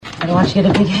I don't want you to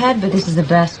get a big head, but this is the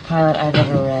best pilot I've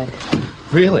ever read.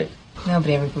 Really?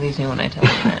 Nobody ever believes me when I tell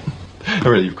them that.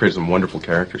 Really, you've created some wonderful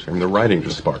characters. I mean, the writing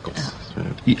just sparkles. Oh.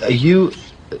 You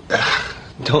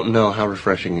don't know how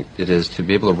refreshing it is to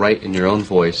be able to write in your own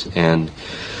voice and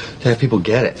to have people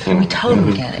get it. We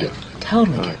totally get it.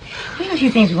 Totally get it. We have a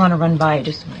few things we want to run by you,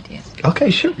 just some ideas.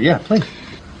 Okay, sure. Yeah, please.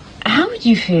 How would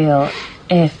you feel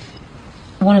if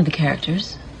one of the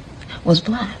characters was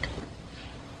black?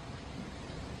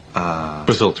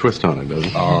 Puts a little twist on it, doesn't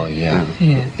it? Oh, yeah.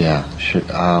 Yeah, sure.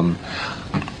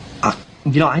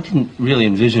 I didn't really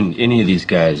envision any of these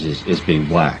guys as being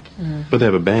black. But they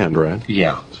have a band, right?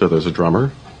 Yeah. So there's a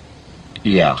drummer?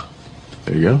 Yeah.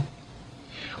 There you go.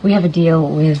 We have a deal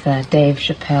with Dave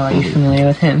Chappelle. Are you familiar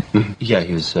with him? Yeah,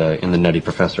 he was in The Nutty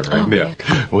Professor, right? Oh, Yeah.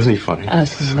 Wasn't he funny? Oh,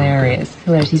 it's hilarious.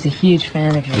 Hilarious. He's a huge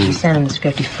fan of yours. You sent him the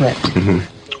script, he flipped.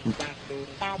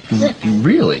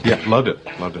 Really? Yeah, loved it.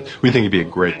 Loved it. We think he'd be a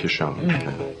great Kishon.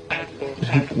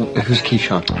 Who's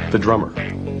Keyshawn? The drummer.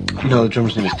 No, the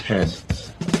drummer's name is Ted.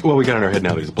 Well, we got in our head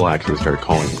now that he's black, so we started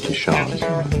calling him Kishon.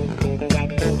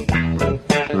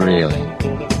 Really?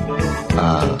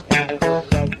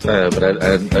 But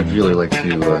I'd really like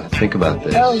to think about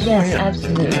this. Oh, yes,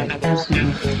 absolutely.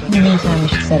 Absolutely. In the meantime, we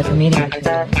should set up a meeting between you.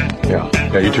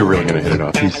 Yeah, you two are really going to hit it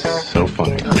off. He's so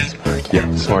funny. Oh, smart.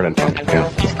 Yeah, smart and funny. Yeah.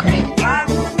 He's great.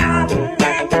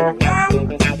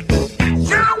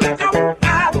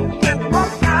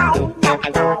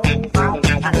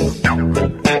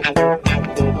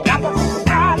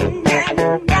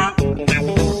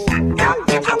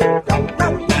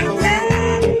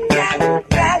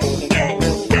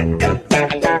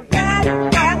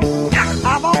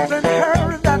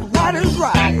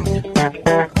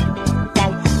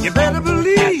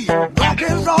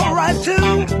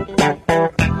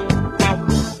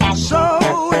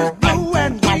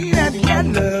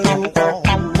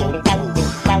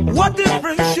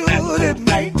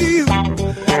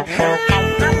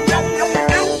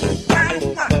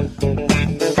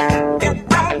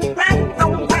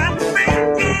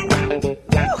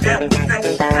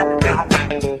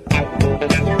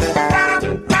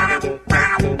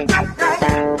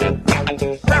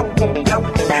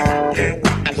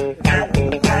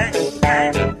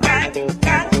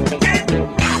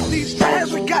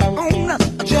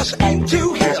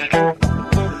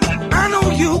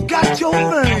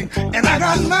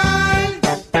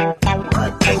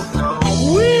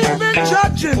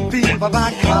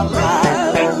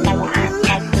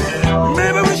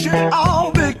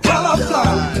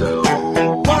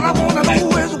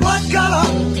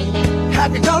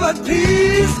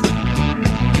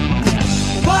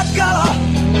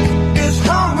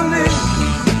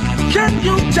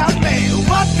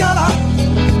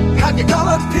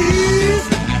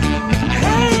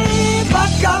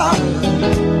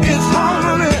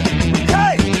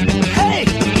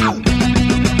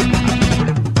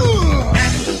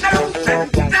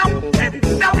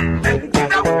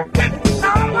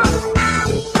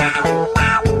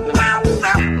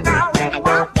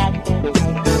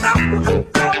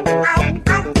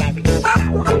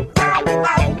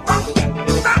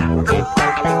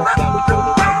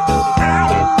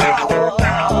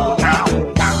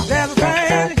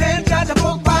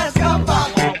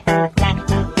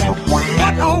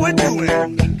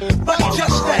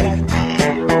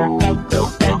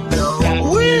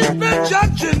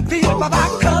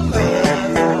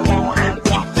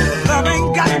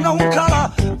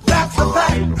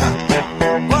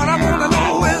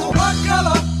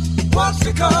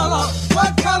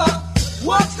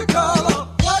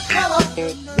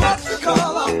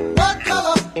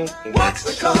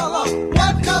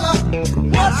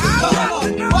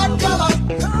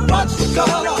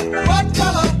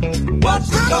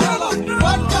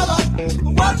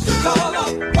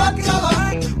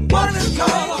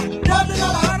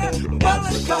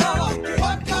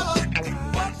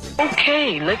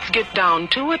 Okay, let's get down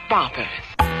to it, boppers.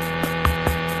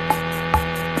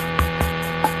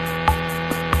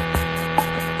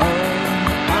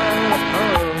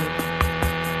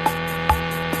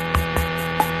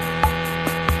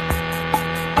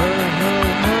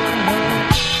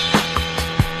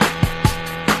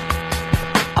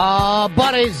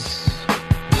 Buddies,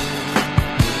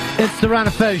 it's the Ron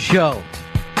and Fez Show.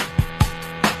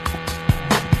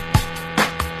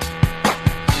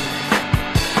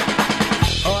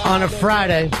 On a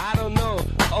Friday,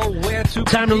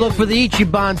 time to look for the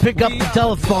Ichiban. Pick up the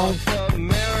telephone.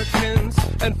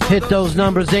 Hit those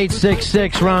numbers,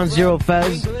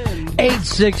 866-RON-0-FEZ.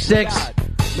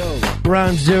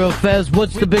 866-RON-0-FEZ.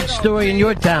 What's the big story in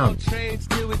your town?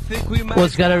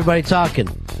 What's got everybody talking?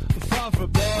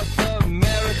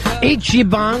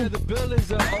 Ichiban.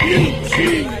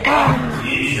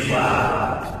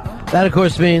 That, of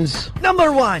course, means...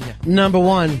 Number one. Number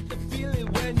one.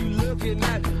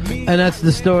 And that's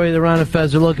the story the Ron and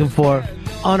Fez are looking for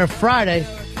on a Friday.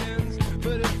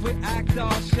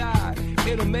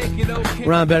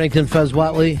 Ron Bennington, Fez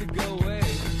Watley,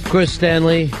 Chris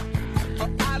Stanley,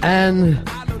 and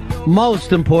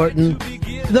most important,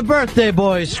 the birthday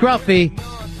boy, Scruffy.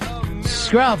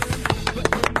 Scruff,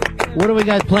 what do we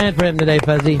got planned for him today,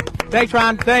 Fezzy? Thanks,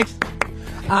 Ron. Thanks.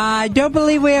 I don't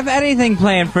believe we have anything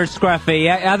planned for Scruffy,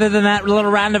 other than that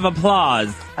little round of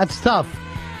applause. That's tough.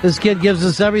 This kid gives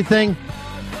us everything.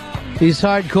 He's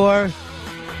hardcore.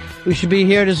 We should be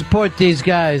here to support these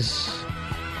guys.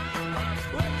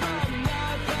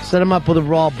 Set him up with a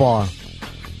raw bar.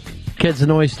 Kid's an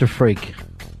oyster freak.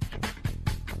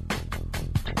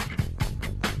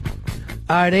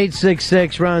 All right,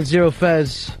 866 Ron Zero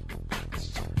Fez.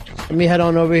 Let me head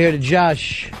on over here to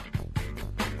Josh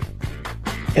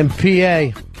in PA.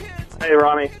 Hey,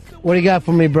 Ronnie. What do you got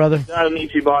for me, brother? Got an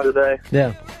Ichiban today.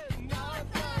 Yeah.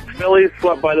 Phillies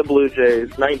swept by the Blue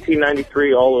Jays.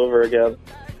 1993 all over again.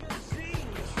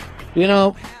 You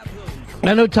know,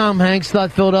 I know Tom Hanks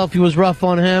thought Philadelphia was rough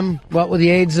on him, what with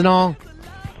the AIDS and all,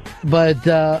 but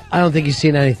I don't think he's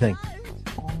seen anything.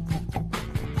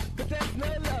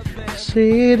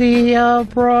 City of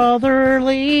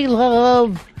brotherly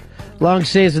love. Long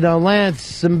season on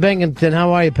Lance in Binghamton.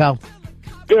 How are you, pal?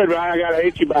 Good, Ryan. I got an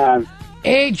Ichiban.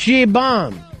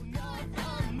 Ichiban.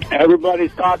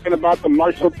 Everybody's talking about the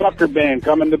Marshall Tucker Band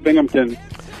coming to Binghamton.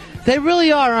 They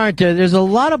really are, aren't there? There's a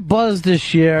lot of buzz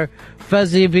this year,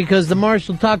 Fezzy, because the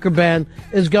Marshall Tucker Band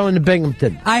is going to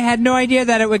Binghamton. I had no idea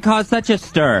that it would cause such a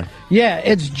stir. Yeah,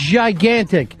 it's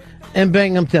gigantic in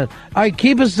Binghamton. All right,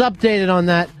 keep us updated on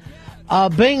that.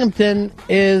 Binghamton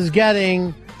is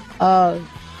getting a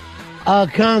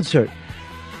concert.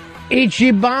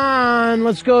 Ichiban,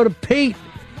 let's go to Pete.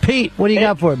 Pete, what do you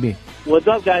got for me? What's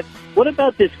up, guys? What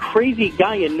about this crazy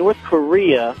guy in North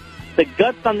Korea? The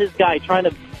guts on this guy trying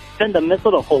to send a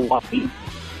missile to Hawaii?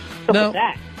 What's up with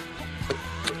that?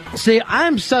 See,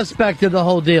 I'm suspect of the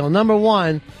whole deal. Number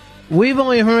one, we've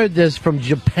only heard this from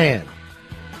Japan.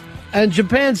 And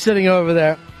Japan's sitting over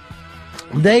there.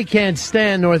 They can't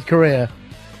stand North Korea.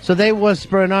 So they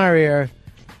whisper in our ear,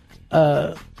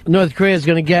 North Korea's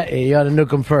going to get you. You ought to nuke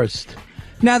them first.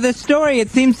 Now, the story, it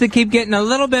seems to keep getting a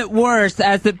little bit worse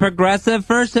as it progresses.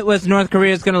 First, it was North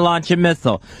Korea's going to launch a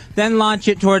missile, then launch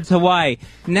it towards Hawaii.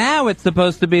 Now it's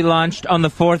supposed to be launched on the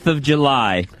 4th of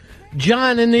July.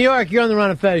 John in New York, you're on the Ron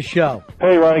and Fez show.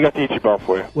 Hey, Ron, I got the Ichiban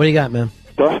for you. What do you got, man?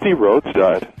 Dusty Rhodes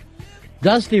died.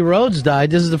 Dusty Rhodes died?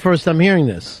 This is the first I'm hearing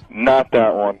this. Not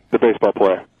that one. The baseball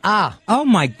player. Ah. Oh,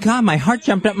 my God, my heart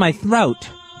jumped up my throat.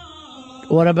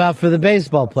 What about for the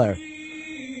baseball player?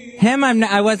 Him,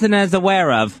 I wasn't as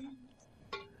aware of.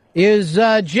 Is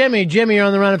Jimmy. Jimmy, you're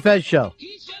on the Ron and Fez show.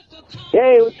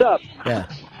 Hey, what's up? Yeah.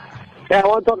 Yeah, I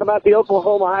want to talk about the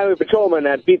Oklahoma Highway Patrolman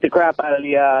that beat the crap out of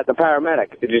the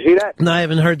paramedic. Did you see that? No, I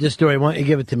haven't heard this story. Why don't you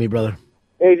give it to me, brother?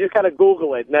 Hey, just kind of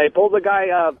Google it. Now, he pulled the guy,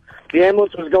 the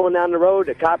ambulance was going down the road.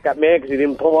 The cop got mad because he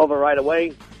didn't pull over right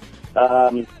away.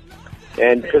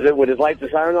 And because with his lights and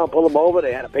siren on, pulled him over.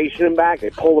 They had a patient in back. They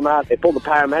pulled him out. They pulled the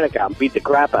paramedic out and beat the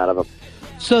crap out of him.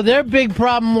 So their big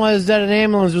problem was that an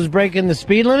ambulance was breaking the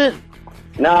speed limit?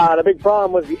 Nah, the big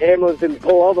problem was the ambulance didn't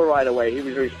pull over right away. He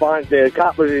was the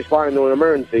cop was responding to an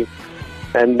emergency,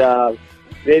 and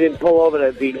they didn't pull over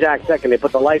at the exact second they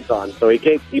put the lights on. So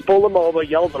he pulled them over,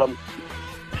 yelled at them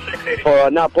for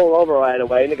not pulling over right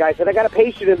away. And the guy said, "I got a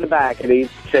patient in the back," and he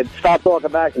said, "Stop talking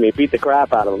back to me." Beat the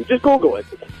crap out of him. Just Google it.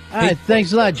 All right,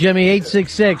 thanks a lot, Jimmy.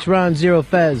 866 Ron Zero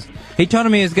Fez. He told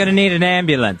him he was going to need an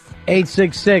ambulance.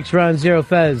 866 Ron Zero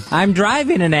Fez. I'm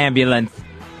driving an ambulance.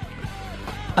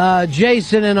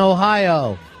 Jason in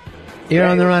Ohio. You're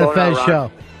on the Ron and Fez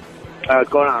show. What's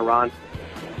going on, Ron?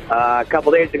 A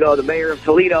couple days ago, the mayor of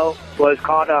Toledo was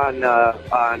caught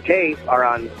on tape or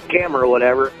on camera or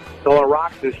whatever, throwing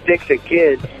rocks and sticks at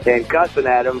kids and cussing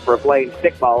at them for playing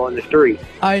stickball in the street.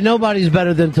 All right, nobody's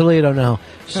better than Toledo now.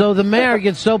 So the mayor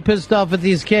gets so pissed off at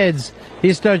these kids,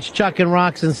 he starts chucking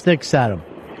rocks and sticks at them.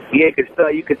 Yeah,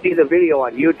 you can see the video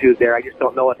on YouTube there. I just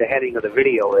don't know what the heading of the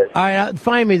video is. All right,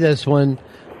 find me this one.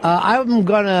 I'm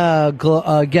going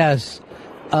to guess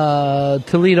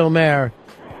Toledo mayor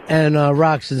and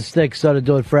rocks and sticks ought to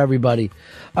do it for everybody.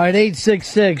 All right,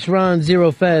 866 Ron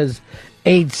Zero Fez.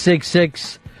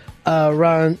 866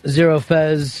 Ron Zero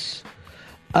Fez.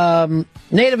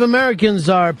 Native Americans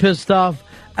are pissed off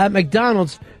at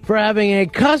McDonald's for having a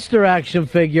Custer action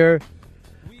figure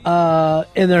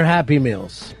in their Happy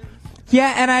Meals.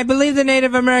 Yeah, and I believe the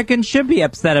Native Americans should be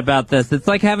upset about this. It's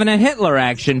like having a Hitler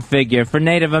action figure for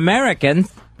Native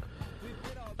Americans.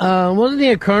 Wasn't he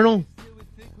a colonel?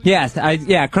 Yes,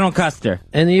 Colonel Custer.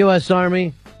 In the U.S.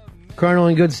 Army? Colonel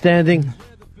in good standing?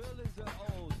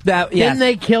 Yes. Didn't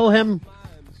they kill him?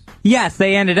 Yes,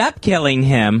 they ended up killing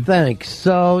him. Thanks.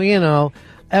 So,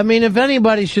 I mean, if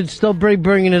anybody should still be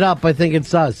bringing it up, I think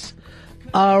it's us.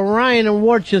 Ryan in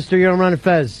Worcester, you're on Ron and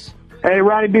Fez. Hey,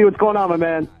 Ronnie B, what's going on, my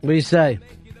man? What do you say?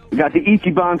 We got the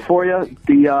Ichiban for you.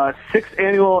 The 6th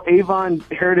annual Avon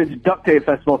Heritage Duct Tape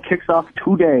Festival kicks off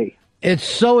today. It's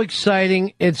so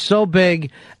exciting. It's so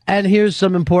big. And here's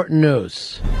some important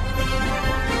news.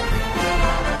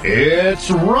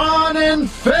 It's Ron and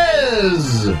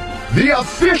Fez, the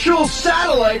official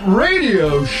satellite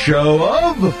radio show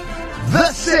of the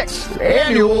 6th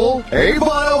annual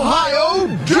Avon,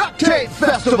 Ohio Duct Tape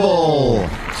Festival.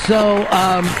 So,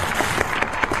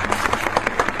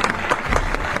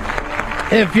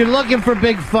 if you're looking for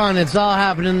big fun, it's all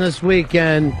happening this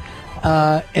weekend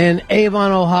in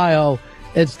Avon, Ohio.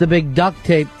 It's the big Duct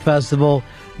Tape Festival.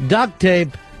 Duct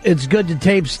tape, it's good to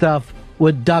tape stuff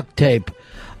with duct tape.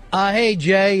 Hey,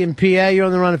 Jay in PA, you're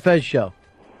on the Ron and Fez show.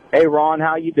 Hey, Ron,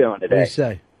 how you doing today? What do you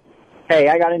say? Hey,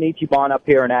 I got an Ichiban up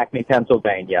here in Acme,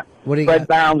 Pennsylvania. What do you Fred got?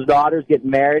 Baum's daughter's getting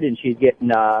married, and she's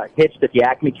getting hitched at the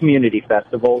Acme Community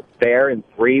Festival there in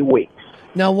 3 weeks.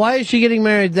 Now, why is she getting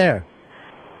married there?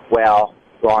 Well,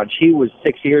 Ron, she was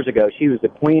 6 years ago. She was the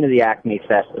queen of the Acme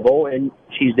Festival, and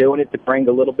she's doing it to bring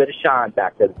a little bit of shine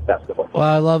back to the festival. Well,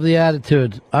 I love the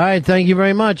attitude. All right, thank you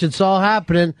very much. It's all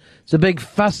happening. It's a big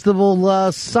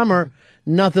festival summer.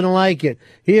 Nothing like it.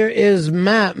 Here is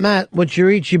Matt. Matt, what's your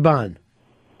Ichiban?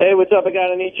 Hey, what's up? I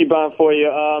got an Ichiban for you.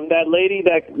 That lady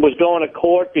that was going to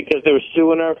court because they were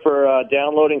suing her for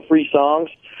downloading free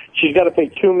songs, she's got to pay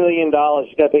 $2 million.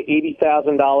 She's got to pay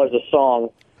 $80,000 a song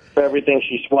for everything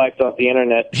she swiped off the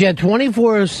internet. She had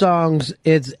 24 songs.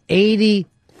 It's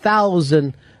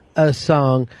 $80,000 a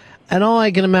song. And all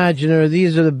I can imagine are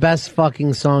these are the best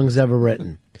fucking songs ever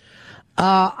written.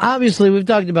 Obviously, we've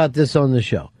talked about this on the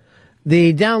show.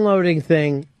 The downloading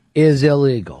thing is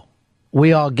illegal.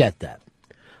 We all get that.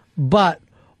 But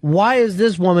why is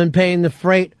this woman paying the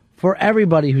freight for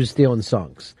everybody who's stealing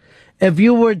songs? If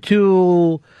you were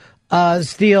to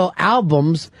steal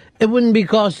albums, it wouldn't be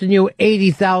costing you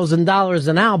 $80,000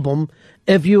 an album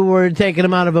if you were taking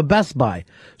them out of a Best Buy.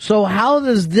 So how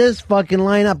does this fucking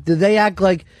line up? Do they act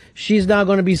like she's now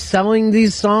going to be selling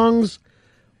these songs?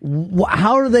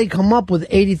 How do they come up with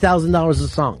 $80,000 a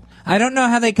song? I don't know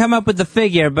how they come up with the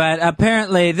figure, but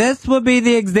apparently this will be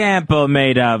the example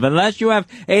made of. Unless you have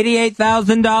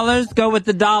 $88,000, go with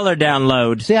the dollar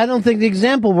download. See, I don't think the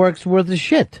example works worth a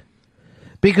shit.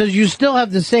 Because you still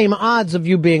have the same odds of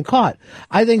you being caught.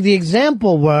 I think the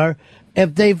example were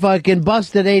if they fucking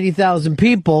busted 80,000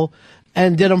 people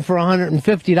and did them for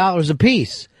 $150 a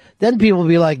piece. Then people will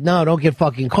be like, no, don't get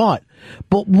fucking caught.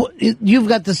 But you've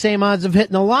got the same odds of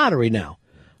hitting the lottery now.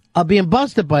 Of being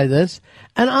busted by this,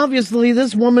 and obviously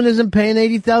this woman isn't paying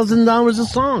 $80,000 a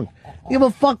song. Give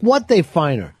a fuck what they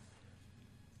fine her.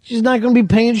 She's not going to be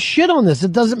paying shit on this.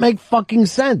 It doesn't make fucking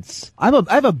sense. I have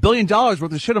 $1 billion worth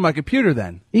of shit on my computer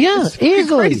then. Yeah, It's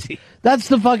easily. crazy. That's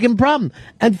the fucking problem.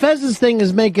 And Fez's thing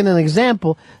is making an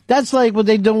example. That's like what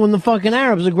they do when the fucking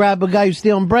Arabs will grab a guy who's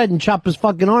stealing bread and chop his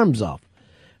fucking arms off.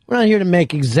 We're not here to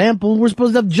make example. We're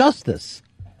supposed to have justice.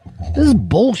 This is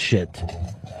bullshit.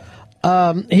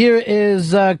 Here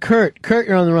is Kurt. Kurt,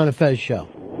 you're on the Ron and Fez show.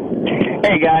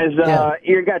 Hey, guys.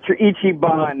 You got your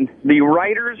Ichiban. The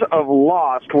writers of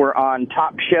Lost were on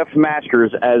Top Chef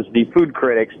Masters as the food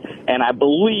critics, and I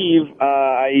believe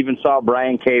I even saw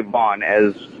Brian K. Vaughan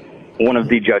as one of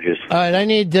the judges. All right, I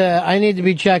need to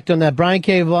be checked on that. Brian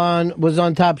K. Vaughan was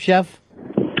on Top Chef?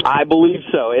 I believe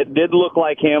so. It did look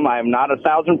like him. I'm not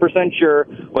 1,000% sure,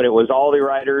 but it was all the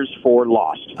writers for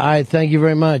Lost. All right, thank you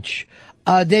very much.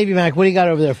 Davey Mack, what do you got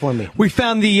over there for me? We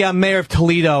found the mayor of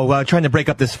Toledo trying to break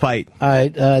up this fight. All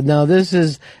right, now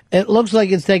it looks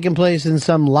like it's taking place in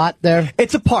some lot there.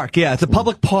 It's a park, yeah. It's a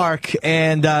public park,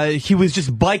 and he was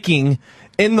just biking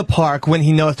in the park when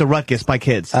he noticed a ruckus by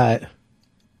kids. All right.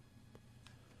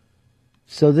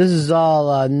 So this is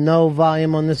all no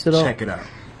volume on this at all? Check it out.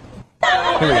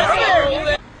 Here we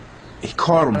go. He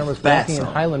caught him. I was fast. walking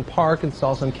in Highland Park and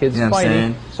saw some kids You know what I'm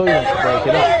fighting, saying? so he went to break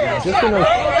it up. Just in a...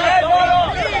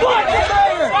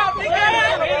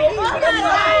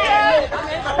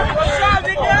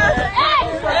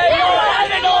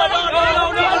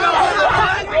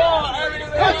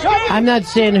 I'm not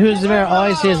saying who's the mayor. All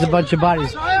I see is a bunch of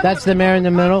bodies. That's the mayor in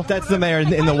the middle? That's the mayor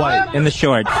in the white. In the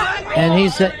shorts. And he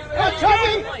said... Get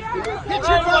your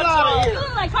butt out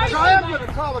of here.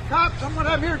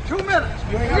 I'm here 2 minutes.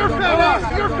 You're fed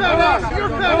up. You're fed up. You're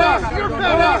fed up. You're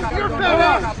fed up. You're fed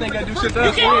up. I think I do shit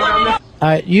that. All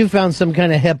right, you found some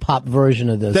kind of hip-hop version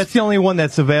of this. That's the only one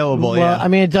that's available, Well, I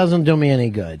mean, it doesn't do me any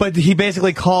good. But he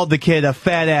basically called the kid a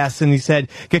fat ass, and he said,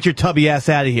 get your tubby ass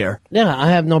out of here. Yeah, I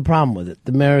have no problem with it.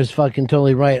 The mayor is fucking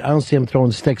totally right. I don't see him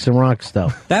throwing sticks and rocks,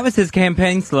 though. That was his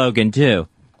campaign slogan, too.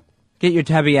 Get your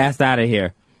tubby ass out of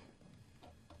here.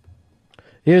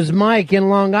 Here's Mike in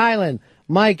Long Island.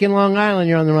 Mike in Long Island,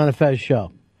 you're on the Ron and Fez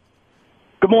show.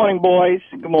 Good morning, boys.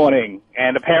 Good morning.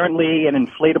 And apparently an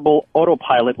inflatable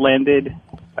autopilot landed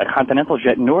a Continental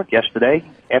jet in Newark yesterday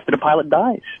after the pilot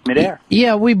dies midair.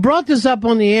 Yeah, we brought this up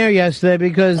on the air yesterday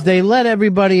because they let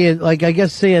everybody, like I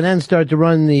guess CNN, start to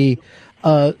run the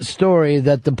story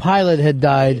that the pilot had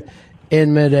died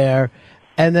in midair.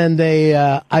 And then they,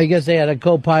 I guess they had a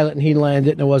co-pilot and he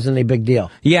landed and it wasn't a big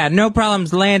deal. Yeah, no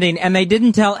problems landing. And they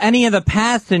didn't tell any of the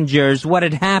passengers what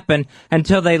had happened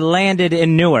until they landed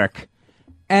in Newark.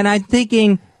 And I'm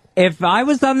thinking, if I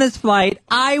was on this flight,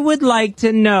 I would like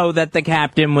to know that the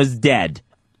captain was dead.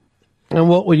 And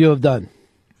what would you have done?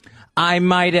 I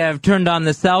might have turned on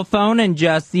the cell phone and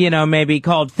just, maybe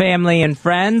called family and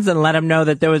friends and let them know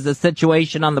that there was a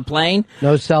situation on the plane.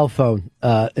 No cell phone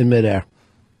in midair.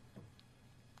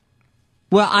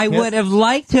 Well, I would have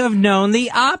liked to have known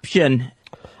the option.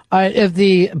 All right, if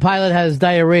the pilot has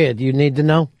diarrhea, do you need to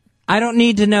know? I don't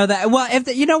need to know that. Well,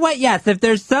 you know what? Yes, if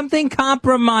there's something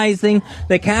compromising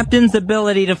the captain's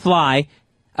ability to fly,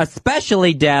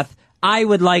 especially death, I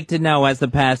would like to know as a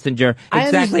passenger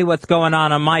exactly what's going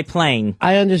on my plane.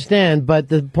 I understand, but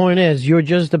the point is, you're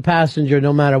just a passenger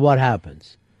no matter what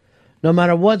happens. No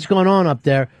matter what's going on up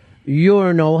there,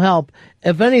 you're no help.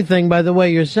 If anything, by the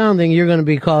way you're sounding, you're going to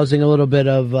be causing a little bit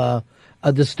of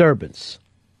a disturbance.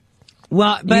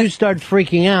 Well, but you start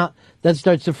freaking out, that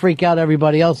starts to freak out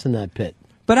everybody else in that pit.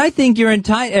 But I think you're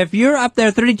entitled, if you're up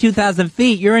there 32,000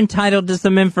 feet, you're entitled to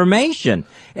some information.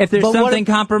 If there's something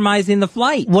compromising the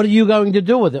flight. What are you going to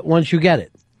do with it once you get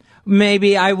it?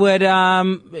 Maybe I would,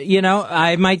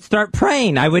 I might start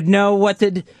praying. I would know what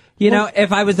to,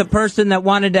 if I was a person that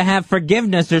wanted to have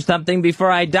forgiveness or something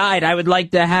before I died, I would like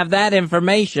to have that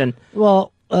information.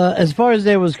 Well, as far as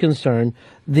they was concerned,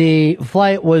 the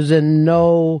flight was in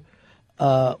no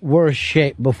worse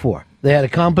shape before. They had a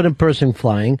competent person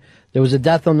flying. There was a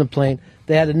death on the plane.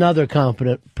 They had another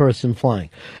competent person flying.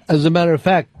 As a matter of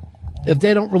fact, if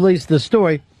they don't release the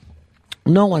story,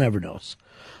 no one ever knows.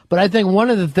 But I think one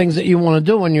of the things that you want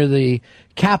to do when you're the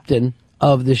captain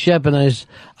of the ship, and I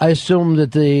assume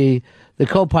that the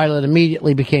co-pilot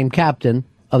immediately became captain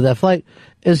of that flight,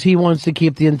 is he wants to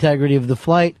keep the integrity of the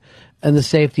flight and the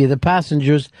safety of the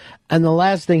passengers. And the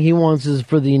last thing he wants is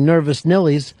for the nervous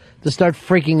nillies to start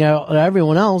freaking out at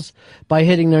everyone else by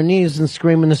hitting their knees and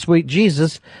screaming to sweet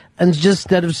Jesus, and just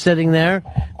instead of sitting there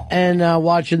and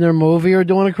watching their movie or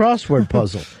doing a crossword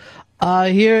puzzle.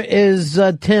 Here is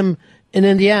Tim in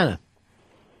Indiana.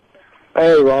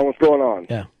 Hey, Ron, what's going on?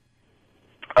 Yeah.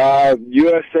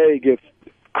 USA gets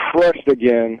crushed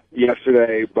again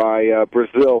yesterday by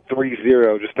Brazil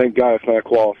 3-0. Just thank God it's not a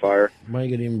qualifier. Why are you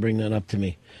going to even bring that up to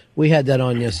me? We had that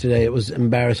on yesterday. It was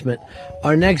embarrassment.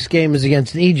 Our next game is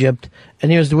against Egypt, and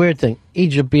here's the weird thing.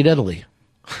 Egypt beat Italy.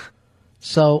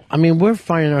 So, I mean, we're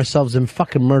finding ourselves in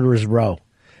fucking murderer's row.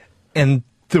 And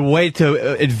the way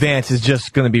to advance is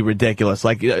just going to be ridiculous.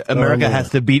 Like, America has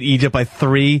to beat Egypt by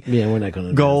 3 we're not going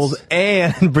to goals,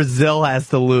 and Brazil has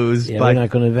to lose by we're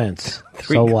not going to advance.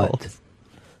 3 so goals. what?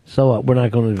 So what? We're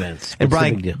not going to advance. And What's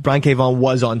the big deal? Brian K. Vaughan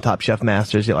was on Top Chef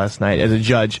Masters last night as a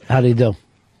judge. How'd he do?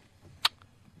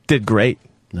 Did great.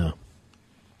 No.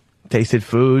 Tasted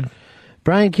food.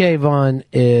 Brian K. Vaughan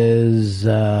is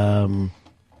the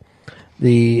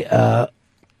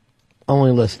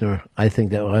only listener I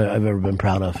think that I've ever been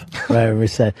proud of. I ever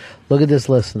said, look at this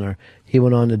listener. He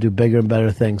went on to do bigger and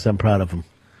better things. I'm proud of him.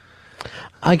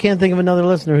 I can't think of another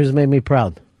listener who's made me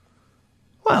proud.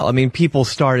 Well, I mean, people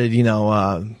started,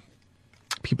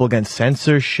 people against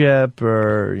censorship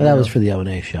or... That was for the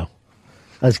O&A show.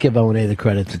 Let's give O&A the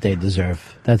credit that they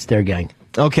deserve. That's their gang.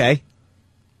 Okay.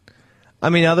 I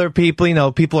mean, other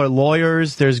people, people are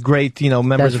lawyers. There's great,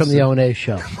 members That's from the O&A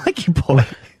show. Mikey Boy.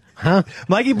 Huh?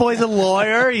 Mikey Boy's a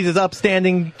lawyer. He's an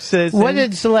upstanding citizen. What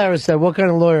did Solaris say? What kind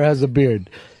of lawyer has a beard?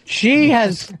 She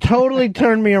has totally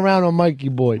turned me around on Mikey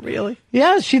Boy. Really?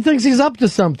 Yeah, she thinks he's up to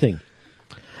something.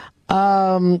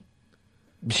 Sean,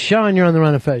 you're on the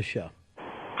Ron and Fez show.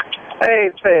 Hey,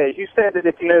 Fez, you said that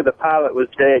if you knew the pilot was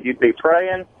dead, you'd be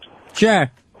praying?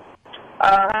 Sure.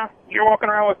 Uh-huh. You're walking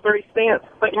around with 3 stents.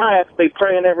 I think you might have to be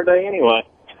praying every day anyway.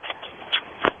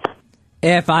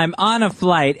 if I'm on a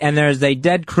flight and there's a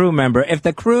dead crew member, if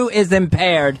the crew is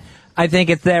impaired, I think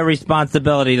it's their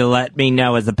responsibility to let me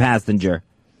know as a passenger.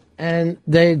 And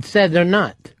they said they're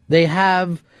not. They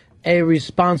have a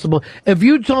responsible... If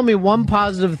you told me one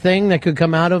positive thing that could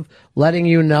come out of letting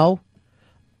you know,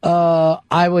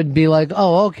 I would be like,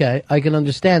 oh, okay, I can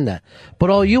understand that. But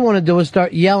all you want to do is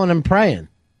start yelling and praying.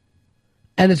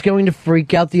 And it's going to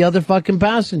freak out the other fucking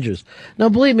passengers. Now,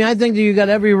 believe me, I think that you got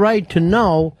every right to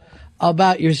know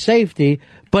about your safety.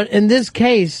 But in this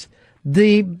case,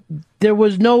 there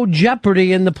was no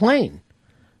jeopardy in the plane.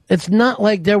 It's not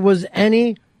like there was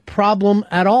any problem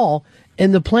at all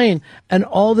in the plane. And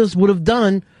all this would have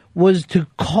done was to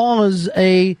cause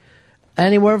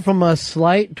anywhere from a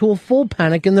slight to a full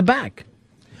panic in the back.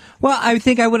 Well, I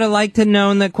think I would have liked to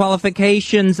know the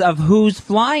qualifications of who's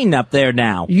flying up there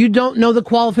now. You don't know the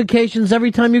qualifications every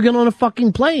time you get on a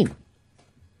fucking plane.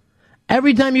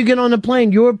 Every time you get on a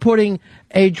plane, you're putting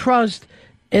a trust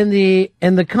in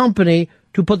the company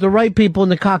to put the right people in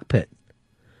the cockpit.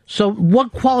 So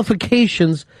what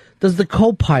qualifications does the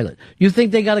co-pilot? You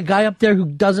think they got a guy up there who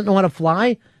doesn't know how to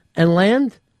fly and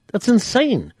land? That's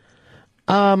insane.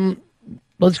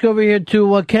 Let's go over here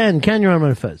to Ken. Ken, you're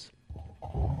on Fez.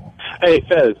 Hey,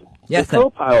 Fez. Yes, the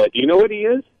co-pilot, you know what he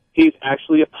is? He's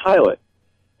actually a pilot.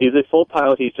 He's a full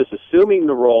pilot. He's just assuming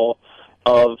the role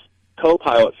of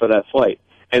co-pilot for that flight.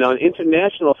 And on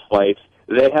international flights,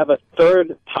 they have a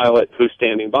third pilot who's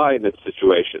standing by in this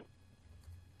situation.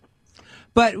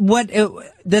 But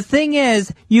the thing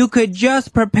is, you could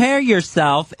just prepare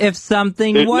yourself if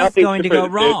something was going to go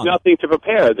wrong. There's nothing to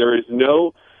prepare. There is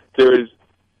no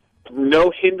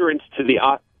hindrance to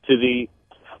the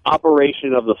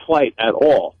operation of the flight at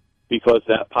all because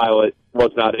that pilot was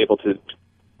not able to,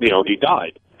 he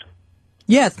died.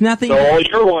 Yes, nothing. So all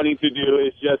you're wanting to do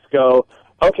is just go,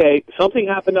 okay, something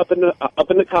happened up in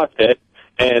the cockpit,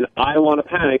 and I want to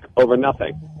panic over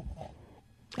nothing.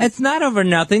 It's not over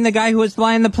nothing. The guy who was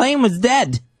flying the plane was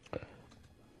dead.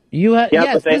 Yes,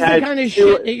 this is the kind of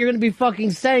shit that you're going to be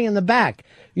fucking saying in the back.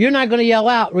 You're not going to yell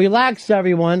out, relax,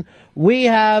 everyone. We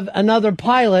have another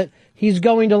pilot. He's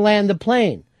going to land the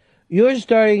plane. You're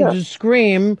starting to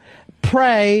scream,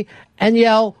 pray, and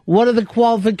yell, what are the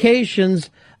qualifications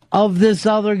of this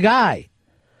other guy?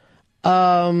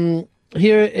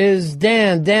 Here is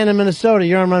Dan. Dan in Minnesota.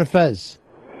 You're on Run Fez.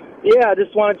 Yeah, I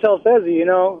just want to tell Fezzi,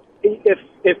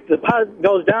 if the pilot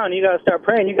goes down, you got to start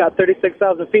praying. You got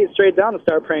 36,000 feet straight down to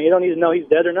start praying. You don't need to know he's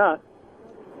dead or not.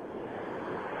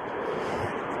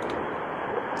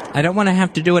 I don't want to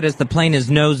have to do it as the plane is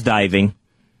nosediving.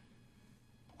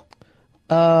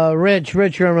 Rich,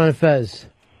 you're on Run Fez.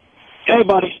 Hey,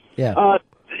 buddy. Yeah.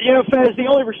 Fez, the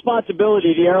only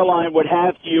responsibility the airline would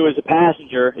have to you as a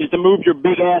passenger is to move your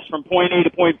big ass from point A to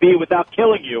point B without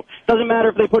killing you. Doesn't matter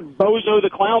if they put Bozo the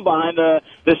Clown behind the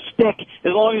stick,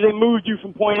 as long as they moved you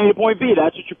from point A to point B.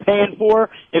 That's what you're paying for.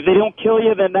 If they don't kill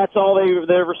you, then that's all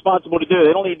they're responsible to do.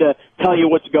 They don't need to tell you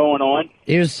what's going on.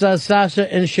 Here's Sasha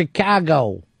in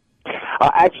Chicago.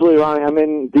 Actually, Ronnie, I'm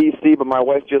in D.C., but my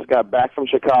wife just got back from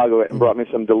Chicago and brought me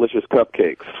some delicious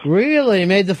cupcakes. Really?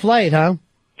 Made the flight, huh?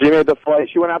 She made the flight.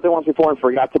 She went out there once before and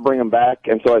forgot to bring them back,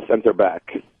 and so I sent her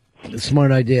back.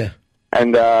 Smart idea.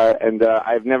 And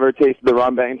I've never tasted the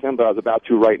Ron Bennington, but I was about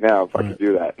to right now if I could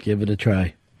do that. Give it a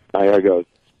try. Here it goes.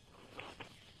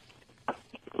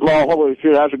 Well, holy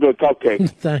shit, that's a good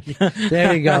cupcake.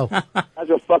 There you go. That's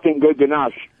a fucking good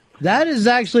ganache. That is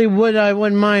actually what I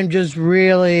wouldn't mind just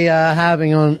really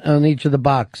having on each of the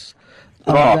box.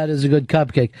 That is a good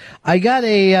cupcake. I got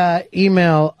a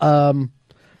email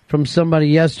from somebody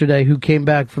yesterday who came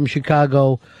back from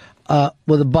Chicago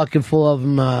with a bucket full of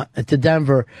them to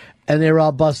Denver, and they were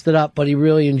all busted up, but he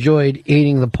really enjoyed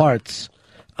eating the parts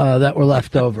that were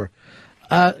left over.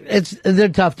 They're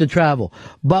tough to travel,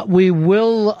 but we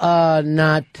will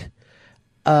not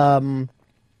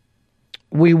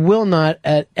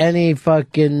at any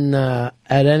fucking at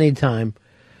any time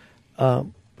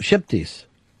ship these.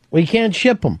 We can't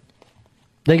ship them.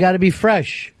 They got to be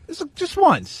fresh. Just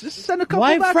once. Just send a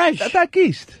couple back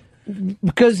east.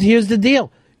 Because here's the deal: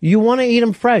 you want to eat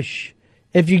them fresh.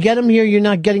 If you get them here, you're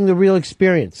not getting the real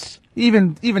experience.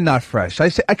 Even not fresh. I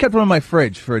kept them in my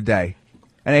fridge for a day,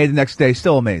 and I ate the next day.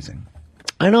 Still amazing.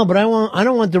 I know, but I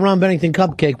don't want the Ron Bennington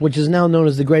cupcake, which is now known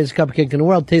as the greatest cupcake in the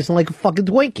world, tasting like a fucking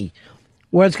Twinkie,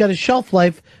 where it's got a shelf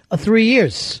life of 3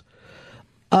 years.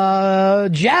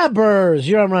 Jabbers,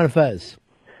 you're on Ron Fez.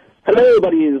 Hello,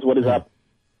 buddies. What is up?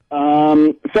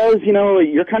 Fez,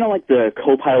 you're kind of like the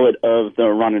co-pilot of the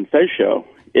Ron and Fez show.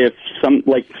 If something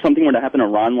were to happen to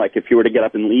Ron, like if you were to get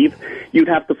up and leave, you'd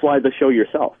have to fly the show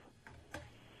yourself.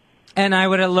 And I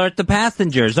would alert the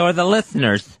passengers or the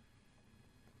listeners.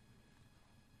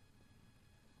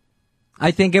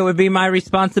 I think it would be my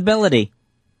responsibility.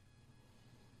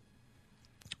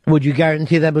 Would you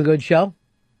guarantee them a good show?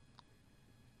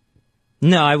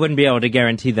 No, I wouldn't be able to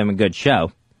guarantee them a good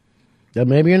show. Then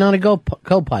maybe you're not a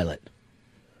co-pilot.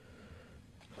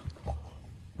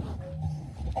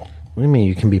 What do you mean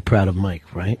you can be proud of Mike,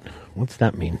 right? What's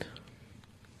that mean?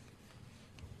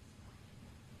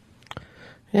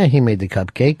 Yeah, he made the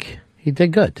cupcake. He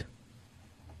did good.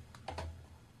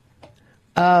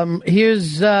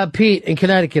 Here's Pete in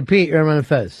Connecticut. Pete, you're on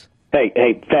Fez.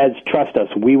 Hey, Fez, trust us.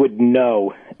 We would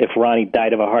know if Ronnie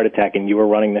died of a heart attack and you were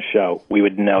running the show. We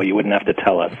would know. You wouldn't have to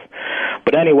tell us.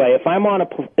 But anyway, if I'm on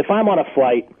a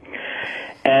flight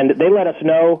and they let us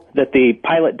know that the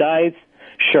pilot dies,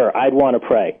 sure, I'd want to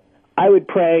pray. I would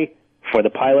pray for the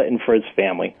pilot and for his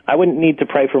family. I wouldn't need to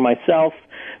pray for myself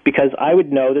because I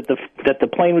would know that the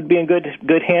plane would be in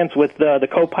good hands with the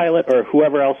co-pilot or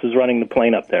whoever else is running the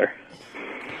plane up there.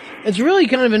 It's really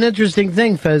kind of an interesting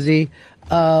thing, Fezzi.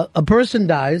 A person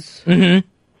dies, and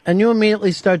you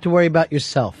immediately start to worry about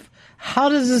yourself. How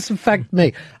does this affect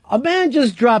me? A man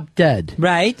just dropped dead.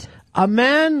 Right. A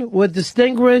man with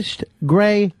distinguished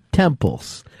gray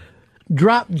temples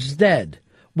drops dead.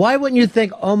 Why wouldn't you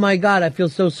think, oh my God, I feel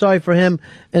so sorry for him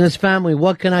and his family.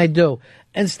 What can I do?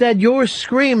 Instead, you're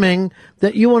screaming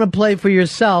that you want to play for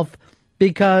yourself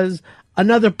because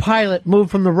another pilot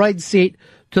moved from the right seat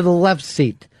to the left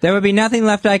seat. There would be nothing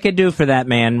left I could do for that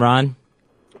man, Ron.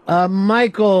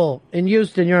 Michael in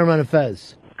Houston, you're on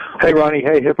Fez. Hey, Ronnie.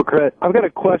 Hey, hypocrite. I've got a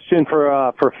question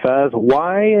for Fez.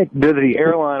 Why are they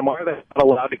not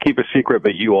allowed to keep a secret,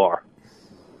 but you are?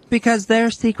 Because their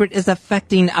secret is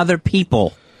affecting other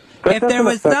people. If there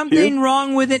was something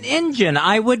wrong with an engine,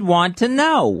 I would want to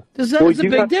know. There's a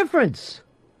big difference.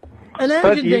 An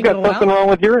engine you got something wrong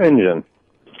with your engine.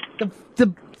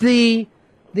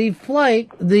 The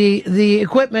flight, the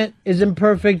equipment is in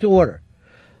perfect order.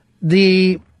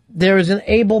 There is an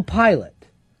able pilot,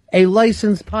 a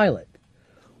licensed pilot.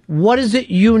 What is it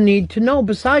you need to know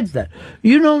besides that?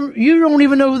 You don't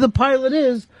even know who the pilot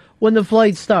is when the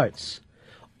flight starts.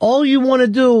 All you want to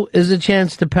do is a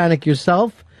chance to panic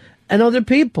yourself and other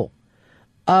people.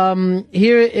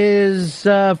 Here is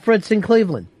Fritz in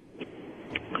Cleveland.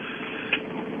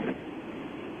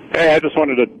 Hey, I just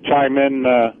wanted to chime in.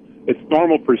 It's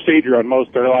normal procedure on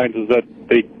most airlines is that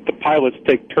the pilots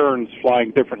take turns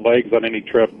flying different legs on any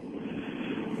trip.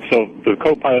 So the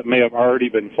co-pilot may have already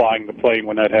been flying the plane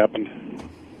when that happened.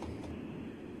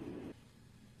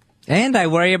 And I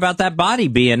worry about that body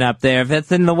being up there if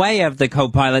it's in the way of the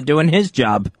co-pilot doing his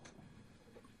job.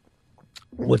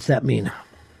 What's that mean?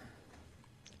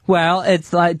 Well,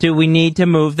 it's like, do we need to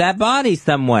move that body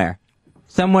somewhere?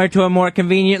 Somewhere to a more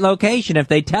convenient location. If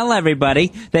they tell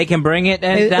everybody, they can bring it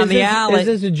down the alley. Is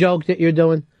this a joke that you're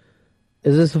doing?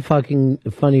 Is this a fucking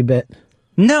funny bit?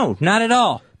 No, not at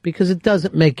all. Because it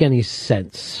doesn't make any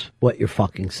sense what you're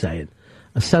fucking saying.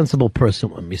 A sensible person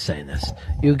wouldn't be saying this.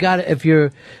 You got to,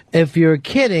 if you're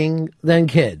kidding, then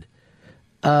kid.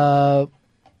 But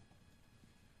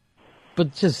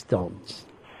just don't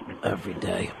every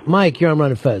day. Mike, you're on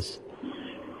Running Fez.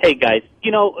 Hey, guys,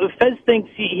 Fez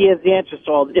thinks he has the answers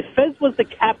to all. If Fez was the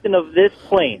captain of this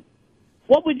plane,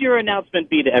 what would your announcement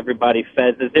be to everybody,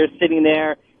 Fez, as they're sitting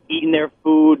there, eating their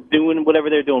food, doing whatever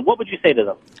they're doing? What would you say to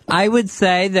them? I would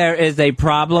say there is a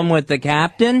problem with the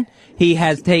captain. He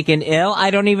has taken ill.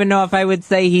 I don't even know if I would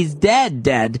say he's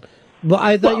dead. Well,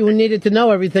 I thought you needed to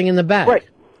know everything in the back. Right.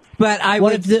 But I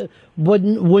wouldn't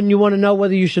you want to know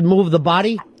whether you should move the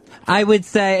body? I would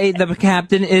say the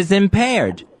captain is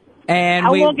impaired. And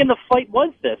how long in the flight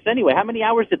was this, anyway? How many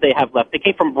hours did they have left? They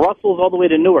came from Brussels all the way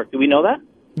to Newark. Do we know that?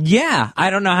 Yeah, I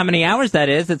don't know how many hours that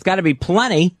is. It's got to be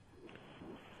plenty.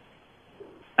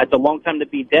 That's a long time to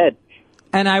be dead.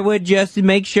 And I would just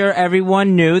make sure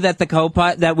everyone knew that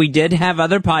that we did have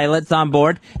other pilots on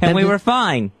board, and we were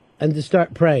fine. And to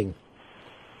start praying.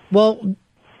 Well,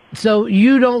 so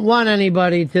you don't want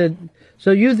anybody to...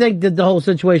 So you think that the whole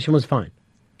situation was fine?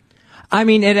 I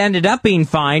mean, it ended up being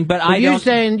fine, but you're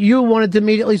saying you wanted to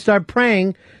immediately start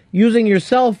praying using your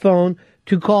cell phone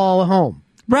to call home.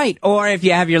 Right. Or if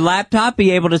you have your laptop,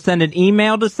 be able to send an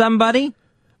email to somebody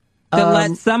to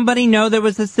let somebody know there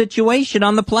was a situation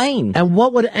on the plane. And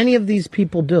what would any of these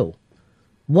people do?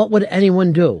 What would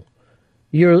anyone do?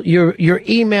 You're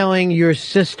emailing your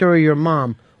sister or your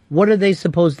mom. What are they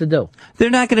supposed to do? They're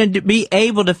not going to be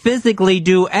able to physically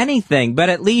do anything, but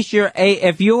at least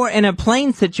if you're in a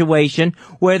plane situation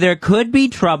where there could be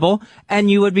trouble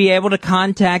and you would be able to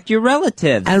contact your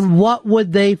relatives. And what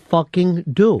would they fucking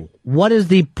do? What is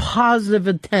the positive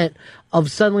intent of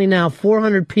suddenly now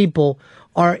 400 people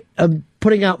are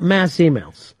putting out mass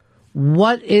emails?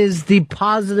 What is the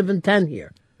positive intent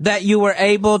here? That you were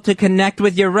able to connect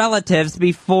with your relatives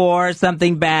before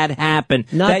something bad happened.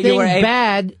 Nothing that you were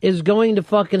bad is going to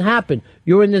fucking happen.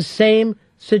 You're in the same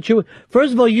situation.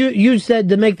 First of all, you said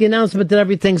to make the announcement that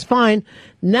everything's fine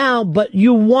now, but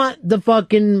you want the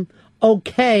fucking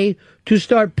okay to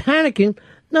start panicking,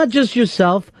 not just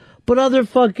yourself, but other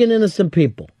fucking innocent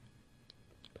people.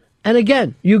 And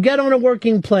again, you get on a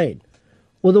working plane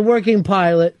with a working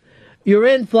pilot, you're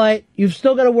in flight, you've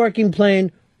still got a working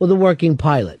plane with a working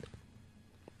pilot.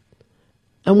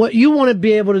 And what you want to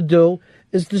be able to do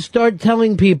is to start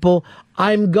telling people,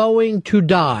 I'm going to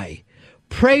die.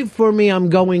 Pray for me, I'm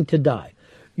going to die.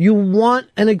 You want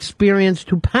an experience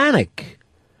to panic.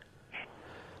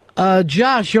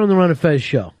 Josh, you're on the Run of Fez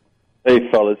show.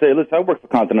 Hey, fellas. Hey, listen, I work for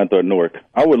Continental at Newark.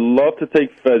 I would love to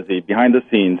take Fezzy behind the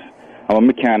scenes. I'm a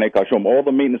mechanic. I'll show him all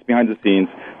the maintenance behind the scenes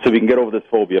so we can get over this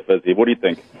phobia, Fezzy. What do you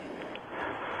think?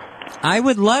 I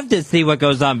would love to see what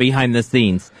goes on behind the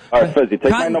scenes. All right, Fezzy,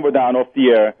 take my number down off the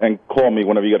air and call me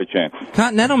whenever you get a chance.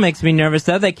 Continental makes me nervous,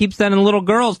 though. They keep sending little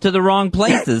girls to the wrong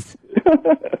places.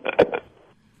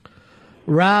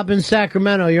 Rob in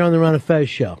Sacramento, you're on the Run of Fez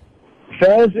show.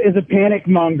 Fez is a panic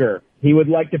monger. He would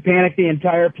like to panic the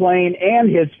entire plane and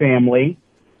his family,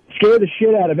 scare the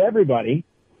shit out of everybody.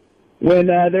 When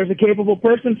there's a capable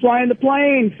person flying the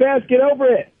plane, Fez, get over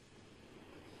it.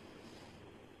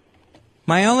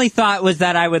 My only thought was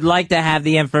that I would like to have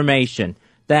the information.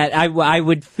 That I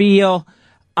would feel,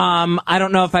 I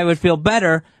don't know if I would feel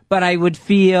better, but I would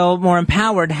feel more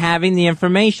empowered having the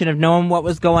information of knowing what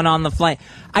was going on the flight.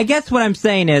 I guess what I'm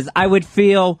saying is I would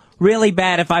feel really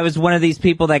bad if I was one of these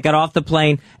people that got off the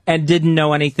plane and didn't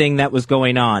know anything that was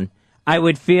going on. I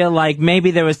would feel like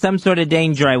maybe there was some sort of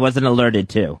danger I wasn't alerted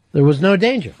to. There was no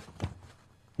danger.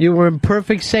 You were in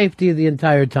perfect safety the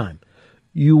entire time.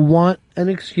 You want an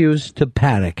excuse to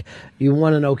panic. You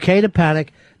want an okay to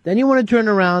panic. Then you want to turn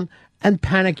around and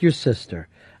panic your sister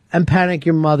and panic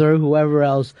your mother, whoever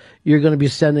else you're going to be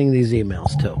sending these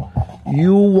emails to.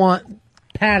 You want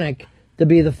panic to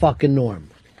be the fucking norm.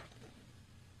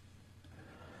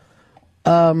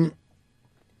 And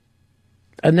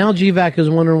now GVAC is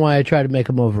wondering why I try to make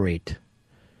him overeat.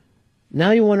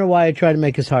 Now you wonder why I try to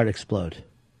make his heart explode.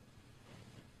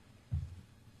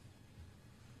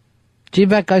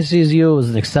 GVAC, I sees you as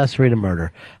an accessory to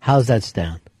murder. How's that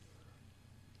stand?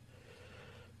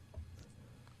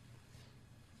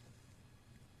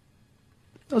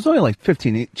 It was only like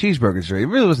 15 cheeseburgers. It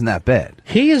really wasn't that bad.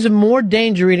 He is in more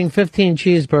danger eating 15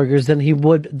 cheeseburgers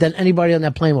than anybody on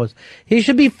that plane was. He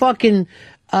should be fucking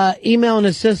emailing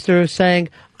his sister saying,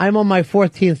 I'm on my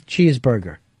 14th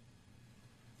cheeseburger.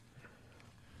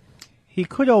 He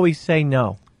could always say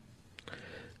no.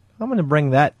 I'm going to bring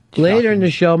that. Later in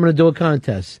the show, I'm going to do a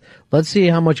contest. Let's see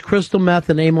how much crystal meth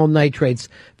and amyl nitrates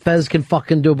Fez can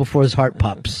fucking do before his heart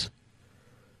pops.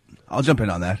 I'll jump in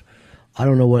on that. I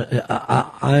don't know what...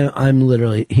 I'm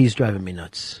literally... He's driving me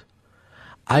nuts.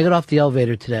 I got off the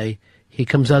elevator today. He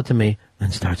comes up to me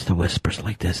and starts to whisper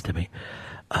like this to me.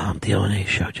 The O&A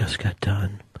show just got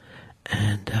done.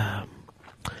 And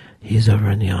he's over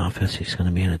in the office. He's going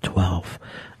to be in at 12.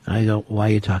 And I go, why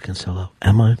are you talking so low?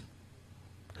 Am I?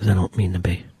 Because I don't mean to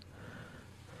be.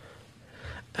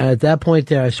 And at that point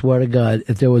there, I swear to God,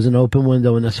 if there was an open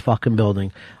window in this fucking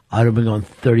building, I'd have been going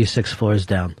 36 floors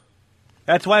down.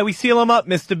 That's why we seal them up,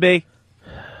 Mr. B.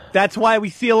 That's why we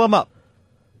seal them up.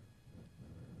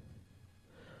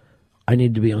 I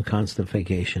need to be on constant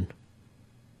vacation.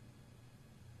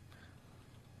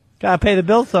 Gotta pay the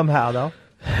bill somehow, though.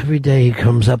 Every day he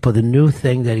comes up with a new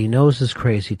thing that he knows is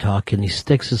crazy talk, and he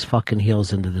sticks his fucking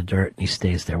heels into the dirt, and he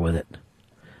stays there with it.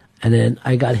 And then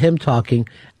I got him talking,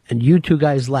 and you two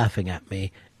guys laughing at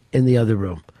me in the other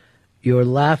room. You're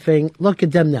laughing. Look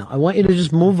at them now. I want you to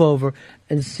just move over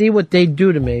and see what they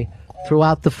do to me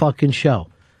throughout the fucking show.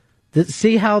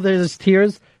 See how there's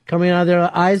tears coming out of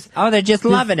their eyes? Oh, they're just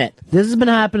loving it. This has been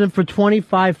happening for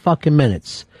 25 fucking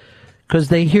minutes. Because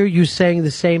they hear you saying the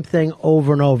same thing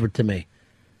over and over to me.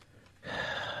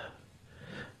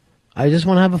 I just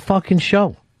want to have a fucking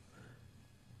show.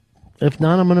 If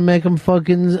not, I'm going to make them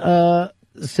fucking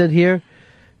sit here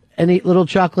and eat little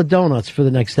chocolate donuts for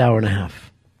the next hour and a half.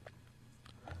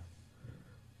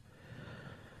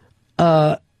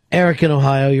 Eric in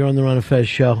Ohio, you're on the Run of Fez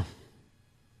show.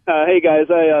 Hey, guys,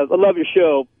 I love your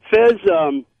show. Fez,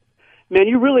 man,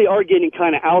 you really are getting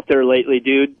kind of out there lately,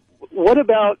 dude. What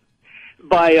about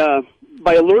by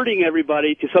alerting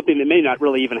everybody to something that may not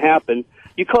really even happen,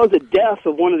 you cause the death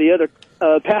of one of the other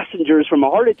passengers from a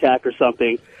heart attack or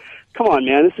something. Come on,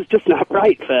 man. This is just not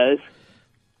right, Fez.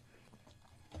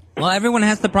 Well, everyone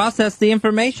has to process the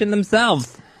information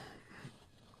themselves.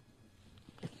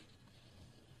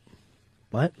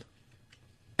 What?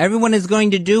 Everyone is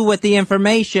going to do with the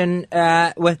information,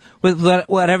 with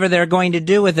whatever they're going to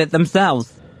do with it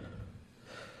themselves.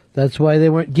 That's why they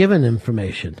weren't given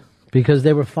information, because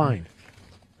they were fine.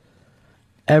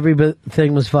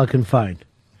 Everything was fucking fine.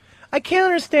 I can't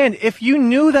understand, if you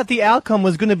knew that the outcome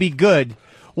was going to be good,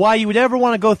 why you would ever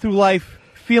want to go through life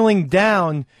feeling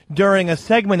down during a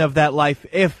segment of that life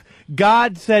if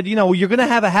God said, you know, you're going to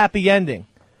have a happy ending.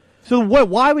 So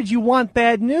why would you want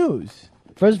bad news?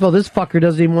 First of all, this fucker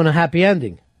doesn't even want a happy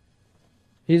ending.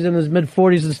 He's in his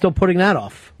mid-40s and still putting that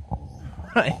off.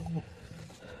 Right.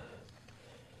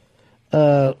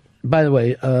 By the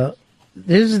way,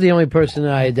 this is the only person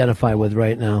that I identify with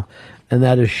right now, and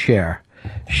that is Cher.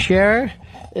 Cher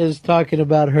is talking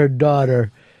about her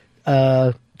daughter,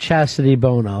 Chastity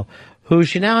Bono, who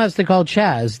she now has to call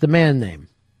Chaz, the man name.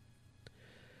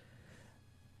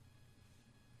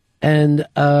 And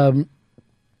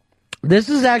this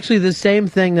is actually the same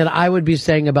thing that I would be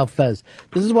saying about Fez.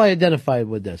 This is why I identified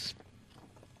with this.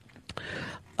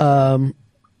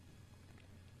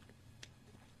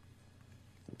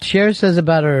 Cher says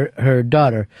about her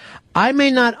daughter, I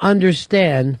may not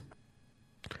understand,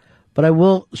 but I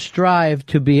will strive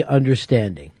to be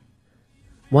understanding.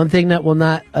 One thing that will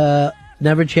not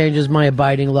never change is my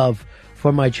abiding love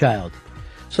for my child.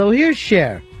 So here's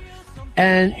Cher,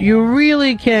 and you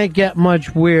really can't get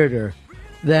much weirder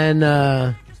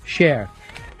than Cher.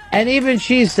 And even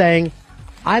she's saying,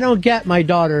 I don't get my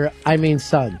daughter, I mean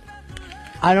son.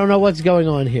 I don't know what's going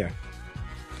on here.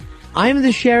 I'm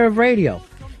the Cher of radio.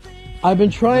 I've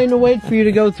been trying to wait for you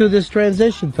to go through this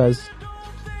transition, Fez.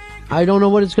 I don't know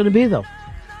what it's going to be, though.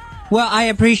 Well, I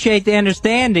appreciate the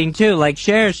understanding, too, like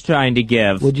Cher's trying to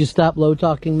give. Would you stop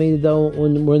low-talking me, though,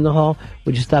 when we're in the hall?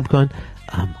 Would you stop going,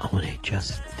 I want to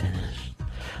just finish?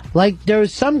 Like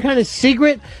there's some kind of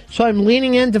secret, so I'm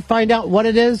leaning in to find out what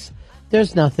it is.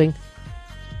 There's nothing.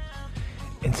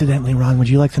 Incidentally, Ron, would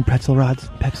you like some pretzel rods,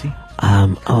 Pepsi?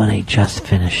 I just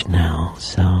finished now,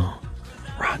 so...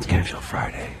 Ron's Game Show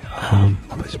Friday. I'll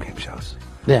play some game shows.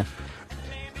 Yeah.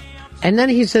 And then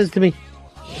he says to me,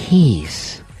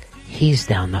 he's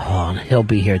down the hall and he'll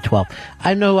be here at 12. I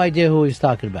have no idea who he's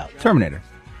talking about. Terminator.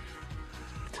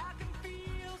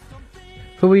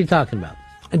 Who are you talking about?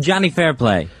 Johnny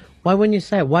Fairplay. Why wouldn't you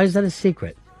say it? Why is that a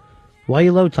secret? Why are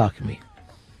you low-talking me?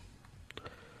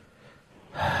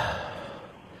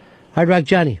 Hard Rock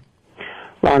Johnny.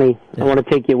 Ronnie, I want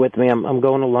to take you with me. I'm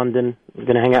going to London. I'm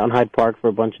going to hang out in Hyde Park for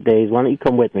a bunch of days. Why don't you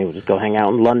come with me? We'll just go hang out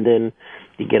in London.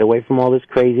 You get away from all this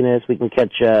craziness. We can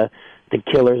catch the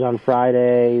Killers on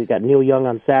Friday. We got Neil Young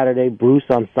on Saturday, Bruce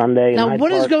on Sunday. Now,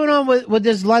 what is going on with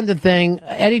this London thing?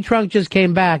 Eddie Trunk just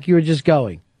came back. You were just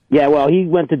going. Yeah, well, he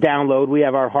went to Download. We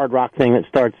have our Hard Rock thing that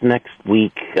starts next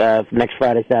week, next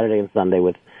Friday, Saturday, and Sunday.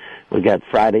 We got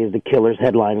Friday is the Killers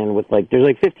headlining with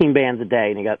there's 15 bands a day,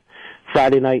 and you got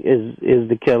Friday night is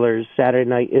the Killers, Saturday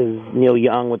night is Neil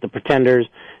Young with the Pretenders,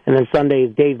 and then Sunday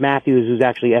is Dave Matthews, who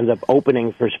actually ends up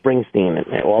opening for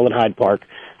Springsteen, all at Hyde Park.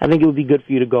 I think it would be good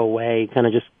for you to go away, kind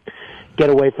of just get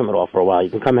away from it all for a while. You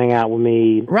can come hang out with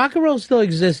me. Rock and roll still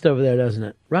exists over there, doesn't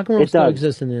it? Rock and roll still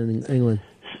exists in England.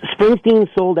 Springsteen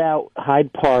sold out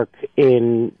Hyde Park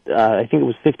in I think it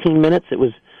was 15 minutes.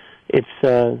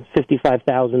 It's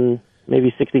 55,000,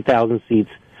 maybe 60,000 seats.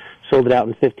 Sold it out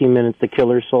in 15 minutes. The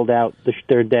Killers sold out the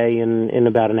third day in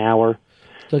about an hour.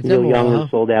 So Neil Young is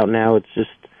sold out now. It's just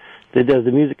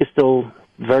the music is still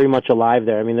very much alive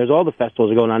there. I mean, there's all the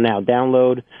festivals are going on now.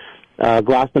 Download,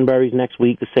 Glastonbury's next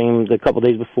week. The couple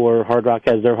days before Hard Rock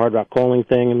has their Hard Rock Calling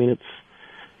thing. I mean,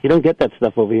 you don't get that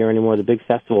stuff over here anymore. The big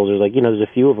festivals are there's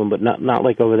a few of them, but not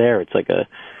like over there. It's like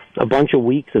a bunch of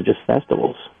weeks of just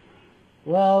festivals.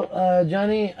 Well,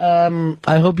 Johnny,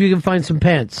 I hope you can find some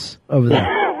pants over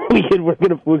there.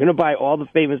 We're gonna buy all the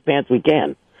famous pants we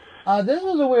can. This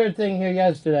was a weird thing here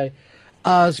yesterday.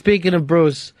 Speaking of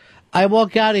Bruce, I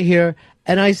walk out of here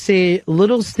and I see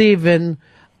Little Steven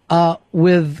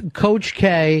with Coach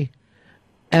K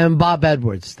and Bob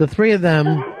Edwards. The three of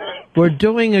them were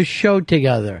doing a show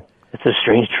together. It's a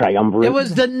strange triumvirate. It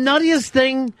was the nuttiest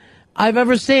thing I've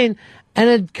ever seen, and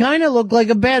it kind of looked like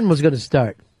a band was going to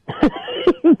start.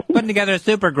 Putting together a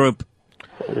super group.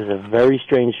 It is a very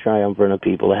strange triumvirate of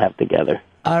people to have together.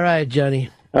 All right, Johnny.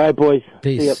 All right, boys.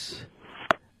 Peace.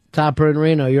 Topper and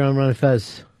Reno, you're on Ron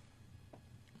Fez.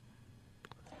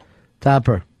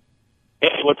 Topper. Hey,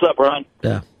 what's up, Ron?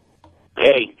 Yeah.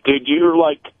 Hey, dude, you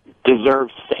deserve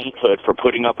sainthood for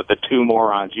putting up with the two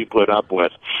morons you put up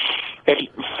with. Hey,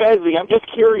 Fezzi, I'm just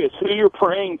curious who you're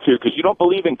praying to because you don't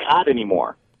believe in God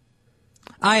anymore.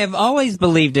 I have always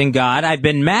believed in God. I've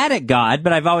been mad at God,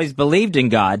 but I've always believed in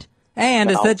God.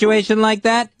 And a situation like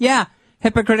that, yeah,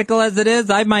 hypocritical as it is,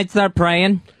 I might start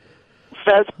praying.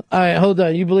 Fez? All right, hold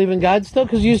on. You believe in God still?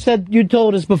 Because you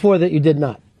told us before that you did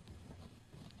not.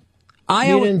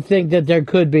 You didn't think that there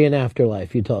could be an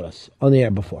afterlife. You told us on the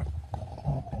air before.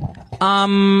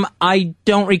 I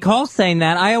don't recall saying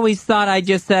that. I always thought I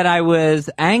just said I was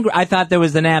angry. I thought there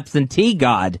was an absentee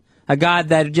God, a God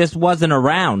that just wasn't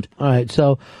around. All right,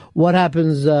 so what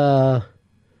happens after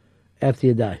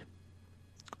you die?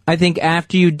 I think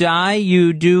after you die,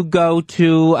 you do go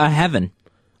to a heaven.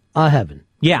 A heaven?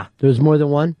 Yeah. There's more than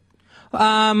one?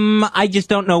 I just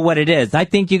don't know what it is. I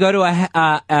think you go to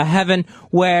a heaven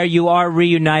where you are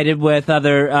reunited with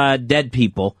other dead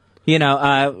people.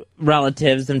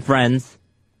 Relatives and friends.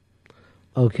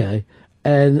 Okay.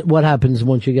 And what happens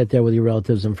once you get there with your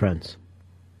relatives and friends?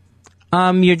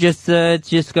 You're just, it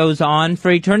just goes on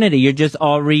for eternity. You're just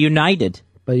all reunited.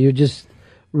 But you're just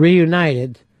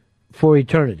reunited for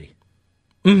eternity.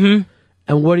 Mm-hmm.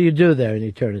 And what do you do there in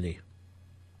eternity?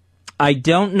 I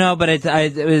don't know, but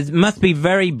it must be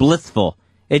very blissful.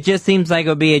 It just seems like it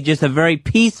would be just a very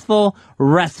peaceful,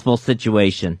 restful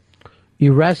situation.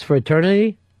 You rest for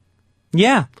eternity?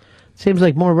 Yeah. Seems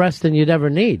like more rest than you'd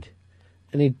ever need.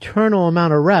 An eternal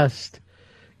amount of rest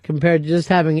compared to just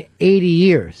having 80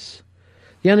 years.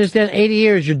 You understand? 80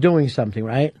 years you're doing something,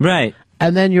 right? Right.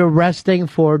 And then you're resting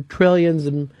for trillions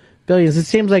and billions. It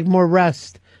seems like more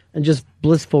rest and just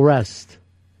blissful rest.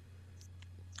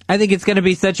 I think it's going to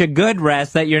be such a good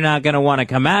rest that you're not going to want to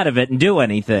come out of it and do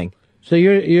anything. So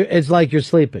it's like you're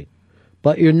sleeping,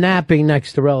 but you're napping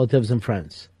next to relatives and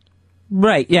friends.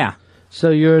 Right, yeah.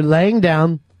 So you're laying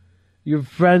down, your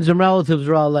friends and relatives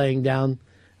are all laying down,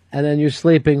 and then you're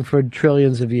sleeping for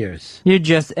trillions of years. You're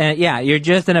just, you're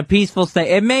just in a peaceful state.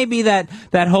 It may be that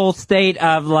whole state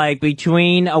of like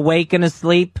between awake and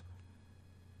asleep,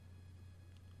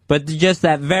 but just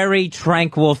that very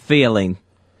tranquil feeling.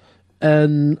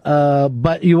 And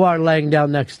but you are laying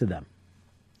down next to them.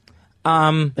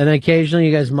 And occasionally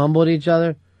you guys mumble at each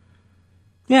other.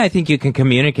 Yeah, I think you can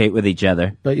communicate with each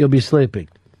other, but you'll be sleeping.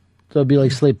 So it'll be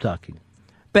like sleep talking.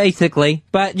 Basically,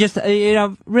 but just,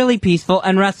 really peaceful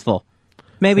and restful.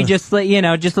 Maybe just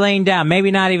laying down.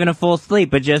 Maybe not even a full sleep,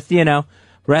 but just,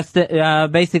 rest,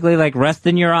 basically like rest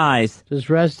in your eyes. Just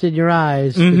rest in your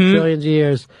eyes for Mm-hmm. trillions of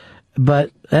years.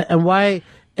 But, and why,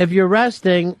 if you're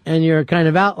resting and you're kind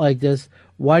of out like this,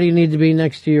 why do you need to be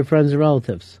next to your friends and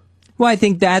relatives? Well, I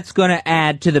think that's going to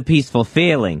add to the peaceful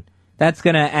feeling. That's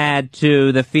going to add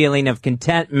to the feeling of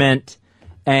contentment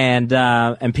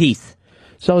and peace.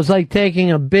 So it's like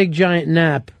taking a big giant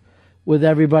nap with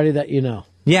everybody that you know.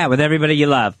 Yeah, with everybody you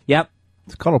love. Yep.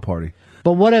 It's a cuddle party.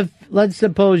 But what if, let's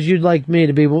suppose you'd like me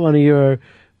to be part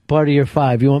of your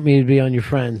five. You want me to be on your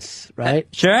friends, right?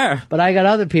 Sure. But I got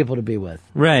other people to be with.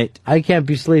 Right. I can't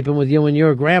be sleeping with you and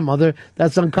your grandmother.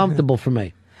 That's uncomfortable for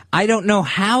me. I don't know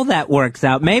how that works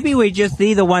out. Maybe we just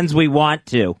see the ones we want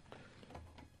to.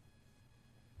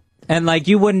 And like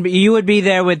you would be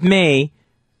there with me.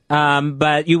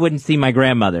 But you wouldn't see my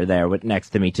grandmother there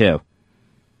next to me, too.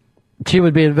 She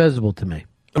would be invisible to me.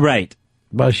 Right.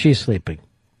 While she's sleeping.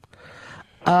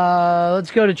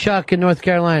 Let's go to Chuck in North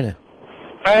Carolina.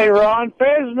 Hey, Ron,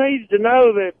 Fez needs to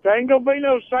know that there ain't going to be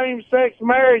no same-sex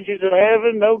marriages in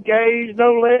heaven, no gays,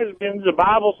 no lesbians. The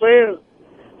Bible says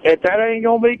that ain't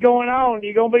going to be going on.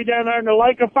 You're going to be down there in the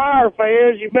lake of fire,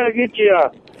 Fez. You better get you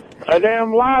a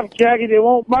damn life jacket that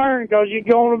won't burn because you're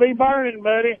going to be burning,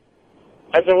 buddy.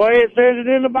 That's the way it says it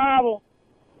in the Bible.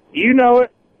 You know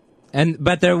it.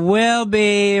 But there will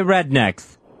be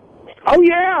rednecks. Oh,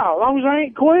 yeah, as long as they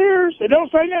ain't queers. It don't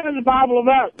say nothing in the Bible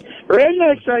about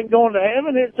rednecks ain't going to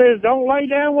heaven. It says don't lay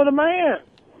down with a man.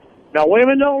 Now,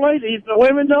 women don't lay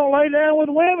down with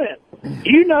women.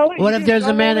 You know it. What if there's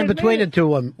a man in between the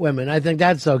two women? I think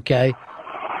that's okay.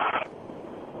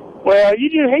 Well, he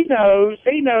knows.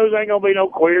 He knows ain't going to be no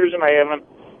queers in heaven.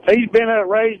 He's been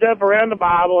raised up around the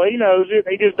Bible. He knows it.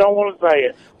 He just don't want to say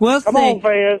it. We'll Come see. on,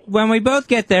 Fez. When we both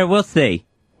get there, we'll see.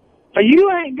 So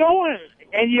you ain't going,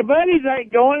 and your buddies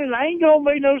ain't going, and there ain't going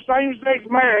to be no same-sex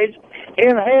marriage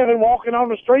in heaven walking on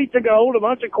the streets of gold, a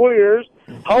bunch of queers,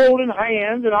 holding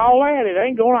hands and all that. It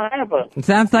ain't going to happen. It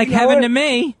sounds like heaven to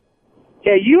me.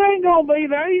 Yeah, you ain't going to be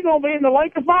there. You're going to be in the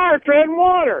lake of fire treading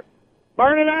water,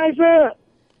 burning ice up.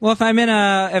 Well,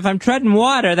 if I'm treading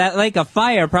water, that lake of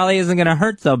fire probably isn't going to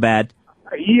hurt so bad.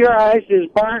 Your ice is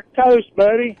burnt toast,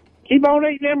 buddy. Keep on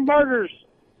eating them burgers,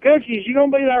 cookies. You're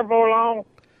going to be there for long.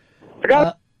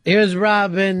 Here's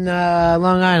Rob in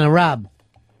Long Island. Rob.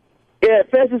 Yeah,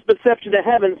 Fez's perception of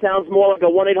heaven sounds more like a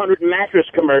 1-800-mattress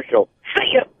commercial.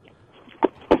 See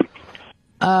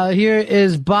ya! Here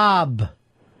is Bob.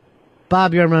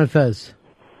 Bob, you're on Run Fez.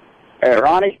 Hey,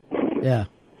 Ronnie? Yeah.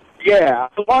 Yeah, I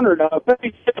was wondering,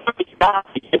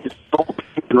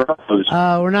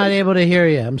 We're not able to hear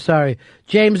you. I'm sorry.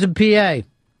 James in PA.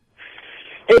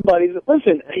 Hey, buddies,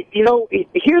 listen, you know,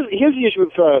 here's the issue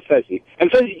with Fezzy. And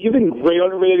Fezzy, you've been great on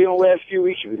the radio the last few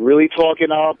weeks. You've been really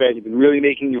talking up, and you've been really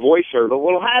making your voice heard. But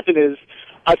what'll happen is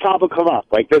a topic will come up.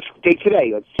 Like, let's take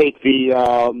today. Let's take the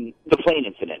plane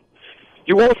incident.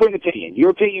 You want for an opinion.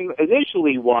 Your opinion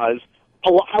initially was,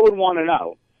 oh, well, I would want to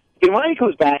know. And Ryan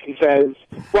comes back and says,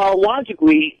 well,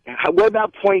 logically, what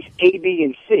about points A, B,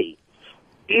 and C?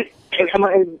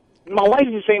 My wife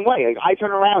is the same way. Like, I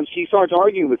turn around, she starts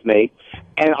arguing with me,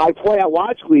 and I point out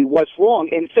logically what's wrong.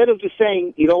 Instead of just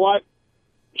saying, you know what,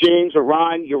 James or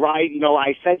Ron, you're right, you know,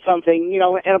 I said something, you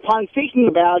know, and upon thinking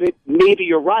about it, maybe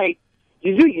you're right.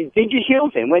 You did your heel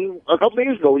thing. When a couple of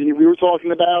days ago, we were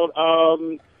talking about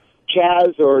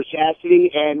Chaz or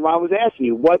Chastity, and Ron was asking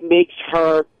you, what makes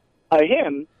her a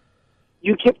him?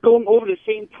 You kept going over the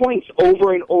same points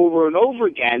over and over and over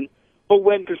again, but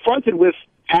when confronted with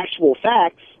actual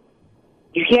facts,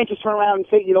 you can't just turn around and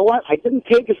say, you know what, I didn't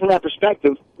take it from that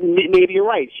perspective. Maybe you're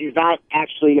right. She's not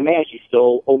actually a man. She's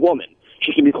still a woman.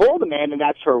 She can be called a man, and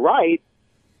that's her right.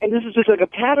 And this is just like a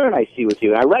pattern I see with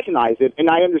you. I recognize it, and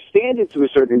I understand it to a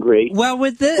certain degree. Well,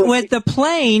 with the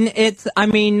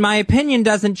plane, my opinion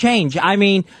doesn't change. I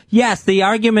mean, yes, the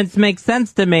arguments make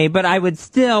sense to me, but I would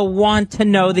still want to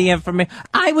know the information.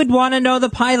 I would want to know the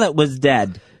pilot was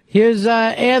dead. Here's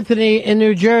Anthony in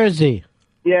New Jersey.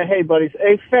 Yeah, hey, buddies.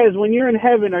 Hey, Fez, when you're in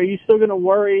heaven, are you still going to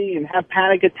worry and have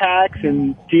panic attacks?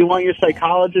 And do you want your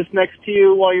psychologist next to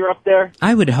you while you're up there?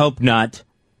 I would hope not.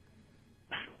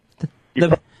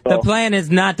 The plan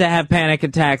is not to have panic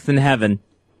attacks in heaven.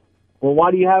 Well, why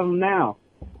do you have them now?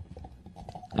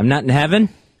 I'm not in heaven?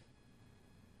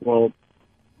 Well,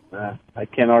 I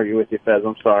can't argue with you, Fez.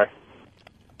 I'm sorry.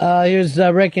 Here's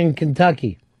Rick in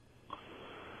Kentucky.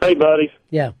 Hey, buddies.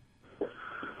 Yeah.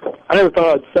 I never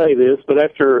thought I'd say this, but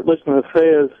after listening to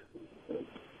Fez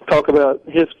talk about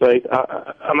his faith,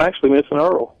 I'm actually missing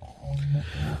Earl.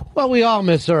 Well, we all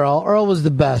miss Earl. Earl was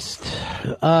the best.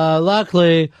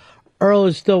 Luckily, Earl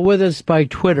is still with us by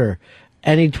Twitter,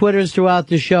 and he twitters throughout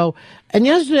the show. And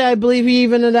yesterday, I believe he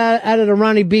even added a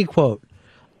Ronnie B quote,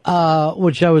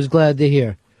 which I was glad to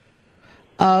hear.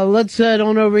 Let's head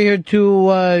on over here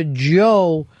to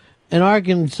Joe in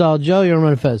Arkansas. Joe, you're on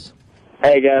Run Fez.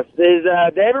 Hey, guys. Is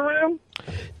Dave around?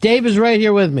 Dave is right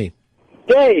here with me.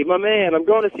 Dave, my man, I'm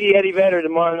going to see Eddie Vedder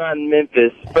tomorrow night in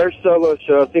Memphis. First solo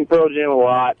show. I've seen Pearl Jam a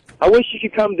lot. I wish you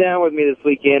could come down with me this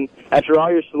weekend. After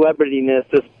all your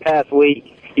celebrityness this past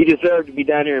week, you deserve to be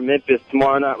down here in Memphis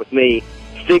tomorrow night with me.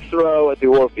 6th row at the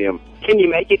Orpheum. Can you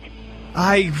make it?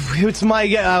 It's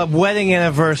my wedding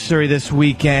anniversary this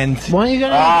weekend. Why are you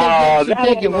going to take the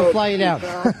ticket? We'll fly you down.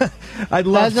 I'd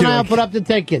love to. And I'll put up the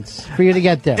tickets for you to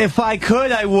get there. If I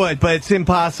could, I would, but it's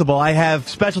impossible. I have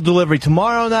special delivery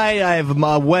tomorrow night. I have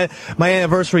my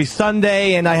anniversary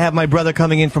Sunday, and I have my brother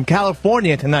coming in from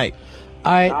California tonight.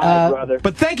 All right, brother.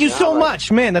 But thank you so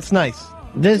much, man. That's nice.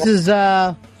 This is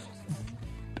Earl's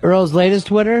latest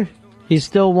Twitter. He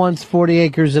still wants 40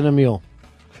 acres and a mule.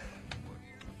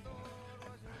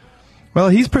 Well,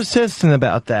 he's persistent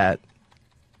about that.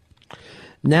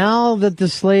 Now that the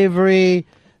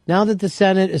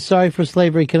Senate is sorry for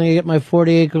slavery, can I get my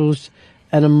 40 acres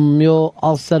and a mule?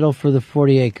 I'll settle for the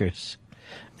 40 acres.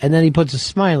 And then he puts a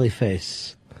smiley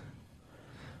face.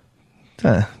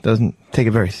 Doesn't take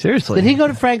it very seriously. Did he go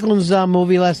to Franklin's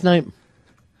movie last night?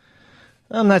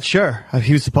 I'm not sure.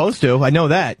 He was supposed to. I know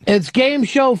that. It's Game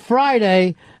Show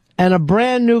Friday, and a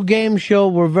brand new game show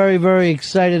we're very, very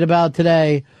excited about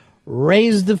today.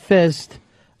 Raise the Fist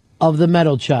of the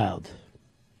Metal Child.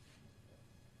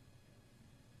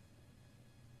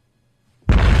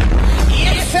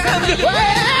 It's time to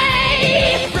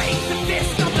play! Raise the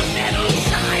fist of the Metal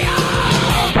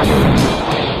Child!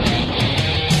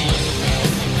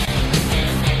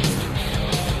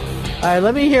 All right,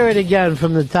 let me hear it again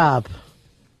from the top.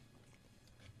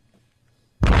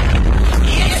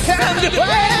 It's time to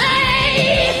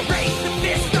play! Raise the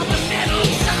fist of the Metal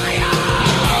Child!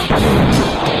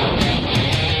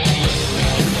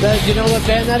 Do you know what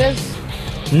band that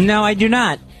is? No, I do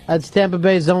not. That's Tampa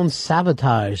Bay's own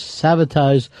Sabotage.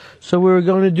 Sabotage. So we were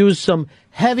going to do some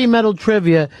heavy metal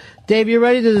trivia. Dave, you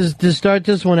ready to start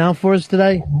this one out for us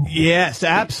today? Yes,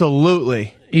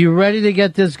 absolutely. You ready to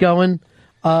get this going?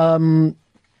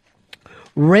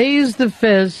 Raise the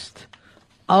Fist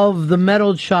of the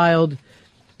Metal Child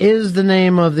is the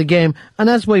name of the game, and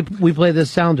that's why we play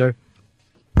this sounder.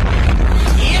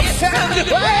 It's time to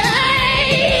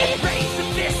play. Raise the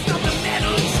fist of the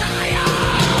metal giant.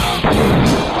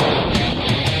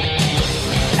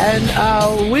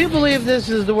 And we believe this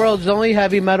is the world's only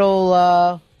heavy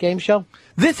metal game show.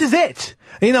 This is it.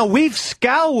 You know, we've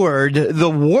scoured the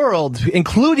world,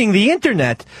 including the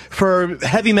internet, for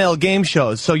heavy metal game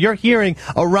shows. So you're hearing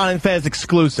a Ron and Fez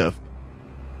exclusive.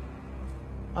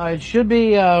 It should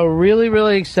be really,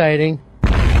 really exciting.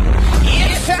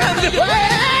 It's time to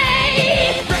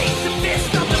play. Raise the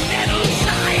fist of the metal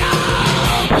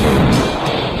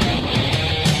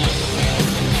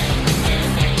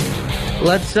giant.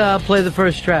 Let's play the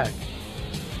first track.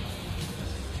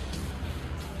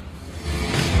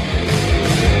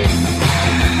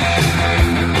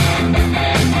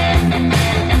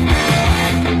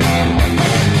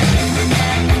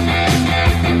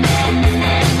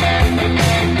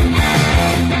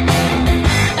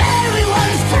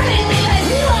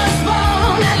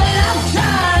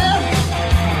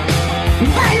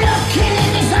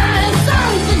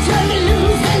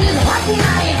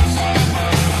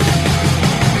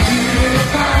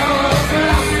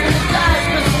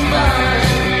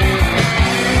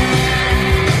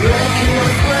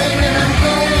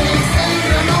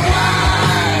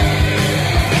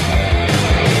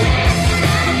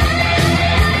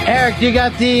 Eric, you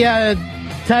got the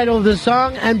title of the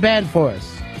song and band for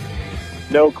us?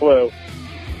 No clue.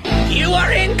 You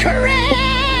are incorrect.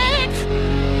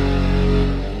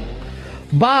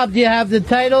 Bob, do you have the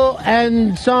title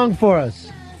and song for us?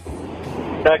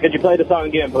 Could you play the song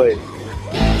again, please?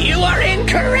 You are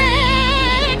incorrect.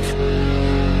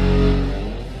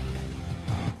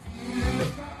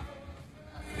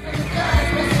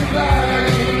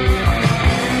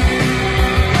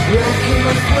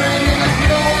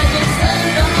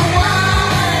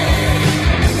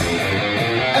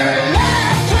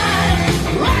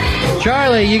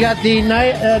 Charlie, you got the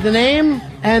name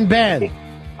and band.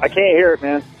 I can't hear it,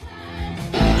 man.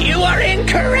 You are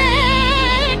incorrect.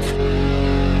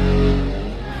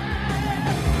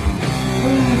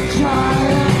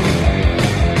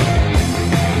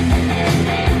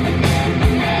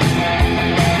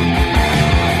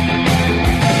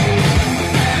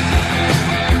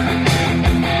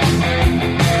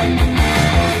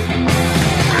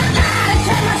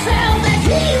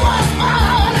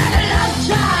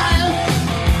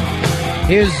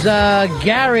 Here's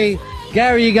Gary.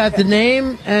 Gary, you got the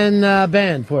name and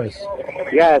band for us?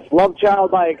 Yes, Love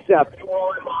Child by Accept.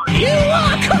 You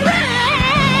are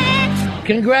correct.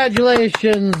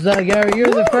 Congratulations, Gary.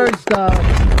 You're the first.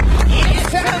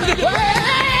 It's time to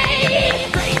play.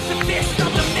 Raise the fist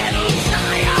of the metal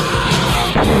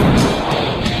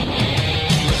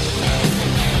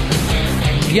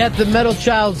giant. Get the Metal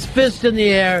Child's fist in the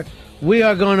air. We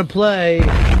are going to play.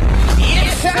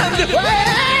 It's time to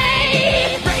play.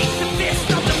 Raise the fist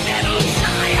of the metal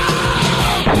giant.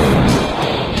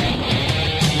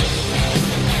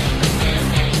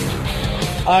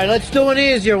 All right, let's do an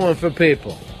easier one for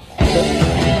people.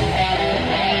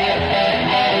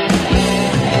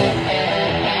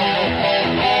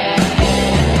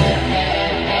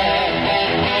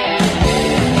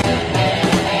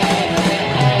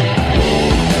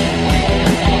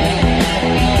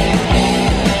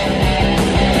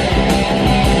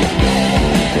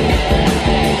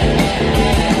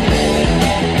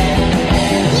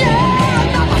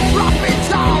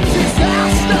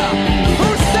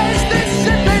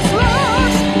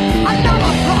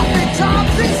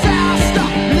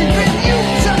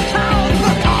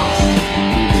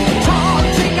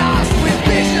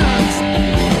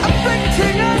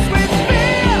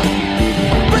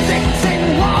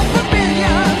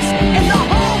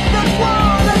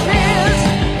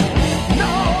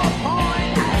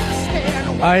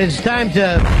 All right, it's time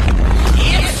to...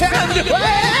 It's time to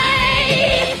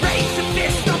play. Raise the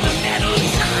fist of the metal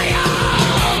giant.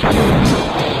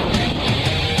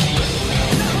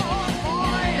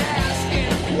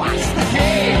 Watch the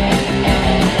game.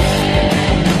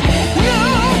 No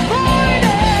point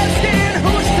asking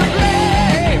who's to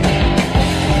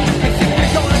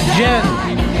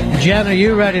blame. Jen, are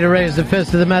you ready to raise the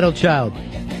fist of the Metal Child?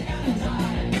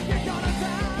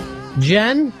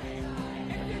 Jen?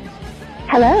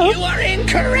 Hello? You are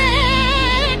incorrect!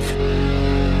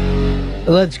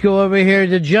 Let's go over here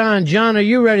to John. John, are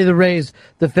you ready to raise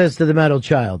the fist of the Metal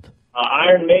Child?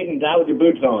 Iron Maiden, Die With Your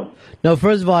Boots On. No,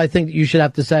 first of all, I think you should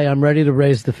have to say, I'm ready to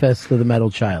raise the fist of the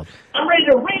Metal Child. I'm ready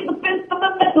to raise the fist of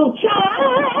the metal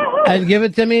child! And give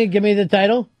it to me. Give me the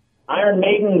title. Iron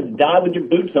Maiden's Die With Your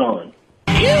Boots On.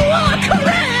 You are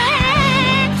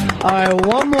correct! All right,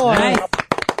 one more. Nice.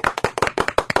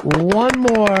 One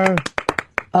more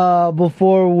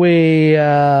before we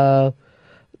go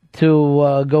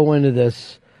into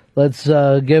this. Let's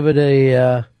give it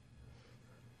a.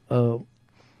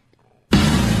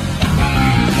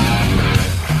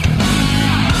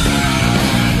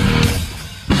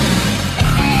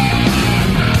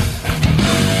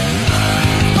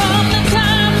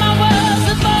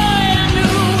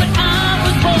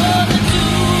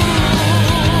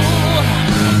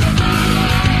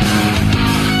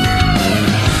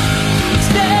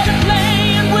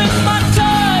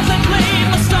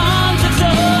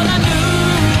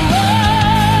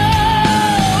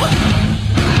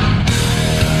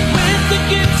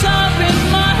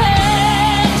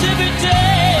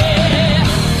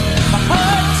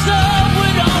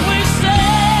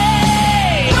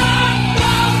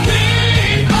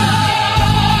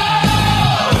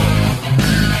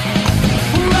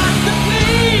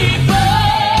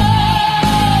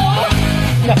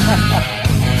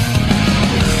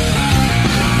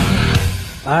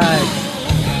 All right.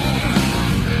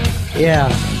 Yeah.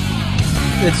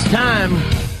 It's time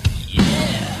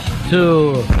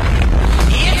to.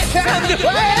 It's time to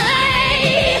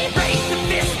play! Raise the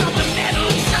fist of the metal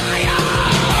giant!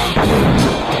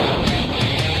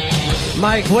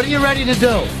 Mike, what are you ready to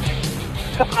do?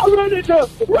 I'm ready to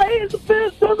raise the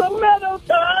fist of the metal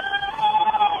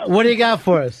giant! What do you got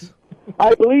for us?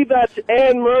 I believe that's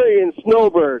Anne Murray and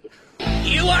Snowbird.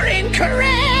 You are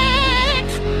incorrect!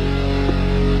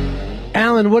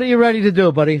 Alan, what are you ready to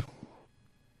do, buddy?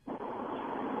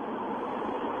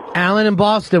 Alan in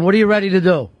Boston, what are you ready to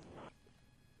do?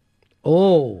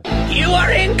 Oh. You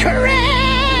are incorrect!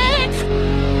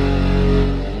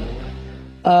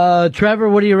 Trevor,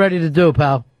 what are you ready to do,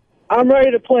 pal? I'm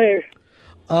ready to play.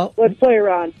 Let's play,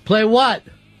 Ron. Play what?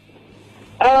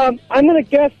 I'm going to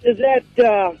guess, is that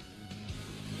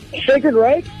Sacred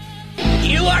Reich?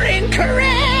 You are incorrect!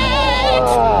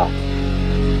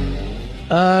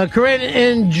 Corinne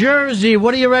in Jersey,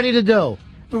 what are you ready to do?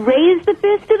 Raise the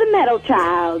fist to the metal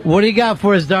child. What do you got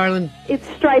for us, darling? It's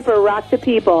Striper, Rock the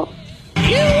People.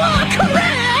 You are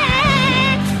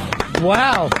correct!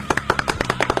 Wow.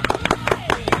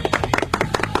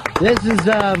 This is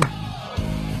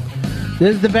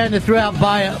the band that threw out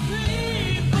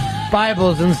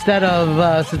Bibles instead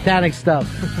of satanic stuff.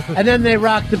 And then they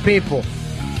rocked the people.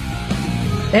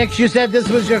 Hicks, you said this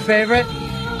was your favorite?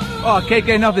 Oh, can't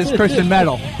get enough of this Christian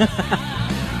metal.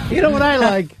 You know what I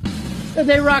like?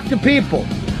 They rock the people.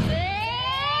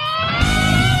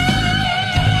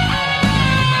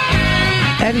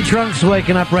 Eddie Trunk's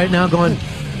waking up right now going,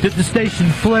 did the station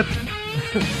flip?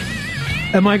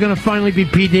 Am I going to finally be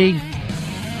PD?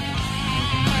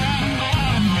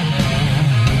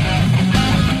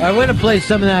 I'm going to play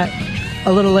some of that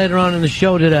a little later on in the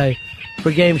show today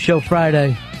for Game Show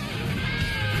Friday.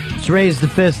 Let's raise the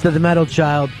fist of the metal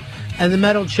child. And the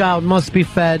metal child must be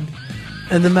fed.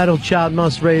 And the metal child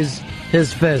must raise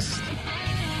his fist.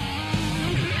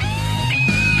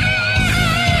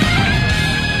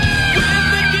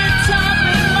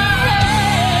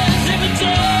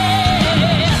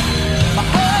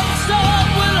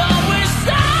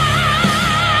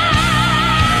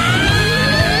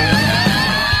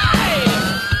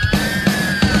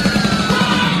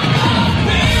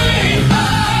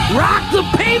 Rock the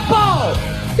people!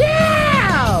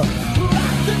 Yeah!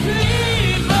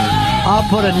 I'll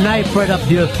put a knife right up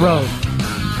to your throat.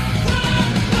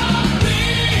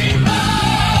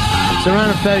 It's the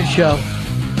Ron and Fez show.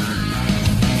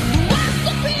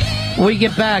 When we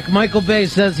get back, Michael Bay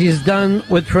says he's done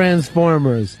with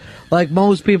Transformers. Like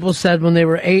most people said when they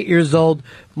were 8 years old,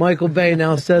 Michael Bay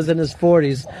now says in his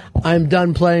 40s, I'm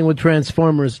done playing with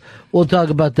Transformers. We'll talk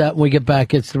about that when we get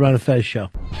back. It's the Ron and Fez show.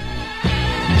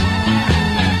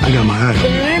 I got my eye on you.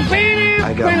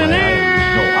 I got my eye on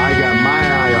you. No, I got my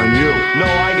eye on you. No,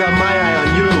 I got my eye on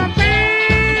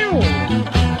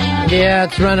you. Yeah,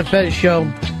 it's the Ron and Fez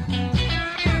show.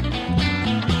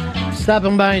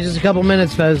 Stopping by in just a couple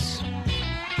minutes, Fez.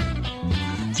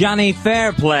 Johnny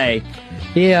Fairplay.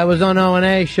 Yeah, I was on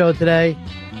O&A show today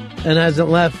and hasn't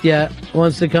left yet.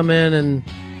 Wants to come in and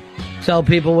tell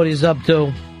people what he's up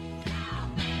to.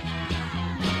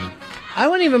 I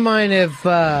wouldn't even mind if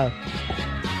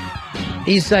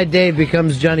Eastside Dave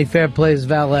becomes Johnny Fairplay's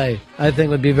valet. I think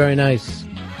would be very nice.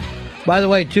 By the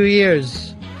way, 2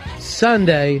 years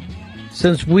Sunday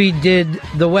since we did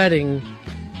the wedding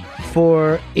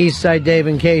for Eastside Dave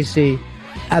and Casey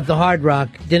at the Hard Rock.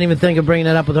 Didn't even think of bringing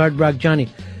that up with Hard Rock Johnny.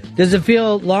 Does it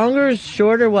feel longer,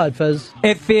 shorter, what, Fez?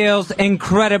 It feels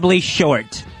incredibly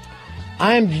short.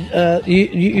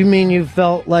 You mean you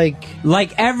felt like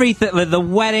Like everything, the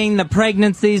wedding, the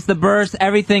pregnancies, the births,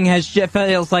 everything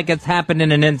feels like it's happened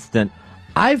in an instant.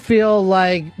 I feel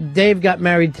like Dave got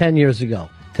married 10 years ago,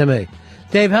 to me.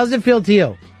 Dave, how's it feel to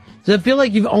you? Does it feel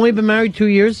like you've only been married 2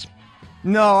 years?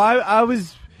 No, I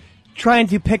was trying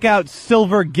to pick out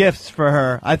silver gifts for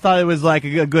her. I thought it was like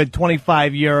a good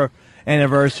 25-year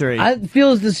anniversary. It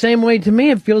feels the same way to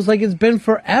me. It feels like it's been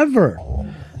forever.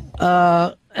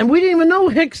 And we didn't even know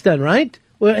Hicks then, right?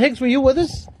 Well, Hicks, were you with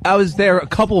us? I was there a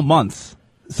couple of months,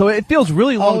 so it feels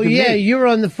really long to me. You were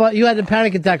on you had a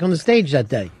panic attack on the stage that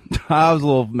day. I was a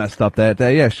little messed up that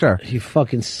day, yeah, sure. You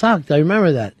fucking sucked. I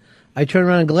remember that. I turned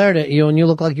around and glared at you, and you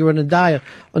looked like you were going to die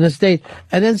on the stage.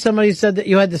 And then somebody said that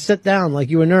you had to sit down, like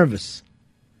you were nervous.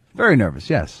 Very nervous,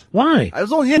 yes. Why? I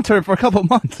was only intern for a couple of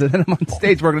months, and then I'm on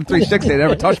stage working a 360 I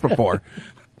never touched before.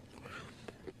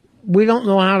 We don't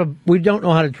know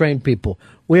how to train people.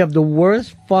 We have the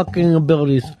worst fucking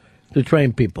abilities to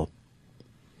train people.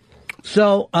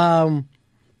 So,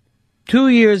 2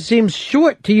 years seems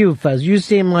short to you, Fez. You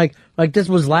seem like this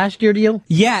was last year to you?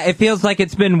 Yeah, it feels like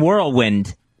it's been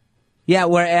whirlwind. Yeah,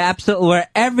 where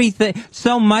everything,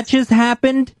 so much has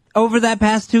happened over that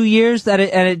past 2 years that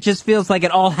it just feels like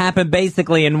it all happened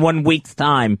basically in 1 week's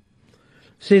time.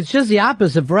 See, it's just the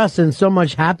opposite for us, and so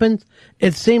much happened,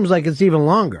 it seems like it's even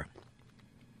longer.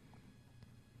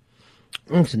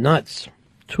 It's nuts.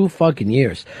 2 fucking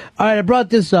years. All right, I brought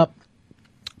this up.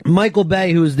 Michael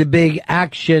Bay, who's the big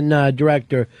action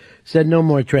director, said no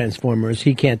more Transformers.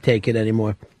 He can't take it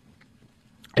anymore.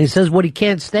 He says what he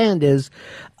can't stand is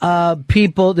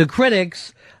the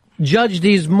critics, judge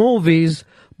these movies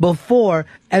before,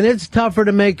 and it's tougher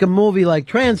to make a movie like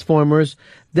Transformers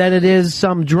than it is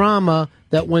some drama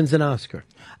that wins an Oscar.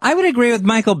 I would agree with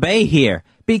Michael Bay here,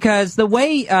 because the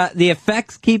way the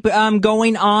effects keep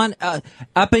going on,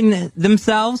 upping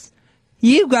themselves,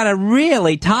 you've got to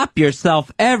really top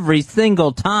yourself every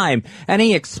single time.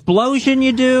 Any explosion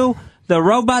you do, the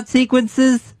robot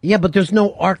sequences. Yeah, but there's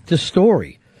no arc to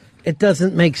story. It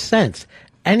doesn't make sense.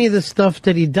 Any of the stuff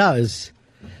that he does,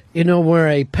 where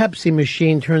a Pepsi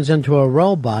machine turns into a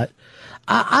robot,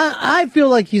 I feel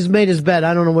like he's made his bed.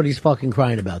 I don't know what he's fucking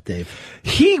crying about, Dave.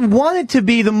 He wanted to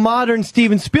be the modern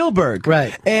Steven Spielberg.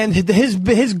 Right. And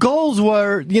his goals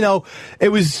were, it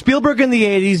was Spielberg in the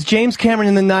 80s, James Cameron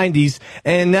in the 90s,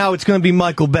 and now it's going to be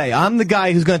Michael Bay. I'm the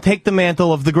guy who's going to take the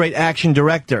mantle of the great action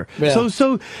director. Yeah.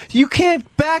 So you can't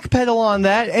backpedal on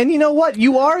that, and you know what?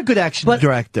 You are a good action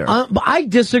director. But I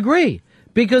disagree,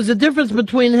 because the difference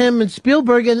between him and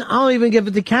Spielberg, and I'll even give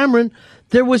it to Cameron,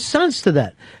 there was sense to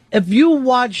that. If you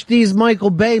watch these Michael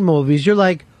Bay movies, you're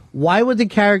like, why would the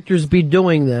characters be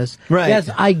doing this? Right. Yes,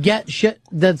 I get shit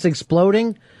that's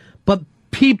exploding, but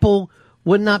people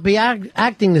would not be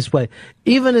acting this way.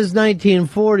 Even his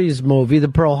 1940s movie, The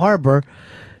Pearl Harbor,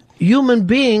 human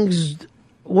beings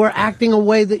were acting a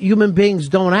way that human beings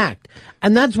don't act.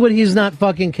 And that's what he's not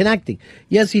fucking connecting.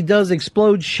 Yes, he does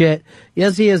explode shit.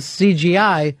 Yes, he has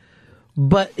CGI.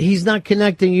 But he's not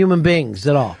connecting human beings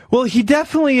at all. Well, he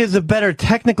definitely is a better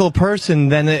technical person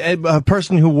than a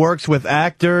person who works with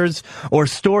actors or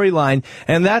storyline.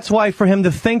 And that's why for him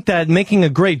to think that making a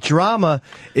great drama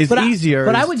is easier.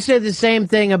 But I would say the same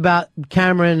thing about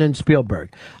Cameron and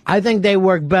Spielberg. I think they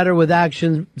work better with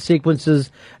action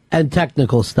sequences and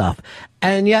technical stuff.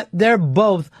 And yet they're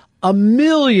both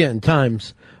 1,000,000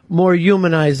 times more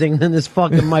humanizing than this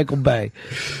fucking Michael Bay.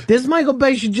 This Michael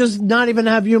Bay should just not even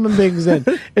have human beings in.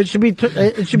 It should be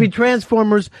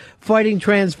Transformers fighting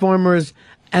Transformers,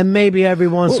 and maybe every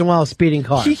once in a while speeding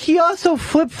cars. He also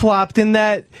flip-flopped in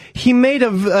that he made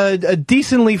a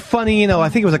decently funny, I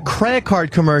think it was a credit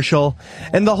card commercial,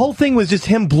 and the whole thing was just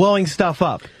him blowing stuff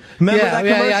up. Remember that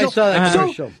commercial? Yeah, I saw that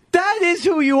commercial. So that is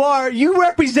who you are. You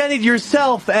represented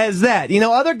yourself as that.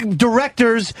 Other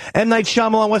directors, M. Night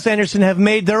Shyamalan, Wes Anderson, have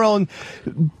made their own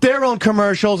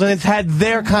commercials, and it's had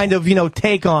their kind of,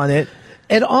 take on it.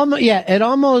 It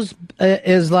almost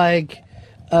is like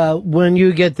when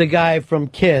you get the guy from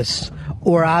Kiss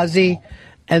or Ozzy,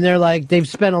 and they're like, they've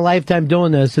spent a lifetime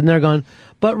doing this, and they're going,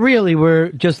 but really, we're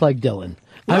just like Dylan.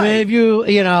 Right. I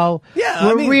mean,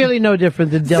 if we're really no different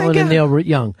than Dylan and Neil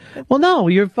Young. Well, no,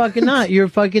 you're fucking not. You're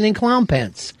fucking in clown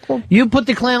pants. You put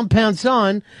the clown pants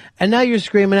on, and now you're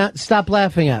screaming out, stop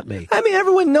laughing at me. I mean,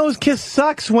 everyone knows Kiss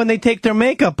sucks when they take their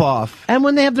makeup off. And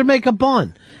when they have their makeup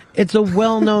on. It's a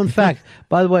well-known fact.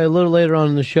 By the way, a little later on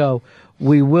in the show,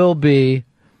 we will be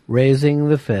raising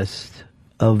the fist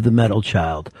of the metal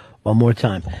child one more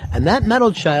time. And that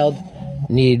metal child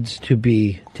needs to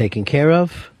be taken care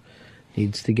of,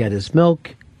 needs to get his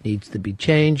milk, needs to be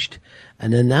changed,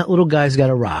 and then that little guy's got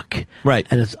to rock. Right.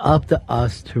 And it's up to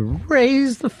us to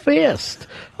raise the fist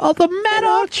of the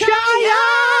metal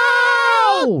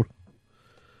child.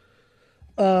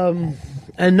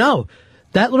 And no,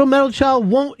 that little metal child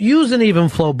won't use an even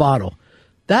flow bottle.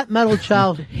 That metal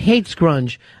child hates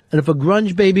grunge, and if a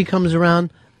grunge baby comes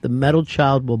around, the metal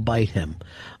child will bite him.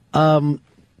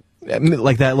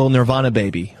 Like that little Nirvana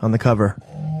baby on the cover.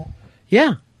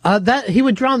 Yeah. That he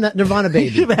would drown that Nirvana baby.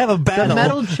 You should have a battle. The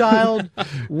metal child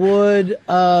would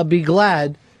be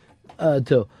glad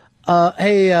to.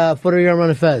 Hey, Footer, you're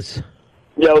on Fez.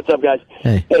 Yeah, what's up, guys?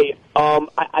 Hey. Hey,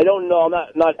 I don't know. I'm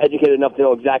not educated enough to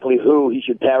know exactly who he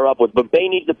should pair up with, but Bay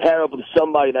needs to pair up with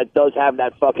somebody that does have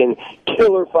that fucking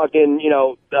killer fucking,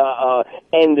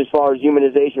 end as far as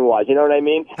humanization-wise. You know what I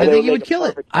mean? I think he would kill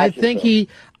it. I think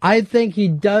he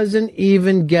doesn't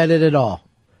even get it at all.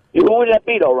 Who would that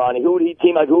be, though, Ronnie? Who would he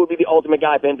team up? Who would be the ultimate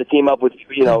guy for him to team up with?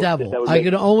 The devil. I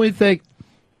can only think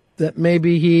that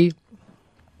maybe he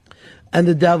and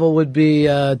the devil would be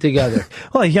together.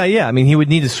 Well, yeah. I mean, he would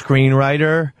need a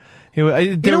screenwriter.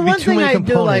 One thing I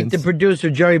do like the producer,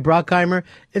 Jerry Bruckheimer,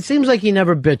 it seems like he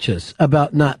never bitches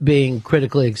about not being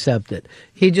critically accepted.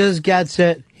 He just gets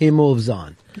it. He moves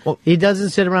on. Well, he doesn't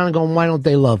sit around and go, why don't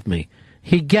they love me?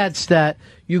 He gets that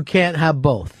you can't have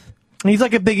both. He's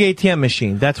like a big ATM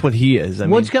machine. That's what he is.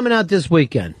 What's coming out this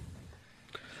weekend?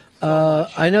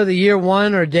 I know the year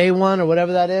one or day one or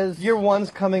whatever that is. Year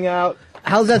one's coming out.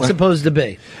 How's that supposed to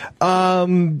be?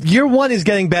 Year one is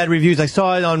getting bad reviews. I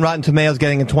saw it on Rotten Tomatoes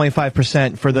getting a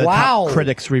 25% for the top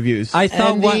critics reviews. I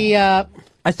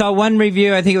saw one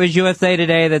review, I think it was USA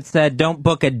Today, that said, don't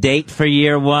book a date for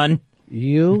year one.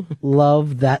 You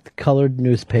love that colored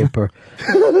newspaper.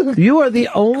 You are the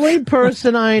only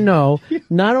person I know,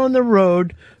 not on the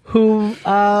road, who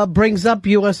brings up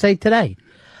USA Today.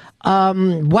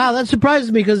 Wow, that surprises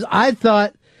me because I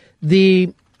thought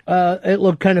it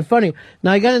looked kind of funny.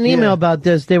 Now, I got an email about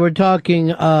this. They were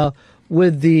talking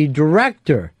with the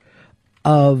director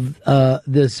of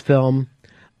this film,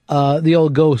 the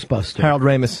old Ghostbuster. Harold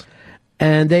Ramis.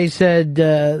 And they said,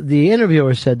 the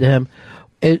interviewer said to him,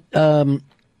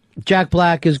 Jack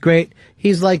Black is great.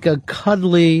 He's like a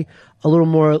cuddly, a little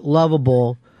more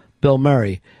lovable Bill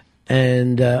Murray.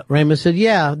 And Ramis said,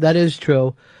 yeah, that is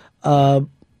true.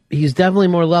 He's definitely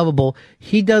more lovable.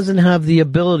 He doesn't have the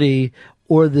ability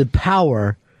or the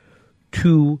power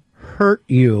to hurt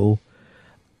you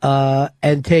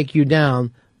and take you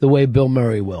down the way Bill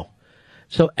Murray will.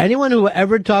 So anyone who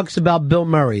ever talks about Bill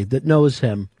Murray that knows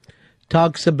him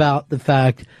talks about the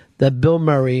fact that Bill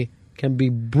Murray can be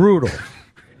brutal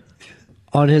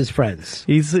on his friends.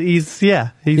 He's He's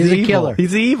a killer.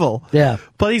 He's evil. Yeah.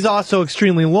 But he's also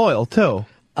extremely loyal, too.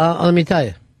 Let me tell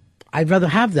you, I'd rather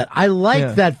have that. I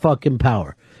like that fucking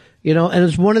power. And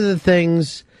it's one of the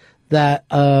things that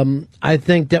I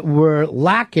think that we're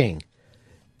lacking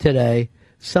today.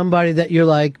 Somebody that you're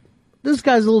like, this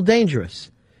guy's a little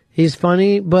dangerous. He's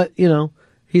funny, but,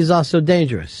 he's also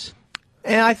dangerous.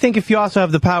 And I think if you also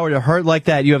have the power to hurt like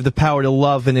that, you have the power to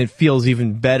love, and it feels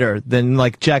even better than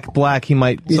like Jack Black. He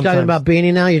might. You're talking about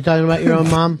Beanie now? You're talking about your own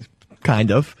mom?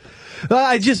 Kind of.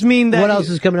 I just mean that. What else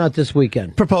is coming out this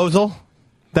weekend? Proposal.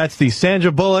 That's the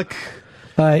Sandra Bullock.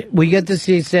 All right, we get to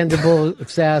see Sandra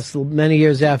Bullock's ass many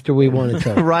years after we wanted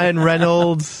to. Ryan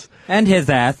Reynolds. And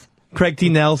his ass. Craig T.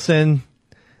 Nelson.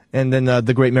 And then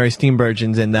the great Mary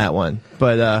Steenburgen's in that one.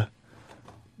 But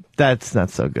that's not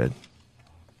so good.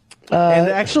 And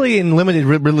actually, in limited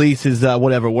release is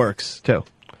Whatever Works, too.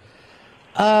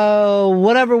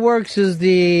 Whatever Works is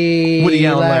the Woody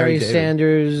Allen, Larry David.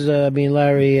 Sanders,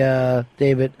 Larry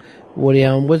David, Woody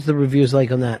Allen. What's the reviews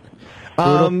like on that?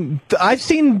 I've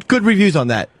seen good reviews on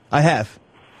that. I have.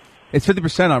 It's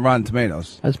 50% on Rotten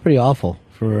Tomatoes. That's pretty awful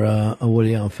for a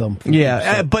Woody Allen film.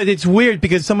 Yeah, but it's weird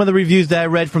because some of the reviews that I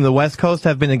read from the West Coast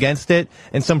have been against it,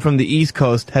 and some from the East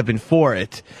Coast have been for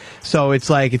it. So it's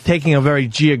like it's taking a very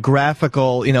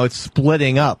geographical, it's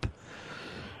splitting up.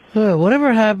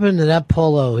 Whatever happened to that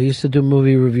Polo? He used to do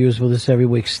movie reviews with us every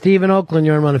week. Steve in Oakland,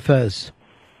 you're on Fez.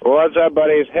 What's up,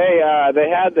 buddies? Hey, they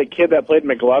had the kid that played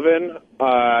McLovin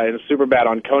in Superbad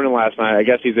on Conan last night. I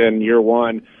guess he's in year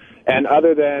one. And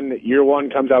other than year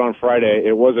one comes out on Friday,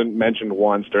 it wasn't mentioned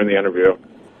once during the interview.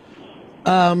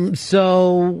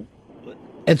 So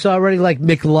it's already like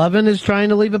McLovin is trying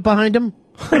to leave it behind him?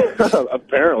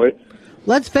 Apparently.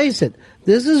 Let's face it,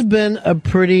 this has been a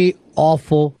pretty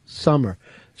awful summer.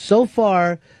 So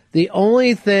far, the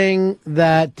only thing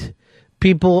that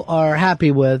people are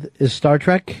happy with is Star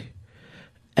Trek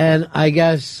and I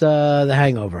guess The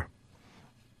Hangover.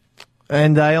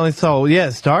 And I only saw,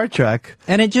 Star Trek.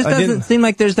 And it just doesn't seem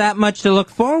like there's that much to look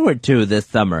forward to this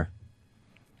summer.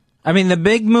 I mean, the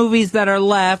big movies that are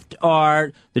left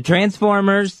are the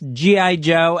Transformers, G.I.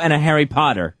 Joe, and a Harry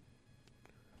Potter.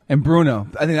 And Bruno.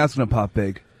 I think that's going to pop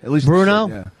big. At least Bruno?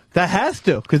 Yeah. That has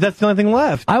to, because that's the only thing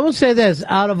left. I will say this.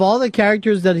 Out of all the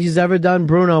characters that he's ever done,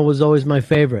 Bruno was always my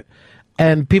favorite.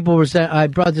 And people were saying, I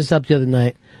brought this up the other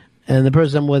night, and the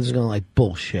person I'm with is going like,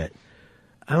 bullshit.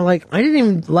 I'm like, I didn't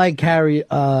even like Harry,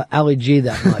 Ali G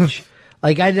that much.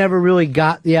 Like, I never really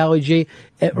got the Ali G.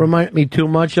 It reminded me too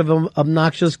much of an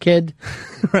obnoxious kid.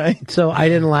 Right. So I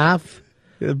didn't laugh.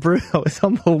 Bruno is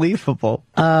unbelievable.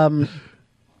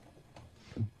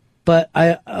 But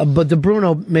the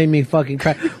Bruno made me fucking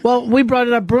cry. Well, we brought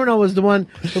it up. Bruno was the one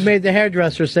who made the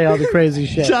hairdresser say all the crazy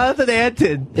shit. Jonathan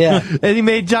Anton. Yeah. And he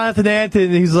made Jonathan Anton,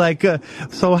 and he's like,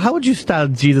 so how would you style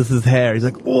Jesus' hair? He's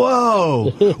like,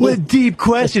 whoa, what a deep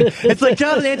question. It's like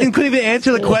Jonathan Anton couldn't even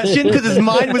answer the question because his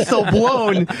mind was so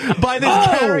blown by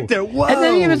this character. Whoa. And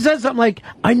then he even said something like,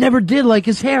 I never did like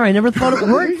his hair. I never thought it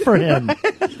worked for him.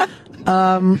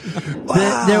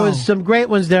 There was some great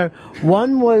ones there.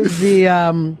 One was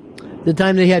the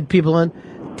time they had people on,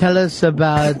 tell us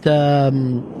about,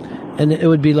 and it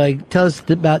would be like, tell us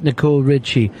about Nicole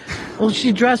Richie. Well,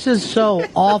 she dresses so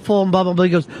awful and blah, blah, blah. He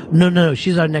goes, no,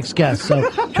 she's our next guest. So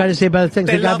try to say better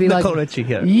things. They gotta love be Nicole like, Richie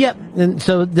here. Yep. And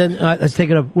so then, let's take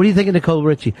it up. What do you think of Nicole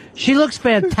Richie? She looks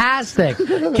fantastic.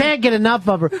 Can't get enough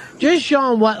of her. Just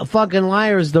showing what fucking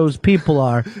liars those people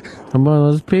are. I'm one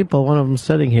of those people, one of them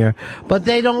sitting here. But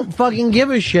they don't fucking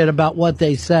give a shit about what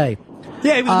they say.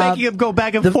 Yeah, he was making him go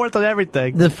back and forth on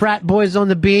everything. The frat boys on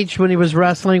the beach when he was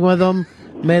wrestling with them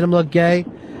made him look gay.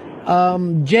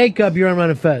 Jacob, you're on Run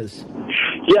of Fez.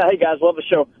 Yeah, hey guys, love the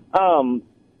show.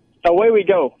 Away We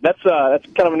Go. That's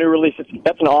kind of a new release.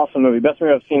 That's an awesome movie. Best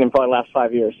movie I've seen in probably the last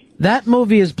 5 years. That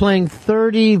movie is playing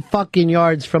 30 fucking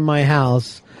yards from my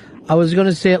house. I was going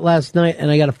to see it last night, and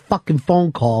I got a fucking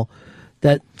phone call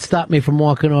that stopped me from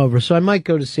walking over. So I might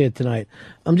go to see it tonight.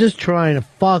 I'm just trying to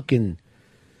fucking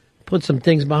put some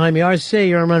things behind me. RC,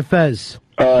 you're on Run Fez.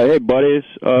 Hey, buddies.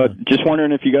 Just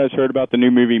wondering if you guys heard about the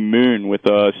new movie Moon with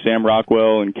Sam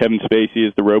Rockwell and Kevin Spacey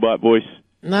as the robot voice.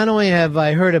 Not only have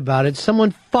I heard about it,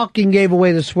 someone fucking gave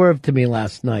away the swerve to me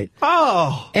last night.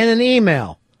 Oh! In an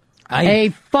email.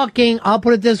 I'll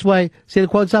put it this way. See the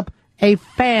quotes up? A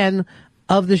fan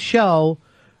of the show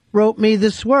wrote me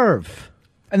the swerve.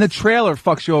 And the trailer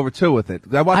fucks you over, too, with it.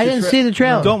 I didn't see the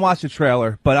trailer. Don't watch the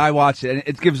trailer, but I watch it, and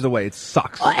it gives it away. It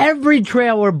sucks. Every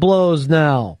trailer blows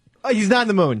now. Oh, he's not in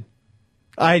the moon.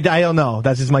 I don't know.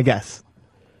 That's just my guess.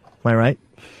 Am I right?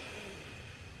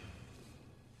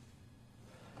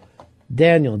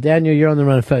 Daniel, you're on the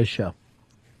Run of Fez show.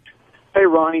 Hey,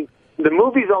 Ronnie, the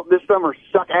movies this summer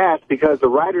suck ass because the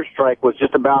writer's strike was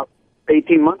just about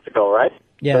 18 months ago, right?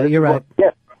 Yeah, you're right.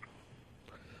 Yeah.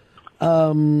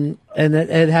 And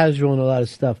it has ruined a lot of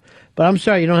stuff. But I'm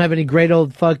sorry, you don't have any great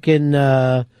old fucking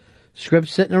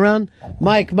scripts sitting around?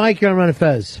 Mike, you're on Run of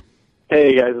Fez.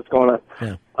 Hey guys, what's going on?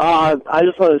 Yeah. I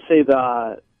just wanted to say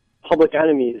the Public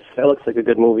Enemies. That looks like a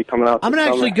good movie coming out. I'm going to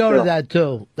actually go to that,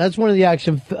 too. That's one of the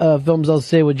action films I'll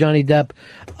see with Johnny Depp.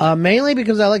 Mainly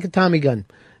because I like a Tommy gun.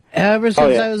 Ever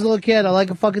since I was a little kid, I like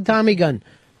a fucking Tommy gun.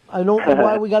 I don't know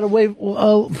why we got away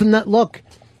from that look.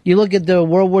 You look at the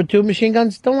World War II machine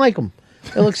guns, don't like them.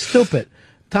 They look stupid.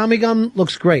 Tommy gun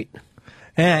looks great.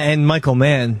 And Michael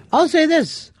Mann. I'll say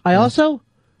this. I also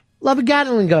love a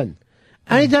Gatling gun.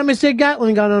 Anytime I see a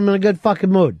Gatling gun, I'm in a good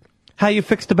fucking mood. How you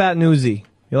fixed about an Uzi?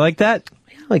 You like that?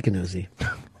 I like an Uzi.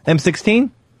 M16?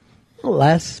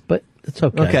 Less, but it's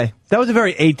okay. Okay. That was a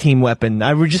very A-team weapon.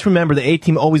 I just remember the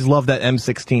A-team always loved that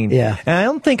M16. Yeah. And I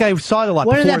don't think I saw it a lot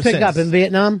When before did that pick up? In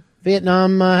Vietnam?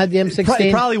 Vietnam had the M16?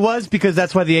 It probably was because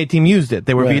that's why the A-team used it.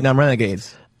 They were Vietnam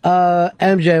renegades.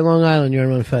 MJ, Long Island, you're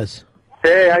on Run Fez.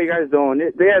 Hey, how you guys doing?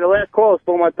 Yeah, the last call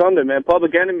stole my thunder, man.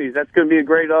 Public Enemies. That's going to be a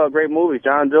great movie.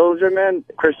 John Dillinger, man.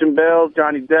 Christian Bale,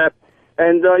 Johnny Depp.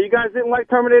 And you guys didn't like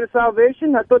Terminator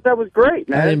Salvation? I thought that was great,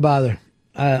 man. I didn't bother.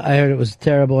 I heard it was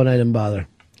terrible, and I didn't bother.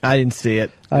 I didn't see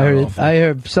it. I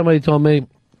heard somebody told me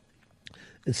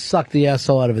it sucked the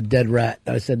asshole out of a dead rat.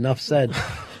 I said, enough said.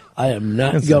 I am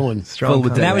not going.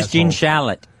 That was Gene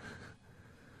Shalit.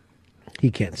 He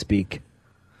can't speak.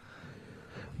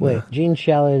 Wait, Gene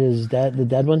Shalit is that the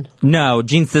dead one? No,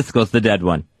 Gene Siskel's the dead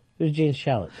one. Who's Gene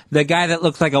Shalit? The guy that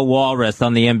looks like a walrus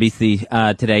on the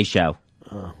NBC Today Show.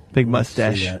 Oh, big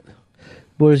mustache.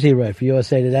 Where does he write? For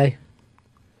USA Today?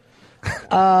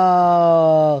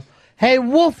 Hey,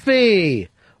 Wolfie!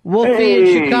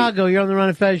 Wolfie in Chicago, you're on the Run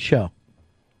of Fez show.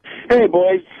 Hey,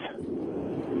 boys.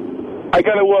 I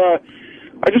got to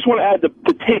I just want to add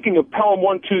the taking of Pelham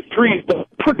 123 is done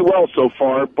pretty well so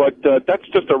far, but that's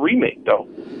just a remake, though.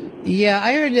 Yeah,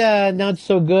 I heard not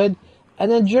so good. And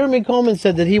then Jeremy Coleman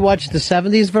said that he watched the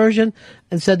 70s version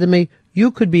and said to me, you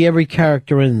could be every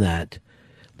character in that.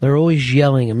 They're always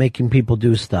yelling and making people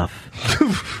do stuff.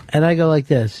 And I go like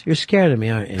this, you're scared of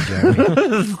me, aren't you,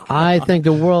 Jeremy? I think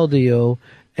the world of you,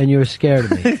 and you're scared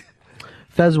of me.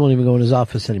 Fez won't even go in his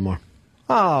office anymore.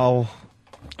 Oh.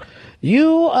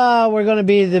 You were going to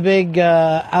be the big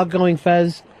outgoing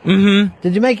Fez. Mm-hmm.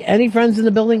 Did you make any friends in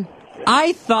the building?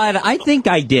 I think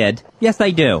I did. Yes, I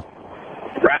do.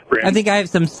 I think I have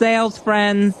some sales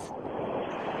friends.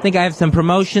 I think I have some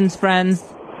promotions friends.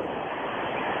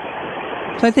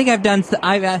 So I think I've done...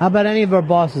 How about any of our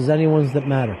bosses? Any ones that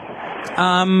matter?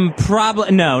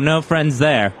 Probably... No friends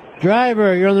there.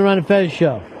 Driver, you're on the Ron and Fez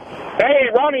show. Hey,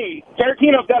 Ronnie,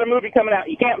 Tarantino's got a movie coming out.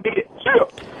 You can't beat it.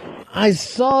 Shoot. I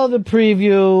saw the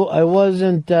preview. I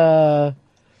wasn't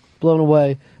blown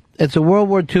away. It's a World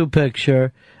War II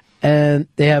picture, and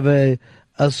they have a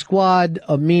squad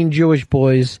of mean Jewish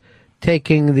boys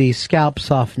taking the scalps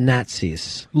off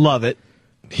Nazis. Love it.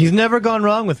 He's never gone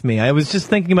wrong with me. I was just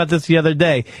thinking about this the other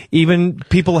day. Even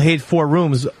people hate Four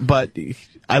Rooms, but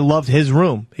I loved his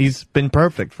room. He's been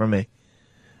perfect for me.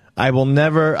 I will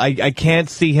never... I can't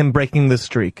see him breaking the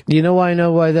streak. You know why I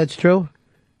know why that's true?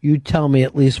 You tell me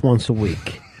at least once a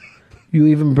week. You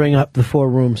even bring up the Four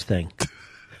Rooms thing.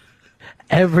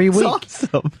 Every week. It's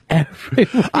awesome. Every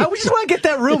week. I just want to get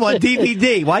that room on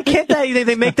DVD. Why can't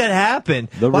they make that happen?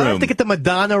 Why do I have to get the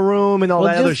Madonna room and all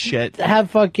that other shit?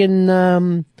 Have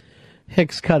fucking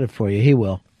Hicks cut it for you. He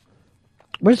will.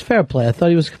 Where's Fair Play? I thought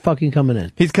he was fucking coming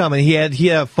in. He's coming. He had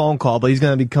a phone call, but he's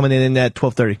going to be coming in at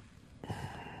 12:30.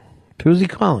 Who's he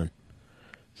calling?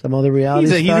 Some other reality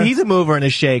star? He's a mover and a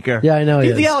shaker. Yeah, I know he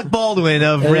He's is. the Alec Baldwin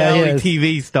of Yeah, reality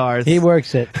TV stars. He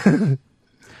works it.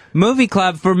 Movie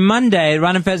Club for Monday,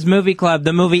 Ron and Fez Movie Club.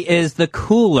 The movie is The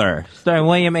Cooler, starring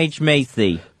William H.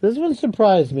 Macy. This one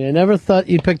surprised me. I never thought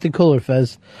you picked The Cooler,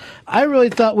 Fez. I really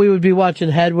thought we would be watching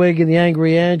Hedwig and the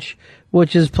Angry Inch,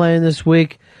 which is playing this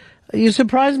week. You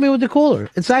surprised me with The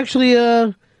Cooler. It's actually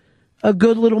a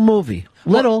good little movie.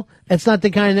 Little. It's not the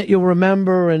kind that you'll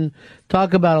remember and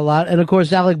talk about a lot. And, of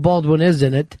course, Alec Baldwin is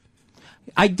in it.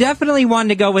 I definitely wanted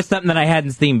to go with something that I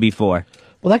hadn't seen before.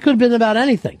 Well, that could have been about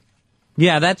anything.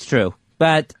 Yeah, that's true.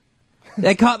 But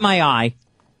it caught my eye.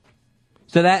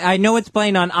 So that I know it's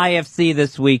playing on IFC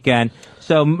this weekend.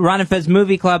 So Ron and Fez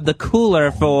Movie Club, The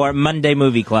Cooler for Monday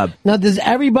Movie Club. Now, does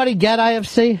everybody get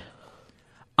IFC?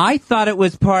 I thought it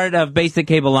was part of basic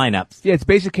cable lineups. Yeah, it's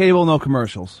basic cable, no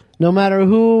commercials. No matter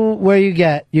where you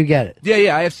get it.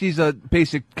 Yeah, IFC's a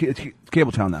basic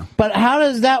cable channel now. But how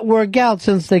does that work out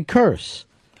since they curse?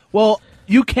 Well,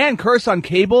 you can curse on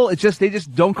cable. It's just they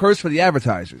just don't curse for the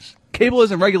advertisers. Cable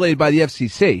isn't regulated by the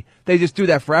FCC. They just do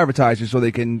that for advertisers so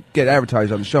they can get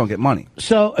advertised on the show and get money.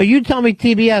 So are you telling me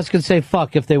TBS could say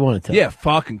fuck if they wanted to? Yeah,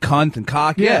 fuck and cunt and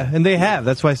cock. Yeah, and they have.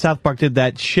 That's why South Park did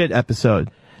that shit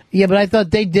episode. Yeah, but I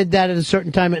thought they did that at a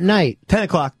certain time at night. 10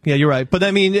 o'clock. Yeah, you're right. But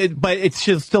I mean, it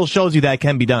still shows you that it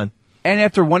can be done. And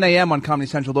after 1 a.m. on Comedy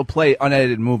Central, they'll play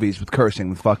unedited movies with cursing,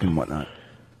 with fucking and whatnot.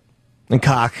 And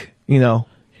cock, Yeah,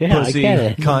 pussy, I get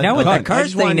it. cunt. We know what the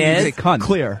curse thing is.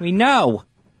 Clear. We know.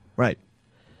 Right.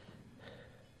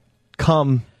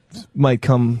 Come might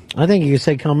come. I think you can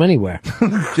say come anywhere.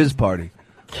 Jizz party.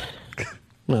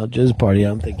 Well, Jizz party, I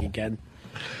don't think you can.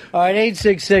 All right,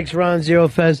 866 Ron Zero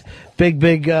Fest. Big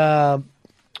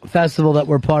festival that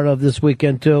we're part of this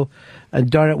weekend, too. And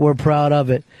darn it, we're proud of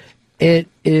it. It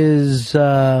is,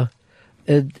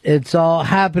 it's all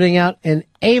happening out in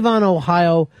Avon,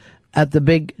 Ohio at the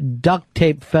big Duct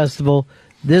Tape Festival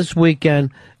this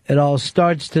weekend. It all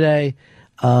starts today.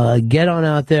 Get on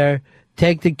out there,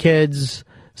 take the kids,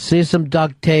 see some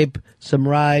duct tape, some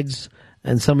rides,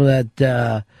 and some of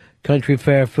that country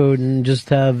fair food, and just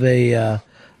have a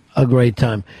great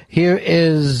time. Here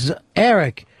is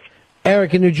Eric.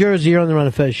 Eric in New Jersey, you're on the Ron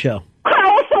and Fez show.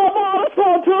 What's up, all? It's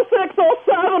on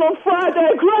 2607 on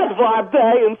Friday, Great Vibe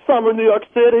Day in summer New York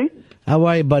City. How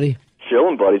are you, buddy?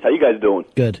 Chilling, buddies. How you guys doing?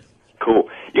 Good. Cool.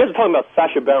 You guys were talking about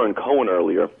Sacha Baron Cohen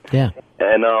earlier. Yeah.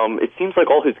 And it seems like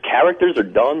all his characters are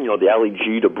done. You know, the Ali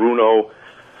G, the Bruno,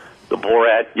 the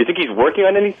Borat. You think he's working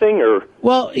on anything, or?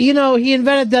 Well, you know, he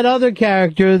invented that other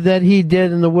character that he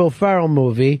did in the Will Ferrell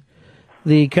movie,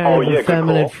 the kind of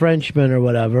effeminate Frenchman or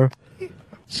whatever.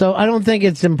 So I don't think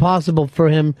it's impossible for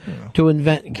him to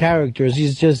invent characters.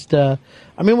 He's just, I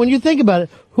mean, when you think about it,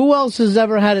 who else has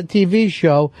ever had a TV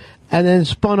show and then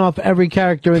spun off every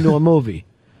character into a movie?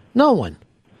 No one.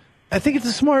 I think it's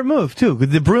a smart move, too.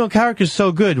 The Bruno character is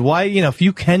so good. Why, if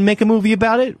you can make a movie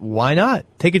about it, why not?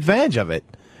 Take advantage of it.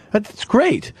 That's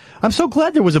great. I'm so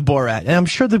glad there was a Borat, and I'm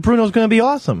sure that Bruno's going to be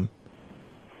awesome.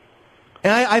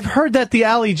 And I've heard that the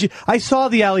Ali G, I saw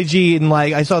the Ali G and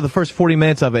I saw the first 40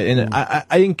 minutes of it, and I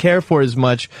didn't care for it as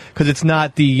much because it's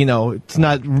not it's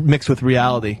not mixed with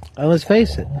reality. Let's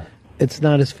face it, it's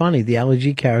not as funny. The Ali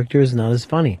G character is not as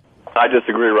funny. I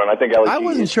disagree, Ron. I think Ali G I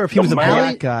wasn't sure if he was a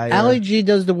black guy. Ali G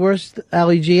does the worst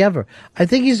Ali G ever. I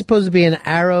think he's supposed to be an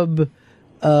Arab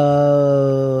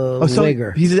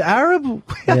wigger. He's an Arab?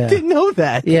 I didn't know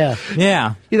that. Yeah.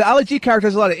 The Ali G character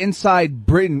has a lot of inside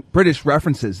British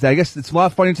references. That I guess it's a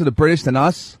lot funnier to the British than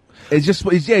us. It's just,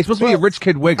 he's supposed to be a rich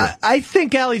kid wigger. I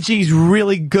think Ali G's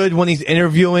really good when he's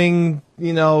interviewing,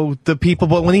 the people,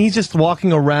 but when he's just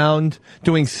walking around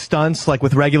doing stunts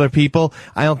with regular people,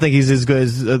 I don't think he's as good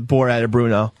as Borat or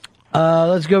Bruno.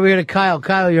 Let's go over here to Kyle.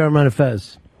 Kyle, you're on Run of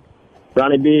Fez.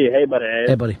 Ronnie B, hey buddy.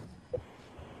 Hey buddy.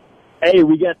 Hey,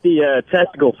 we got the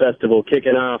Testicle Festival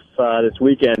kicking off this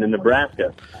weekend in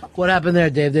Nebraska. What happened there,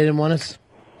 Dave? They didn't want us?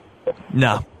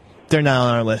 No, they're not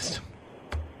on our list.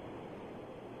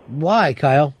 Why,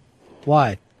 Kyle?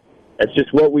 Why? That's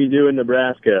just what we do in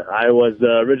Nebraska. I was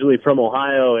originally from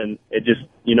Ohio, and it just,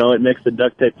 it makes the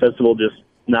Duct Tape Festival just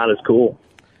not as cool.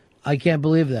 I can't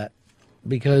believe that,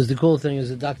 because the cool thing is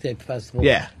the Duct Tape Festival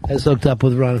has hooked up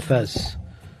with Ron Fest.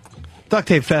 Duct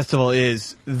Tape Festival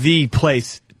is the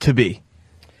place to be.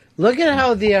 Look at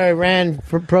how the Iran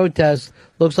protest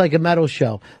looks like a metal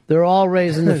show. They're all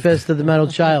raising the fist of the metal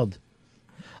child.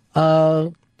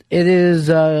 It is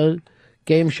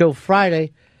Game Show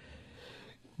Friday.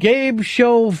 Game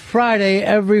Show Friday.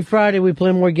 Every Friday we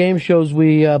play more game shows.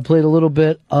 We played a little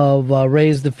bit of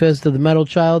Raise the Fist of the Metal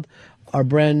Child, our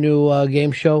brand new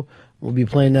game show. We'll be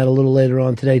playing that a little later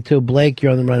on today, too. Blake,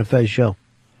 you're on the Run and Fez show.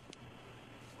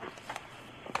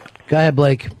 Go ahead,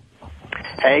 Blake.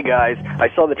 Hey, guys. I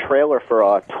saw the trailer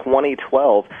for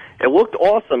 2012. It looked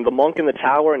awesome, the monk in the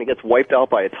tower, and he gets wiped out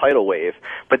by a tidal wave.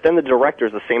 But then the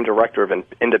director's the same director of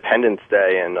Independence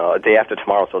Day and Day After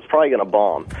Tomorrow, so it's probably going to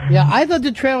bomb. Yeah, I thought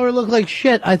the trailer looked like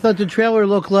shit. I thought the trailer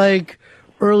looked like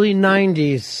early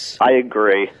 90s. I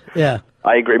agree. Yeah.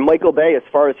 I agree. Michael Bay, as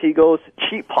far as he goes,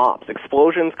 cheap pops,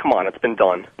 explosions, come on, it's been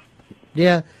done.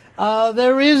 Yeah.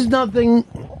 There is nothing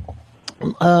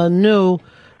new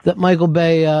that Michael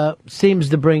Bay seems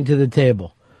to bring to the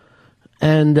table.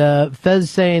 And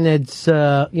Fez saying it's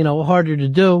harder to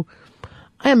do.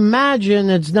 I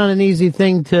imagine it's not an easy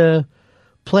thing to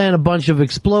plan a bunch of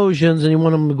explosions and you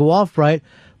want them to go off right.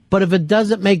 But if it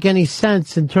doesn't make any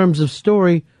sense in terms of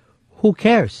story, who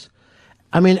cares?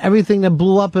 I mean, everything that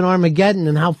blew up in Armageddon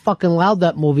and how fucking loud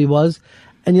that movie was,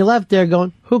 and you left there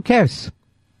going, who cares?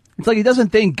 It's like he doesn't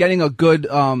think getting a good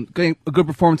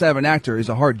performance out of an actor is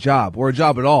a hard job or a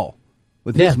job at all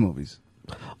with his movies.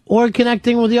 Or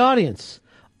connecting with the audience.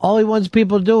 All he wants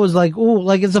people to do is like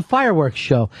it's a fireworks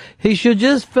show. He should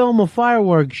just film a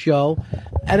fireworks show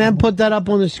and then put that up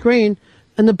on the screen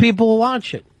and the people will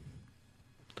watch it.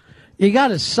 You got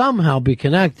to somehow be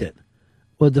connected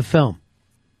with the film.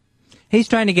 He's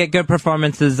trying to get good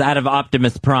performances out of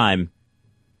Optimus Prime.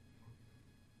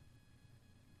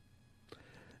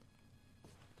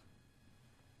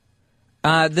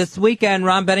 This weekend,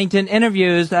 Ron Bennington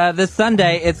interviews. This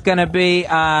Sunday, it's going to be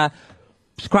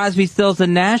Crosby, Stills,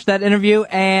 and Nash, that interview,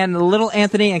 and Little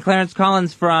Anthony and Clarence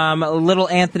Collins from Little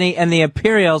Anthony and the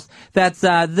Imperials. That's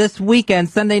this weekend,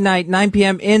 Sunday night, 9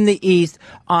 p.m. in the East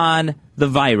on The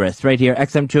Virus, right here,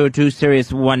 XM202,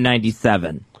 Sirius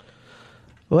 197.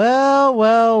 Well.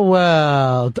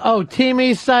 Oh, Team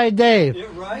Eastside Dave. You're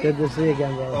right. Good to see you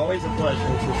again, brother. Always a pleasure.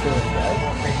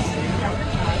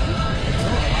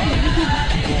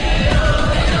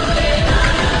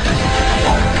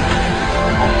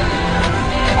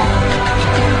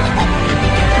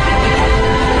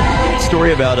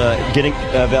 Story about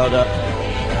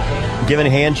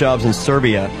giving hand jobs in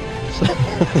Serbia.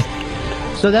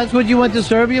 So that's what you went to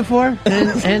Serbia for?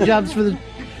 Hand jobs for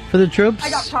the troops? I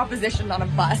got propositioned on a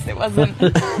bus. It wasn't.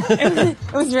 It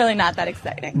was really not that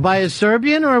exciting. By a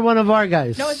Serbian or one of our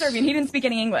guys? No, a Serbian. He didn't speak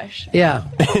any English. Yeah.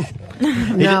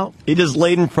 Now he just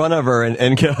laid in front of her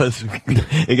and goes,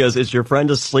 he goes, "Is your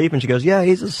friend asleep?" And she goes, "Yeah,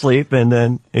 he's asleep." And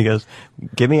then he goes,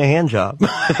 "Give me a hand job."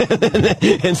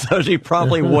 And so she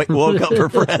promptly woke up her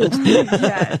friend.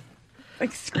 Yeah,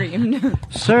 like screamed.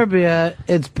 Serbia,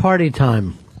 it's party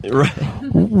time. Right.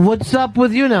 What's up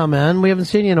with you now, man? We haven't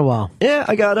seen you in a while. Yeah,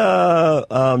 I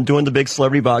got doing the big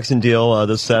celebrity boxing deal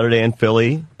this Saturday in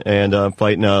Philly, and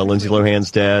fighting Lindsay Lohan's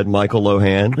dad, Michael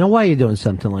Lohan. Now, why are you doing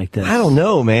something like this? I don't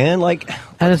know, man.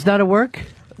 And it's not at work?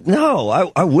 No,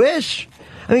 I wish.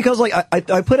 I mean, because like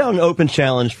I put out an open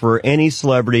challenge for any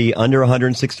celebrity under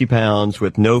 160 pounds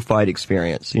with no fight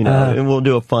experience, you know, and we'll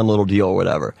do a fun little deal or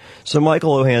whatever. So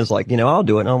Michael Ohan's like, you know, I'll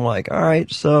do it. And I'm like, all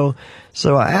right. So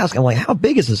I ask, I'm like, how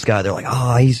big is this guy? They're like,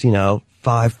 oh, he's, you know,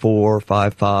 5'4",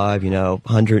 5'5", you know,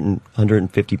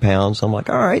 150 pounds. I'm like,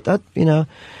 all right, that, you know.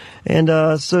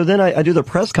 And so then I do the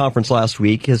press conference last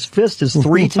week. His fist is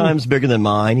 3 times bigger than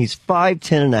mine. He's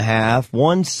 5'10" and a half,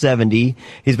 170.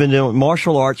 He's been doing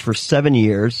martial arts for 7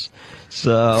 years.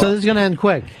 So this is going to end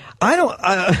quick. I'm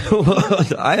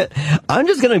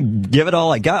just gonna give it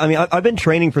all I got. I mean, I've been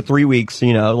training for 3 weeks,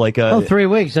 you know, like 3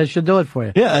 weeks. I should do it for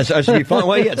you. Yeah, I should be fine.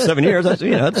 Well, yeah, 7 years. That's,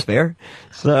 you know, that's fair.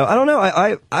 So I don't know.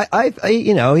 I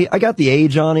you know, I got the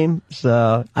age on him.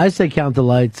 So I say count the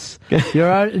lights.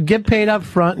 Get paid up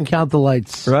front and count the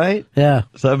lights. Right? Yeah.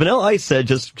 So Vanilla Ice said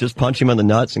just punch him in the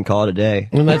nuts and call it a day.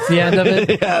 And that's the end of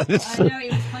it. Yeah. No, he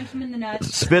was punch him in the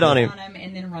nuts, Spit on him,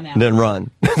 and then run out. Then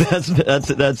run.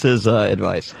 That's his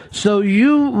advice. So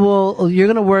you're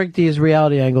going to work these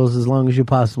reality angles as long as you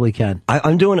possibly can.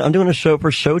 I'm doing a show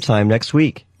for Showtime next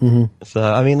week. Mm-hmm. So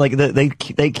I mean, like they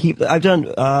keep. I've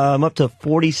done up to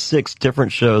 46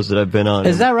 different shows that I've been on.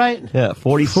 Is that right? Yeah,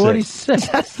 46. 46.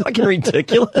 That's fucking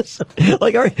ridiculous.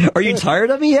 Like, are you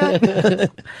tired of me yet?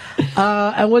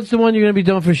 And what's the one you're going to be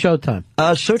doing for Showtime?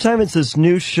 Showtime. It's this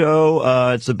new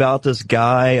show. It's about this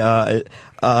guy.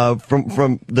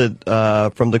 From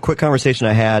the quick conversation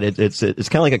I had, it's kind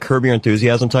of like a Curb Your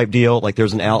Enthusiasm type deal. Like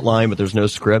there's an outline, but there's no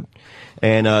script.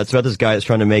 And it's about this guy that's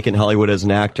trying to make it in Hollywood as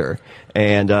an actor.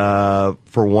 And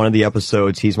for one of the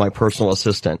episodes, he's my personal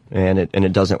assistant, and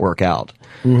it doesn't work out.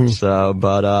 Mm-hmm. So,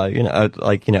 but you know,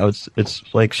 like, you know, it's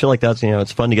like shit like that. You know,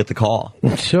 it's fun to get the call.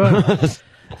 Sure.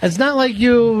 It's not like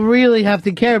you really have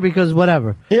to care because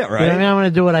whatever. Yeah, right. You know, I mean, I'm going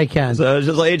to do what I can. So it's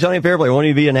just like, hey, Johnny Fairplay, why don't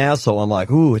you be an asshole? I'm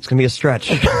like, ooh, it's going to be a stretch.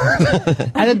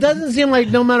 And it doesn't seem like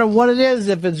no matter what it is,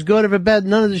 if it's good or bad,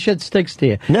 none of the shit sticks to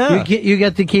you. No. You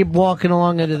get to keep walking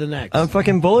along into the next. I'm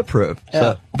fucking bulletproof. Yeah.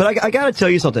 So, but I got to tell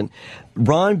you something.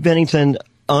 Ron Bennington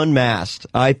Unmasked,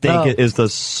 I think, is the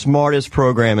smartest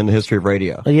program in the history of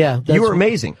radio. Yeah. You were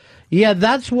amazing. Yeah,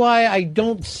 that's why I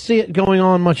don't see it going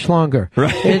on much longer.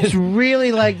 Right. It's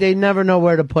really like they never know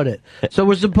where to put it. So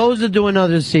we're supposed to do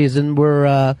another season.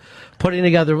 We're putting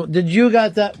together. Did you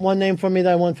got that one name for me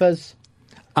that I want, Fez?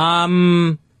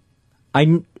 I'm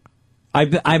looking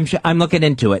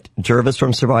into it. Jervis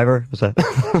from Survivor? Was that?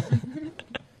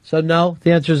 So no?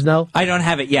 The answer is no? I don't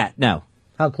have it yet, no.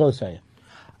 How close are you?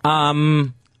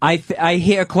 I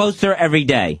hear closer every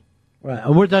day. Right,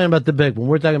 and we're talking about the big one.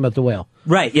 We're talking about the whale.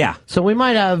 Right, yeah. So we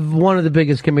might have one of the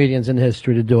biggest comedians in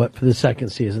history to do it for the second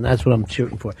season. That's what I'm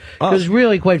shooting for. Because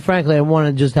really, quite frankly, I want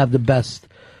to just have the best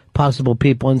possible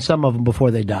people, and some of them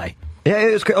before they die. Yeah,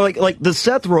 it was like the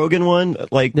Seth Rogen one.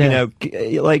 Like, you know,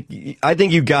 like I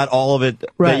think you got all of it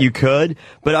that you could.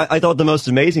 But I thought the most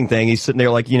amazing thing, he's sitting there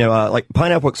like, you know, like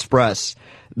Pineapple Express.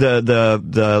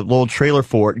 The little trailer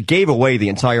for it gave away the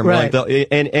entire movie. Right.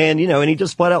 And you know, and he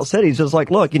just flat out said, he's just like,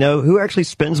 look, you know, who actually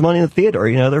spends money in the theater?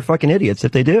 You know, they're fucking idiots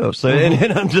if they do. So,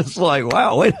 and I'm just like,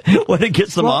 wow, way to get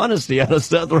some honesty out of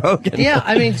Seth Rogen. Yeah,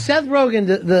 I mean, Seth Rogen,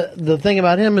 the thing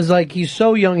about him is like, he's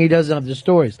so young, he doesn't have the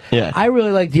stories. Yeah. I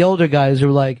really like the older guys who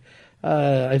are like,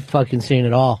 I've fucking seen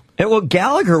it all. And, well,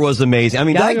 Gallagher was amazing. I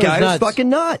mean, Gallagher that guy was is fucking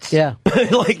nuts. Yeah.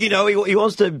 Like, you know, he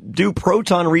wants to do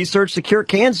proton research to cure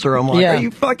cancer. I'm like, Yeah. are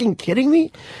you fucking kidding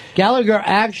me? Gallagher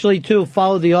actually, too,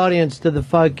 followed the audience to the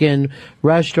fucking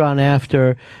restaurant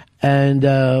after and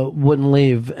wouldn't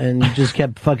leave and just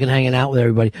kept fucking hanging out with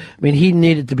everybody. I mean, he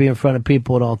needed to be in front of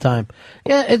people at all time.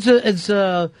 Yeah, it's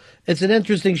an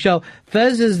interesting show.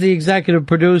 Fez is the executive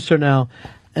producer now,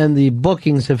 and the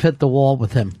bookings have hit the wall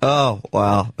with him. Oh,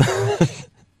 wow.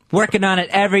 Working on it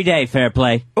every day, Fair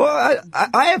Play. Well,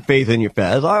 I have faith in you,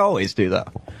 Fez. I always do that.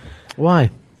 Why?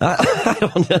 I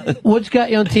don't know. What's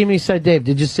got you on Team Eastside Dave?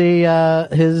 Did you see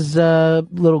his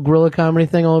little gorilla comedy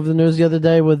thing all over the news the other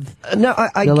day with the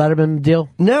Letterman deal?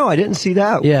 No, I didn't see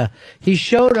that. Yeah. He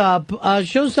showed up,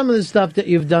 show some of the stuff that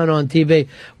you've done on TV.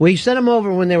 We sent him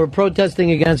over when they were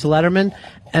protesting against Letterman,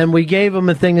 and we gave him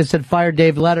a thing that said, fire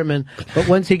Dave Letterman. But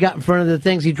once he got in front of the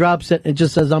things, he drops it and it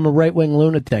just says, I'm a right-wing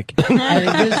lunatic. And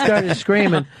he just started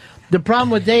screaming. The problem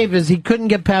with Dave is he couldn't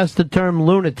get past the term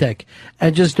lunatic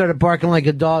and just started barking like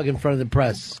a dog in front of the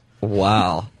press.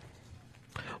 Wow.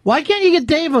 Why can't you get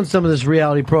Dave on some of this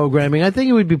reality programming? I think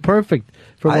he would be perfect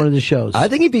for one of the shows. I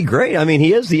think he'd be great. I mean,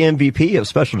 he is the MVP of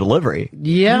special delivery.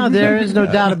 Yeah, there is no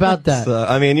doubt about that. So,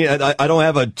 I mean, I don't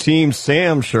have a Team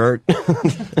Sam shirt.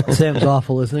 Sam's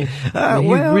awful, isn't he? He's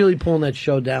really pulling that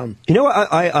show down. You know what?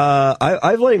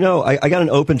 I've let him know. I got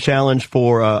an open challenge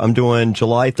for. I'm doing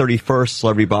July 31st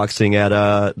celebrity boxing at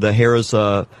the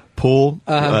Harrah's Pool.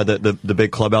 The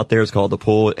big club out there is called the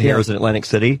Pool at Harrah's in Atlantic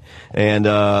City, and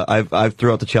I've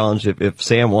threw out the challenge. If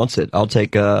Sam wants it, I'll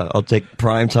take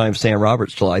primetime Sam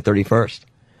Roberts July 31st.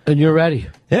 And you're ready?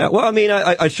 Yeah. Well, I mean,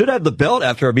 I should have the belt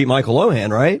after I beat Michael Lohan,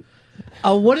 right?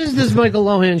 What is this Michael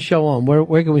Lohan show on?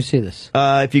 Where can we see this?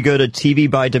 If you go to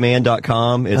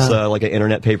tvbydemand.com, it's like an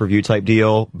internet pay-per-view type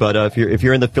deal. But if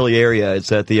you're in the Philly area,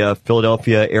 it's at the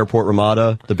Philadelphia Airport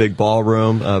Ramada, the big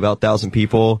ballroom, about 1,000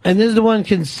 people. And this is the one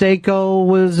Canseco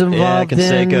was involved in.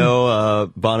 Yeah,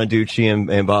 Canseco,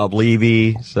 Bonaducci, and Bob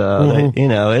Levy. So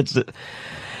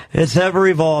it's ever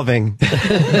evolving.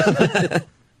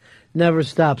 Never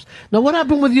stops. Now, what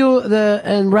happened with you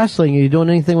and wrestling? Are you doing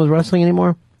anything with wrestling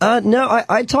anymore? No,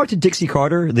 I talk to Dixie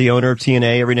Carter, the owner of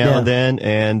TNA, every now and then,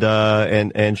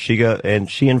 and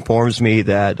she informs me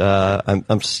that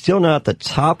I'm still not at the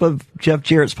top of Jeff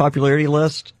Jarrett's popularity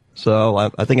list. So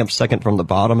I think I'm second from the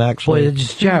bottom, actually. Boy,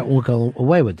 just Jarrett won't go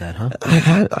away with that, huh?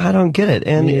 I don't get it,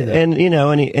 and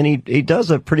he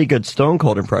does a pretty good Stone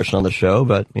Cold impression on the show,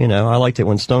 but I liked it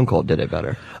when Stone Cold did it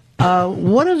better.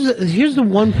 Here's the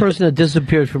one person that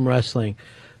disappeared from wrestling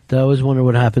that I always wonder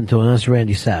what happened to, and that's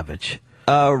Randy Savage.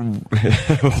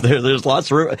 There's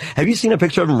lots of. Have you seen a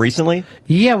picture of him recently?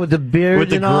 Yeah, with the beard, with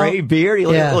the gray beard. He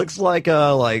looks like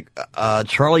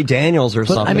Charlie Daniels or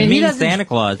something. I mean, he doesn't, Santa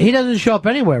Claus. He doesn't show up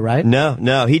anywhere, right?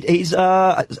 No. He's.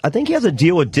 I think he has a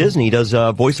deal with Disney. He does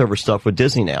voiceover stuff with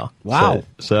Disney now. Wow.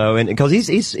 So and because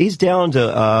he's down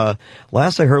to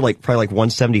last I heard probably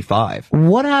 175.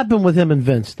 What happened with him and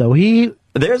Vince though?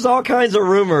 There's all kinds of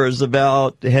rumors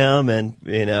about him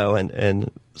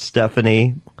and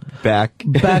Stephanie back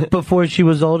before she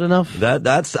was old enough.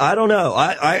 That's I don't know.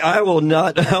 I will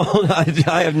not.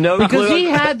 I have no clue. Because he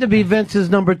had to be Vince's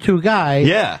number 2 guy.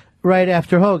 Yeah. Right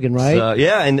after Hogan, right?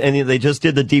 And they just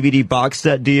did the DVD box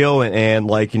set deal, and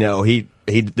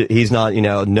he's not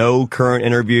no current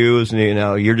interviews,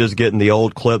 and you're just getting the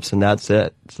old clips, and that's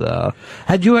it. So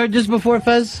had you heard this before,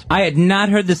 Fez? I had not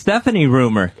heard the Stephanie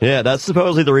rumor. Yeah, that's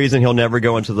supposedly the reason he'll never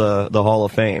go into the Hall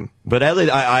of Fame. But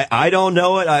I don't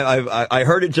know it. I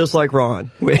heard it just like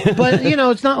Ron. But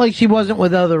it's not like she wasn't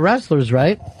with other wrestlers,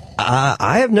 right?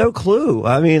 I have no clue.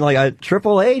 I mean,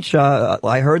 Triple H,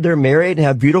 I heard they're married and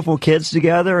have beautiful kids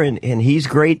together, and he's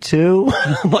great too.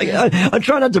 I'm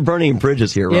trying not to burn any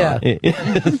bridges here, Ron.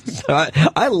 Yeah. So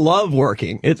I love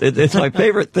working. It's my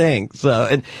favorite thing.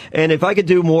 So, and if I could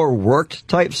do more worked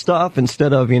type stuff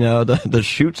instead of, the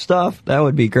shoot stuff, that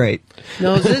would be great.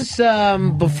 Now, is this,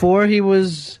 before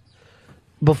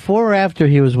or after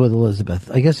he was with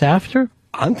Elizabeth? I guess after?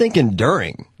 I'm thinking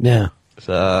during. Yeah.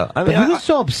 So, I mean, he was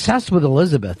so obsessed with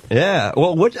Elizabeth. Yeah.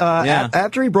 Well,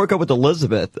 after he broke up with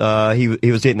Elizabeth,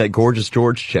 he was dating that Gorgeous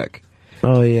George chick.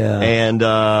 Oh, yeah. And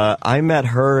I met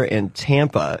her in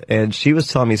Tampa, and she was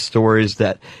telling me stories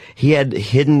that he had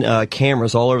hidden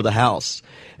cameras all over the house.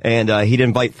 And he'd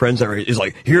invite friends over. He's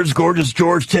like, "Here's Gorgeous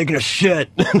George taking a shit."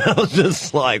 And I was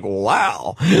just like,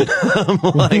 "Wow!" I'm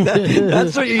like,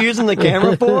 "That's what you're using the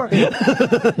camera for?"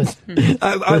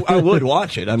 I would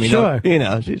watch it. I mean, sure.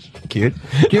 She's cute.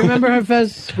 Do you remember her,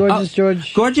 Fez? Gorgeous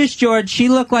George. Gorgeous George. She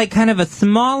looked like kind of a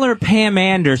smaller Pam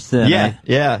Anderson.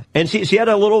 Yeah. And she had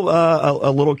a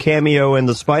little cameo in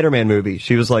the Spider-Man movie.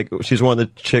 She's one of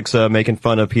the chicks making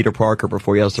fun of Peter Parker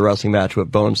before he has the wrestling match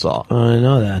with Bonesaw. Oh, I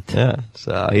know that. Yeah.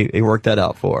 So. He worked that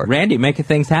out for her. Randy making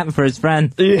things happen for his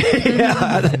friend.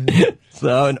 Yeah.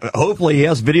 So and hopefully he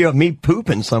has video of me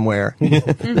pooping somewhere. All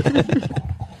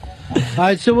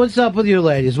right, so what's up with you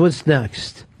ladies? What's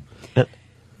next?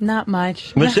 Not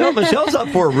much. Michelle's up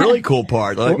for a really cool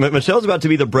part. Michelle's about to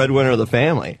be the breadwinner of the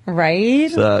family.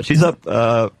 Right? So she's up.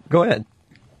 Go ahead.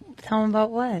 Tell them about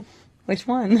what? Which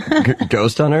one?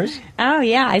 Ghost Hunters? Oh,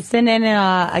 yeah. I sent in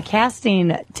a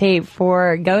casting tape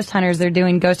for Ghost Hunters. They're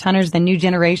doing Ghost Hunters, the new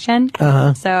generation.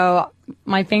 Uh-huh. So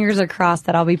my fingers are crossed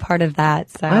that I'll be part of that.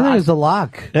 So I think it's a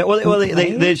lock.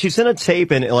 Yeah, she sent a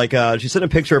tape and she sent a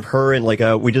picture of her and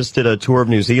we just did a tour of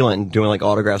New Zealand doing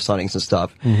autograph signings and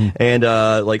stuff. Mm-hmm.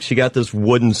 And she got this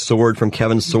wooden sword from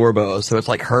Kevin Sorbo, so it's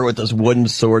her with this wooden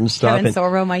sword and stuff. Kevin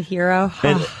Sorbo, my hero.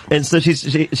 And so she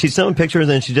sent pictures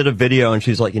and she did a video and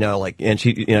she's like,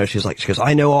 she's like, she goes,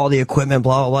 "I know all the equipment,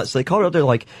 blah blah blah." So they called her up. They're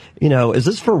like, "Is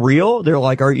this for real?" They're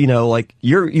like, "Are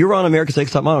you're on America's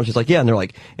Next Top Model?" She's like, "Yeah," and they're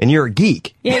like, "And you're a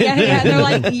geek. Yeah. They're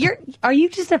like, are you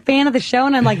just a fan of the show?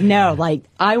 And I'm like, no, like,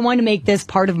 I want to make this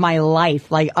part of my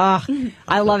life. Like,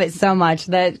 I love it so much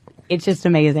that it's just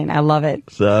amazing. I love it.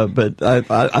 So, but I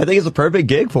think it's a perfect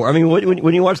gig for her. I mean,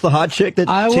 when you watch the hot chick that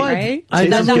Right?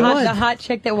 The hot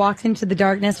chick that walks into the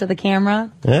darkness with the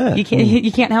camera. Yeah.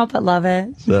 You can't help but love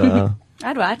it. So,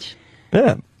 I'd watch.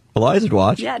 yeah, Eliza's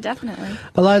watch. Yeah, definitely.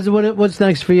 Eliza, what's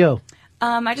next for you?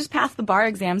 I just passed the bar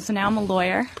exam, so now I'm a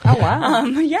lawyer. Oh wow!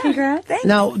 Yeah, congrats. Thanks.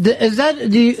 Now, is that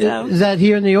is that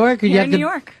here in New York? Or Here you have in to, New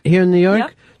York. Here in New York.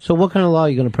 Yep. So, what kind of law are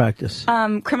you going to practice?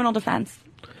 Criminal defense.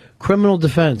 Criminal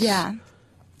defense. Yeah.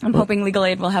 I'm hoping legal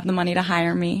aid will have the money to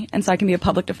hire me, and so I can be a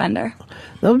public defender.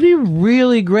 That would be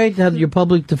really great to have your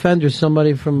public defender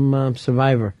somebody from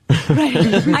Survivor.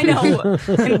 I know.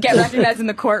 And get recognized in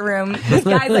the courtroom. This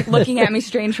guy's like looking at me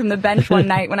strange from the bench one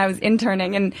night when I was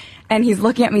interning, and he's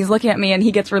looking at me, and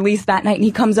he gets released that night, and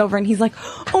he comes over and he's like,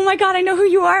 "Oh my God, I know who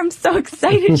you are. I'm so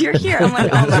excited you're here." I'm like,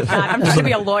 "Oh my God, I'm just gonna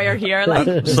be a lawyer here."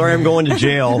 Like, sorry, I'm going to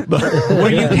jail. Were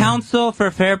you counsel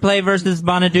for Fair Play versus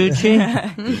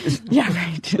Bonaducci? Yeah,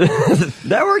 right.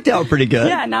 That worked out pretty good.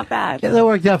 Yeah, not bad. Yeah, that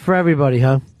worked out for everybody,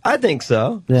 huh? I think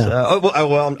so. Yeah. So,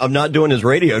 well, I'm not doing his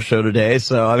radio show today,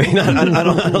 so I mean, I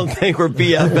don't think we're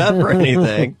BFF or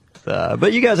anything.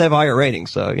 But you guys have higher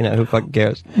ratings, so you know who fucking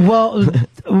cares. Well,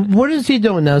 what is he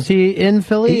doing now? Is he in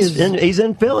Philly? He's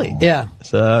in Philly. Yeah.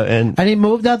 So and he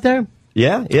moved out there.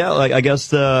 Yeah. Like I guess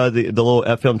the little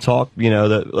FM talk, you know,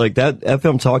 that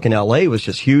FM talk in LA was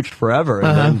just huge forever,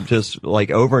 and then just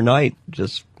like overnight,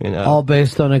 just you know, all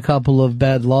based on a couple of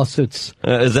bad lawsuits.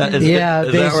 Is that where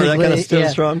that kind of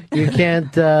stems from? You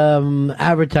can't.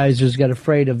 Advertisers got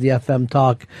afraid of the FM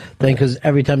talk thing because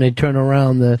every time they turn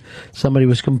around, somebody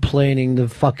was complaining, the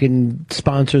fucking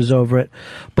sponsors over it.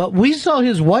 But we saw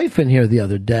his wife in here the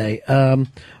other day.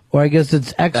 Or I guess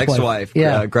it's ex-wife.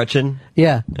 Yeah, Gretchen.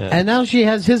 Yeah, and now she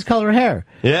has his color hair.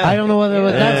 Yeah, I don't know what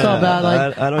that's all about.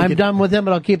 Like, I'm done with him,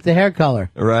 but I'll keep the hair color.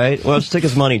 Right. Well, she took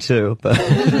his money too. But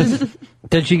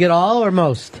did she get all or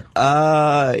most?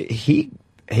 He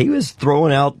was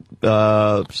throwing out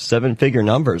 7-figure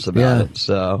numbers about it.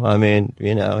 So I mean,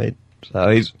 you know,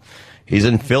 he's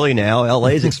in Philly now.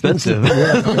 LA's expensive.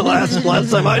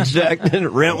 last time I checked,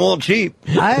 rent won't cheap.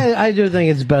 I do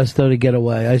think it's best though to get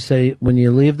away. I say when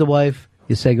you leave the wife,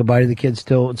 you say goodbye to the kids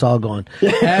too. It's all gone.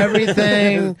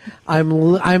 Everything.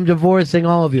 I'm divorcing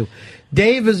all of you.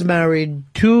 Dave is married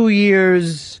 2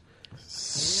 years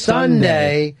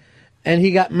Sunday, and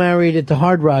he got married at the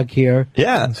Hard Rock here.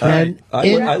 Yeah, and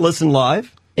I listened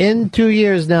live. In 2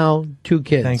 years now, 2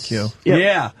 kids. Thank you.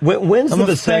 Yeah. When's the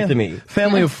vasectomy?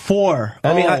 Family of 4.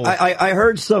 I mean, I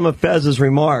heard some of Fez's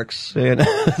remarks. When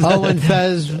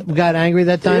Fez got angry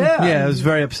that time? Yeah, it was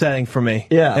very upsetting for me.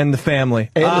 Yeah. And the family.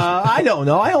 I don't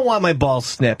know. I don't want my balls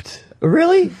snipped.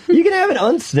 Really? You can have it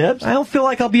unsnipped. I don't feel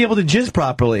like I'll be able to jizz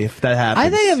properly if that happens. I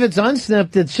think if it's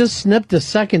unsnipped, it's just snipped a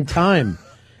second time.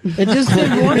 It just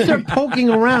once they're poking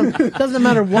around, it doesn't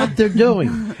matter what they're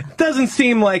doing. It doesn't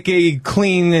seem like a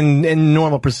clean and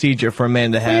normal procedure for a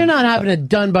man to have. Well, you're not having it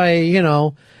done by,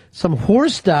 some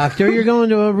horse doctor. You're going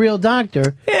to a real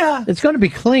doctor. Yeah. It's going to be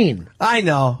clean. I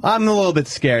know. I'm a little bit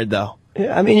scared, though.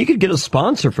 Yeah, I mean, you could get a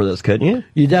sponsor for this, couldn't you?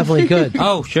 You definitely could.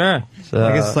 Oh, sure. So,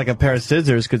 I guess it's like a pair of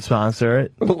scissors could sponsor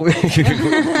it. That's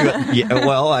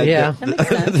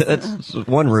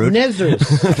one route.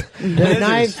 Nizzers. They're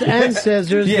knives and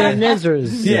scissors. Yeah. They're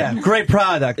nizzers. Yeah, great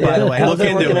product, by the way. How's Look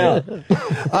it into working it.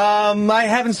 I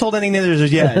haven't sold any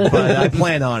nizzers yet, but I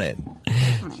plan on it.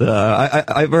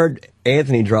 I've heard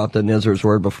Anthony dropped a nizzers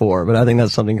word before, but I think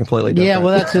that's something completely different. Yeah,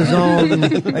 well, that's his own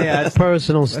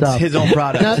personal stuff. That's his own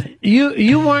product. Now,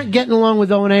 you weren't getting along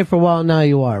with O&A for a while. Now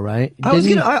you are, right? I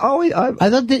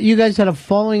thought that you guys had a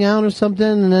falling out or something,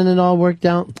 and then it all worked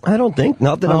out. I don't think.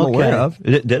 Not that I'm aware of.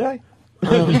 Did I?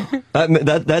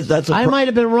 I might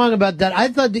have been wrong about that. I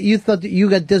thought that you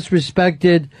got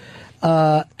disrespected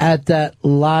at that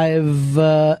live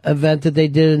event that they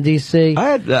did in D.C.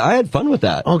 I had fun with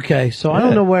that. Okay, so I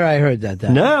don't know where I heard that.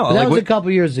 No, but that was a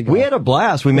couple years ago. We had a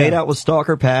blast. We made out with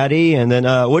Stalker Patty, and then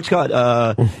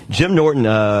Jim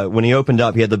Norton. When he opened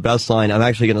up, he had the best line. I'm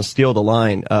actually going to steal the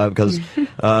line because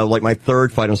like my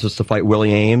third fight, I was supposed to fight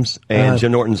Willie Ames, and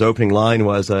Jim Norton's opening line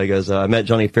was, he goes, I met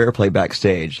Johnny Fairplay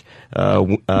backstage.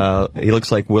 He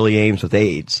looks like Willie Ames with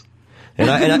AIDS. And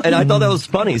I thought that was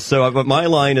funny. So my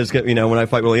line is, when I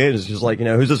fight Willie Ames, it's just like,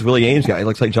 who's this Willie Ames guy? He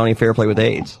looks like Johnny Fairplay with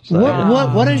AIDS. So.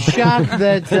 What a shock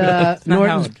that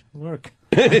Norton's work.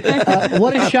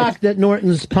 What a shock that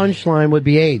Norton's punchline would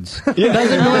be AIDS. It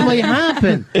doesn't normally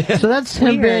happen. So that's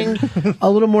him being a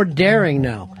little more daring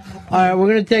now. All right, we're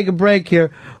going to take a break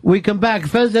here. We come back.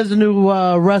 Fez has a new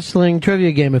wrestling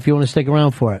trivia game if you want to stick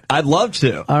around for it. I'd love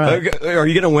to. All right. Are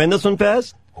you going to win this one,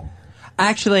 Fez?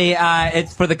 Actually,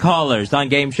 it's for the callers on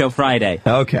Game Show Friday.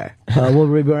 Okay. We'll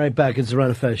be right back. It's the Ron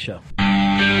and Fez Show.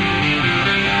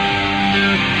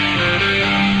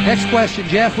 Next question,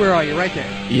 Jeff. Where are you? Right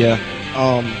there. Yeah.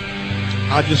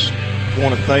 I just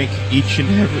want to thank each and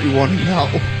every one of y'all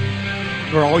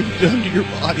for all you've done to your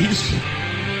bodies.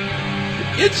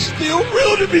 It's still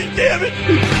real to me, damn it.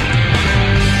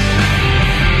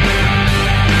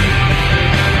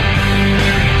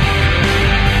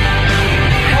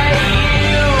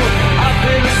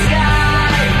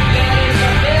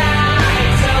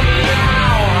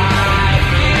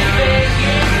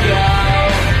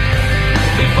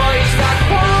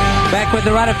 Back with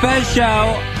the Ron and Fez Show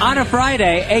on a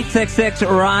Friday,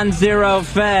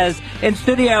 866-RON-0-FEZ. In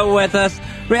studio with us,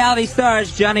 reality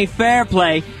stars Johnny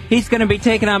Fairplay. He's going to be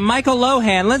taking on Michael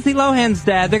Lohan, Lindsay Lohan's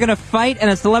dad. They're going to fight in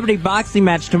a celebrity boxing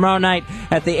match tomorrow night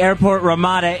at the Airport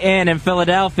Ramada Inn in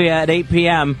Philadelphia at 8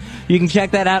 p.m. You can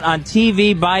check that out on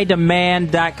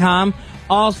tvbydemand.com.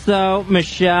 Also,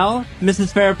 Michelle,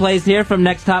 Mrs. Fairplay's here from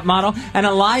Next Top Model, and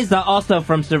Eliza, also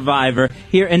from Survivor,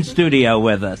 here in studio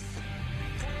with us.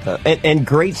 And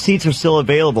great seats are still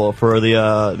available for the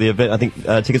event. I think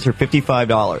tickets are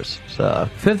 $55. So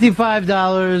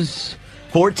 $55.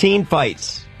 14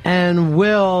 fights. And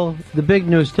the big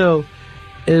news too,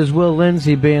 is Will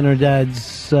Lindsay be in her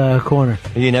dad's corner?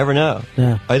 You never know.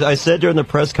 Yeah. I said during the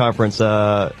press conference,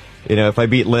 if I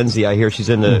beat Lindsay, I hear she's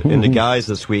in the guys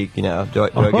this week. Do I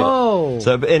get?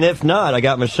 So, and if not, I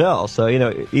got Michelle. So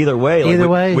either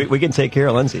way, we can take care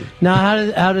of Lindsay. Now,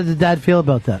 how did the dad feel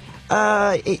about that?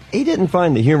 He didn't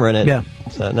find the humor in it. Yeah.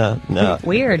 So, no.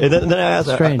 Weird. And then I asked,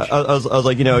 Strange. I was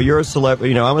like, you're a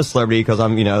celebrity. I'm a celebrity because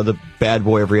I'm, the bad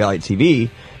boy of reality TV.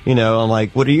 I'm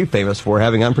like, what are you famous for?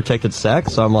 Having unprotected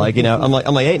sex? So I'm like, hey, not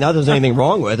that there's anything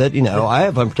wrong with it. I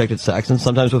have unprotected sex, and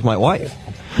sometimes with my wife.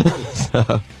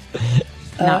 So.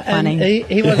 Not funny.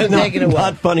 He wasn't taking it well.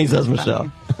 Not funny, says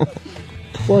Michelle.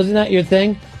 Wasn't that your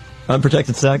thing?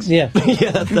 Unprotected sex? Yeah.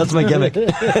 Yeah, that's my gimmick.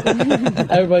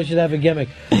 Everybody should have a gimmick.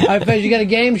 All right, Fez, you got a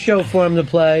game show for him to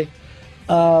play.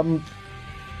 Let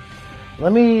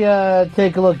me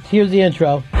take a look. Here's the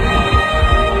intro.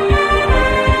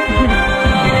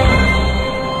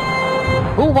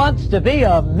 Who wants to be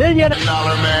a $1 million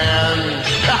man?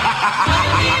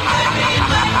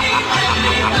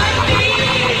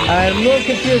 I'm a little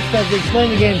confused, Fez. Explain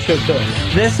the game show to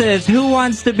us. This is Who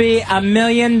Wants to Be a $1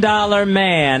 Million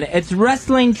Man. It's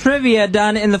wrestling trivia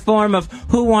done in the form of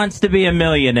Who Wants to Be a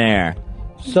Millionaire.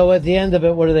 So at the end of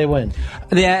it, what do they win?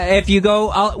 If you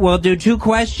go, we'll do 2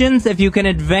 questions. If you can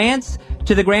advance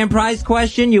to the grand prize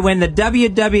question, you win the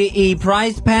WWE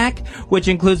prize pack, which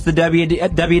includes the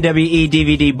WWE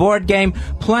DVD board game,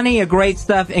 plenty of great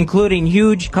stuff, including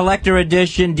huge collector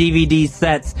edition DVD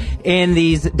sets in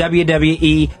these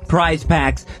WWE prize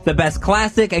packs. The best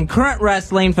classic and current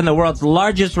wrestling from the world's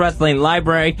largest wrestling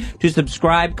library. To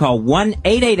subscribe, call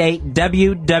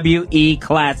 1-888-WWE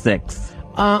Classics.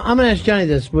 I'm going to ask Johnny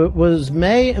this. Was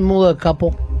May and Moolah a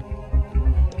couple?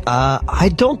 I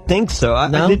don't think so.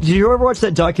 No? Did you ever watch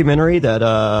that documentary that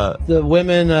the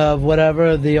women of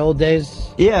whatever, the old days?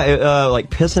 Yeah, like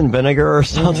Piss and Vinegar or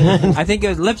something. I think it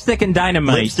was Lipstick and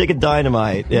Dynamite. Lipstick and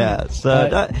Dynamite. Yeah.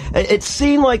 So it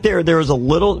seemed like there was a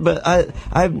little, but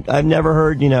I've never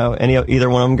heard either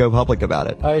one of them go public about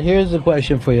it. All right, here's the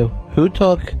question for you: Who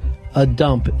took a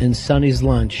dump in Sonny's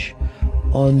lunch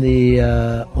on the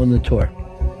tour?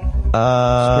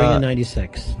 Spring of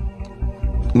 '96.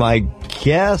 My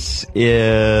guess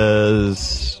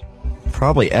is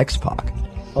probably X-Pac.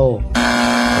 Oh.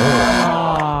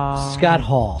 Scott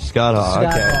Hall. Scott Hall.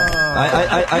 Okay.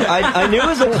 I knew he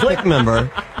was a Click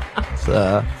member.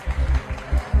 So.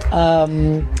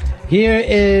 Here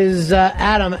is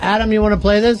Adam. Adam, you want to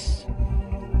play this?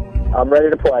 I'm ready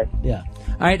to play. Yeah.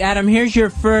 All right, Adam, here's your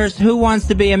first Who Wants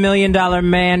to Be a $1 Million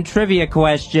Man trivia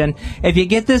question. If you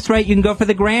get this right, you can go for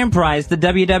the grand prize, the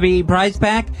WWE prize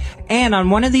pack. And on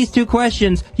one of these 2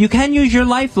 questions, you can use your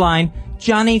lifeline,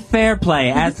 Johnny Fairplay,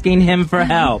 asking him for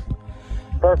help.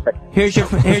 Perfect. Here's your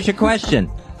question.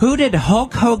 Who did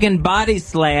Hulk Hogan body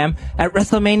slam at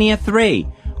WrestleMania 3?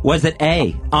 Was it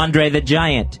A, Andre the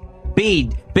Giant,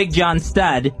 B, Big John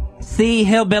Studd, C,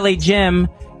 Hillbilly Jim,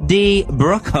 D,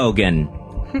 Brooke Hogan?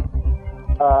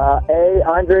 A,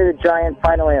 Andre the Giant,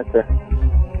 final answer.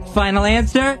 Final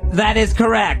answer? That is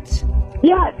correct.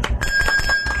 Yes!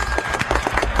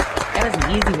 That was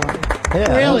an easy one.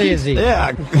 Yeah, Real easy.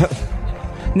 Yeah.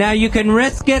 Now you can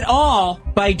risk it all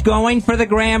by going for the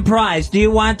grand prize. Do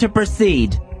you want to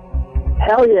proceed?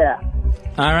 Hell yeah.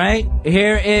 All right,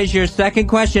 here is your second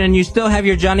question, and you still have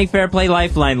your Johnny Fairplay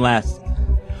lifeline left.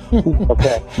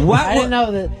 Okay. I didn't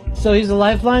know that. So he's a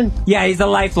lifeline? Yeah, he's a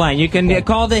lifeline. You can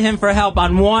call to him for help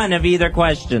on one of either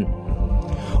question.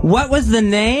 What was the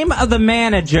name of the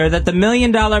manager that the $1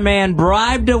 Million Man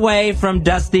bribed away from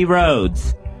Dusty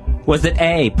Rhodes? Was it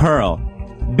A, Pearl,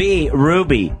 B,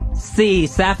 Ruby, C,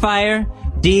 Sapphire,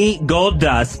 D, Gold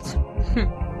Dust? I'm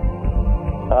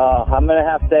going to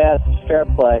have to ask Fair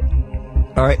Play.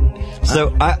 All right.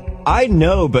 So I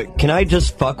know, but can I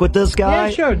just fuck with this guy?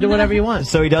 Yeah, sure. Do whatever you want.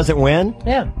 So he doesn't win?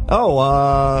 Yeah.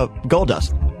 Oh, Gold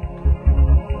Dust.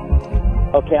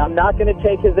 Okay, I'm not going to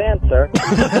take his answer.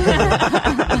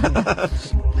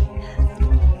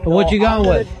 What you going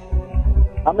with?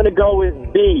 I'm going to go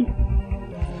with B.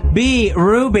 B,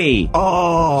 Ruby.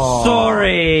 Oh.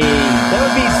 Sorry.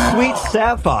 That would be Sweet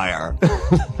Sapphire.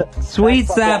 Sweet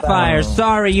Sapphire.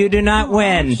 Sorry, you do not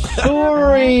win.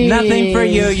 Sorry. Nothing for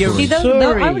you. You're See,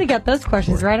 I would have got those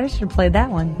questions right. I should have played that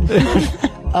one.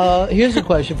 Here's a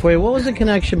question for you. What was the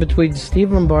connection between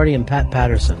Steve Lombardi and Pat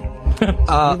Patterson?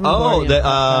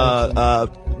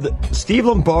 Steve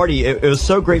Lombardi, it was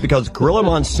so great because Gorilla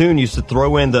Monsoon used to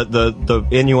throw in the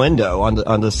innuendo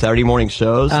on the Saturday morning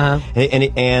shows, and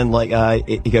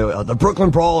the Brooklyn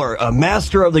Brawler,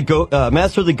 master of the go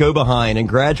behind, and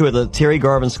graduate of the Terry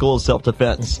Garvin School of Self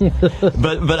Defense.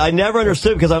 but I never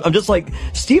understood because I'm just like,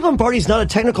 Steve Lombardi's not a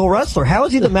technical wrestler. How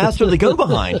is he the master of the go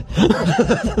behind?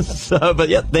 But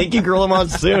yeah, thank you, Gorilla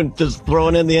Monsoon, just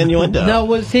throwing in the innuendo. Now,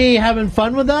 was he having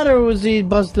fun with that, or was he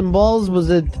busting balls?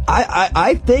 Was it?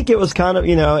 I think it was kind of,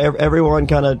 everyone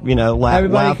kind of, laughed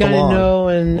Everybody kind of along. knew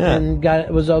and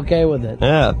was okay with it.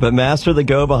 Yeah, but master the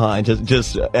go behind,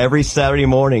 just every Saturday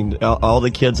morning, all the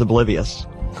kids oblivious.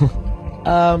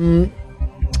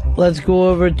 Let's go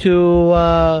over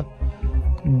to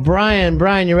Brian.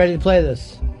 Brian, you ready to play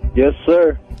this? Yes,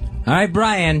 sir. All right,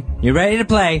 Brian, you ready to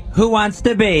play Who Wants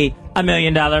to Be a $1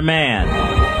 Million Man?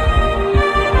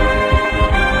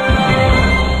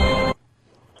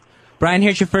 Brian,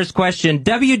 here's your first question.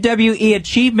 WWE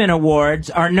Achievement Awards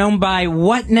are known by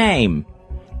what name?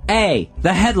 A, the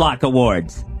Headlock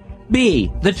Awards.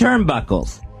 B, the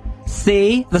Turnbuckles.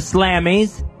 C, the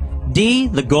Slammies. D,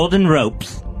 the Golden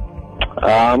Ropes.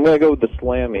 I'm going to go with the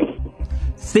Slammies.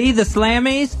 C, the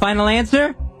Slammies. Final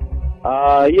answer?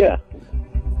 Yeah.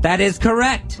 That is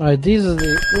correct. All right, these are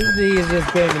the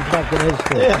easiest game in fucking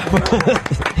history.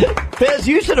 Fez,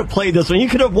 you should have played this one. You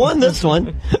could have won this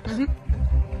one.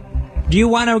 Do you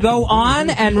want to go on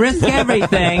and risk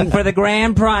everything for the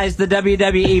grand prize, the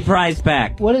WWE prize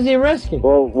pack? What is he risking?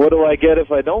 Well, what do I get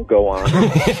if I don't go on?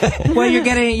 Well,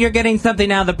 you're getting something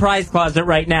out of the prize closet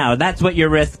right now. That's what you're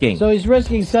risking. So he's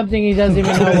risking something he doesn't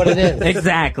even know what it is.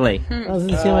 Exactly. Doesn't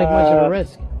seem like much of a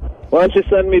risk. Why don't you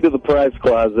send me to the prize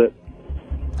closet?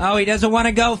 Oh, he doesn't want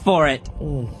to go for it.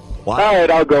 All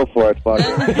right, I'll go for it. Fuck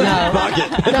it.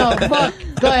 No, fuck.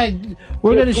 Go ahead.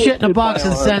 We're gonna shit in a box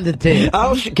and send it to you.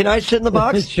 Oh, can I shit in the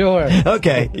box? Sure.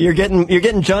 Okay, you're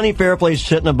getting Johnny Fairplay's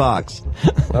shit in a box.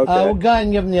 Okay. Well, go ahead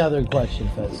and give him the other question,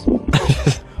 Fez.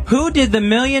 Who did the $1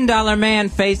 Million Man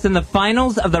face in the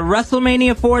finals of the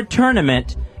WrestleMania 4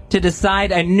 tournament to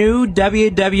decide a new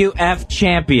WWF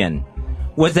champion?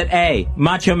 Was it A,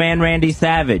 Macho Man Randy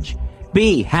Savage,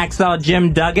 B, Hacksaw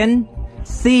Jim Duggan,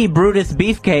 C, Brutus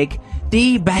Beefcake,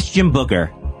 D, Bastion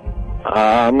Booger?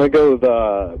 I'm going to go with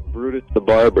Brutus the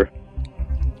Barber.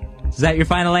 Is that your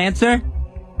final answer?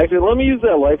 Actually, let me use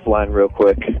that lifeline real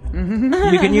quick.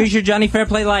 You can use your Johnny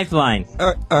Fairplay lifeline.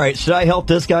 All right, should I help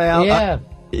this guy out? Yeah.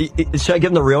 Should I give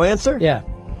him the real answer? Yeah.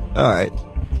 All right.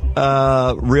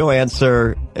 Real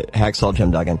answer, Hacksaw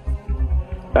Jim Duggan.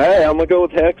 All right, I'm going to go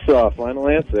with Hacksaw. Final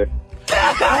answer.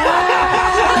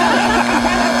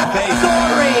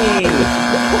 Sorry.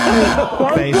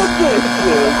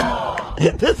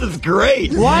 This is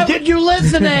great. Why would you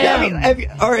listen to him?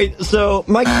 All right, so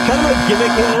my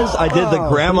gimmick is I did the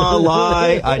grandma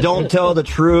lie. I don't tell the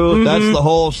truth. That's the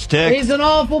whole shtick. He's an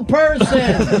awful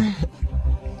person.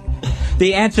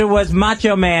 The answer was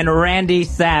Macho Man Randy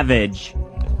Savage.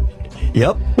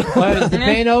 Yep. Well, is the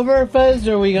pain over, Fez,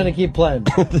 or are we going to keep playing?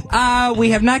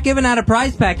 We have not given out a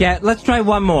prize pack yet. Let's try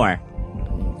one more.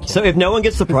 So if no one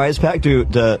gets the prize pack, do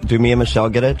me and Michelle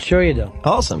get it? Sure you do.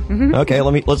 Awesome. Okay,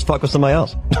 let's fuck with somebody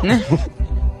else.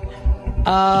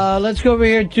 Let's go over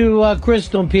here to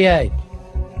Crystal in PA.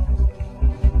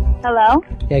 Hello?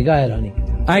 Yeah, go ahead, honey.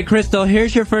 All right, Crystal,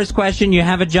 here's your first question. You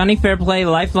have a Johnny Fairplay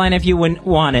lifeline if you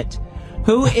want it.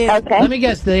 Who is... Let me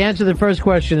guess, the answer to the first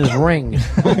question is ring.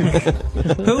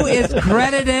 Who is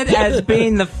credited as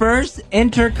being the first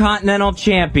Intercontinental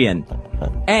Champion?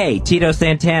 A, Tito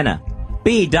Santana.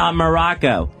 B. Don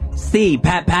Morocco. C.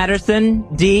 Pat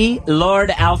Patterson. D. Lord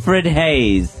Alfred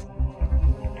Hayes.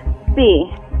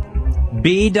 C.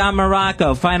 B. Don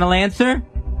Morocco. Final answer?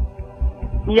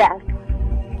 Yes.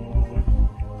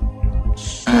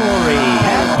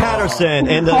 Pat Patterson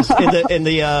in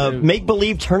the make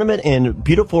believe tournament in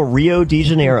beautiful Rio de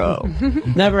Janeiro.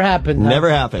 Never happened. Never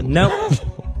happened. Nope.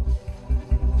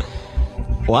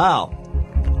 Wow.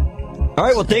 All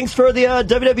right, well, thanks for the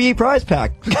WWE prize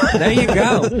pack. There you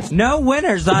go. No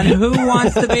winners on Who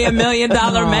Wants to Be a $1 Million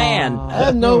Man. I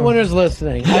have no winners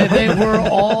listening. I think we're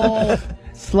all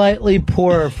slightly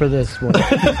poorer for this one.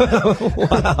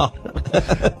 Wow.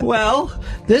 Well,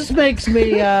 this makes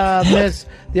me miss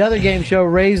the other game show,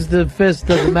 Raise the Fist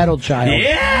of the Metal Child.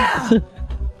 Yeah!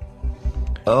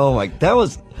 Oh, my, that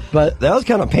was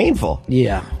kind of painful.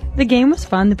 Yeah. The game was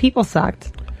fun. The people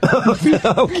sucked. Okay,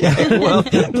 well,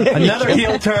 another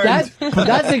heel turn.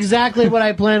 That's exactly what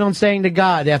I plan on saying to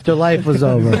God after life was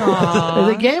over.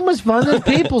 The game was fun. The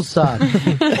people suck.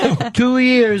 2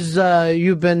 years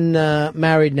you've been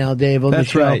married now, Dave, on That's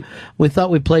the show. right. We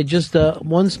thought we'd play just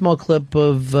one small clip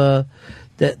of that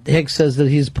Hicks says that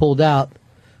he's pulled out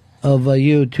of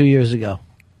you 2 years ago.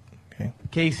 Okay.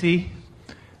 Casey,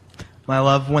 my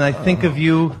love, when I think of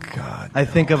you, I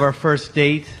think of our first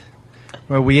date,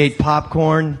 where we ate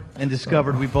popcorn and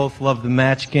discovered we both loved the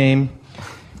match game.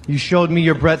 You showed me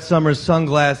your Brett Summers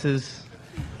sunglasses,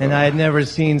 and I had never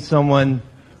seen someone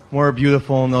more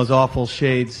beautiful in those awful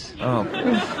shades. Oh.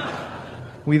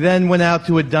 We then went out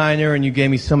to a diner, and you gave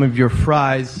me some of your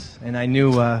fries, and I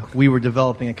knew we were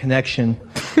developing a connection.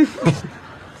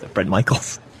 Brett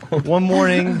Michaels. One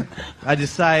morning, I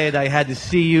decided I had to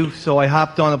see you, so I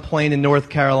hopped on a plane in North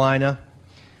Carolina,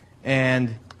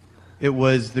 and it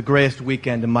was the greatest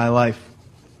weekend of my life.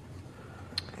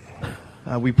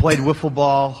 We played wiffle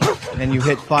ball, and you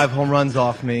hit 5 home runs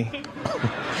off me.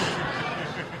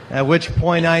 At which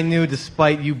point I knew,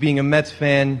 despite you being a Mets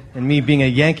fan and me being a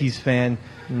Yankees fan,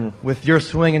 with your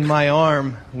swing in my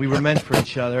arm, we were meant for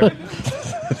each other.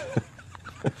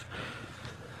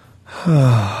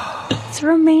 It's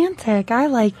romantic. I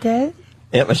liked it.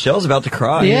 Yeah, Michelle's about to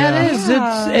cry. Yeah, it is.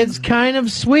 It's kind of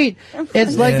sweet.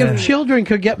 It's like if children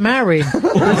could get married. This is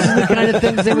the kind of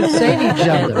things they would say to each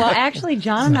other. Well, actually,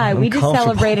 John and I, we just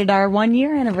celebrated our 1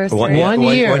 year anniversary. One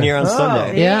year on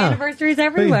Sunday. Yeah. Anniversaries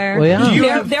everywhere. Well,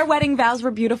 yeah. Their wedding vows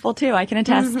were beautiful, too. I can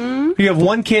attest. You have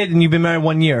 1 kid, and you've been married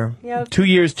 1 year. Yep. 2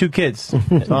 years, 2 kids.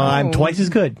 I'm twice as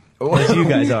good as you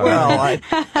guys are. Well,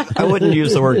 I wouldn't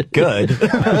use the word good.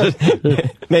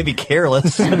 Maybe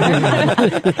careless.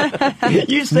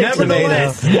 You say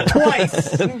Nevertheless, tomato.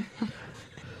 twice.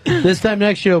 This time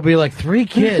next year will be like 3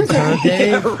 kids, huh,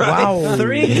 Dave? Yeah, right. Wow.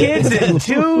 3 kids in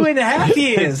 2.5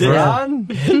 years, Ron.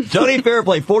 Johnny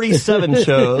Fairplay, 47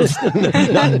 shows.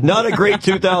 Not a great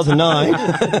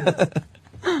 2009.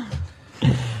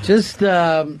 Just,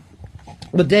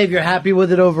 but Dave, you're happy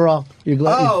with it overall? You're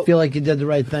glad, you feel like you did the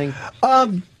right thing?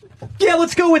 Yeah,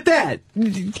 let's go with that.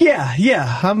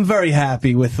 Yeah, I'm very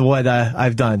happy with what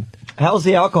I've done. How's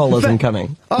the alcoholism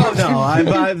coming? Oh,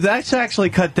 no, that's actually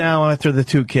cut down after the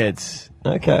 2 kids.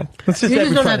 Okay. It's just You just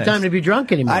every don't Friday. have time to be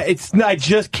drunk anymore. I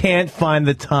just can't find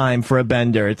the time for a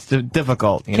bender. It's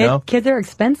difficult, you know? Kids are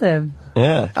expensive.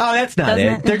 Yeah. Oh, that's not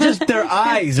Doesn't it. Their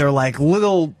eyes are like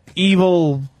little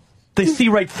evil. They see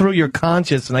right through your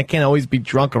conscience, and I can't always be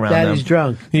drunk around them. Daddy's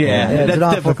drunk. Yeah, it's that's an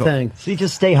awful difficult. thing. So you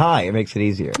just stay high. It makes it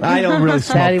easier. I don't really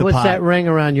smoke Daddy, the what's pot. that ring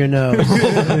around your nose?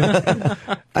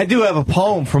 I do have a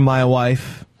poem from my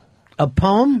wife. A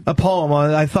poem? A poem.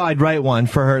 I thought I'd write one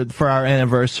for her for our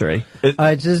anniversary.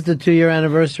 This is the 2-year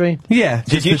anniversary? Yeah.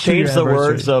 Did you change the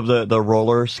words of the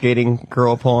roller skating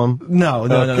girl poem? No.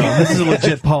 This is a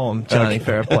legit poem, Johnny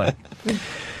Fairplay.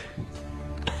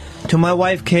 To my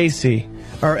wife, Casey,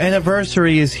 our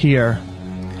anniversary is here.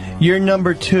 Year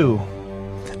number 2.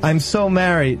 I'm so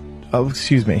married. Oh,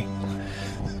 excuse me.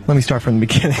 Let me start from the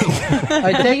beginning. All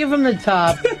right, take it from the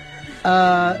top.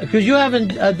 Because you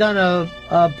haven't done a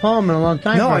poem in a long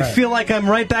time. No, for I her. feel like I'm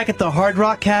right back at the Hard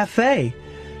Rock Cafe,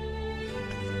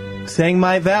 saying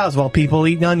my vows while people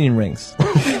eat onion rings.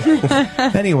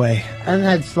 Anyway. And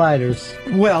had sliders.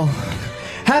 Well,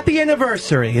 happy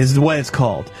anniversary is what it's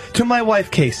called. To my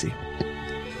wife, Casey.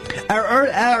 Our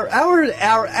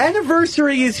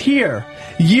anniversary is here.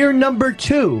 Year number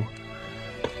 2.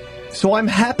 So I'm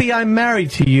happy I'm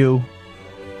married to you,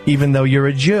 even though you're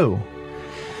a Jew.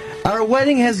 Our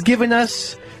wedding has given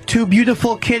us 2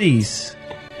 beautiful kitties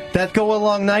that go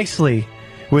along nicely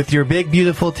with your big,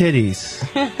 beautiful titties.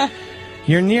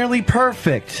 You're nearly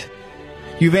perfect.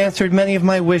 You've answered many of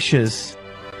my wishes.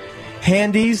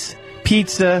 Handies,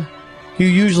 pizza, you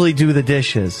usually do the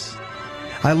dishes.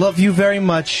 I love you very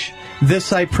much.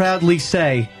 This I proudly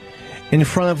say in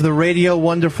front of the radio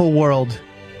wonderful world.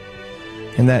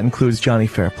 And that includes Johnny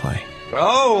Fairplay.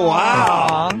 Oh,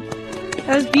 wow.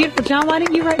 That was beautiful. John, why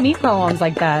didn't you write me poems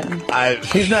like that?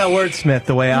 He's not a wordsmith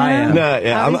the way I am. No,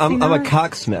 yeah, I'm a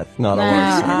cocksmith, not a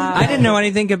wordsmith. I didn't know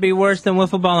anything could be worse than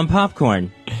wiffle ball and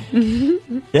popcorn.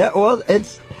 Yeah, well,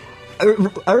 it's...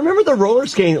 I remember the roller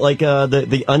skating, like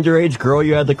the underage girl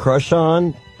you had the crush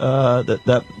on,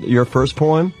 that your first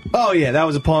poem. Oh, yeah, that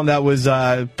was a poem that was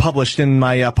published in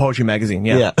my poetry magazine,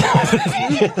 yeah.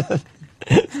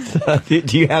 So,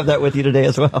 do you have that with you today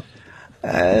as well?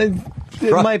 It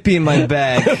might be in my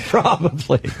bag.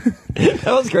 Probably. That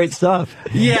was great stuff.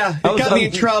 Yeah, it got me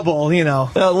in trouble, you know.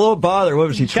 A little bother. What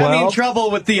was he, 12? Got me in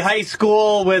trouble with the high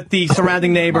school, with the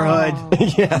surrounding neighborhood.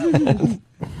 Yeah.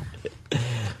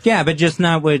 Yeah, but just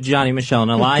not with Johnny, Michelle, and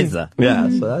Eliza.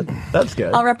 Yeah, so that's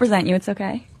good. I'll represent you. It's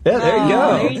okay. Yeah, there you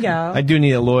go. There you go. I do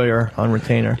need a lawyer on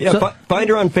retainer. Yeah, find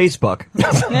her on Facebook.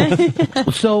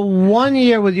 So 1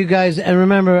 year with you guys, and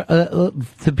remember,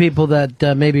 to people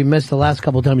that maybe missed the last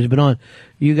couple of times you've been on,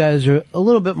 you guys are a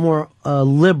little bit more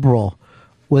liberal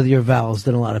with your vows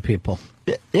than a lot of people.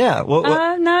 Yeah.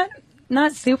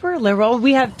 Not super liberal.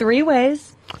 We have 3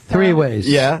 ways. 3 ways.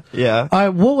 Yeah. All right,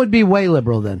 what would be way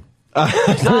liberal then?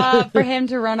 For him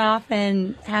to run off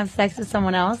and have sex with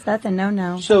someone else, that's a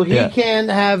no-no. So he can't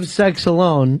have sex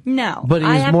alone. No, but he's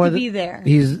I have more to than, be there.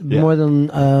 He's more than.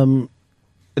 And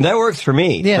that works for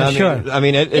me. Yeah, sure. I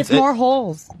mean, it's more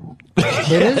holes.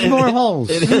 It is more holes.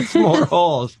 It is more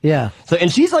holes. Yeah. So, and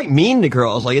she's like mean to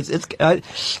girls. Like it's.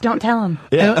 Shh, don't tell him.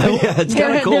 Yeah, it's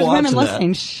kind of cool There's watching women listening.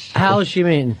 that. Shh. How is she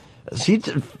mean? She'll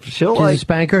Can like you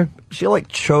spank her. She'll like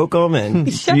choke them and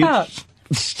Shut up.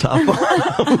 Stop. She's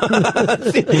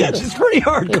pretty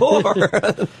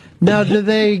hardcore. Now, do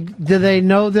they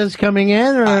know this coming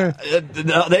in, or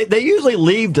no, they usually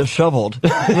leave disheveled.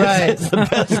 Right? It's the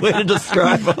best way to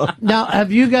describe them. Now,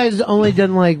 have you guys only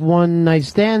done like one night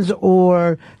stands,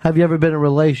 or have you ever been in a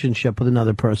relationship with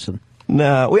another person?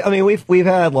 No, we've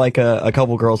had like a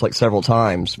couple girls like several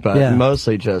times, but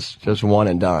mostly just one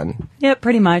and done. Yep,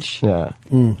 pretty much. Yeah,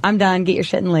 I'm done. Get your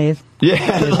shit and leave.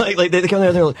 Yeah, like they come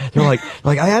there, they're like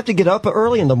I have to get up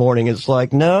early in the morning. It's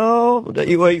like no,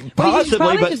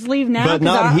 possibly, but just leave now, but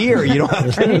not here. You don't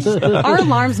have to. Our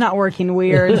alarm's not working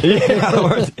weird.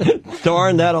 Yeah,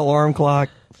 darn that alarm clock.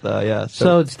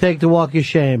 So it's take the walk of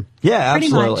shame. Yeah,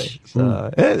 Pretty absolutely. So,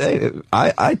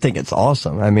 I think it's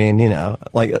awesome. I mean,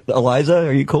 like Eliza,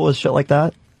 are you cool with shit like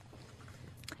that?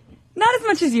 Not as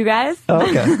much as you guys. Oh,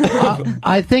 okay.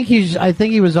 I think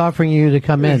he was offering you to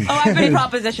come in. Oh, I've been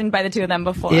propositioned by the two of them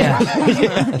before. Yeah.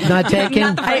 Not taking?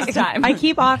 Not the first time. I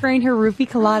keep offering her roofie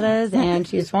coladas, and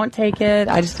she just won't take it.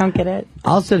 I just don't get it.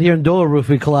 I'll sit here and do a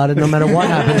roofie colada no matter what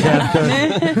happens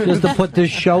after, just to put this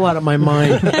show out of my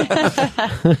mind.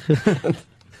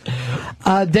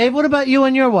 Dave, what about you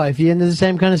and your wife? You into the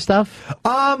same kind of stuff?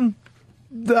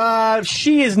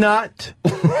 She is not.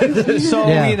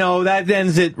 So, that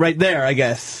ends it right there, I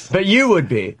guess. But you would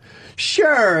be.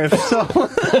 Sure, if so.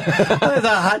 If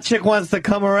a hot chick wants to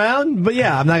come around. But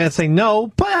yeah, I'm not going to say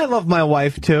no. But I love my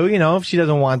wife, too. If she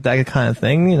doesn't want that kind of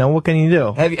thing, what can you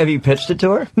do? Have you pitched it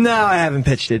to her? No, I haven't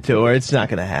pitched it to her. It's not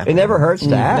going to happen. It never hurts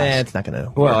to ask. Nah, it's not going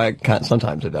to. Well,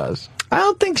 sometimes it does. I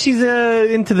don't think she's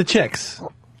into the chicks.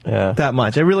 Yeah. That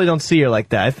much. I really don't see her like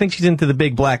that. I think she's into the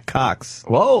big black cocks.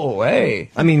 Whoa,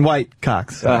 hey. I mean, white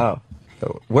cocks. Oh.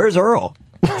 Where's Earl?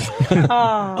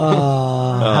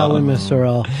 How we miss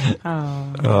Earl.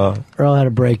 Earl had a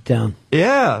breakdown.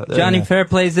 Yeah. Johnny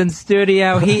Fairplay's in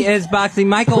studio. He is boxing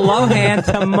Michael Lohan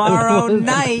tomorrow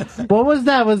night. What was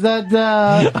that? Was that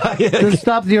to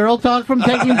stop the Earl talk from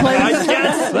taking place? I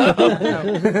guess so.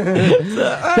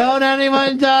 Don't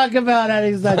anyone talk about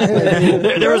it. He's not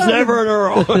there was never an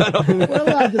Earl. We're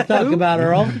allowed to talk about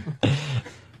Earl.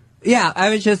 Yeah, I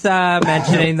was just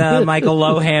mentioning the Michael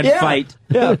Lohan fight.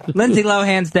 Yeah. Lindsay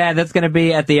Lohan's dad, that's going to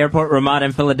be at the Airport Ramada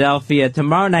in Philadelphia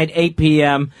tomorrow night, 8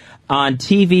 p.m. on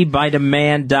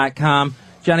tvbydemand.com.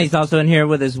 Johnny's also in here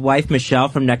with his wife, Michelle,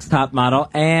 from Next Top Model,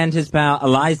 and his pal,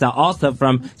 Eliza, also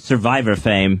from Survivor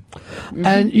fame.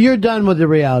 And you're done with the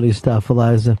reality stuff,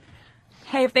 Eliza.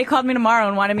 Hey, if they called me tomorrow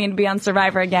and wanted me to be on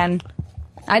Survivor again,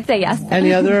 I'd say yes.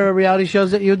 Any other reality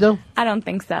shows that you do? I don't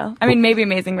think so. I mean, maybe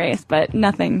Amazing Race, but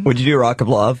nothing. Would you do Rock of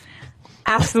Love?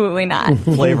 Absolutely not.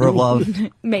 Flavor of Love?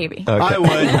 Maybe. Okay. I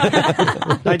would.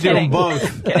 I do them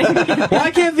both. Why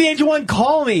can't VH1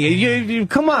 call me? You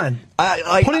come on.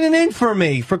 Put it in for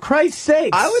me, for Christ's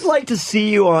sake. I would like to see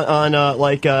you on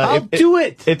I'll do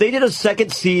it. If they did a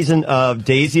second season of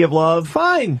Daisy of Love.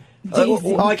 Fine.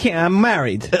 I can't. I'm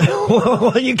married.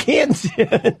 well, you can't.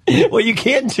 Well, you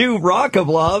can't do Rock of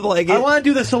Love. Like I want to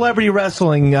do the celebrity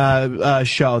wrestling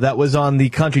show that was on the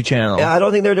Country Channel. Yeah, I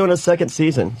don't think they're doing a second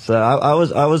season. So I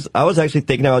was actually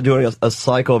thinking about doing a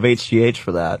cycle of HGH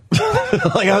for that.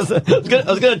 Like I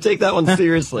was gonna take that one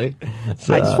seriously.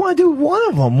 So, I just want to do one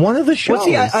of them, one of the shows. Well,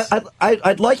 see,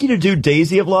 I'd like you to do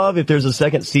Daisy of Love if there's a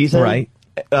second season, right?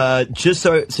 Just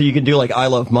so you can do like I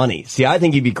Love Money. See, I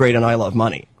think you'd be great on I Love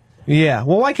Money. Yeah.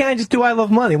 Well, why can't I just do I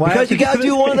Love Money? Why because you got to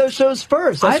do one of those shows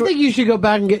first. I think you should go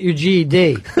back and get your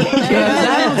GED.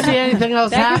 I don't see anything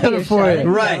else happening for you.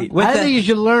 Right. I think you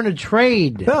should learn a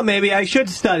trade. Well, maybe I should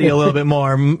study a little bit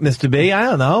more, Mr. B. I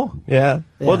don't know. Yeah.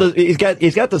 Well, he's got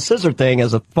the scissor thing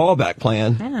as a fallback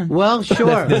plan. Yeah. Well,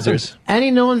 sure. Scissors.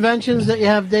 Any new inventions that you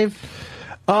have, Dave?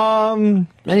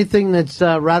 Anything that's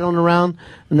rattling around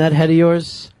in that head of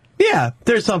yours? Yeah,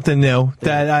 there's something new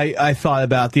that I thought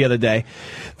about the other day.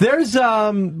 There's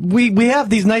we have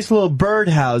these nice little bird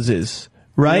houses,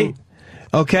 right?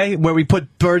 Okay, where we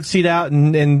put bird seed out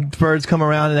and birds come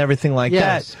around and everything like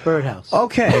that. Yes, birdhouse.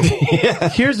 Okay,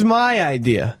 here's my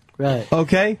idea. Right.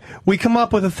 Okay, we come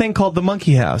up with a thing called the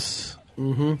monkey house.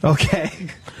 Mm-hmm. Okay.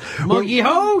 Monkey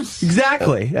house.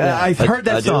 Exactly. I've heard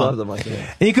that I song. do love the monkey.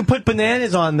 And you can put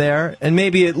bananas on there, and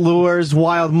maybe it lures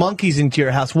wild monkeys into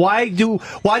your house. Why do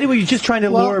we just trying to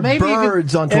lure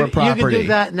birds onto our property? You could do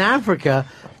that in Africa,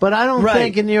 but I don't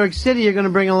think in New York City you're going to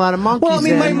bring a lot of monkeys. Well,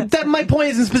 I mean, my point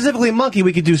isn't specifically a monkey.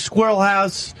 We could do squirrel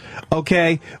house.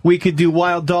 Okay, we could do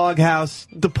wild dog house.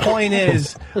 The point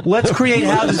is, let's create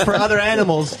houses for other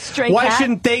animals. Stray Why cat?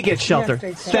 shouldn't they get shelter?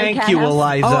 Stray Thank cat you, house?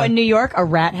 Eliza. Oh, in New York, a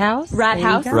rat house? Rat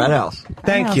house? Rat house.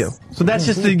 Thank you. So that's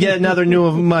just to get another new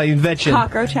of my invention.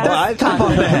 Cockroach house?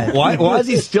 Why is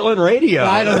he still in radio?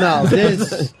 I don't know.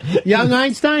 This young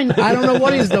Einstein, I don't know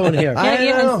what he's doing here.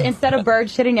 Instead of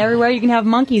birds shitting everywhere, you can have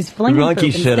monkeys flinging Monkey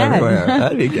poop shit instead. everywhere.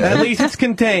 That'd be good. At least it's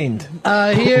contained.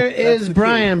 Here is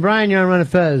Brian. Brian, you're on Run of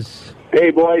Fez. Hey,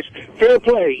 boys. Fair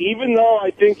play. Even though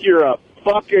I think you're a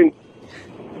fucking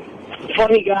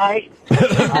funny guy.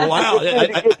 Wow.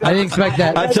 I didn't expect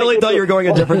that. I totally thought you were going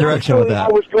a different direction with that.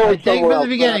 I was going Take somewhere from the else,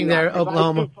 beginning but I'm there, not, 'cause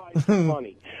Oklahoma. I do find it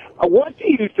funny. What do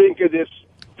you think of this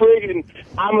friggin'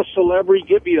 I'm a celebrity,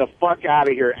 get me the fuck out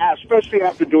of here, especially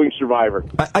after doing Survivor?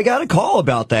 I got a call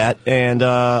about that, and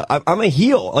I'm a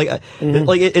heel. Like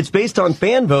it's based on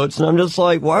fan votes, and I'm just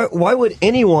like, why would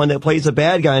anyone that plays a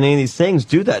bad guy in any of these things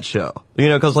do that show? You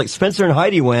know, because like Spencer and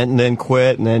Heidi went and then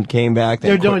quit and then came back.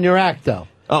 They're doing your act, though.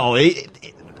 Oh,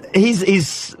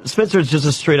 he's Spencer's just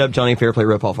a straight up Johnny Fairplay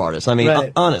ripoff artist. I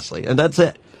mean, honestly, and that's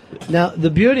it. Now, the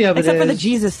beauty of it Except is... for the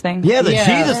Jesus thing. Yeah, the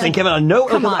Jesus thing came out of nowhere.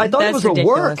 Come on, I thought it that's was a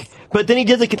ridiculous. work. But then he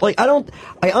did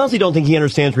I honestly don't think he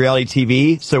understands reality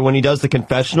TV. So when he does the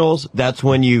confessionals, that's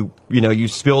when you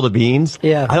spill the beans.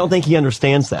 Yeah. I don't think he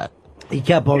understands that. He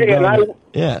kept on Hey, and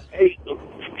going. Hey,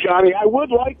 Johnny, I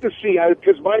would like to see,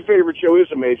 because my favorite show is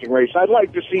Amazing Race, I'd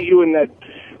like to see you in that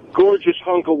gorgeous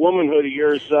hunk of womanhood of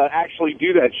yours actually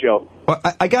do that show. Well,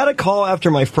 I got a call after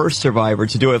my first Survivor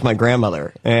to do it with my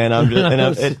grandmother, and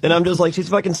I'm just like, she's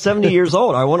fucking 70 years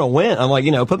old. I want to win. I'm like,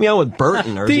 put me on with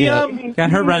Burton or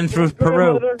got her running through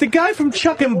Peru. The guy from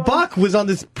Chuck and Buck was on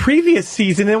this previous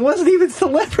season and wasn't even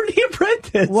Celebrity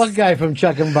Apprentice. What guy from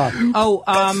Chuck and Buck?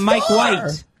 Oh, Mike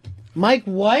White. Mike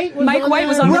White was Mike on White there?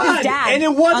 was on with Right, his dad. and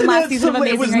it wasn't on last season of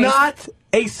Amazing it was Race. not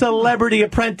a Celebrity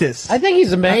Apprentice. I think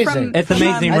he's amazing. It's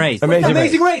Amazing Race.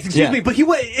 Amazing Race, excuse Yeah. me, but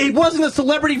it wasn't a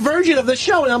celebrity version of the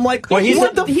show, and I'm like, he's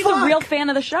what the He's fuck? a real fan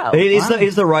of the show.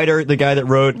 He's the writer, the guy that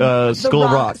wrote School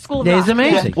of Rock. School of He's Rock.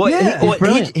 amazing. Well, He's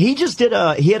brilliant. he just did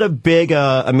he had a big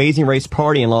Amazing Race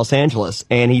party in Los Angeles,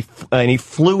 and he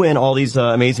flew in all these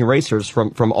Amazing Racers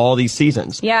from all these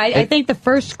seasons. Yeah, I think the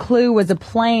first clue was a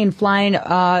plane flying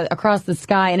across the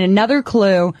sky, and another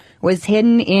clue was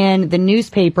hidden in the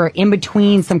newspaper in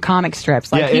between some comic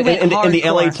strips. Like, he went in the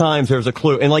LA hardcore. Times, there was a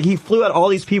clue, and like he flew out all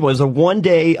these people. It was a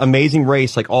one-day Amazing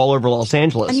Race, like all over Los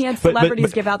Angeles. And he had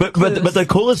celebrities give out the clues. But the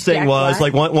coolest thing Jack was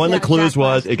Black. like one of the clues Jack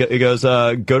was Black. it goes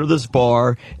go to this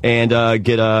bar and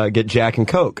get Jack and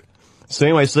Coke. So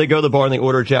anyway, so they go to the bar and they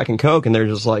order Jack and Coke, and they're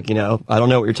just like, I don't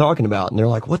know what you're talking about. And they're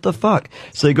like, what the fuck?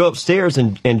 So they go upstairs,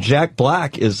 and Jack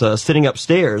Black is sitting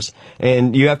upstairs,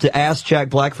 and you have to ask Jack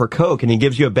Black for Coke, and he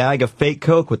gives you a bag of fake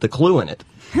Coke with the clue in it.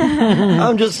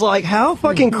 I'm just like, how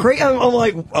fucking crazy? I'm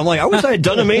like, I wish I had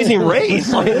done Amazing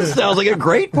Race. Like, this sounds like a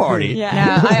great party.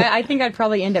 Yeah, I think I'd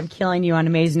probably end up killing you on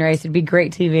Amazing Race. It'd be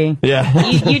great TV. Yeah.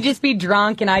 You'd just be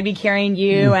drunk, and I'd be carrying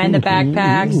you and the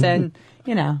backpacks, and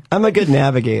you know. I'm a good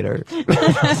navigator.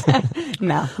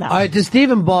 No. All right, the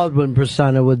Stephen Baldwin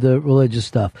persona with the religious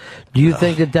stuff. Do you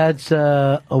think that that's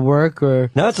a work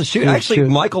or? No, it's a shoot. Actually,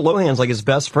 Michael Lohan's like his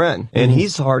best friend, and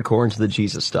he's hardcore into the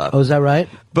Jesus stuff. Oh, is that right?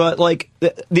 But like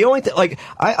the only thing, like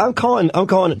I'm calling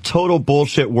it total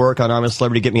bullshit work on I'm a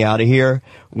Celebrity, Get Me Out of Here.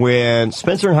 When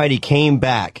Spencer and Heidi came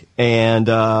back and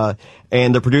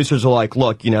the producers were like,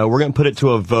 look, you know, we're going to put it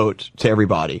to a vote to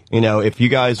everybody. You know, if you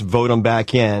guys vote them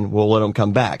back in, we'll let them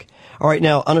come back. All right,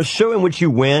 now, on a show in which you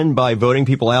win by voting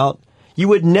people out, you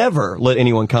would never let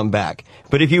anyone come back.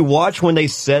 But if you watch when they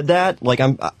said that, like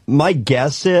my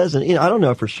guess is, and you know, I don't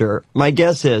know for sure, my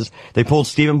guess is they pulled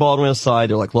Stephen Baldwin aside.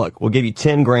 They're like, look, we'll give you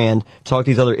 10 grand, talk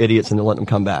to these other idiots, and then let them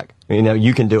come back. You know,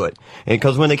 you can do it. And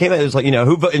because when they came out, it was like, you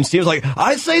know, and Steve's like,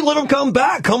 I say let them come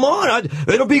back. Come on.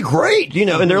 It'll be great. You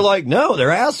know, and they're like, no,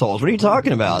 they're assholes. What are you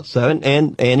talking about? So,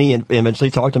 and he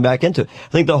eventually talked them back into it. I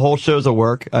think the whole show's a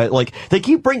work. Like, they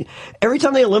keep every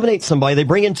time they eliminate somebody, they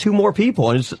bring in 2 more people.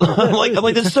 And it's, I'm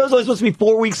like, this show's only supposed to be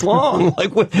 4 weeks long.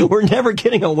 Like, we're never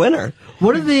getting a winner.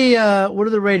 What are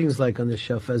the ratings like on this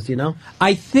show, Fez? Do you know?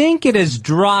 I think it has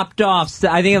dropped off.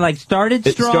 I think it started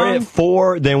strong. It started at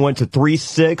 4, then went to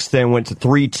 3.6, then went to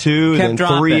 3.2, then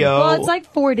 3.0. Well, it's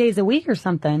like 4 days a week or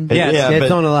something. Yeah,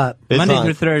 it's on a lot. Monday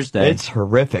through Thursday. It's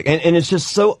horrific. And it's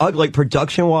just so ugly. Like,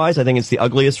 production-wise, I think it's the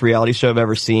ugliest reality show I've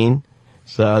ever seen.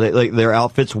 So, their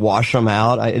outfits wash them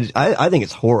out. I think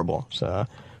it's horrible. So...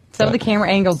 Some of the camera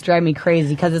angles drive me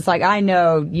crazy because it's like, I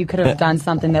know you could have done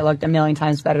something that looked a million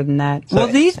times better than that. Well,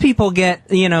 these people get,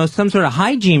 you know, some sort of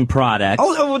hygiene product.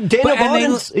 Oh, Daniel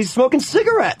Baldwin's, he's smoking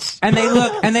cigarettes. And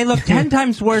they look 10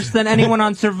 times worse than anyone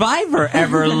on Survivor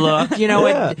ever looked, you know,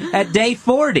 at day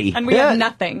 40. And we have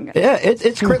nothing. Yeah,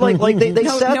 it's great. Like they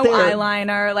no, sat no there.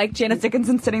 eyeliner. Like Janice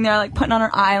Dickinson sitting there, like putting on her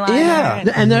eyeliner. Yeah.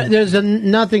 And there's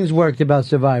nothing's worked about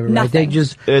Survivor, right? Nothing. They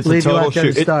just It's leave a you total out there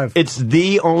to shoot. starve. It's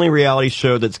the only reality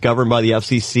show that's governed by the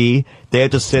FCC. They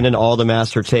have to send in all the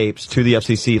master tapes to the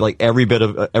FCC, like every bit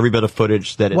of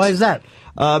footage that. Why is that?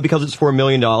 Because it's for $1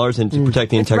 million and to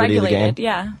protect the It's integrity regulated, of the game.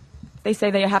 yeah. They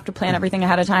say they have to plan everything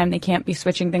ahead of time. They can't be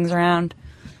switching things around.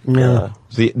 Yeah.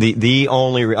 The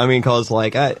only, I mean, cause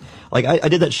like I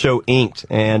did that show Inked,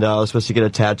 and I was supposed to get a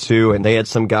tattoo, and they had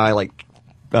some guy like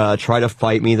try to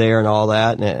fight me there and all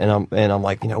that, and I'm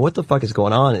like, you know, what the fuck is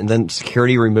going on? And then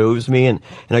security removes me, and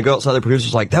I go outside. The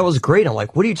producer's like, that was great. I'm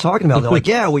like, what are you talking about? They're like,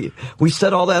 yeah, we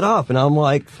set all that up, and I'm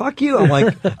like, fuck you. I'm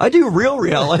like, I do real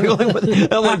reality.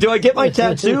 I'm like, do I get my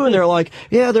tattoo? And they're like,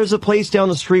 yeah, there's a place down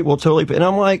the street. We'll totally. And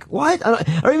I'm like, what? I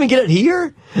don't even get it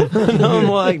here. And I'm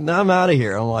like, no, I'm out of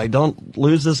here. I'm like, don't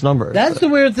lose this number. That's the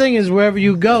weird thing is wherever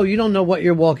you go, you don't know what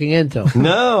you're walking into.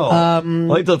 No,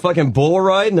 like the fucking bull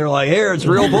ride, and they're like, here, it's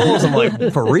real bulls. I'm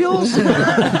like, for reals? So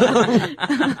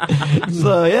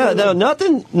yeah, no,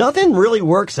 nothing really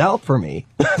works out for me.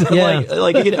 Yeah.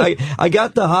 like you know, I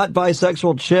got the hot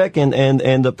bisexual chick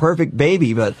and the perfect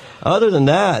baby, but other than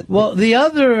that, well, the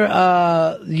other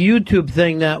YouTube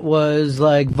thing that was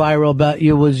like viral about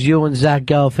you was you and Zach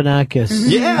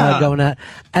Galifianakis. Yeah, going at,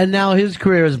 and now his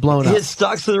career is blown up. His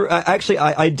stocks are actually.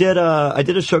 I did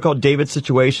a show called David's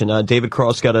Situation. David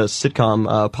Cross got a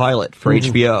sitcom pilot for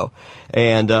HBO,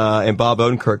 and Bob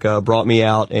Odenkirk brought me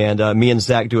out, and me and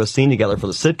Zach do a scene together for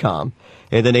the sitcom.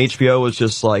 And then HBO was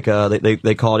just like,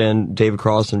 they called in David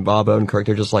Cross and Bob Odenkirk.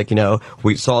 They're just like, you know,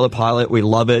 we saw the pilot, we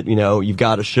love it, you know, you've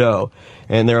got a show.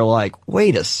 And they're like,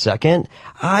 wait a second,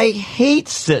 I hate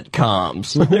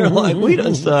sitcoms. And they're like, we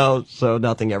don't, so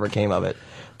nothing ever came of it.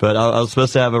 But I was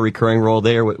supposed to have a recurring role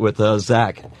there with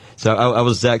Zach. So I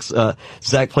was Zach's,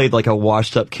 Zach played like a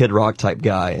washed up Kid Rock type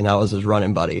guy, and I was his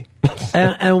running buddy.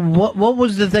 And what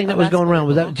was the thing that was going around?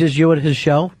 Was that just you at his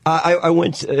show? I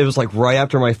went, it was like right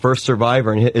after my first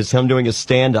Survivor, and it's him doing his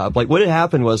stand-up. Like, what had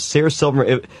happened was Sarah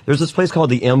Silverman, there's this place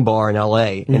called the M Bar in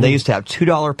L.A., and they used to have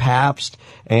 $2 Pabst,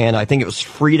 and I think it was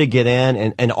free to get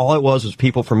in, and all it was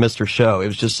people from Mr. Show. It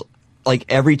was just like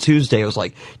every Tuesday, it was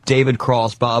like David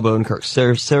Cross, Bob Odenkirk,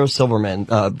 Sarah Silverman,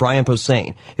 Brian Posehn.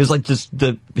 It was like just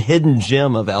the hidden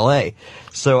gem of L.A.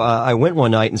 So I went one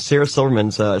night, and Sarah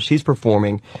Silverman's she's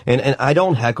performing, and I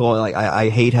don't heckle. Like I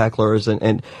hate hecklers,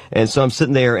 and so I'm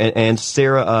sitting there, and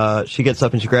Sarah she gets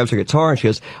up and she grabs her guitar and she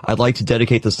goes, "I'd like to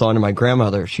dedicate this song to my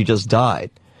grandmother. She just died."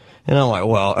 And I'm like,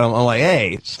 well, I'm like,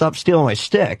 hey, stop stealing my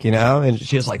shtick, you know? And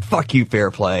she was like, fuck you, fair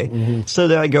play. Mm-hmm. So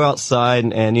then I go outside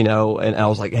and, you know, and I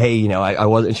was like, hey, you know, I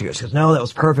wasn't, and she goes, no, that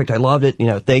was perfect. I loved it. You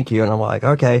know, thank you. And I'm like,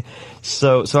 okay.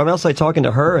 So I'm outside talking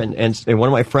to her and one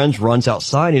of my friends runs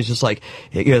outside and he's just like,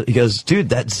 he goes, dude,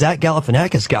 that Zach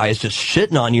Galifianakis guy is just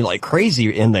shitting on you like crazy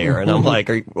in there. And I'm like,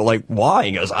 why?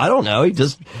 He goes, I don't know. I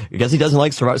guess he doesn't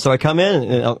like Survivor. So I come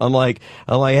in and I'm like,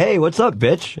 hey, what's up,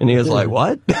 bitch? And he was like,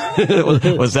 what?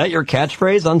 was that your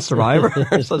catchphrase on Survivor?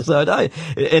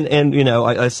 And you know,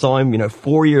 I saw him, you know,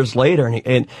 4 years later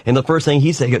and the first thing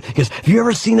he said, he goes, have you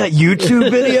ever seen that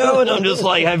YouTube video? And I'm just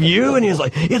like, have you? And he's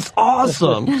like, it's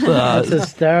awesome. That's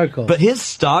hysterical. But his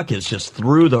stock is just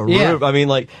through the roof. I mean,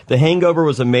 like, The Hangover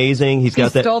was amazing. He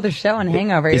stole the show on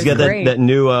Hangover. He's got that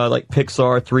new like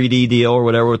Pixar 3D deal or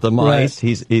whatever with the mice.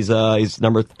 Right. He's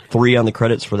number 3 on the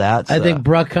credits for that. So. I think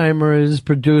Bruckheimer is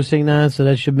producing that, so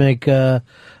that should make a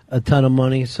ton of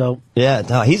money. So yeah,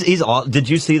 no, he's. Did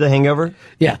you see The Hangover?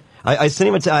 Yeah. I sent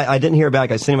him I didn't hear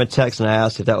back. I sent him a text and I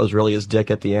asked if that was really his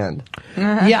dick at the end.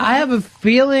 Yeah, I have a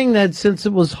feeling that since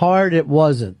it was hard, it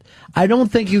wasn't. I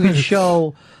don't think you can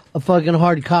show a fucking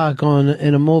hard cock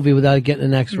in a movie without getting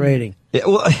an X rating. Yeah,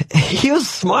 well, he was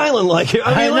smiling like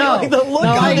I know. Like the look no,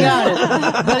 on I his-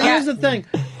 got it. But here's the thing: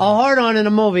 a hard on in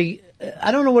a movie.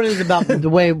 I don't know what it is about the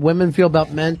way women feel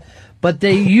about men, but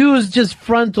they use just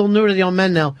frontal nudity on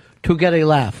men now to get a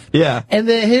laugh. Yeah. In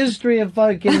the history of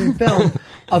fucking film,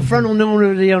 a frontal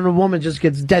nudity on a woman just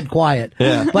gets dead quiet.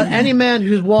 Yeah. But any man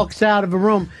who walks out of a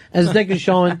room and his dick is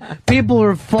showing, people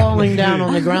are falling down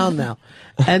on the ground now.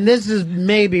 And this is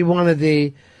maybe one of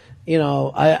the, you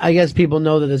know, I guess people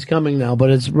know that it's coming now,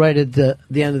 but it's right at the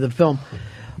end of the film.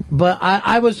 But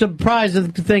I was surprised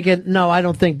and thinking, no, I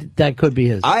don't think that could be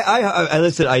his. I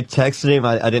listened. I texted him.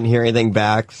 I didn't hear anything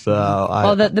back. So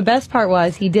Well, the best part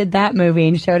was he did that movie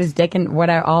and showed his dick and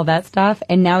all that stuff,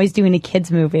 and now he's doing a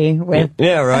kids movie with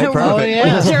right, perfect. Oh,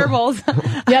 yeah. with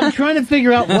gerbils. Yeah, I'm trying to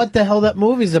figure out what the hell that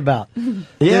movie's about.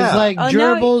 There's like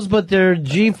gerbils, but they're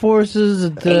G-forces.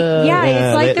 It's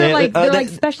like they're like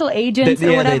special agents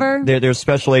or whatever. They're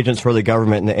special agents for the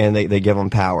government, and they give them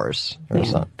powers or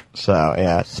something. So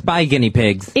yeah, spy guinea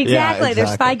pigs. Exactly, they're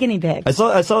spy guinea pigs.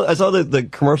 I saw the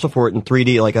commercial for it in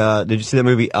 3D. Like, did you see the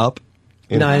movie Up?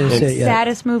 No, I didn't see it yet.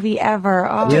 Saddest movie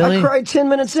ever. Oh. Really? I cried 10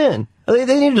 minutes in. They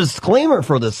need a disclaimer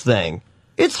for this thing.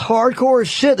 It's hardcore as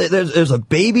shit. There's a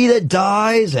baby that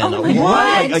dies, and a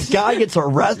guy gets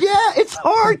arrested. Yeah, it's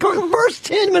hardcore. The first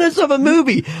 10 minutes of a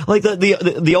movie, like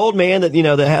the old man that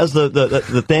that has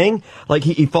the thing. Like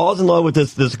he falls in love with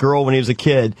this girl when he was a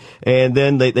kid, and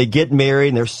then they get married,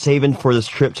 and they're saving for this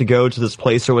trip to go to this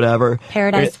place or whatever.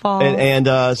 Paradise Falls. And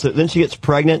so then she gets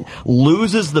pregnant,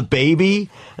 loses the baby,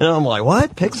 and I'm like,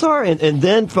 what? Pixar? And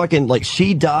then fucking like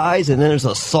she dies, and then there's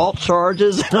assault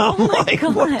charges, and I'm like,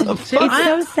 what the fuck? It's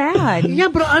so sad. Yeah,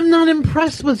 but I'm not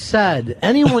impressed with sad.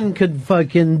 Anyone could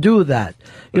fucking do that.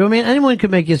 You know what I mean? Anyone could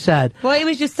make you sad. Well, it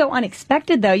was just so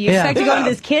unexpected, though. You expect to go to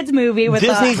this kids movie with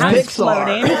Disney's a house Pixar.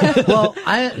 floating. Well,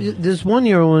 this one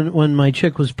year when my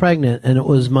chick was pregnant, and it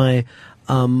was my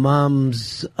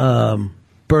mom's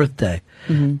birthday,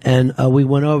 and we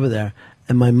went over there,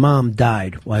 and my mom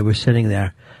died while we were sitting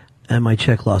there. And my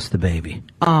chick lost the baby.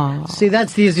 Oh. See,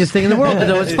 that's the easiest thing in the world to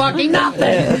do. It's fucking nothing.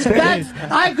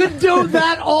 I could do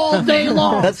that all day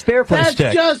long. That's fair play. That's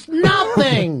just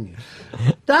nothing.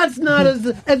 That's not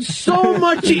it's so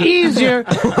much easier.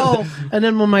 Oh, and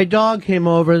then when my dog came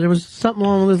over, there was something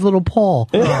wrong with his little paw.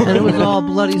 And it was all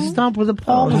bloody stump with a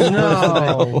paw.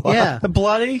 No. Yeah.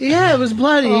 Bloody? Yeah, it was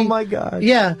bloody. Oh, my God.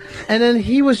 Yeah. And then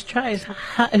he was trying.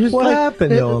 What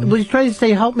happened to him? He was trying to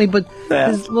say, help me, but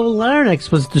his little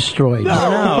larynx was destroyed.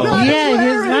 No. Yeah,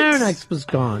 his larynx was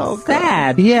gone. Oh,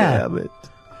 sad. Yeah. Damn it.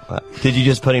 Did you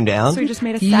just put him down? So we just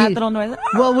made a sad little noise.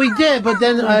 Well, we did, but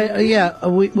then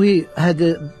we had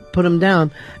to put him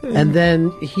down, and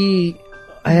then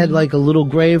I had like a little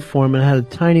grave for him and had a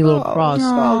tiny little cross.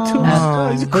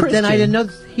 He's a But then I didn't know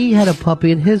he had a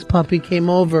puppy, and his puppy came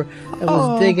over and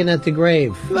was digging at the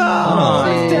grave.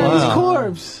 Daddy's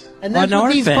corpse. And that's An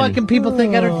what these orphan. fucking people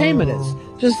think entertainment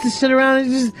is. Just to sit around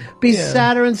and just be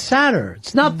sadder and sadder.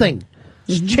 It's nothing.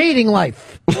 It's cheating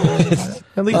life.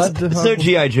 At least It's no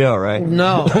G.I. Joe, right?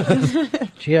 No.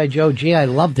 G.I. Joe, I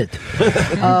loved it.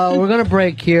 We're going to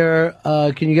break here.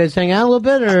 Can you guys hang out a little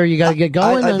bit, or you got to get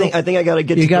going? I think I got to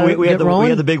get. You gotta We get had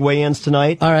rolling? the big weigh-ins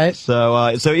tonight. All right. So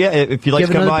yeah, if you'd like Give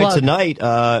to come another by plug.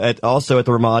 tonight, also at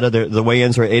the Ramada, the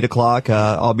weigh-ins are at 8:00.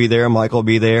 I'll be there. Michael will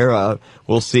be there.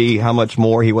 We'll see how much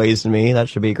more he weighs than me. That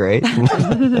should be great.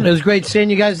 It was great seeing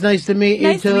you guys. Nice to meet you,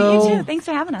 Nice too. to meet you too. Thanks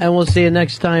for having us. And we'll see you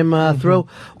next time through.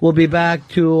 We'll be back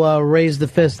to raise the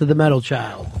fist of the metal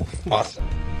child. Awesome.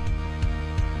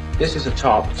 This is a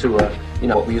top to what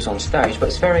we use on stage, but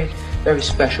it's very, very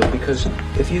special because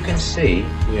if you can see,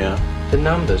 the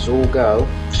numbers all go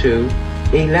to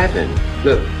 11.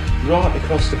 Look, right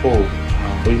across the board.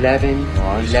 11,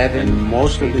 11, and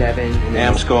most of the 11.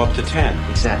 amps go up to 10.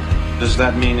 Exactly. Does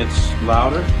that mean it's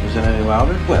louder? Is it any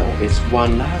louder? Well, it's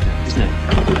one louder, isn't it?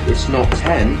 It's not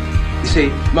 10. You see,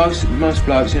 most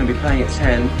blokes are going to be playing at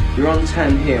 10. You're on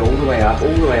 10 here, all the way up,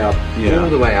 all the way up, all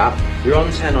the way up. You're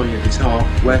on 10 on your guitar.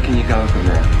 Where can you go from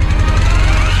there?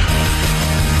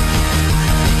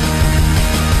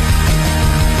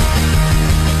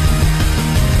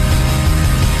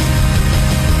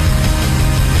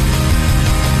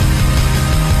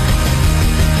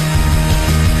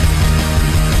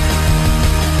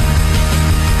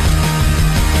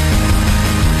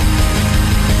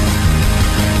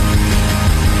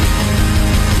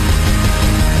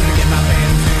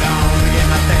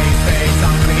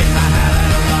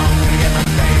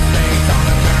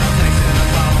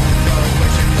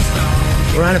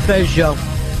 Ron and Fez show.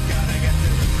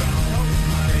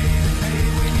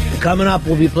 Coming up,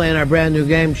 we'll be playing our brand new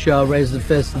game show, Raise the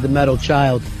Fist of the Metal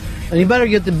Child. And you better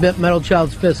get the metal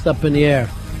child's fist up in the air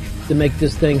to make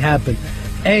this thing happen.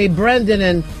 Hey, Brendan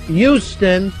in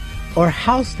Houston, or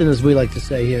Houston as we like to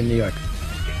say here in New York.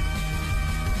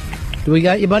 Do we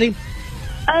got you, buddy?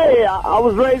 Hey, I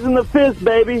was raising the fist,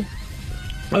 baby.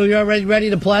 Oh, you're already ready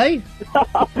to play?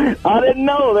 I didn't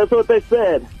know. That's what they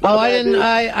said. Oh, I didn't.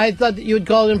 I thought that you had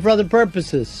called in for other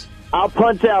purposes. I'll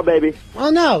punch out, baby. Oh,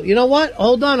 no. You know what?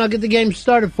 Hold on. I'll get the game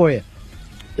started for you.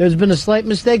 There's been a slight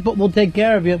mistake, but we'll take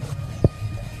care of you.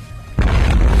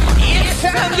 It's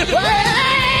time to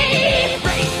play!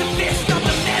 Raise the fist of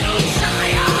the metal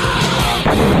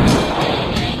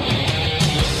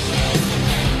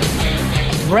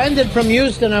child! Brendan from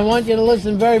Houston, I want you to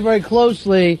listen very, very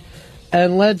closely,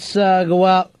 and let's go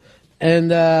out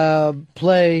and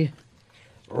play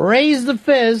Raise the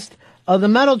Fist of the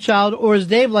Metal Child, or as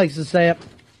Dave likes to say it.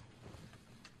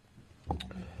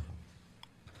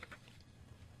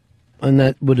 And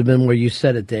that would have been where you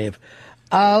said it, Dave.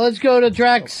 Let's go to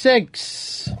track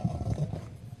 6.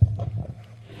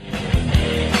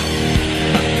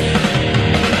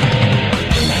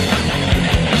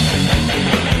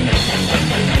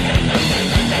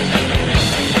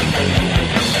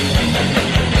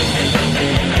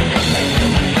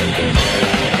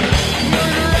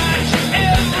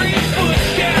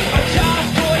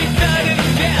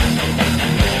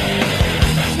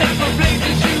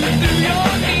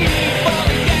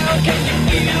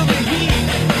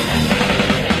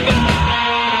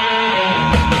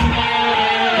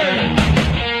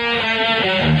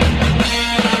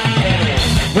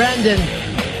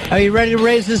 Are you ready to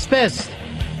raise this fist?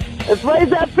 Let's raise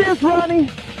that fist, Ronnie.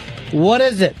 What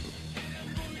is it?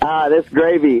 This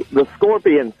gravy. The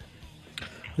Scorpions.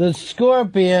 The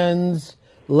Scorpions.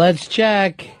 Let's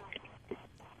check.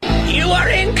 You are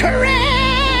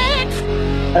incorrect!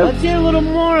 Let's hear a little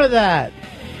more of that.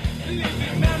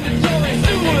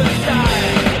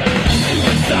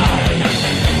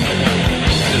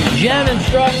 Jen in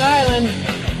Strong Island,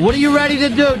 what are you ready to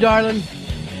do, darling?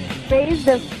 Raise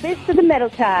the Fist of the Metal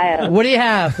Child. What do you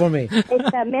have for me? It's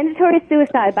Mandatory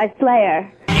Suicide by Slayer.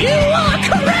 You are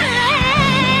correct!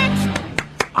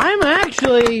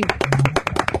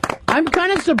 I'm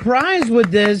kind of surprised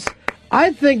with this.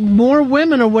 I think more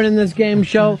women are winning this game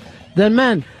show than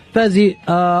men. Fezzi,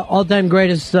 all-time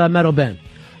greatest metal band?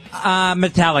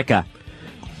 Metallica.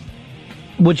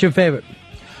 What's your favorite?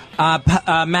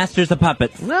 Masters of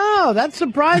Puppets. No, that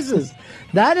surprises.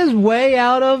 That is way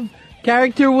out of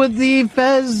character with the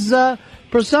Fez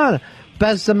persona.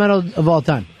 Best metal of all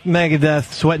time.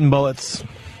 Megadeth, Sweating Bullets.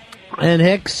 And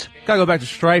Hicks? Gotta go back to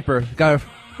Stryper. Gotta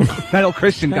metal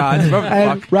Christian gods.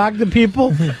 And Rock the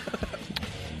People.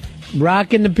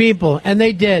 Rocking the people. And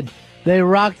they did. They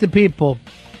rocked the people.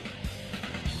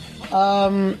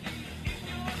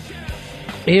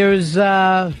 Here's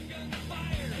the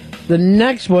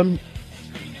next one.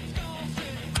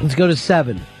 Let's go to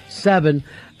 7. 7.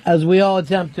 As we all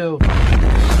attempt to...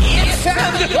 It's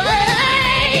time to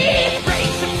play!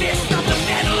 Raise the fist of the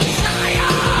metal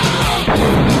child!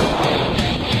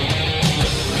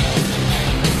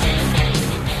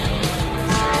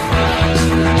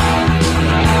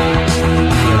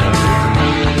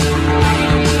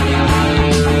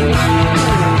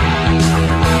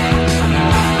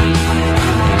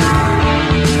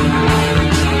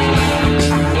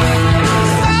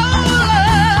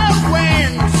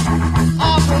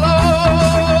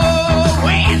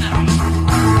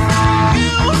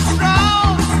 Strong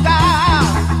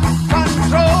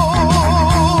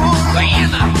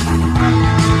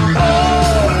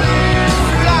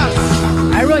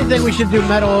think we should do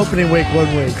metal opening week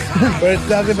 1 week. But it's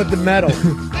nothing but the metal.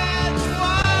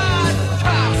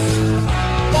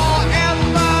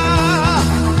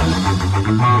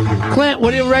 Clint,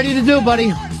 what are you ready to do,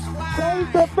 buddy?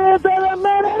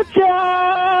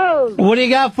 What do you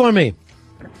got for me?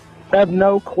 I have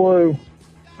no clue.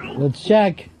 Let's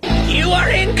check. You are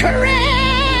incorrect!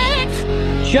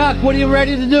 Chuck, what are you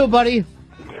ready to do, buddy?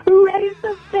 Raise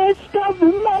the fist of the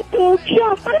metal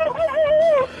child.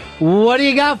 What do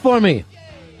you got for me?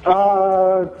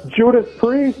 Judas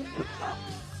Priest.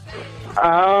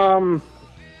 Oh,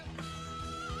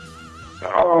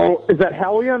 is that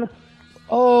Hellion?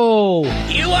 Oh.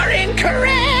 You are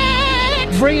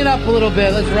incorrect! Bring it up a little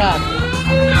bit. Let's rock.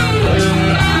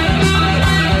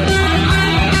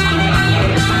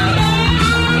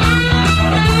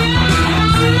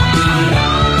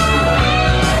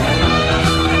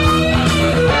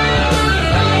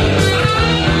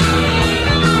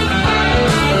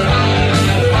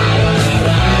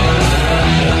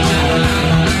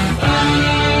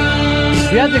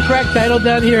 You have the correct title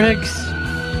down here, Hicks?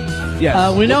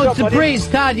 Yes. We know What's it's the up, buddy?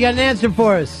 priest. Todd, you got an answer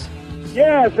for us?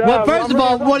 Yes. Well, first of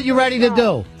all, what are you ready to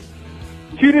do?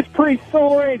 Judas Priest,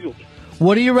 Solar Angels.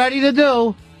 What are you ready to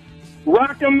do?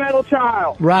 Rock the Metal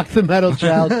Child. Rock the metal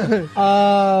child.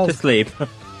 To sleep.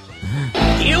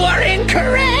 You are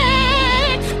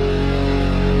incorrect!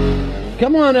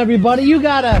 Come on, everybody. You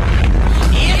gotta.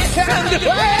 It's time to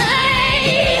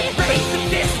play! Raise the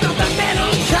fist of the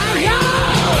metal child!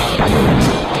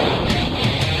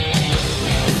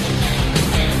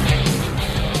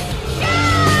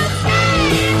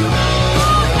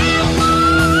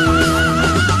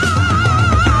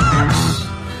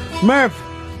 Murph,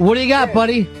 what do you got,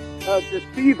 buddy?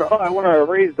 Deceiver. Oh, I want to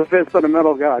raise the fist of the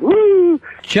metal god. Woo!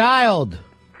 Child.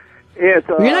 It's,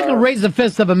 You're not going to raise the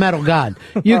fist of a metal god.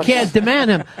 You can't demand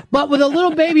him. But with a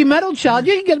little baby metal child,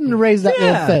 you can get him to raise that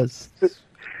little fist.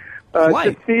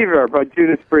 Deceiver by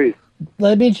Judas Priest.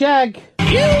 Let me check.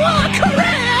 You are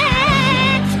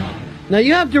correct! Now,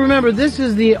 you have to remember, this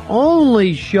is the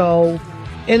only show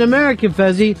in America,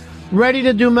 Fezzi, ready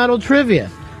to do metal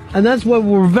trivia. And that's why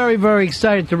we're very, very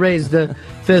excited to raise the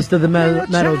fist of the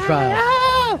metal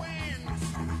trial.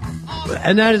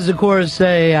 And that is, of course,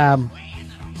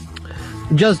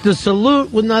 just a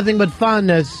salute with nothing but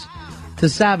fondness to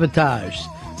Sabotage.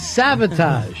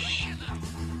 Sabotage.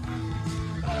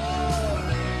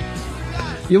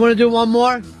 You want to do one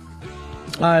more? All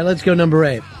right, let's go number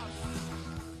 8.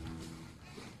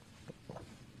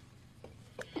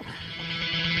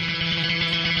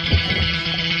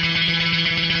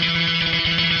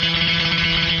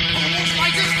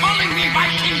 Light is calling me, my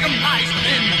kingdom lies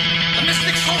within. The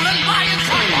mystic soul and lions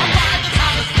are by the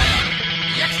talisman.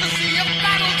 The ecstasy of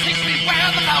battle takes me where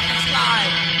the falcons fly.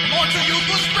 Immortal youth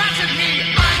was granted me,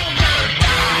 I will never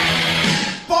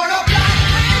die. Born of black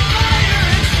wind, fire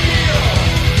and steel.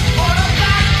 Born of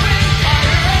black wind,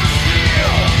 fire and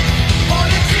steel. Born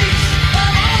to teach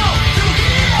them all to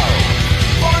heal.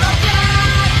 Born of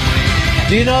black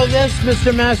wind. Do you know this, Mr.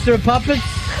 Master of Puppets?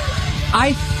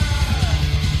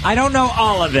 I don't know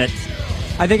all of it.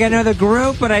 I think I know the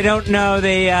group, but I don't know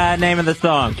the name of the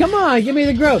song. Come on, give me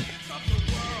the group.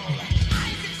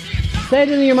 Say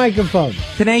it into your microphone.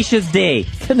 Tenacious D.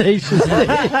 Tenacious D.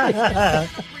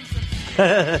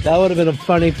 That would have been a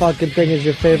funny fucking thing as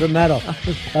your favorite metal.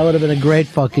 That would have been a great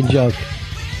fucking joke.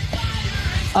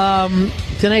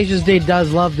 Tenacious D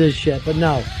does love this shit, but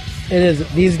no. It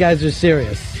is. These guys are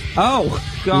serious. Oh,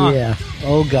 God. Yeah.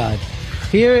 Oh, God.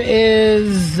 Here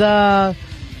is...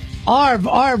 Arv,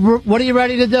 what are you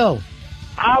ready to do?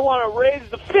 I want to raise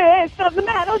the fist of the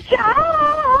metal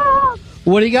child.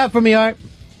 What do you got for me, Art?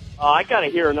 I got to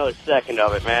hear another second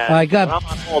of it, man. All right, go. I'm on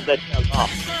hold that sounds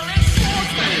off.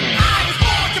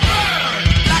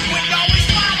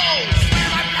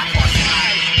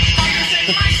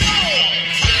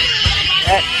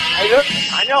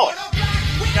 I know it.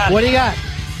 What do you got?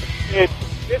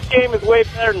 This game is way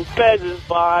better than Fez's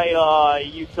by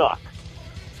You Suck.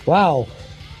 Wow.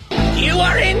 You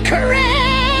are incorrect!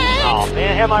 Oh,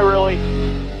 man, am I really?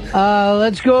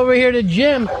 Let's go over here to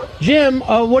Jim. Jim,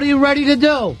 what are you ready to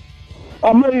do?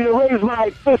 I'm ready to raise my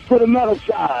fist for the metal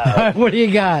child. What do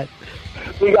you got?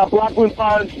 We got Black Wind,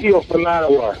 Fire, and Steel for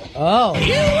Manowar. Oh.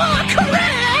 You are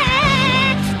correct!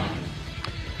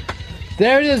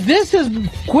 There it is. This is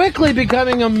quickly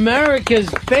becoming America's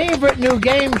favorite new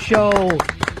game show.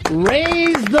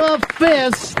 Raise the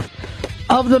fist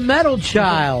of the metal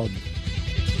child.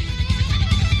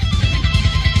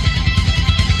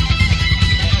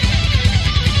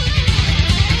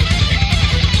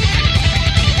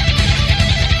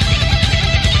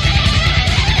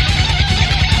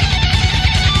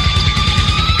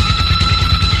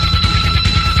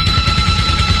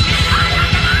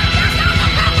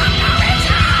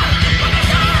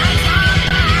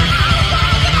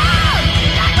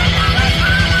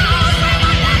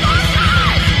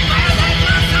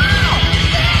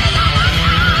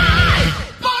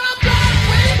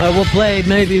 We'll play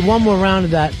maybe one more round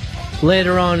of that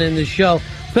later on in the show.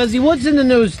 Fezzi, what's in the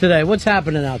news today? What's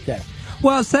happening out there?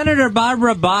 Well, Senator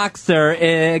Barbara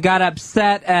Boxer got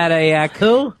upset at a...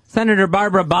 Who? Senator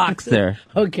Barbara Boxer.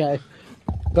 Okay.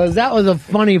 Because that was a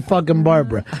funny fucking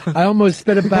Barbara. I almost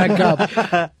spit it back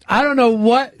up. I don't know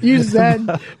what you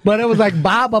said, but it was like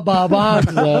Baba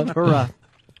Boxer.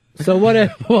 So what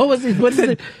was he? What is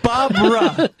it?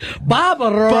 Barbara.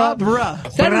 Barbara.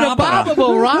 Senator Barbara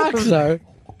Boxer.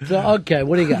 So, okay,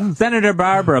 what do you got? Senator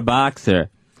Barbara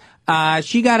Boxer.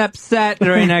 She got upset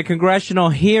during a congressional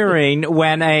hearing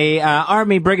when a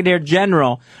Army Brigadier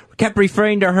General kept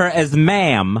referring to her as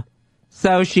ma'am.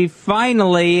 So she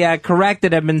finally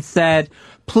corrected him and said,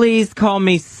 "Please call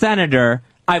me Senator.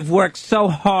 I've worked so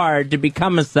hard to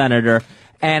become a senator,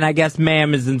 and I guess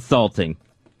ma'am is insulting."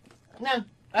 No,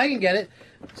 I can get it.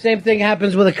 Same thing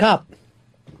happens with a cop.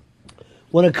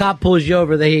 When a cop pulls you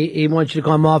over, he wants you to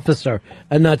call him officer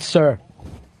and not sir.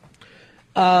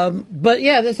 But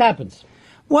yeah, this happens.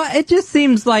 Well, it just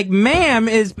seems like ma'am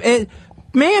is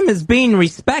being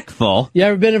respectful. You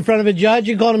ever been in front of a judge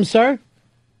and called him sir?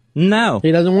 No.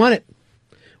 He doesn't want it.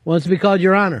 Wants to be called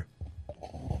your honor.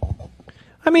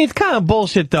 I mean, it's kind of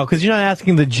bullshit, though, because you're not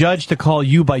asking the judge to call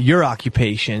you by your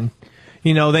occupation.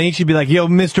 You know, then he should be like, yo,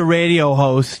 Mr. Radio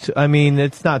Host. I mean,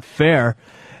 it's not fair.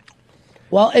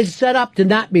 Well, it's set up to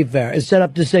not be fair. It's set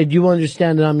up to say, do you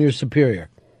understand that I'm your superior?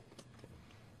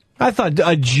 I thought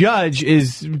a judge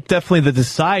is definitely the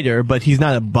decider, but he's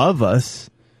not above us.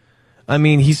 I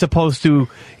mean, he's supposed to,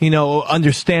 you know,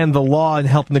 understand the law and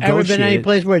help negotiate. Ever been any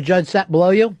place where a judge sat below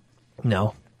you?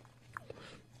 No.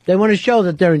 They want to show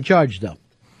that they're in charge, though.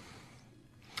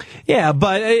 Yeah,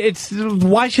 but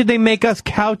why should they make us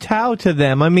kowtow to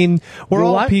them? I mean, we're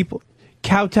all people.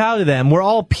 Kowtow to them. We're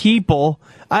all people.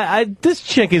 This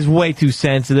chick is way too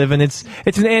sensitive, and it's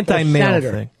an anti-male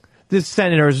thing. This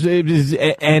senator is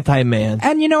anti-man.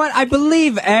 And you know what? I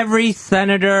believe every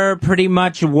senator pretty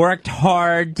much worked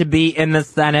hard to be in the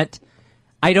Senate.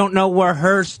 I don't know where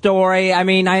her story... I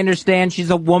mean, I understand she's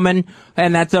a woman,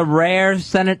 and that's a rare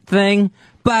Senate thing,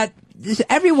 but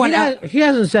everyone... She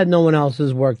hasn't said no one else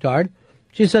has worked hard.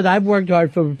 She said, I've worked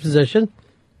hard for a position.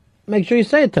 Make sure you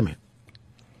say it to me.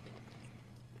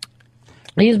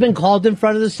 He's been called in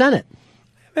front of the Senate.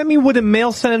 I mean, would a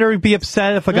male senator be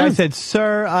upset if a guy said,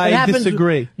 sir, I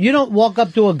disagree? You don't walk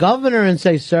up to a governor and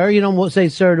say, sir. You don't say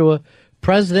sir to a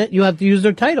president. You have to use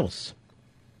their titles.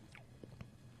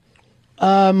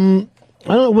 I don't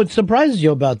know what surprises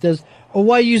you about this, or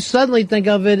why you suddenly think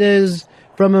of it as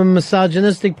from a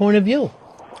misogynistic point of view.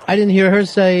 I didn't hear her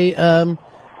say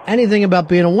anything about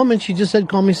being a woman. She just said,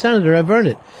 call me senator. I've earned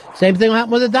it. Same thing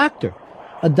happened with a doctor.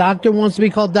 A doctor wants to be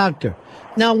called doctor.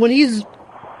 Now, when he's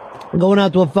going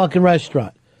out to a fucking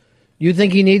restaurant, you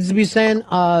think he needs to be saying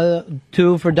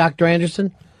to for Dr.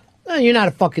 Anderson? No, you're not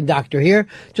a fucking doctor here.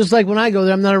 Just like when I go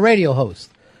there, I'm not a radio host.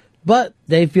 But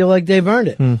they feel like they've earned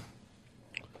it.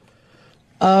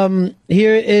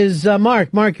 Here is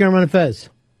Mark. Mark, you're on Fez.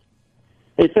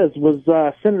 Hey, Fez, was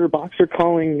Senator Boxer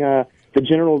calling the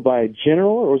general by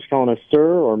general, or was she calling a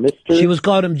sir or Mr.? She was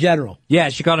calling him general. Yeah,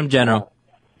 she called him general.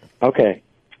 Okay.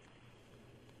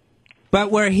 But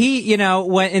where he, you know,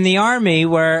 when in the Army,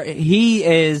 where he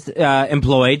is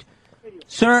employed,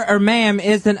 sir or ma'am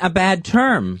isn't a bad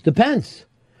term. Depends.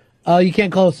 You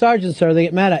can't call a sergeant sir. They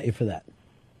get mad at you for that.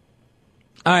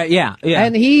 All right, yeah.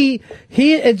 And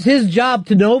it's his job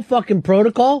to know fucking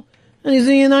protocol, and he's in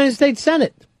the United States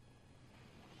Senate.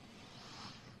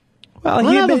 Well,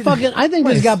 I think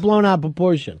this got blown out of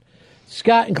proportion.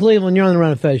 Scott in Cleveland, you're on the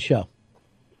Run of Fez show.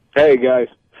 Hey, guys.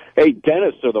 Hey,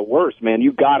 dentists are the worst, man.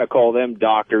 You got to call them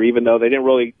doctor, even though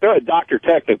they're a doctor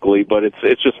technically, but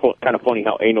it's just kind of funny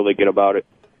how anal they get about it.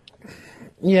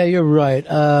 Yeah, you're right.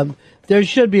 There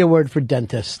should be a word for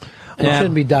dentist. It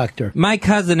shouldn't be doctor. My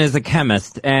cousin is a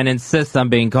chemist and insists on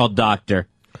being called doctor.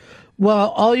 Well,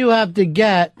 all you have to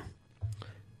get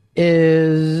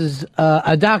is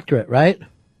a doctorate, right?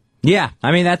 Yeah,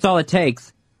 I mean, that's all it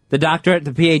takes. The doctorate,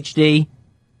 the PhD.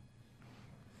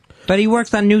 But he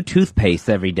works on new toothpaste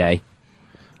every day.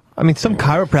 I mean, some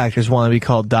chiropractors want to be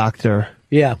called doctor.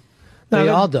 Yeah, they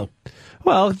all do.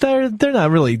 Well, they're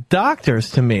not really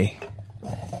doctors to me.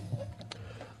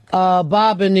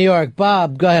 Bob in New York.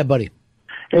 Bob, go ahead, buddy.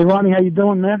 Hey, Ronnie, how you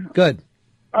doing, man? Good.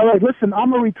 All right, listen,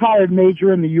 I'm a retired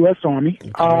major in the U.S. Army.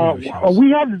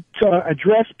 We had to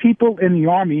address people in the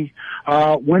Army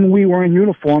when we were in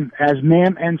uniform as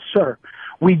ma'am and sir.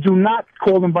 We do not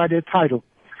call them by their title.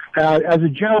 As a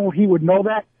general, he would know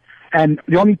that, and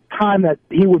the only time that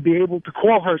he would be able to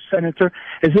call her senator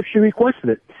is if she requested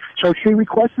it. So if she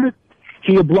requested it,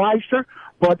 He obliged her,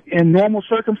 but in normal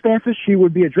circumstances, she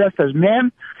would be addressed as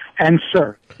ma'am and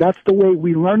sir. That's the way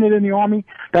we learned it in the Army.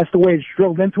 That's the way it's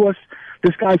drilled into us.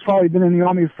 This guy's probably been in the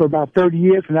Army for about 30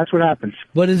 years, and that's what happens.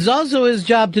 But it's also his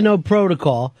job to know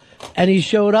protocol, and he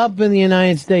showed up in the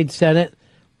United States Senate.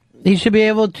 He should be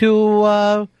able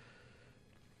to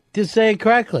say it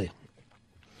correctly.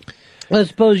 Let's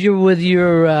suppose you're with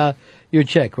your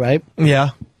chick, right? Yeah.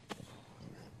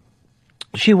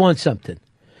 She wants something,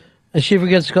 and she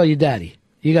forgets to call you daddy.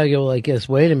 You gotta go like this.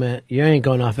 Wait a minute, you ain't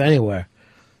going off anywhere.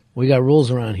 We got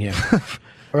rules around here,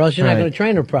 or else you're not Right. going to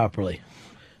train her properly.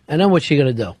 And then what's she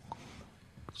going to do?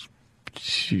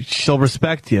 She'll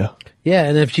respect you. Yeah,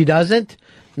 and if she doesn't,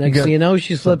 next thing you know,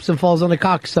 she slips and falls on the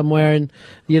cock somewhere, and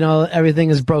everything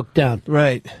is broke down.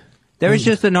 Right. There was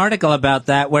just an article about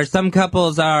that where some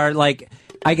couples are, like,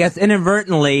 I guess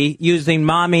inadvertently using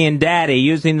mommy and daddy,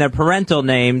 using their parental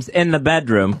names in the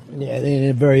bedroom. Yeah, they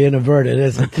ain't very introverted,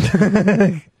 is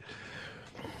it?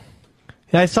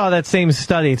 Yeah, I saw that same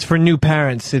study. It's for new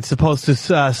parents. It's supposed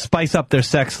to spice up their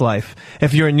sex life.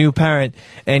 If you're a new parent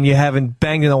and you haven't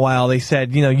banged in a while, they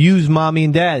said, use mommy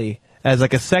and daddy as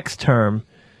like a sex term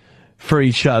for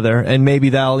each other, and maybe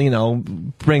that'll,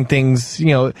 bring things,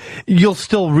 you'll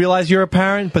still realize you're a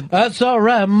parent, but... That's all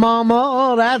right,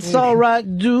 mama. That's all right,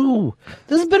 dude.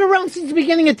 This has been around since the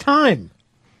beginning of time.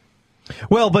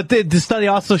 Well, but the study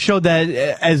also showed that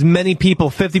as many people,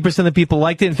 50% of the people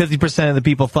liked it, and 50% of the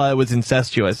people thought it was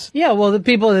incestuous. Yeah, well, the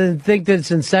people that think that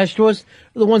it's incestuous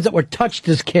are the ones that were touched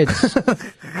as kids.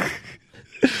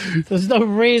 There's no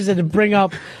reason to bring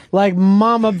up, like,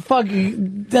 mama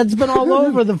fucking... That's been all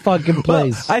over the fucking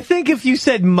place. Well, I think if you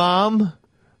said mom,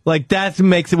 like, that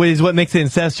is what makes it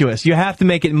incestuous. You have to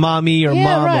make it mommy or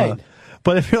mama. Right.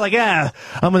 But if you're like, I'm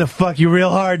going to fuck you real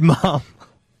hard, mom.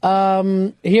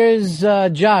 Here's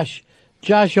Josh.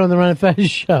 Josh on the Run Fest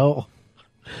show.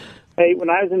 Hey,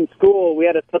 when I was in school, we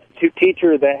had a substitute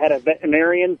teacher that had a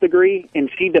veterinarian's degree,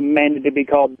 and she demanded to be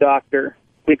called doctor.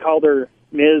 We called her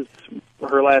Ms.,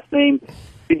 her last name.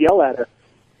 We'd yell at her.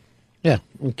 Yeah,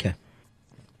 okay.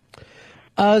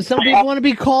 Some people want to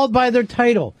be called by their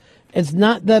title. It's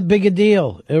not that big a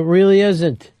deal. It really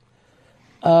isn't.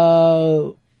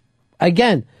 Again,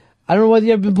 I don't know whether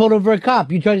you've ever been pulled over a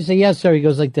cop. You try to say, yes, sir. He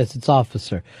goes like this. It's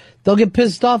officer. They'll get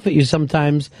pissed off at you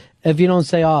sometimes if you don't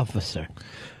say officer.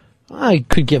 I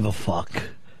could give a fuck.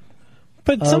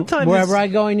 But sometimes... Wherever I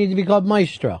go, I need to be called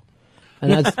maestro.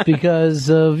 And that's because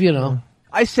of,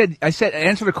 I said,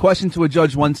 answered a question to a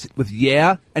judge once with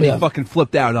yeah, and he fucking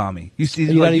flipped out on me. You see,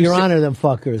 you got your honor, them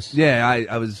fuckers. Yeah,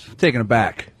 I was taken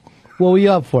aback. What were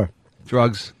you up for?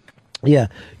 Drugs. Yeah,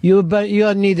 you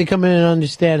need to come in and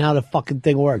understand how the fucking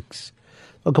thing works.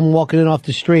 Don't come walking in off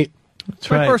the street. It's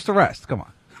my first arrest. Come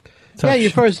on. Yeah,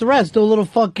 your first arrest. Do a little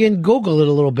fucking Google it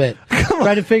a little bit.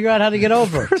 Try to figure out how to get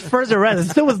over it. First arrest. It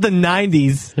still was the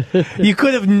 90s. You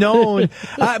could have known.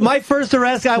 My first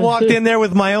arrest, I walked in there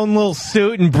with my own little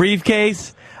suit and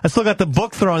briefcase. I still got the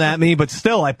book thrown at me, but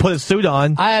still, I put a suit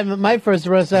on. My first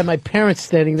arrest, I had my parents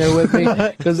standing there with me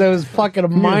because I was fucking a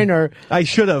minor. I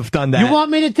should have done that. You want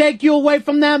me to take you away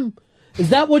from them? Is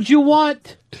that what you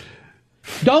want?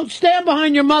 Don't stand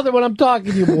behind your mother when I'm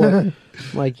talking to you, boy. I'm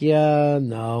like, yeah,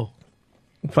 no.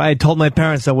 If I had told my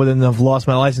parents, I wouldn't have lost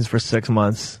my license for 6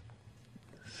 months.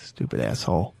 Stupid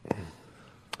asshole.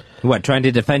 What, trying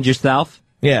to defend yourself?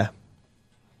 Yeah.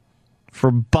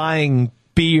 For buying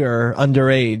beer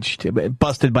underage,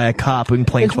 busted by a cop in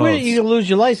plain It's clothes. weird you can lose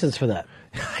your license for that.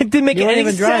 It didn't make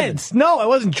any sense. No, I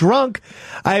wasn't drunk.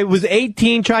 I was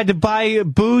 18, tried to buy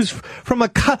booze from a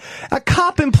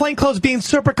cop in plain clothes being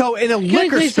Serpico in a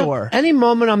liquor store. Any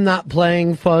moment I'm not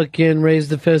playing fucking Raise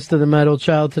the Fist of the Metal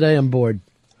Child today, I'm bored.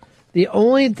 The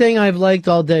only thing I've liked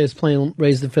all day is playing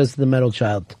Raise the Fist of the Metal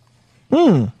Child.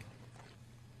 Okay.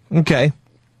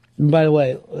 And by the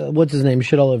way, what's his name?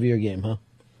 Shit all over your game, huh?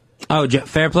 Oh,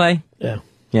 Fair Play? Yeah.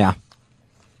 Yeah.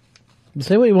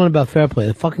 Say what you want about Fair Play.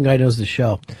 The fucking guy knows the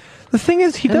show. The thing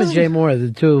is, Him and Jay Moore are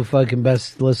the two fucking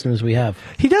best listeners we have.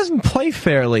 He doesn't play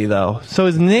fairly, though. So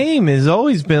his name has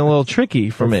always been a little tricky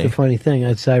for me. That's the funny thing.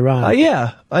 It's ironic.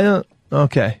 Yeah. I don't...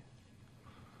 Okay.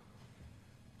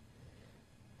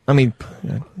 I mean...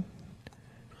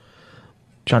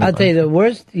 I'll tell you, the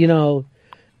worst,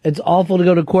 it's awful to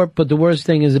go to court, but the worst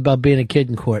thing is about being a kid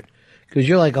in court. Because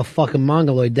you're like a fucking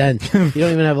mongoloid then. You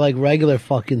don't even have, like, regular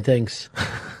fucking things.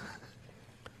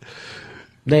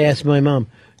 They asked my mom,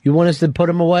 you want us to put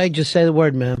him away? Just say the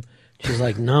word, ma'am. She's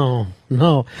like, no.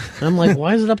 And I'm like,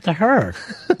 why is it up to her?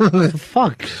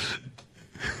 Fuck.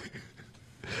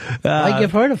 I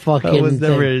give her the fucking I was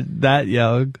never that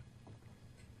young.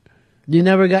 You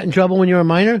never got in trouble when you were a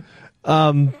minor?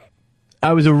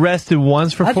 I was arrested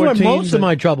once for That's 14. where most of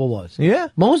my trouble was. Yeah.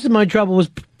 Most of my trouble was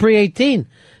pre-18.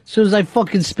 As soon as I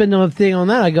fucking spin the thing on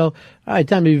that, I go, all right,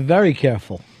 time to be very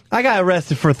careful. I got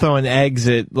arrested for throwing eggs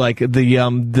at like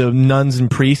the nuns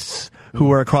and priests who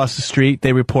were across the street.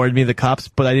 They reported me to the cops,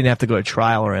 but I didn't have to go to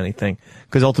trial or anything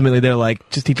because ultimately they're like,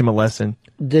 just teach them a lesson.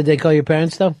 Did they call your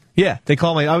parents though? Yeah, they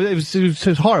called me. It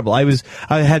was horrible. I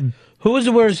had. Who was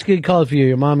the worst kid called for you?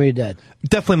 Your mom or your dad?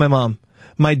 Definitely my mom.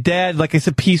 My dad, like I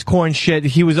said, peace corn shit.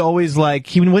 He was always like,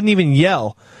 he wouldn't even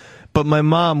yell, but my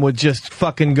mom would just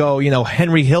fucking go,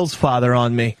 Henry Hill's father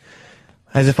on me,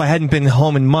 as if I hadn't been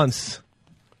home in months.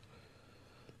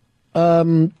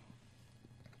 Here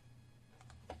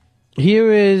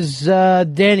is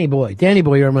Danny Boy. Danny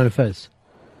Boy, you're on my Fez.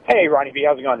 Hey, Ronnie B.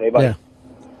 How's it going today, buddy? Yeah.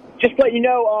 Just to let you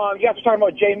know, you guys were talking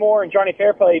about Jay Moore and Johnny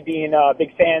Fairplay being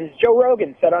big fans. Joe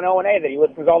Rogan said on O&A that he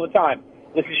listens all the time.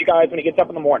 Listens to you guys when he gets up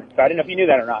in the morning. So I didn't know if you knew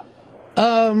that or not.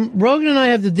 Rogan and I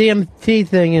have the DMT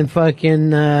thing in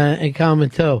fucking in common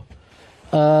too.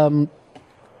 I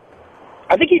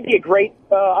think he'd be a great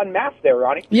unmasked there,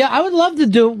 Ronnie. Yeah, I would love to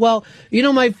do it. Well,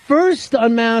 my first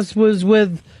unmasked was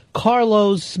with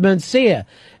Carlos Mencia,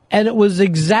 and it was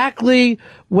exactly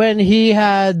when he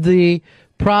had the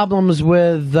problems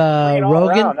with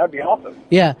Rogan. That'd be awesome.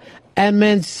 Yeah, and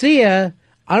Mencia,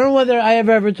 I don't know whether I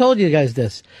ever told you guys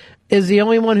this, is the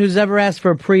only one who's ever asked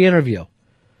for a pre-interview.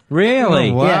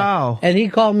 Really? Oh, wow. Yeah. And he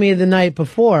called me the night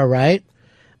before, right?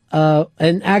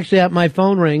 And actually, my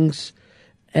phone rings,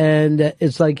 and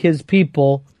it's like his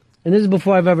people, and this is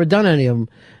before I've ever done any of them.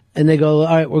 And they go,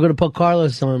 all right, we're going to put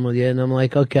Carlos on with you. And I'm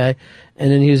like, okay.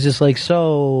 And then he was just like,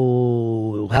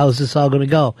 so how's this all going to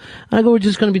go? And I go, we're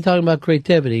just going to be talking about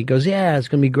creativity. He goes, yeah, it's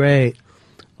going to be great.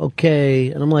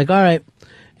 Okay. And I'm like, all right.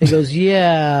 He goes,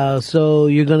 yeah, so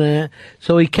you're going to,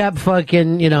 so he kept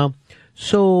fucking,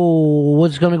 so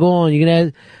what's going to go on? You're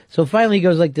going to, so finally he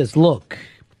goes like this, look,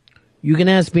 you can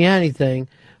ask me anything,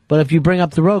 but if you bring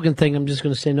up the Rogan thing, I'm just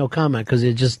going to say no comment because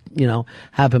it just,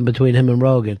 happened between him and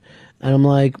Rogan. And I'm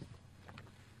like,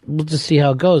 we'll just see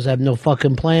how it goes. I have no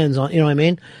fucking plans on, you know what I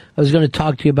mean? I was going to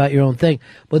talk to you about your own thing.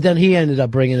 But then he ended up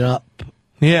bringing it up.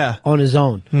 Yeah. On his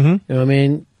own. Mm-hmm. You know what I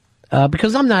mean?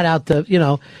 Because I'm not out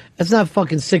to, it's not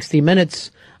fucking 60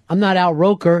 Minutes. I'm not Al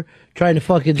Roker trying to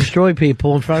fucking destroy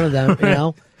people in front of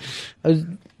them,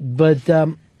 But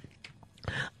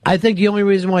I think the only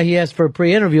reason why he asked for a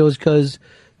pre-interview is because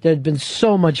there'd been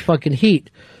so much fucking heat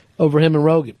over him and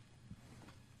Rogan.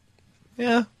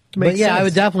 Yeah. But yeah, I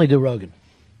would definitely do Rogan.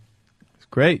 It's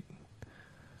great.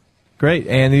 Great.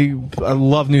 And I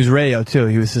love News Radio, too.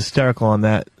 He was hysterical on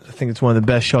that. I think it's one of the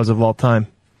best shows of all time.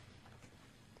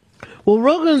 Well,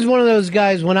 Rogan's one of those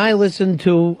guys, when I listen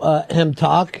to him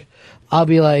talk, I'll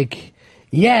be like,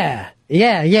 yeah,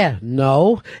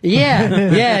 no,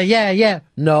 yeah,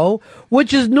 no,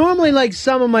 which is normally like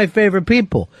some of my favorite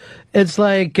people. It's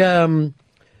like, when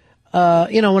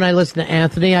I listen to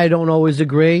Anthony, I don't always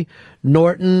agree.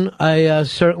 Norton, I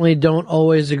certainly don't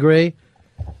always agree.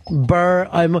 Burr,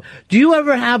 do you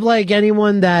ever have like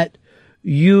anyone that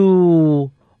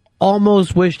you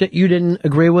almost wish that you didn't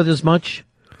agree with as much?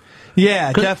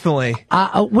 Yeah, definitely.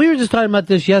 We were just talking about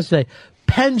this yesterday.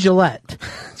 Penn Jillette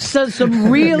says some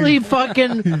really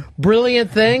fucking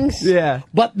brilliant things. Yeah.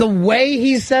 But the way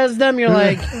he says them, you're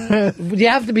like, you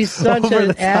have to be such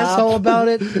an asshole about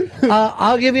it.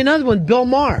 I'll give you another one. Bill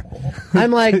Maher.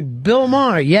 I'm like, Bill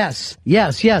Maher, yes.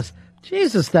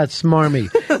 Jesus, that's smarmy.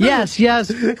 Yes,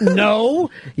 no.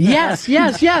 Yes.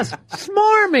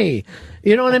 Smarmy.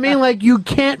 You know what I mean? Like, you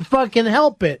can't fucking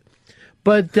help it.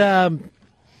 But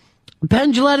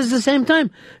Penn Jillette is the same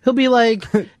time. He'll be like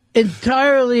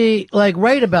entirely like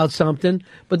right about something,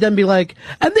 but then be like,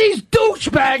 and these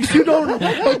douchebags who don't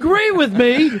agree with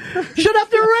me should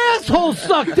have their assholes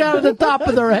sucked down at the top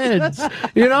of their heads.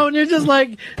 And you're just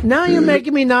like, now you're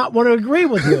making me not want to agree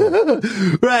with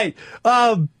you. Right.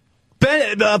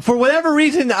 Ben, for whatever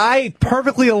reason, I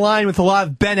perfectly align with a lot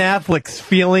of Ben Affleck's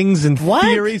feelings and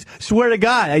theories. Swear to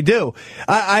God, I do.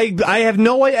 I have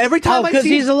no idea. Every time I see... because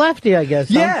he's a lefty, I guess.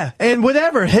 Yeah, and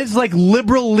whatever. His,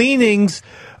 liberal leanings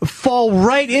fall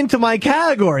right into my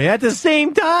category. At the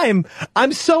same time,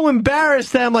 I'm so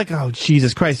embarrassed that I'm like, oh,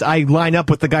 Jesus Christ, I line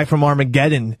up with the guy from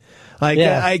Armageddon.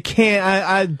 I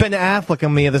can't. Ben Affleck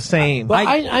and me are the same. But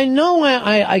I know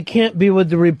I can't be with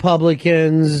the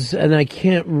Republicans, and I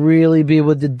can't really be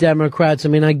with the Democrats. I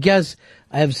mean, I guess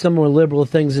I have some more liberal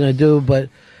things than I do, and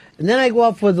then I go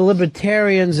off with the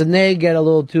Libertarians, and they get a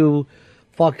little too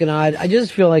fucking odd. I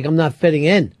just feel like I'm not fitting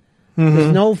in. Mm-hmm.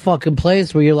 There's no fucking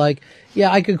place where you're like,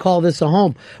 yeah, I could call this a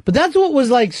home. But that's what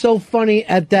was so funny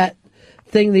at that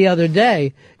thing the other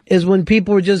day, is when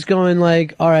people were just going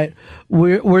like, all right,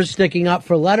 we're sticking up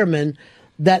for Letterman,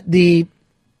 that the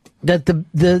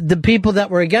people that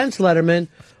were against Letterman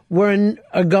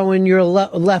are going, you're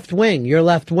left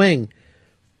wing.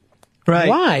 Right.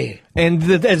 Why?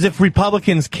 And as if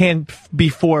Republicans can't be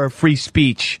for free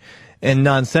speech and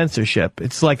non-censorship.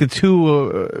 It's like the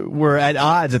two were at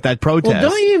odds at that protest. Well,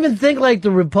 don't you even think like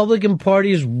the Republican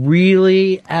Party is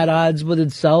really at odds with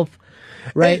itself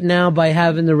right now by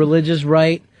having the religious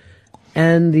right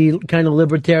and the kind of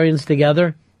libertarians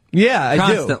together? Yeah, I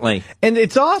do. Constantly. And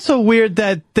it's also weird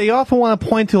that they often want to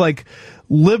point to like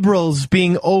liberals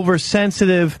being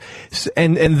oversensitive,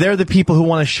 and they're the people who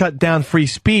want to shut down free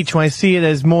speech, when I see it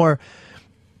as more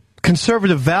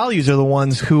conservative values are the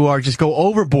ones who are just go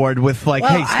overboard with like,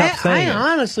 hey, stop saying it.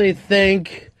 I honestly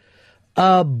think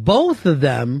both of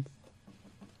them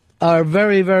are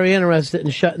very, very interested in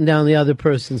shutting down the other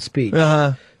person's speech.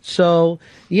 So,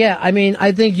 yeah, I mean,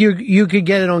 I think you could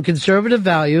get it on conservative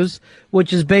values,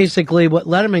 which is basically what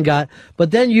Letterman got,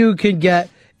 but then you could get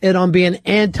it on being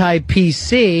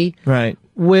anti-PC, right?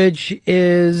 Which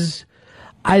is,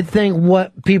 I think,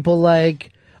 what people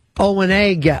like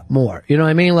O&A get more. You know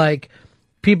what I mean? Like,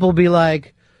 people be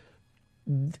like,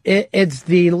 it's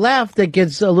the left that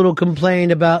gets a little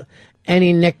complained about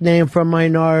any nickname from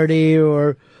minority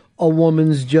or a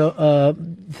woman's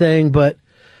thing, but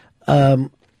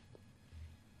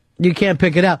you can't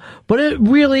pick it out. But it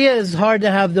really is hard to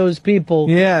have those people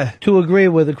to agree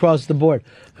with across the board.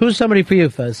 Who's somebody for you,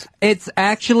 Fez? It's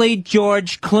actually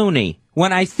George Clooney.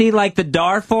 When I see, like, the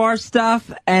Darfur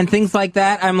stuff and things like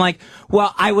that, I'm like,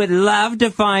 well, I would love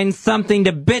to find something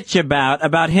to bitch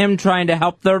about him trying to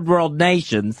help third world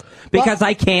nations, because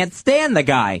I can't stand the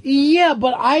guy. Yeah,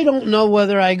 but I don't know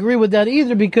whether I agree with that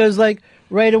either, because, like,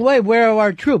 right away, where are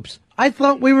our troops? I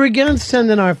thought we were against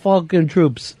sending our Falcon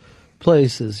troops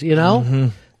places, you know? Mm-hmm.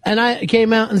 And I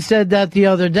came out and said that the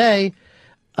other day,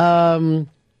 and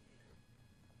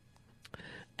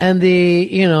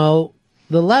the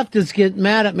leftists get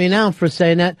mad at me now for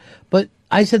saying that, but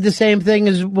I said the same thing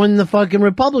as when the fucking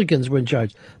Republicans were in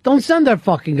charge. Don't send our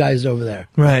fucking guys over there.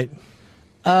 Right.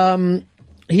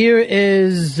 Here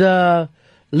is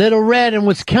Little Red in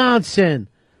Wisconsin.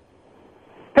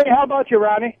 Hey, how about you,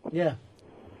 Ronnie? Yeah.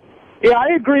 Yeah, I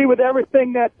agree with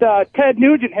everything that Ted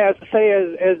Nugent has to say,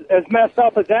 as messed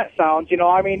up as that sounds. You know,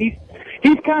 I mean, he's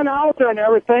kind of out there and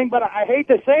everything, but I hate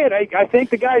to say it, I think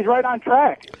the guy's right on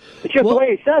track. It's just the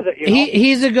way he says it, you know?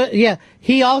 He's a good,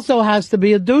 he also has to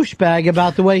be a douchebag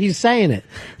about the way he's saying it.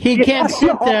 He can't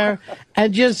sit there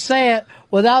and just say it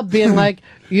without being like,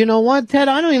 you know what, Ted,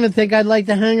 I don't even think I'd like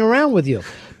to hang around with you.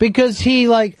 Because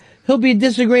he'll be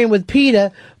disagreeing with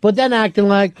PETA, but then acting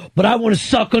like, but I want to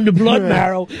suck on the blood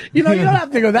marrow. You know, you don't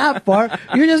have to go that far.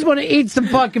 You just want to eat some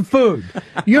fucking food.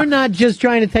 You're not just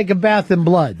trying to take a bath in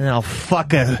blood. And I'll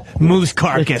fuck a moose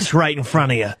carcass right in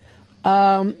front of you.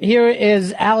 Here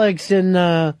is Alex in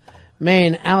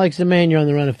Maine. Alex in Maine, you're on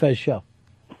the Run of Fez show.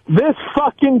 This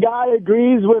fucking guy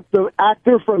agrees with the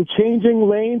actor from Changing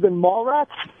Lanes and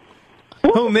Mallrats?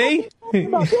 Who, me?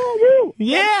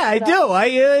 Yeah, I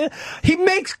do. He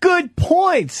makes good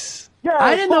points. Yeah,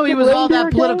 I didn't know he was all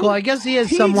that political. I guess he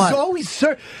is somewhat.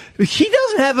 He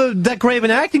doesn't have that great of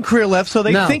an acting career left, so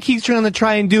they think he's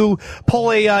trying to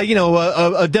pull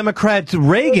a Democrat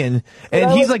Reagan,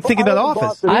 and he's like thinking about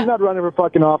office. He's not running for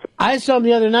fucking office. I saw him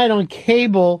the other night on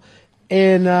cable,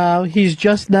 and he's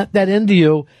just not that into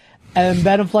you. And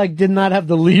Ben Affleck did not have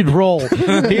the lead role.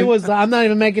 He was, I'm not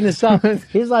even making this up,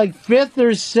 he's like 5th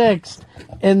or 6th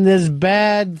in this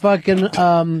bad fucking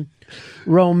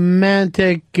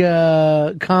romantic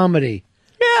comedy.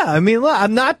 Yeah, I mean, look,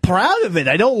 I'm not proud of it.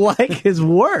 I don't like his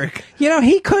work. You know,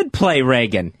 he could play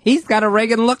Reagan. He's got a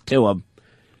Reagan look to him.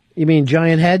 You mean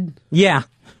giant head? Yeah.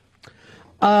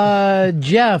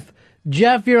 Jeff,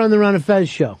 you're on the Run of Fez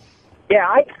show.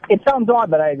 Yeah, it sounds odd,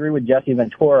 but I agree with Jesse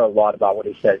Ventura a lot about what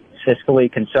he said. He's fiscally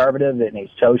conservative and he's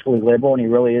socially liberal, and he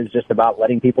really is just about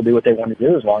letting people do what they want to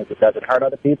do as long as it doesn't hurt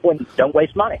other people and don't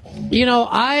waste money. You know,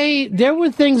 there were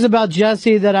things about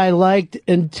Jesse that I liked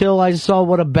until I saw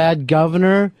what a bad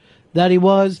governor that he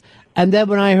was. And then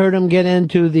when I heard him get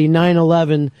into the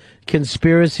 9/11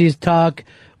 conspiracies talk,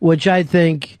 which I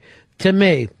think, to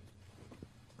me,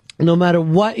 no matter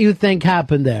what you think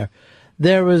happened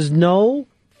there was no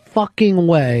fucking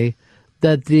way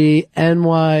that the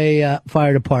NY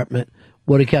fire department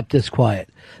would have kept this quiet.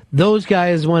 Those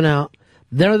guys went out.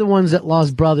 They're the ones that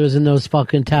lost brothers in those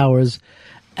fucking towers.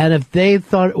 And if they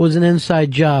thought it was an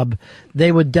inside job,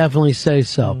 they would definitely say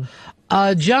so.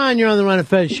 John, you're on the Run of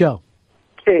Fez show.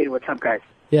 Hey, what's up, guys?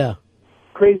 Yeah.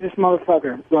 craziest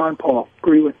motherfucker, Ron Paul.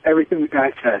 Agree with everything the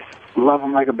guy says. Love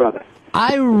him like a brother.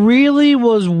 I really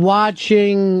was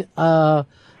watching the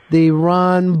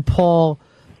Ron Paul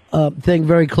thing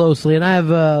very closely, and I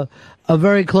have a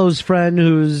very close friend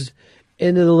who's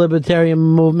into the libertarian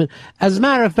movement. As a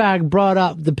matter of fact, brought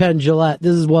up the Penn Jillette.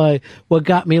 This is what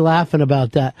got me laughing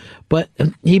about that. But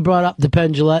he brought up the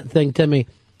Penn Jillette thing to me,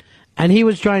 and he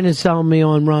was trying to sell me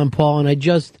on Ron Paul, and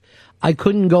I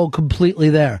couldn't go completely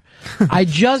there. I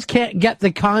just can't get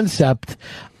the concept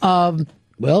of,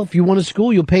 well, if you want a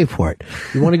school, you'll pay for it.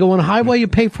 You want to go on a highway, you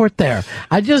pay for it there.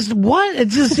 It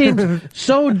just seems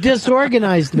so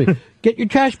disorganized to me. Get your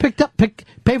trash picked up,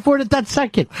 pay for it at that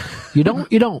second. You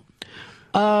don't.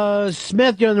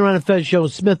 Smith, you're on the Ron and Fez show.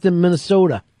 Smith in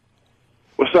Minnesota.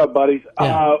 What's up, buddies?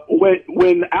 Yeah.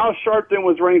 When Al Sharpton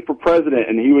was running for president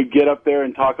and he would get up there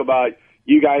and talk about,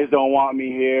 you guys don't want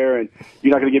me here and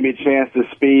you're not going to give me a chance to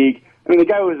speak. I mean, the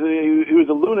guy he was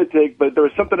a lunatic, but there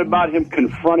was something about him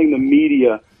confronting the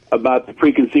media about the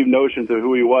preconceived notions of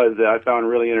who he was that I found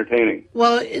really entertaining.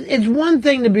 Well, it's one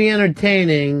thing to be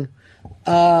entertaining,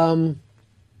 but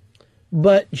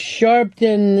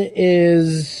Sharpton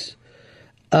is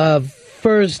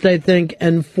first, I think,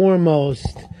 and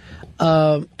foremost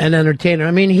an entertainer.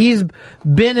 I mean, he's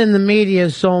been in the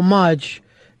media so much,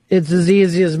 it's as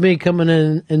easy as me coming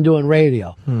in and doing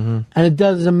radio. Mm-hmm. And it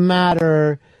doesn't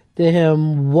matter to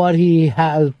him what he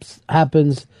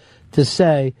happens to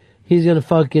say. He's going to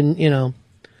fucking,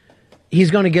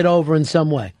 he's going to get over in some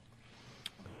way.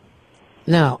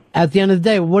 Now, at the end of the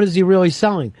day, what is he really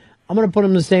selling? I'm going to put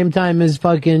him the same time as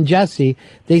fucking Jesse.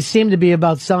 They seem to be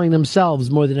about selling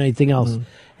themselves more than anything else. Mm-hmm.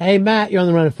 Hey, Matt, you're on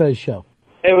the Ron and Fez show.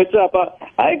 Hey, what's up?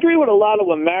 I agree with a lot of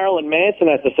what Marilyn Manson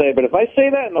has to say, but if I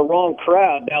say that in the wrong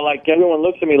crowd, now, everyone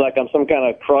looks at me like I'm some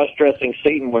kind of cross-dressing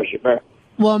Satan worshiper.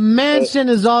 Well, Manson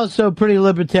is also pretty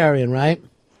libertarian, right?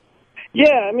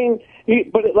 Yeah, I mean,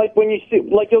 but when you see,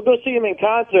 you'll go see him in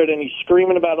concert and he's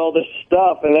screaming about all this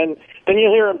stuff, and then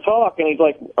you'll hear him talk, and he's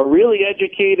like a really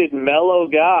educated, mellow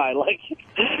guy.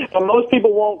 And most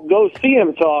people won't go see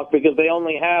him talk because they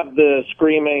only have the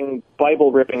screaming,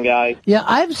 Bible-ripping guy. Yeah,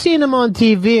 I've seen him on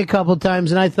TV a couple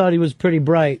times, and I thought he was pretty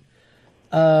bright.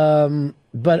 But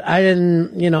I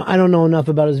didn't, I don't know enough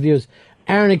about his views.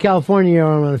 Aaron in California, you're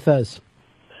on Fez.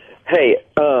 Hey,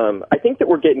 I think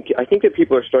that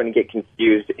people are starting to get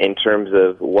confused in terms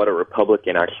of what a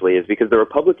Republican actually is, because the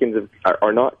Republicans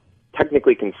are not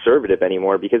technically conservative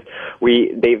anymore, because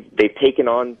they've taken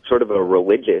on sort of a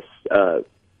religious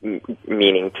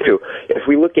meaning too. If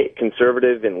we look at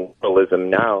conservative and liberalism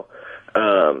now,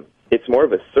 it's more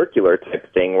of a circular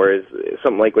type thing, whereas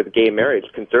something like with gay marriage,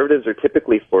 conservatives are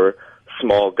typically for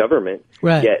small government,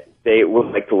 right. Yet they would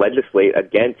like to legislate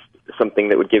against something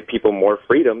that would give people more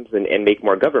freedoms and make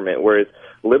more government, whereas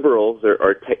liberals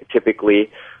are typically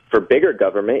for bigger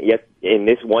government, yet in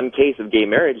this one case of gay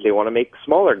marriage, they want to make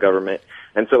smaller government.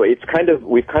 And so we've kind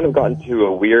of gotten to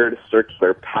a weird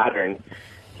circular pattern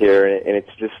here, and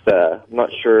it's just I'm not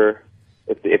sure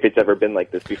if it's ever been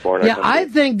like this before in our country. I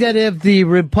think that if the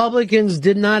Republicans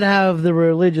did not have the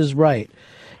religious right,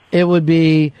 it would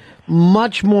be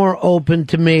much more open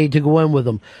to me to go in with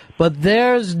them. But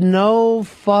there's no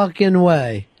fucking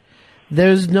way.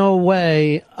 There's no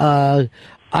way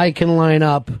I can line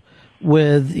up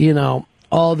with,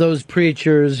 all those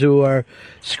preachers who are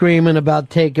screaming about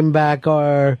taking back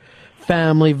our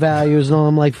family values and all.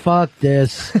 I'm like, fuck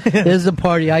this. This is a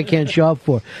party I can't show up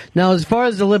for. Now, as far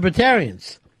as the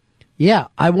libertarians, yeah,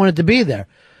 I wanted to be there.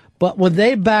 But when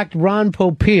they backed Ron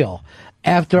Popeil,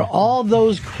 after all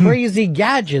those crazy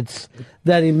gadgets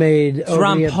that he made. It's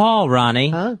Ron Paul,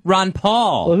 Ronnie. Huh? Ron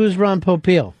Paul. Well, who's Ron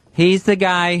Popeil? He's the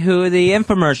guy the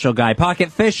infomercial guy,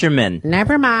 Pocket Fisherman.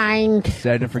 Never mind.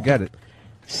 Set it and forget it.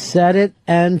 Set it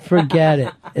and forget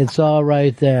it. It's all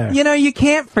right there. You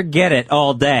can't forget it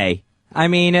all day. I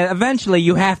mean, eventually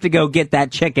you have to go get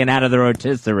that chicken out of the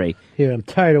rotisserie. Here, I'm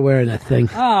tired of wearing that thing.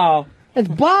 Oh. It's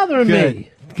bothering me.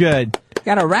 Good.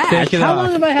 Got a rash. How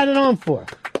long have I had it on for?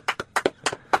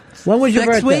 When was your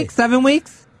birthday? 6 weeks? 7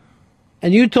 weeks?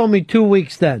 And you told me 2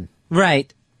 weeks then.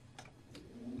 Right.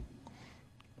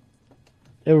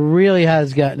 It really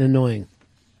has gotten annoying.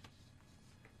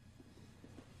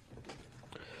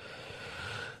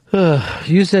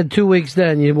 You said 2 weeks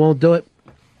then. You won't do it?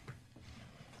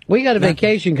 We got a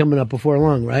vacation coming up before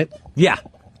long, right? Yeah.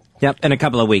 Yep, in a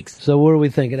couple of weeks. So what are we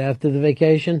thinking, after the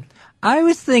vacation? I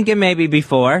was thinking maybe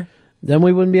before. Then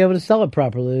we wouldn't be able to sell it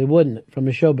properly, wouldn't it, from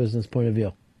a show business point of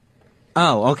view?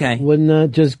 Oh, okay. Wouldn't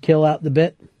that just kill out the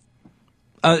bit?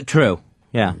 True.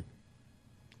 Yeah.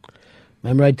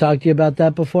 Remember I talked to you about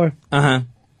that before? Uh-huh.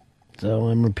 So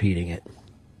I'm repeating it.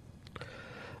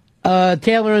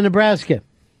 Taylor in Nebraska.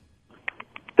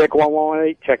 Dick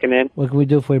 118 checking in. What can we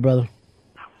do for you, brother?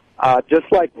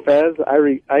 Just like Fez,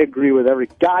 I agree with every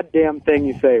goddamn thing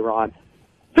you say, Ron.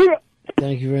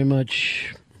 Thank you very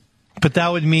much. But that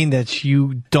would mean that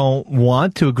you don't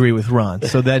want to agree with Ron,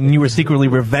 so then you were secretly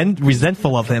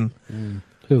resentful of him.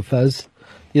 Who, Fez?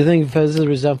 You think Fez is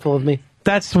resentful of me?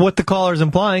 That's what the caller's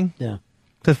implying. Yeah.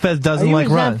 That Fez doesn't Are you like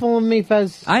Ron. resentful of me,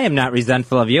 Fez? I am not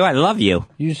resentful of you. I love you.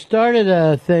 You started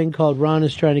a thing called Ron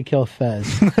is trying to kill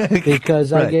Fez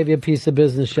because I Right. gave you a piece of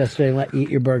business yesterday and let you eat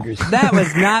your burgers. That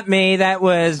was not me. That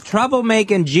was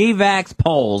troublemaking GVAX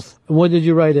polls. What did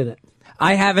you write in it?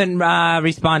 I haven't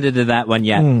responded to that one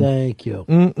yet. Thank you.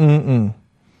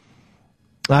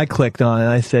 I clicked on it.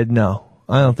 I said no.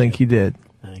 I don't think he did.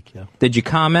 Thank you. Did you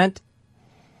comment?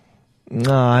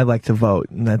 No, I like to vote,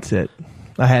 and that's it.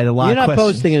 I had a lot You're of not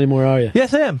questions. posting anymore, are you?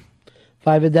 Yes, I am.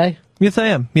 5 a day? Yes, I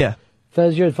am. Yeah.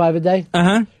 Fez, you're at 5 a day?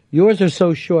 Uh-huh. Yours are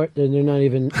so short that they're not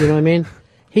even, you know what I mean?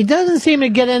 He doesn't seem to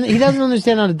get in, he doesn't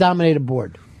understand how to dominate a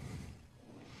board.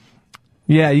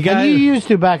 Yeah, you got And you used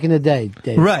to back in the day,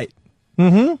 Dave. Right.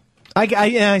 Mm-hmm.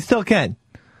 I still can.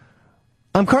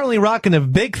 I'm currently rocking a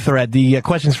big thread, the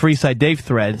Questions for Eastside Dave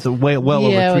thread. It's well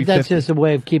over 350. but that's just a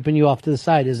way of keeping you off to the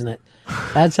side, isn't it?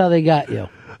 That's how they got you.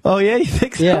 Oh, yeah? You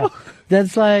think so? Yeah.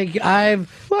 That's like, I've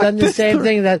done the same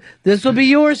thing, that this will be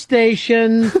your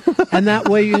station, and that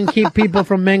way you can keep people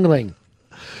from mingling.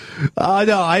 No,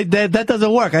 that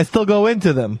doesn't work. I still go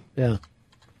into them. Yeah.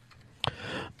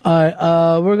 All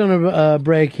right, we're going to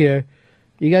break here.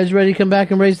 You guys ready to come back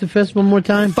and raise the fist one more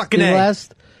time? Fucking The A.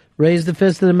 last? Raise the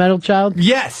fist of the metal child?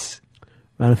 Yes!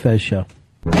 Ron and Fez Show.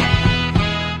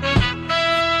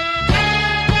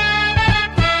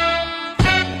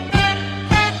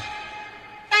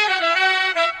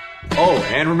 Oh,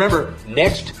 and remember,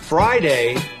 next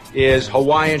Friday is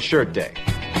Hawaiian Shirt Day.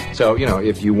 So,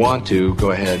 if you want to,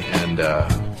 go ahead and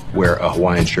wear a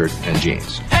Hawaiian shirt and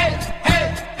jeans.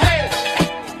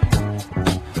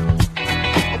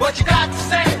 What you got to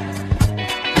say?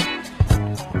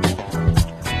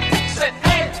 Say,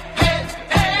 hey, hey,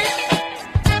 hey.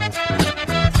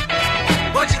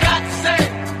 What you got to say?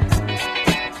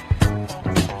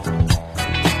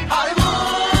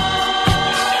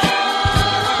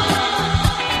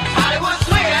 Hollywood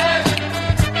swinging.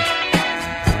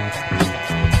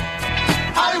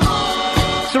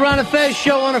 It's the Ron and Fez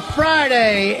Show on a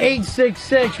Friday.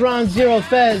 866 Ron Zero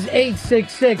Fez.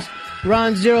 866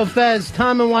 Ron Zero Fez.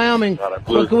 Tom in Wyoming.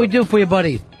 What can we do for you,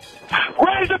 buddy?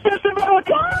 Raise the fist and metal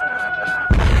child!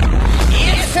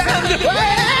 It's time to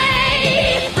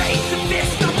play! Raise the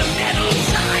fist of the metal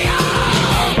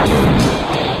child!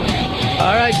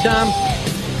 All right, Tom.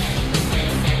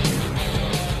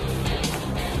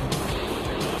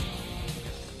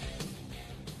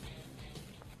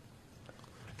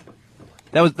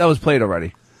 That was played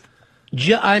already.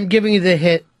 I'm giving you the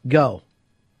hit. Go.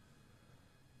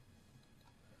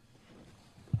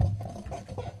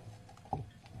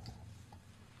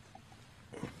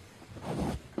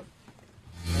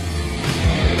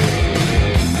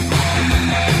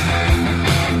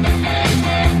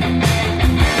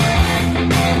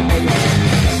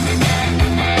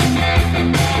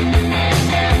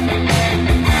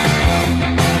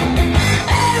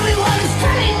 Everyone's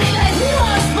telling me that he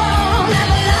was born as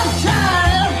a love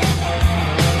child.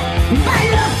 By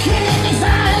looking in his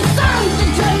eyes,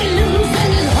 something turned me loose in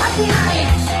his hot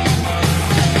nights.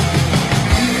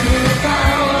 If I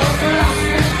was lost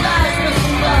in his eyes,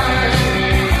 missing blood.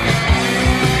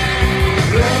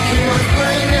 Like he was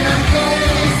burning, I'm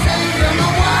going insane from the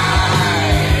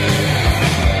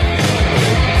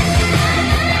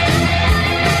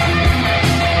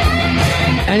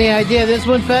Any idea this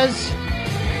one, Fez?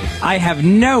 I have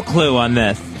no clue on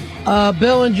this.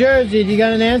 Bill in Jersey, do you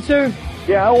got an answer?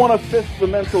 Yeah, I want to fist the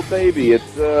mental baby.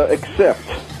 It's accept.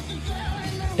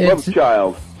 Love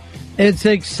child. It's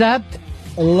Accept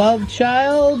Love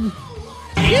Child.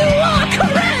 You are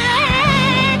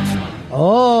correct!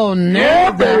 Oh, nailed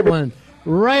Yeah, that baby. one.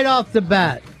 Right off the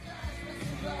bat.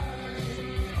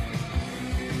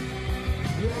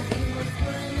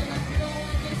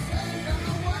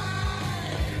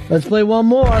 Let's play one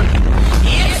more.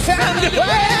 It's time to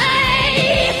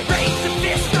play! Raise the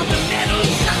fist of the metal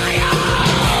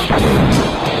child!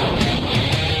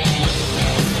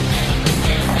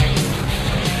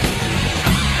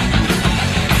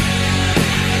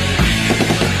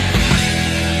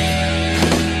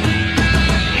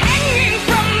 Hanging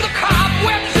from the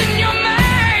cobwebs in your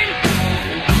mind.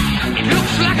 It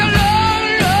looks like a long,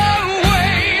 long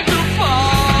way to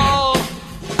fall.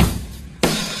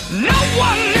 No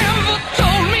one ever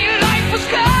told me life was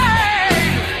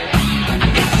kind. I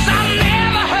guess I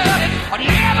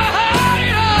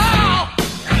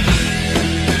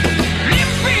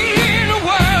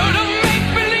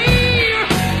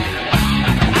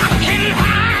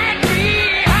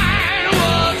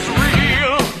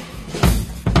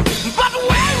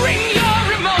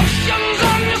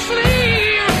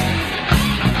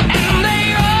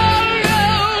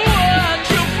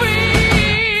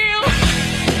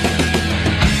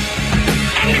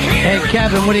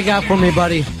Kevin, what do you got for me,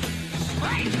 buddy?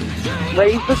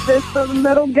 Raise the fist of the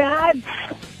metal god.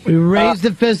 We raised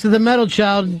the fist of the metal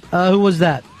child. Who was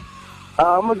that?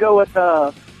 I'm going to go with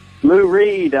Lou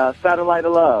Reed, Satellite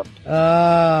of Love.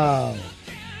 Oh.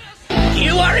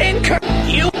 You are incorrect.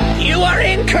 You are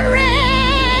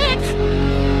incorrect.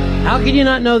 How can you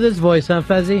not know this voice, huh,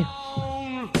 Fezzi?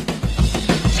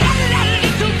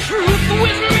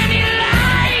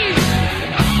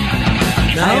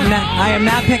 I am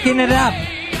not picking it up.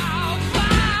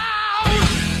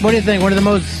 What do you think? One of the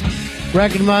most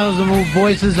recognizable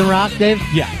voices in rock, Dave?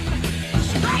 Yeah.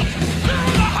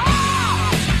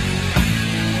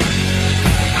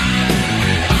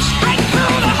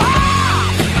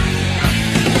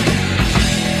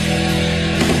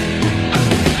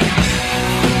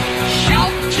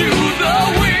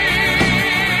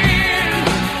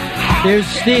 Here's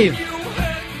Steve.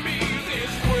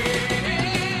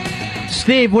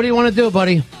 Steve, what do you want to do,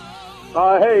 buddy?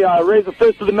 Hey, raise the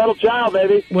fist of the metal child,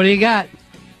 baby. What do you got?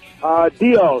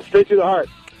 Dio, straight to the heart.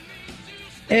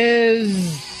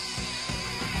 Is...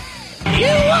 You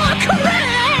are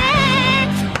correct.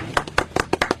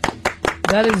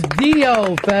 That is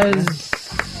Dio, Fez.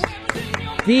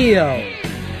 Dio.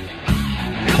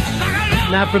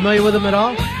 Not familiar with him at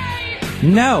all?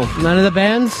 No. None of the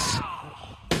bands?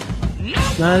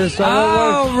 None of the solo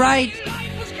Oh, right.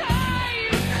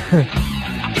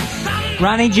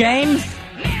 Ronnie James?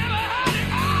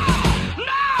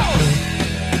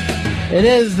 It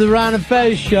is the Ron and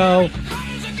Fez show.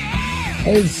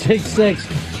 866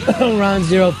 Ron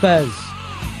Zero Fez.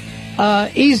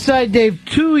 Eastside Dave,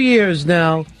 2 years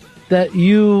now that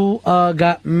you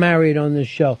got married on this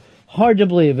show. Hard to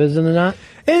believe, isn't it not?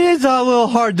 It is a little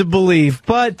hard to believe,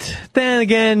 but then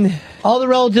again... All the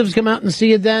relatives come out and see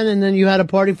you then, and then you had a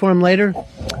party for them later?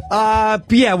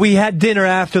 Yeah, we had dinner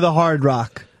after the Hard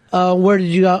Rock. Where did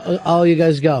you all you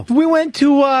guys go? We went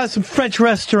to some French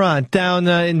restaurant down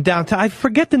in downtown. I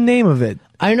forget the name of it.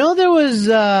 I know there was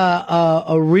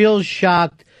a real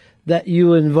shock that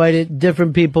you invited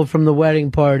different people from the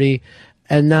wedding party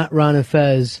and not Ron and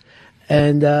Fez.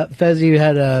 And Fez, you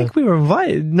had a... I think we were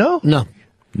invited, no? No.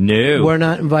 No. We're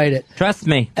not invited. Trust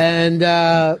me. And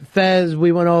Fez,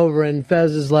 we went over, and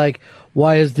Fez is like,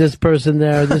 why is this person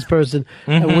there, this person?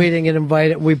 And we didn't get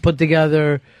invited. We put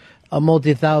together a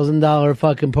multi-$1,000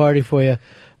 fucking party for you.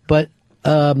 But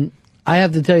I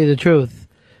have to tell you the truth,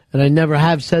 and I never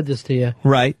have said this to you.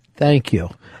 Right. Thank you.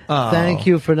 Oh. Thank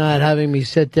you for not having me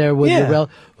sit there with the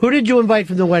Who did you invite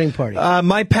from the wedding party?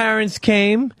 My parents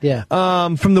came. Yeah.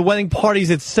 From the wedding parties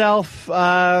itself,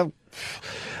 none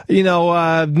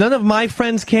of my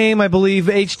friends came. I believe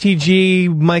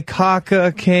HTG, Mike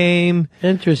Kaka came.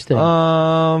 Interesting.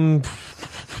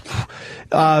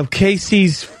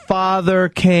 Casey's father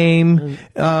came,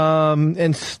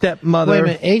 and stepmother. Wait a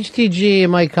minute, HTG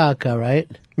and Mike Kaka, right?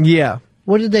 Yeah.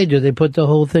 What did they do? They put the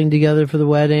whole thing together for the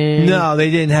wedding? No,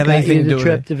 they didn't have Got anything you to the do with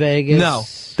trip it. to Vegas? No,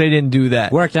 they didn't do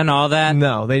that. Worked on all that?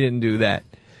 No, they didn't do that.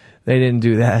 They didn't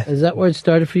do that. Is that where it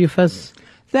started for you, Fez?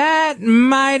 That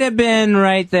might have been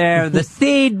right there. The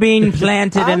seed being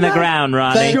planted in the ground,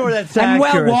 Ronnie. Sure, that's and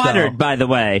accurate, well watered, though. by the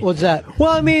way. What's that?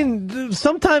 Well, I mean,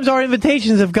 sometimes our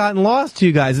invitations have gotten lost to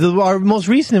you guys. Our most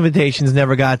recent invitations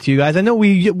never got to you guys. I know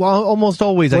almost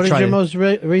always. What I is try your to- most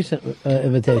recent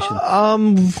invitation?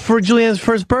 For Julianne's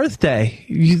first birthday.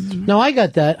 No, I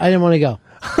got that. I didn't want to go.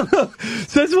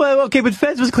 So that's why. Okay, but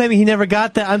Fez was claiming he never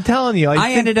got that. I'm telling you,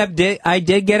 I ended up I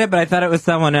did get it, but I thought it was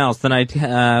someone else, and I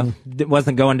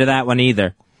wasn't going to that one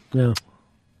either. No.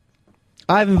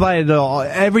 I've invited it all.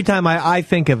 Every time I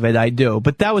think of it, I do.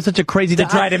 But that was such a crazy... To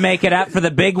try to make it up for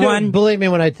the big Dude, one? Believe me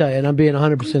when I tell you, and I'm being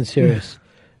 100% serious.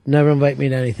 Never invite me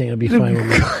to anything. It'll be fine with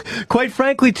me. Quite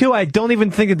frankly, too, I don't even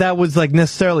think that was like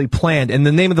necessarily planned. And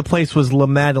the name of the place was La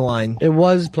Madeline. It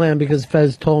was planned because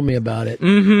Fez told me about it.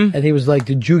 Mm-hmm. And he was like,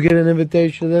 did you get an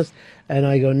invitation to this? And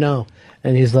I go, no.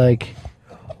 And he's like,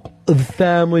 the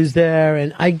family's there.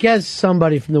 And I guess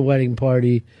somebody from the wedding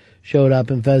party showed up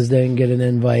and Fez didn't get an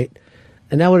invite.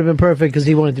 And that would have been perfect because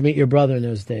he wanted to meet your brother in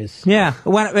those days. Yeah.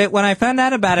 When I found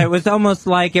out about it, it was almost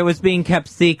like it was being kept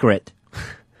secret.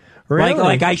 Really?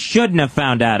 Like I shouldn't have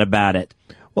found out about it.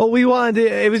 Well, we wanted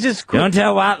to, it was just... Don't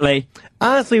tell Watley.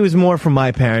 Honestly, it was more for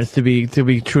my parents, to be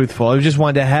truthful. I just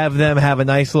wanted to have them have a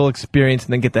nice little experience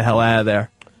and then get the hell out of there.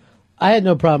 I had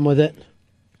no problem with it.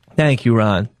 Thank you,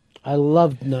 Ron. I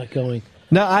loved not going.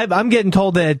 No, I'm getting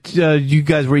told that you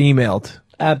guys were emailed.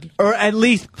 Or at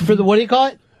least... For the, what do you call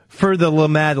it? For the La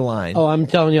Madeline. Oh, I'm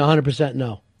telling you 100%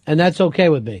 no. And that's okay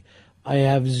with me. I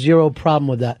have zero problem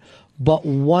with that. But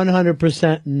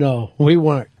 100% no, we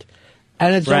weren't.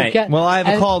 And it's Right. okay. Well, I have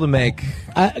a call to make.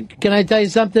 Can I tell you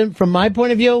something? From my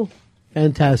point of view,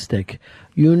 fantastic.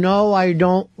 You know I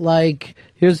don't like...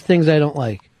 Here's things I don't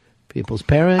like. People's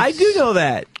parents. I do know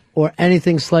that. Or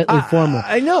anything slightly formal.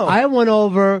 I know. I went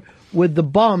over with the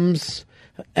bums,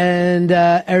 and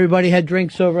everybody had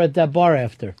drinks over at that bar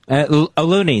after.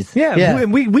 Looney's. Yeah.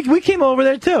 We came over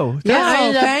there, too.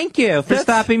 Yeah, thank you for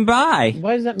stopping by.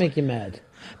 Why does that make you mad?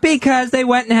 Because they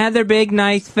went and had their big,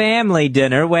 nice family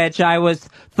dinner, which I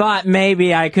thought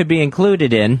maybe I could be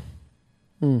included in.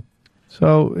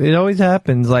 So it always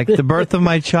happens. Like the birth of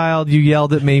my child, you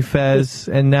yelled at me, Fez,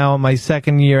 and now on my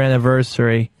 2nd year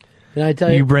anniversary, Can I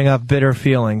tell you bring up bitter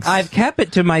feelings. I've kept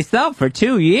it to myself for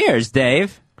 2 years,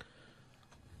 Dave.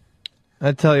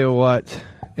 I tell you what,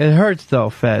 it hurts though,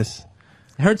 Fez.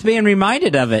 It hurts being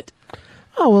reminded of it.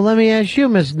 Oh, well, let me ask you,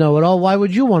 Miss Know-It-All, why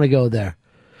would you want to go there?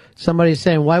 Somebody's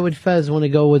saying, why would Fez want to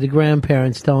go with the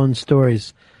grandparents telling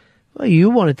stories? Well, you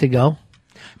wanted to go.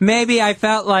 Maybe I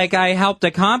felt like I helped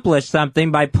accomplish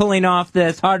something by pulling off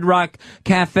this Hard Rock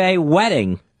Cafe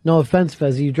wedding. No offense,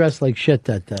 Fez, you dressed like shit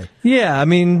that day. Yeah, I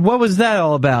mean, what was that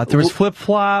all about? There was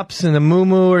flip-flops and a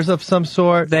moo-moo or of some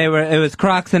sort? It was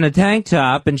Crocs and a tank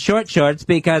top and short shorts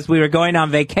because we were going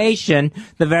on vacation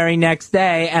the very next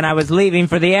day and I was leaving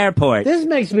for the airport. This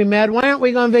makes me mad. Why aren't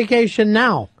we on vacation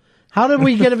now? How did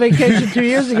we get a vacation 2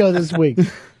 years ago this week?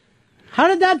 How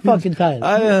did that fucking tie in?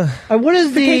 What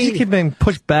is the... Vacation keep being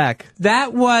pushed back.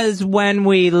 That was when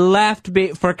we left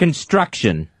for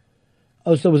construction.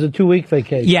 Oh, so it was a 2-week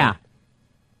vacation? Yeah.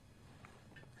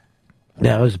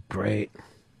 That was great.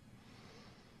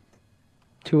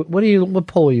 What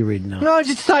poll are you reading now? No, I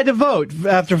just decided to vote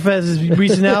after Fez's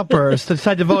recent outburst. I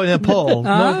decided to vote in a poll.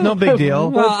 No big deal.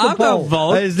 Well, I'll go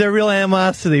vote. Is there real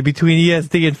animosity between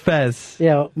ESD and Fez?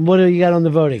 Yeah, what do you got on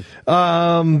the voting?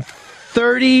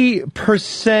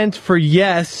 30% for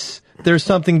yes, there's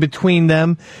something between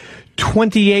them.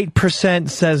 28%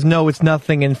 says no, it's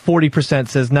nothing, and 40%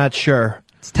 says not sure.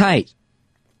 It's tight.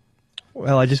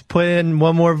 Well, I just put in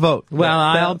one more vote. Well,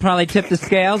 I'll probably tip the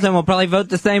scales, and we'll probably vote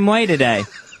the same way today.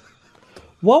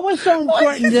 What was so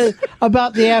important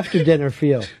about the after dinner for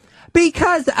you?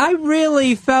 Because I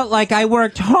really felt like I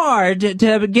worked hard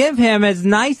to give him as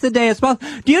nice a day as possible.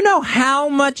 Do you know how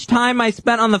much time I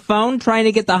spent on the phone trying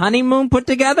to get the honeymoon put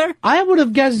together? I would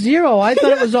have guessed 0. I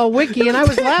thought it was all wiki, and I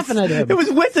was laughing at him. It was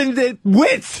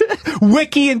wits,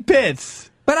 wiki and pits.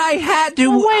 But I had to...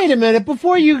 Well, wait a minute.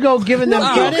 Before you go giving them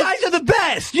credit... You guys are the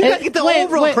best. You guys get the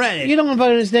overall credit. You don't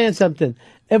understand something.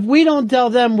 If we don't tell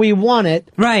them we want it...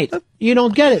 Right. You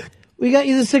don't get it. We got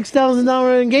you the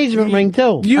 $6,000 engagement ring,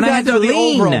 too. You guys are the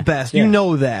overall best. Yeah. You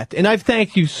know that. And I've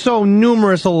thanked you so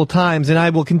numerous old times, and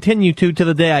I will continue to till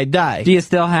the day I die. Do you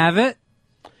still have it?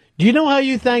 Do you know how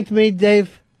you thanked me,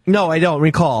 Dave? No, I don't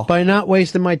recall. By not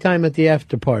wasting my time at the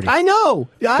after party. I know.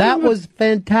 That was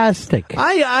fantastic.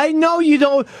 I know you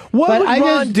don't. What would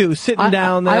Ron do sitting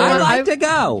down there? I'd like to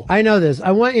go. I know this.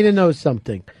 I want you to know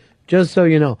something, just so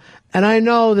you know. And I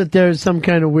know that there's some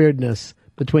kind of weirdness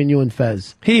between you and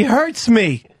Fez. He hurts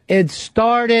me. It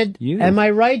started... Am I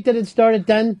right that it started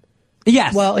then?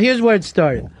 Yes. Well, here's where it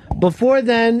started. Before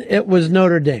then, it was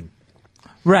Notre Dame.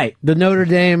 Right. The Notre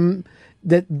Dame...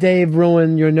 That Dave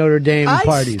ruined your Notre Dame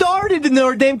parties. I started the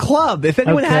Notre Dame club. If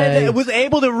anyone was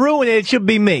able to ruin it, it should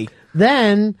be me.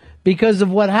 Then, because of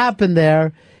what happened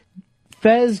there,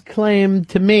 Fez claimed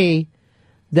to me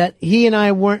that he and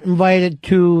I weren't invited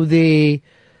to the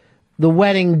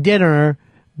wedding dinner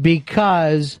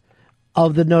because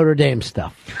of the Notre Dame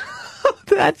stuff.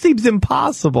 That seems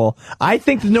impossible. I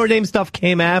think the Notre Dame stuff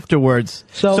came afterwards.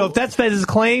 So if that's Fez's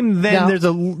claim, then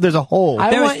there's a hole.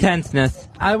 There was tenseness.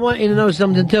 I want you to know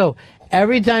something too.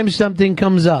 Every time something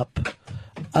comes up,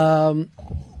 and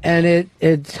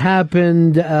it's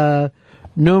happened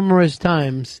numerous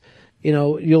times. You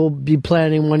know, you'll be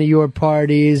planning one of your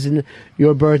parties and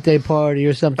your birthday party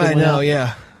or something. I know,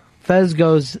 yeah. Fez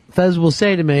will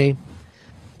say to me,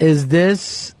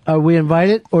 are we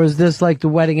invited, or is this like the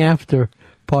wedding after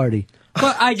party?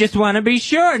 Well, I just want to be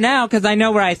sure now, because I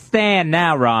know where I stand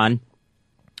now, Ron.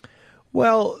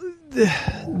 Well,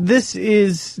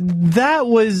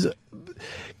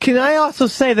 can I also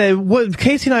say that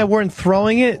Casey and I weren't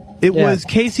throwing it? It was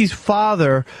Casey's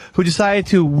father who decided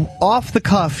to, off the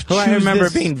cuff, choose I remember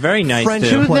being very nice to.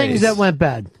 Two things that went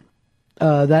bad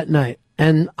that night.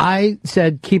 And I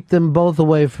said keep them both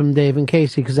away from Dave and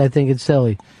Casey because I think it's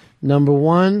silly. Number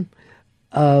one,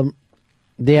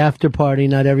 the after party,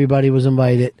 not everybody was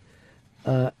invited.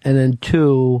 And then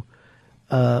two,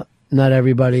 not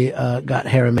everybody got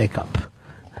hair and makeup.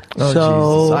 Oh,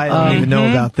 so, Jesus. I don't even know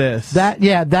about this.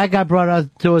 That got brought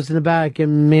out to us in the back,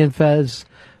 and me and Fez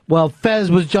Well, Fez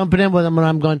was jumping in with him, and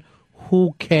I'm going,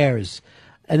 who cares?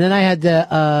 And then I had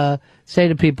to say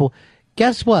to people,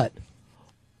 guess what?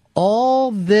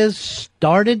 All this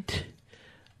started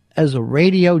as a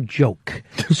radio joke.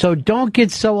 So don't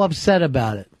get so upset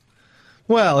about it.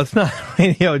 Well, it's not a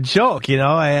radio joke, you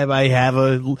know. I have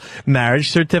a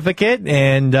marriage certificate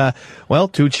and,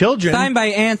 2 children. Signed by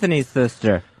Anthony's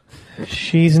sister.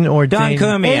 She's an ordained...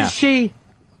 Don Cumia. Is she?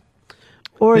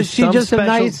 Or is she just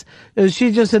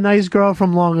a nice girl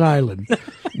from Long Island?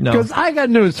 No. Because I got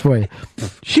news for you.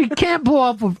 She can't pull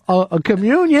off a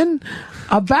communion,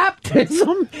 a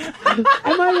baptism. Am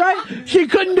I right? She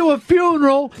couldn't do a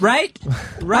funeral. Right.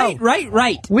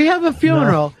 We have a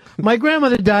funeral. No. My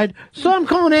grandmother died, so I'm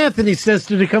calling Anthony's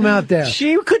sister to come out there.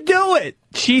 She could do it.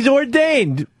 She's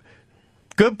ordained.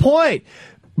 Good point.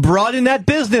 Broaden that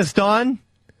business, Don.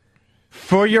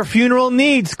 For your funeral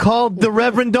needs, called the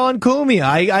Reverend Don Cumia.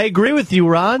 I agree with you,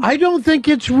 Ron. I don't think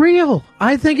it's real.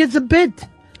 I think it's a bit.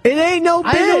 It ain't no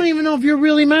bit. I don't even know if you're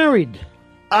really married.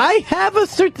 I have a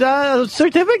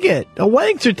certificate, a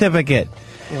wedding certificate.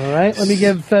 All right, let me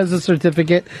give Fez a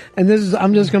certificate, and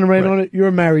I'm just going to write on it,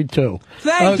 you're married too.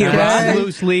 Thank you, Ron.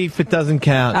 Loose leaf, it doesn't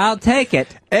count. I'll take it.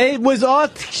 It was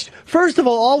first of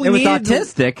all we needed... It was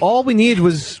autistic. All we needed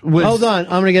was... Hold on,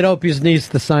 I'm going to get Opie's niece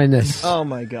to sign this. Oh,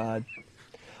 my God.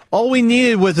 All we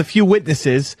needed was a few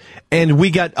witnesses, and we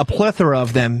got a plethora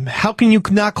of them. How can you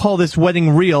not call this wedding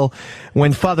real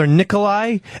when Father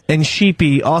Nikolai and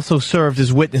Sheepy also served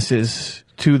as witnesses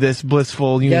to this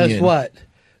blissful union? Guess what?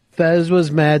 Fez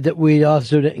was mad that we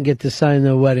also didn't get to sign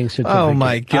the wedding certificate. Oh,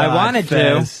 my God, I wanted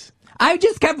Fez. to. I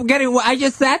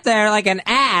just sat there like an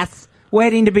ass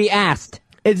waiting to be asked.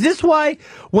 Is this why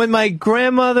when my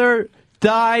grandmother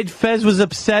died, Fez was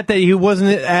upset that he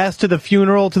wasn't asked to the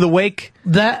funeral, to the wake?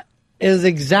 That is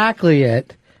exactly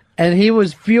it. And he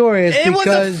was furious because... It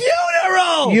was a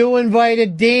funeral! You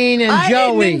invited Dean and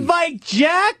Joey. I didn't invite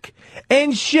Jack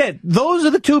and Shit. Those are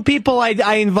the 2 people I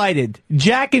invited.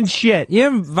 Jack and Shit. You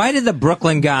invited the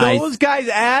Brooklyn guys. Those guys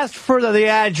asked for the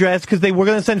address because they were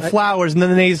going to send flowers, and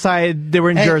then they decided they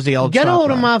were in Jersey. Get a hold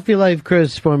of Mafia Life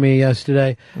Chris for me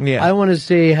yesterday. Yeah. I want to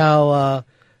see how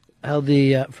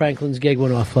the Franklin's gig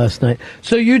went off last night.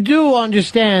 So you do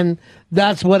understand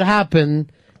that's what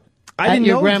happened at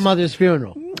your grandmother's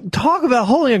funeral. Talk about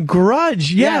holding a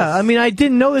grudge. Yeah, yes. I mean, I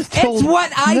didn't know this till... It's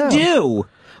what I do.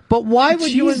 But why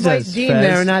would you invite Dean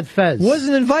there and not Fez?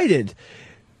 Wasn't invited.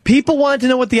 People wanted to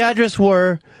know what the address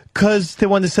were because they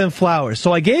wanted to send flowers.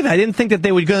 So I gave it. I didn't think that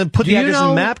they were going to put the address in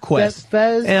MapQuest.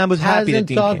 Fez and I was happy that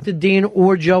Dean talked to Dean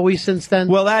or Joey since then?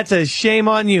 Well, that's a shame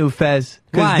on you, Fez.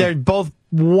 Why? Because they're both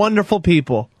wonderful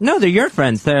people. No, they're your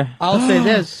friends. I'll say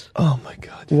this. Oh, my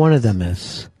God. One of them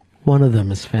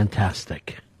is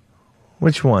fantastic.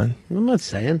 Which one? I'm not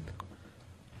saying.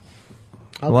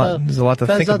 There's a lot to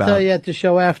think about. I'll tell you at the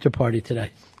show after party today.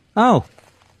 Oh.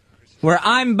 Where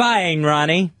I'm buying,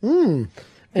 Ronnie. And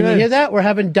you hear that? We're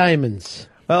having diamonds.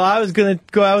 Well, I was going to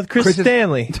go out with Chris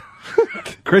Stanley.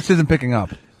 Chris isn't picking up.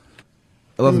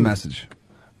 I love the message.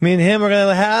 Me and him are going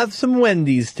to have some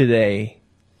Wendy's today.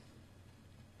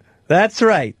 That's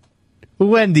right.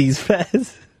 Wendy's,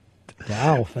 Fez.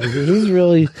 Wow, Fez. He's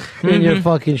really in your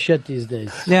fucking shit these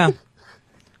days. Yeah.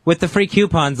 With the free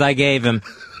coupons I gave him.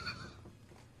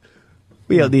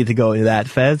 We don't need to go into that,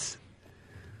 Fez.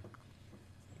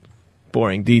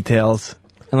 Boring details.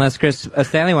 Unless Chris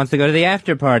Stanley wants to go to the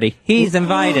after party. He's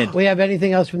invited. We have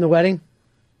anything else from the wedding?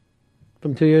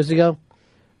 From 2 years ago?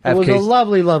 It was a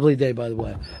lovely, lovely day, by the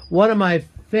way. One of my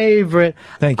favorite.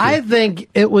 Thank you. I think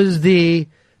it was the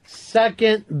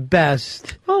second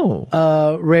best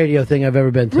radio thing I've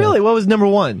ever been to. Really? What was number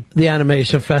 1? The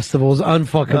Animation Festival was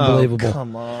unfucking believable.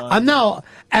 Come on. I'm now,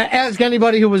 ask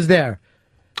anybody who was there.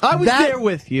 I was there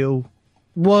with you.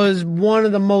 Was one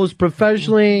of the most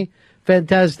professionally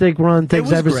fantastic run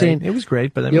things I've ever seen. It was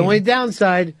great, but the only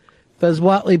downside, Fez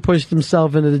Watley pushed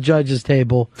himself into the judges'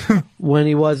 table when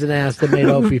he wasn't asked. It made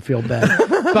Opie feel bad.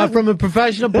 But from a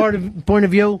professional point of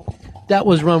view, that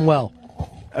was run well.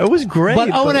 It was great.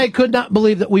 But Owen and I could not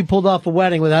believe that we pulled off a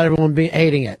wedding without everyone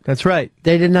hating it. That's right.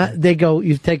 They did not. They go,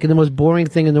 you've taken the most boring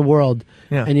thing in the world,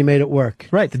 and you made it work.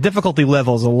 Right. The difficulty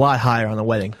level is a lot higher on the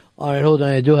wedding. All right, hold on.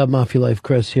 I do have Mafia Life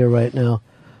Chris here right now.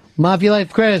 Mafia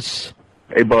Life Chris.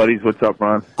 Hey, buddies. What's up,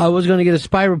 Ron? I was going to get a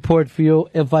spy report for you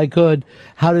if I could.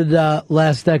 How did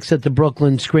Last Exit to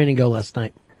Brooklyn screening go last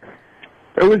night?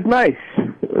 It was nice.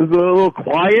 It was a little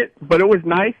quiet, but it was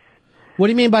nice. What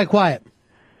do you mean by quiet?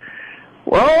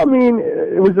 Well, I mean,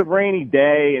 it was a rainy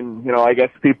day, and, I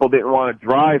guess people didn't want to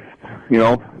drive,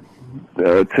 to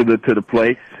the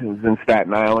place. It was in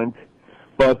Staten Island.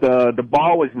 But the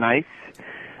bar was nice.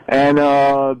 And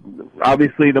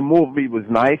obviously the movie was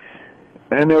nice.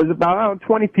 And there was about, I don't know,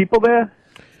 20 people there.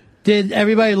 Did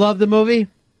everybody love the movie?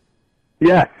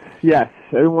 Yes.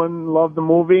 Everyone loved the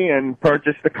movie and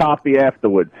purchased a copy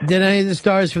afterwards. Did any of the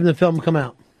stars from the film come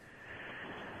out?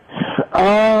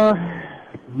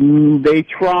 They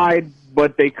tried,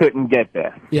 but they couldn't get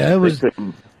there. Yeah,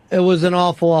 it was an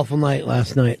awful, awful night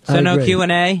last night. So I no agree.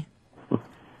 Q&A?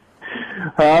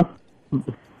 Huh?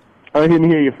 I didn't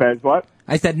hear you, Fez. What?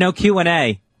 I said no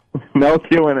Q&A. No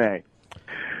Q&A.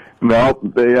 No,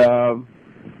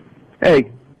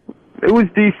 hey, it was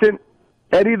decent.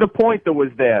 Eddie the Pointer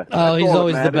was there. Oh, he's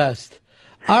always the best.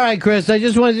 All right, Chris, I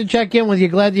just wanted to check in with you.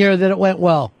 Glad to hear that it went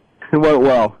well. It went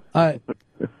well. All right.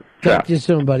 Talk to you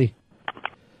soon, buddy.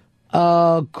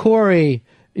 Corey,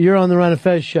 you're on the Run of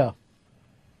Fez show.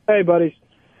 Hey, buddies.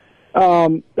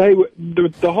 Hey,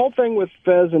 the whole thing with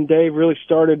Fez and Dave really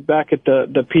started back at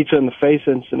the pizza in the face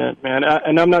incident, man.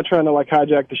 And I'm not trying to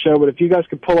hijack the show, but if you guys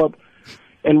could pull up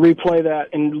and replay that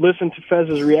and listen to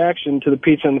Fez's reaction to the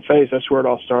pizza in the face, that's where it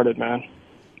all started, man.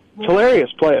 It's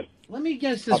hilarious. Play it. Let me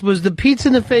guess this. Was the pizza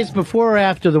in the face before or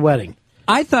after the wedding?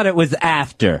 I thought it was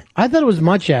after. I thought it was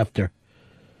much after.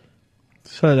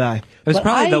 So did I. It was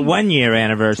probably the 1 year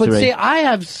anniversary. But see, I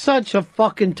have such a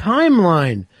fucking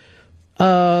timeline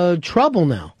trouble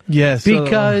now. Yes.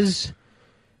 Because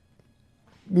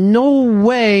no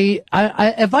way.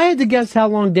 If I had to guess how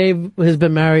long Dave has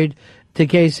been married to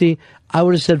Casey, I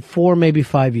would have said 4, maybe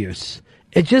 5 years.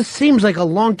 It just seems like a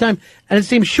long time, and it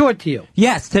seems short to you.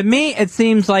 Yes, to me, it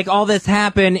seems like all this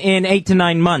happened in 8 to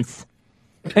 9 months,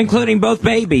 including both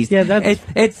babies. Yeah,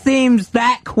 it seems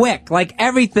that quick. Like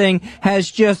everything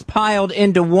has just piled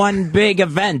into one big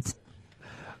event.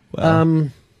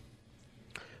 Was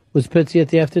Pitsy at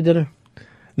the after dinner?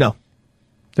 No.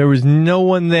 There was no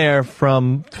one there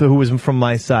who was from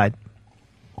my side.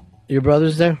 Your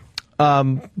brother's there?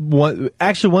 One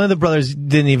of the brothers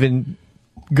didn't even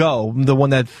go. The one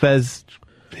that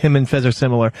him and Fez are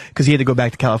similar, because he had to go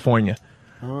back to California.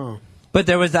 Oh. But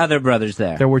there was other brothers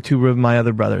there. There were 2 of my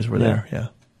other brothers were there, yeah.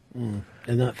 And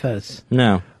not Fez?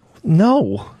 No.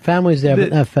 No. Family's there,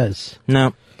 but not Fez?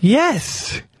 No.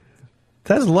 Yes.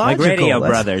 That's logical. Like Radio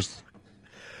Brothers.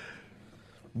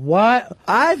 What?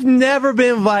 I've never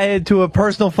been invited to a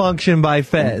personal function by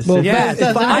Fez. Well, Yes.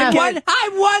 Fez doesn't have- I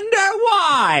wonder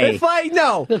why. I've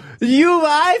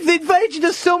invited you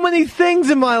to so many things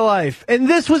in my life, and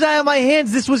this was out of my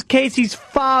hands. This was Casey's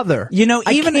father. You know,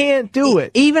 I can't do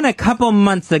it. Even a couple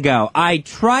months ago, I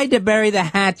tried to bury the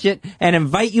hatchet and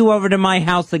invite you over to my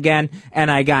house again, and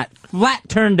I got flat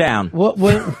turned down. What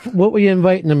were you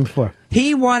inviting him for?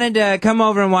 He wanted to come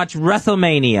over and watch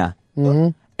WrestleMania. Mm-hmm.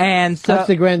 And so, that's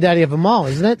the granddaddy of them all,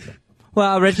 isn't it?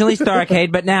 Well, originally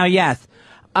Starrcade, but now yes.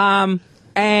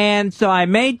 And so I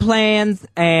made plans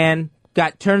and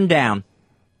got turned down.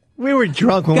 We were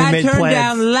drunk when we made plans. Got turned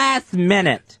down last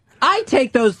minute. I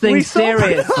take those things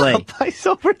seriously. I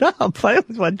sobered up. I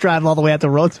was want to drive all the way out to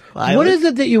Rhodes Island. What is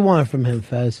it that you want from him,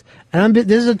 Fez? And this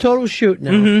is a total shoot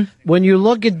now. Mm-hmm. When you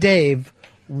look at Dave,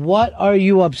 what are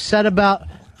you upset about,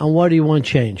 and what do you want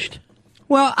changed?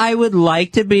 Well, I would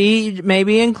like to be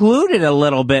maybe included a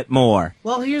little bit more.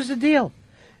 Well, here's the deal.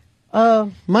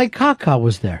 Mike Kaka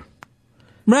was there.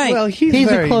 Right. Well, he's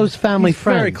a close family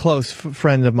friend. Very close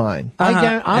friend of mine.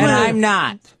 I'm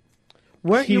not.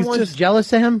 Weren't you once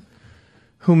jealous of him?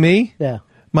 Who, me? Yeah.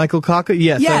 Michael Kaka?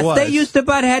 Yes, I was. They used to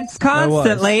butt heads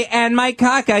constantly, and Mike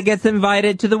Kaka gets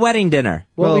invited to the wedding dinner.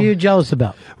 What were you jealous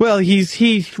about? Well,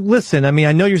 listen, I mean,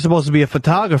 I know you're supposed to be a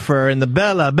photographer, and the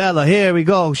Bella, here we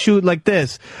go, shoot like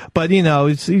this. But,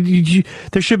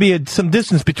 there should be some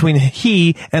distance between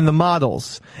he and the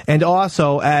models. And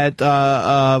also, at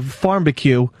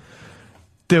Farmbarbecue,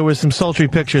 there was some sultry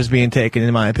pictures being taken,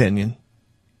 in my opinion.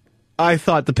 I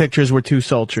thought the pictures were too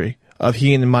sultry of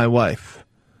he and my wife.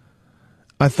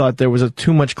 I thought there was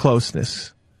too much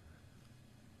closeness.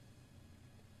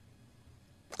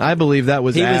 I believe that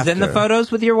was He was in the photos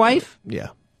with your wife? Yeah.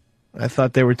 I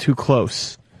thought they were too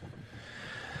close.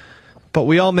 But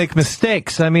we all make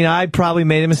mistakes. I mean, I probably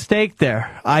made a mistake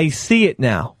there. I see it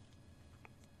now.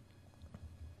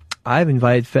 I've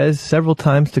invited Fez several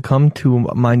times to come to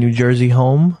my New Jersey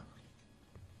home.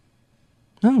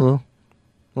 Oh, well,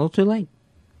 a little too late.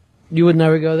 You would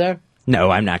never go there?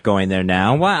 No, I'm not going there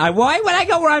now. Why would I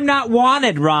go where I'm not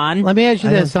wanted, Ron? Let me ask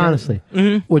you this, honestly.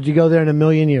 Mm-hmm. Would you go there in a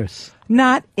million years?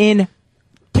 Not in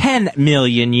 10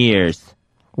 million years.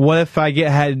 What if I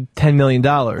had $10 million?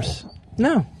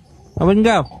 No, I wouldn't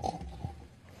go.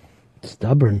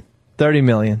 Stubborn. 30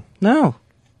 million. No.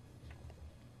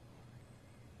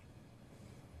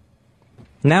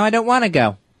 Now I don't want to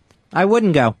go. I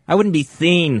wouldn't go. I wouldn't be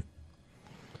seen.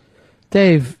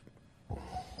 Dave,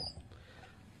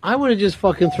 I would have just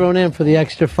fucking thrown in for the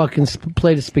extra fucking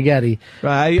plate of spaghetti.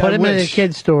 Right, Put I him in a wish.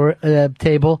 kid's store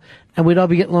table, and we'd all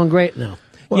be getting along great now.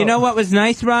 You know what was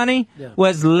nice, Ronnie?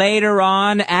 Was later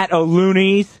on at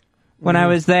O'Looney's when I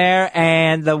was there,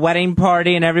 and the wedding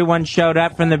party, and everyone showed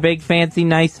up from the big, fancy,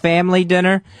 nice family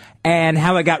dinner, and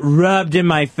how it got rubbed in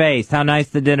my face, how nice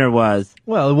the dinner was.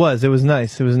 Well, it was. It was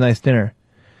nice. It was a nice dinner.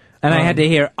 And I had to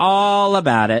hear all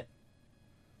about it.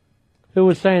 Who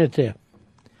was saying it to you?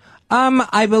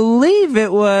 I believe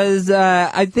it was,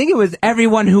 I think it was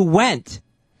everyone who went,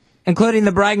 including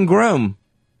the bride and groom.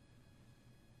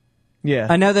 Yeah.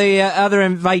 I know the other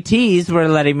invitees were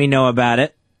letting me know about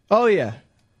it. Oh, yeah.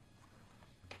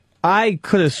 I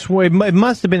could have sworn it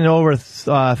must have been an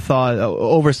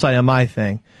oversight on my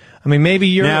thing. I mean, maybe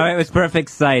you're... No, it was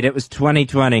perfect sight. It was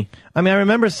 2020. I mean, I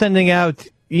remember sending out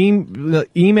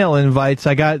email invites.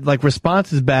 I got, like,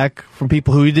 responses back from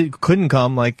people who couldn't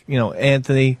come. Like, you know,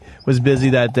 Anthony was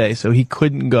busy that day, so he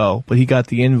couldn't go, but he got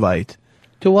the invite.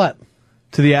 To what?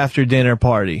 To the after-dinner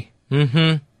party.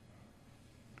 Mm-hmm.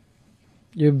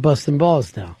 You're busting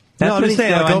balls now. No, I'm just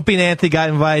saying, like, Opie and Anthony got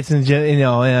invites, and, you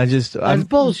know, and I just... That's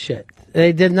bullshit.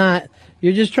 They did not...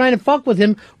 You're just trying to fuck with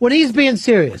him when he's being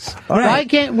serious. All right. Why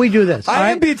can't we do this? I all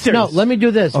am right? being serious. No, let me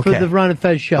do this for Okay. the Ron and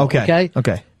Fez show, okay?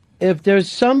 Okay. If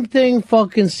there's something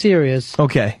fucking serious...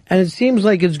 Okay. And it seems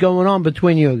like it's going on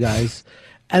between you guys,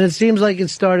 and it seems like it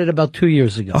started about 2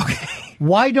 years ago. Okay.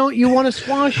 Why don't you want to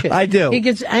squash it? I do. He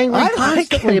gets angry I like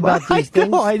constantly him. about these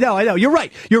things. I know. You're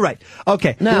right.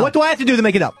 Okay. Now, Well, what do I have to do to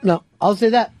make it up? No, I'll say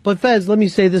that. But Fez, let me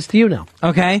say this to you now.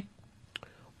 Okay.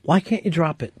 Why can't you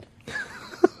drop it?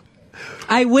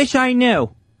 I wish I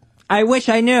knew. I wish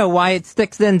I knew why it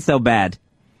sticks in so bad.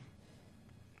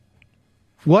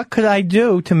 What could I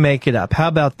do to make it up? How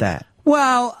about that?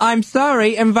 Well, I'm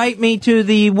sorry. Invite me to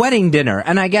the wedding dinner,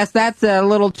 and I guess that's a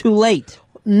little too late.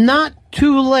 Not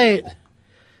too late.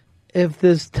 If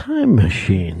this time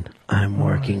machine I'm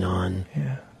working on.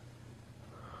 Yeah.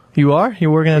 You are?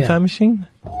 You're working on a Yeah. time machine?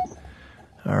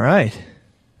 All right.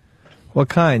 What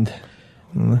kind?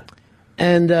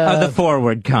 And the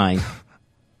forward kind.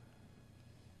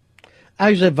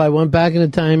 Actually, if I went back in the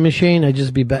time machine, I'd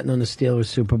just be betting on the Steelers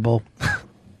Super Bowl.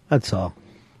 That's all.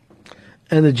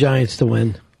 And the Giants to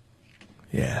win.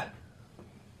 Yeah.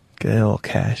 Get a little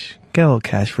cash. Get a little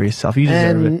cash for yourself. You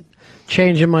deserve And it.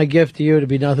 changing my gift to you to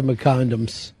be nothing but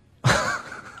condoms.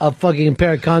 A fucking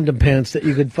pair of condom pants that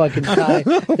you could fucking tie,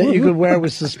 that you could wear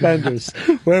with suspenders.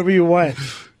 Wherever you went,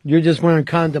 you're just wearing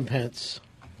condom pants.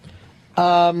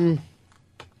 Here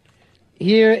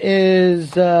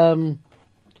is...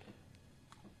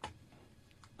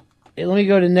 let me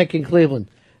go to Nick in Cleveland.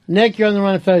 Nick, you're on the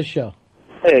Ron and Fez show.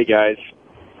 Hey, guys.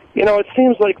 You know, it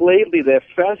seems like lately that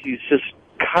Fezzi's just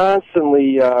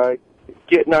constantly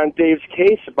getting on Dave's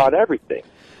case about everything.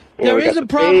 You know, There we is got a the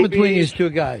problem babies. between these two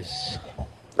guys.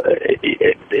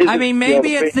 I mean,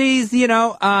 maybe it's these,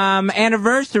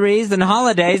 anniversaries and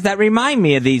holidays that remind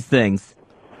me of these things.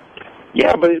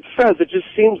 Yeah, but Fez, it just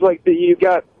seems like that you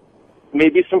got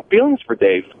maybe some feelings for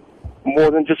Dave,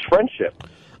 more than just friendship.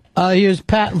 Here's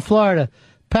Pat in Florida.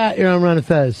 Pat, you're on Ron and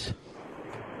Fez.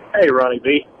 Hey, Ronnie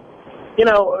B. You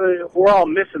know, we're all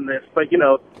missing this, but, you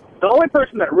know, the only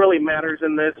person that really matters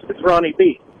in this is Ronnie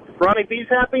B. If Ronnie B's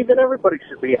happy, then everybody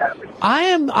should be happy.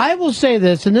 I will say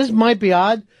this, and this might be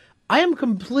odd. I am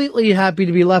completely happy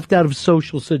to be left out of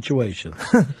social situations.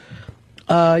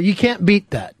 You can't beat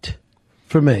that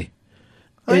for me.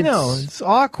 I know. It's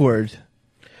awkward.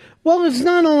 Well, it's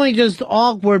not only just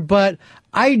awkward, but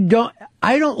I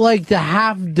don't like to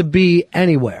have to be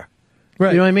anywhere.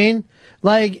 Right. You know what I mean?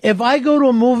 Like, if I go to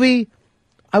a movie,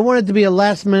 I want it to be a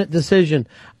last-minute decision.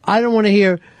 I don't want to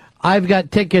hear, I've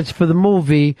got tickets for the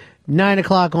movie, 9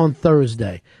 o'clock on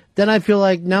Thursday. Then I feel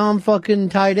like, now I'm fucking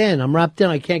tied in. I'm wrapped in.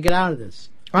 I can't get out of this.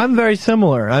 I'm very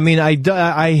similar. I mean,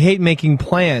 I hate making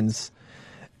plans.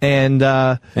 And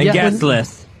guest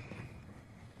lists.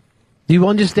 Do you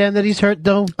understand that he's hurt,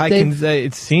 though, I Dave? can say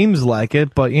it seems like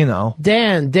it, but, you know.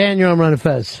 Dan, you're on Ron and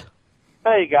Fez.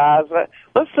 Hey, guys,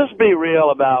 let's just be real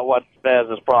about what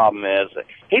Fez's problem is.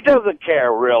 He doesn't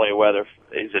care, really, whether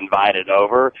he's invited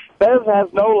over. Fez has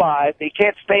no life. He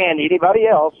can't stand anybody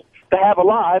else to have a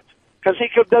life because he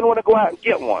doesn't want to go out and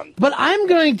get one. But I'm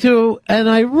going to, and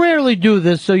I rarely do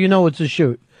this, so you know it's a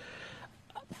shoot.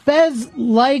 Fez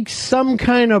likes some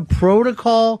kind of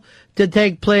protocol to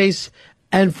take place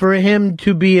and for him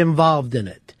to be involved in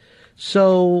it.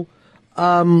 So,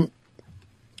 I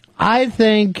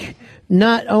think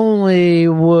not only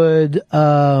would,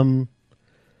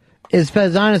 is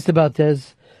Fez honest about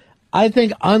this, I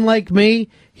think, unlike me,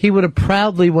 he would have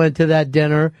proudly went to that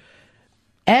dinner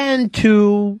and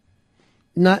to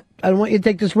not, I don't want you to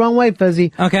take this wrong way,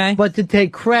 Fezzi. Okay. But to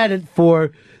take credit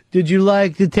for, did you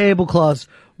like the tablecloths?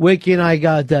 Wiki and I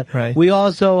got that. Right. We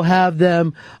also have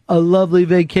them a lovely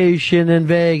vacation in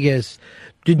Vegas.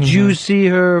 Did you see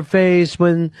her face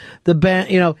when the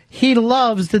band, he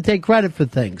loves to take credit for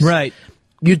things. Right.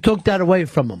 You took that away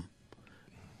from him.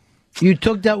 You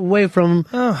took that away from him,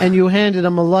 and you handed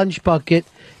him a lunch bucket.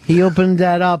 He opened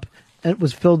that up, and it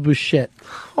was filled with shit.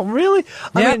 Oh, really?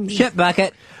 I mean, shit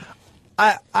bucket.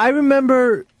 I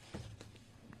remember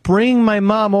bringing my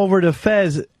mom over to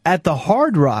Fez at the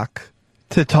Hard Rock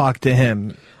to talk to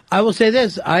him. I will say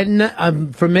this.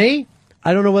 For me,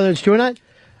 I don't know whether it's true or not,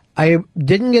 I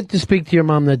didn't get to speak to your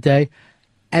mom that day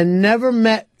and never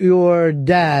met your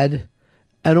dad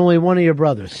and only one of your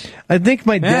brothers. I think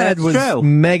my dad was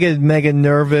mega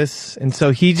nervous, and so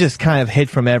he just kind of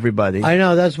hid from everybody. I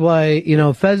know. That's why,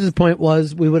 Fez's point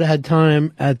was we would have had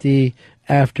time at the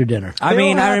after dinner. I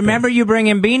mean, I remember you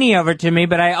bringing Beanie over to me,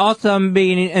 but I also am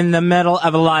being in the middle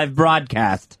of a live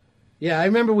broadcast. Yeah, I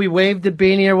remember we waved at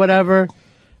Beanie or whatever,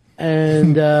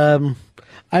 and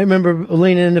I remember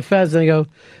leaning into Fez and I go,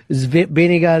 "Is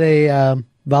Beanie got a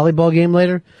volleyball game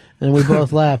later?" And we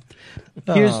both laughed.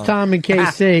 Here's Tom and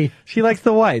KC. She likes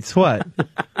the whites. What?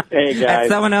 Hey, guys. At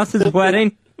someone else's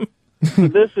wedding?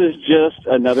 This is just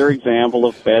another example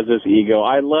of Fez's ego.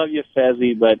 I love you,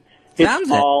 Fezzy, but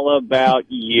it's all about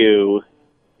you.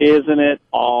 Isn't it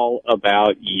all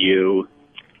about you?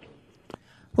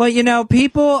 Well,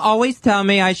 people always tell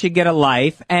me I should get a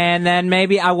life, and then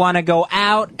maybe I want to go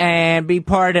out and be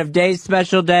part of Dave's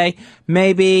special day.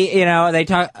 Maybe, they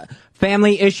talk,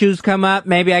 family issues come up.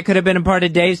 Maybe I could have been a part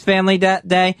of Dave's family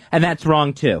day, and that's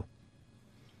wrong, too.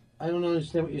 I don't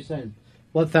understand what you're saying.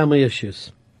 What family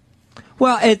issues?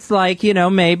 Well, it's like,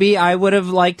 maybe I would have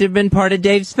liked to have been part of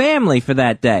Dave's family for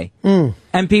that day.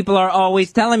 And people are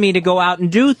always telling me to go out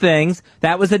and do things.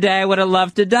 That was a day I would have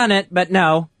loved to have done it, but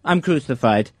no, I'm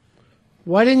crucified.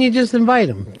 Why didn't you just invite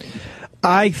him?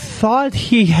 I thought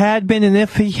he had been, and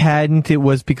if he hadn't, it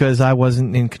was because I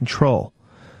wasn't in control.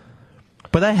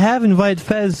 But I have invited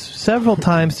Fez several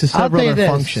times to several other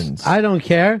functions. I don't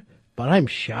care, but I'm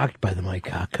shocked by the Mike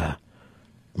Haka.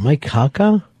 Mike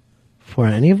Haka? For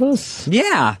any of us?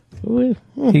 Yeah.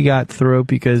 He got through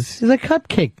because he's a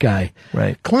cupcake guy.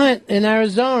 Right. Clint in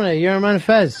Arizona, you're on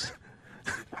Fez.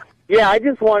 Yeah, I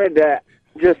just wanted to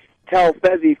tell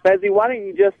Fezzy, why don't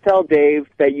you just tell Dave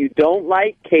that you don't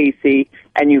like Casey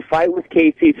and you fight with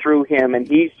Casey through him and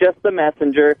he's just the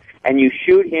messenger and you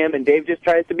shoot him and Dave just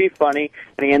tries to be funny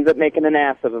and he ends up making an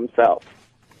ass of himself.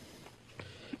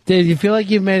 Dave, do you feel like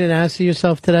you've made an ass of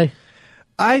yourself today?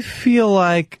 I feel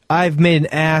like I've made an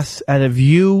ass out of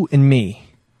you and me.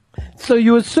 So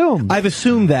you assume. I've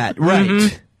assumed that, right.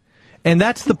 Mm-hmm. And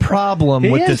that's the problem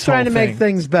with this whole thing. He is trying to make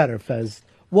things better, Fez.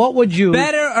 What would you...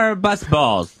 Better or bust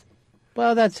balls?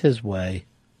 Well, that's his way.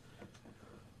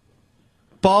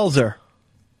 Balzer.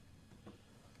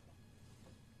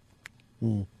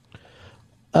 Let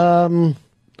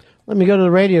me go to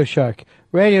the Radio Shark.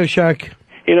 Radio Shark.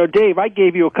 Dave, I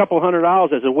gave you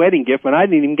 $200 as a wedding gift, and I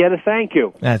didn't even get a thank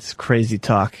you. That's crazy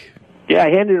talk. Yeah, I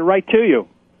handed it right to you.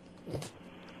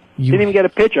 Didn't even get a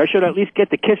picture. I should at least get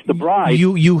to kiss the bride.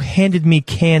 You handed me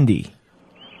candy.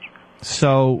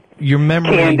 So your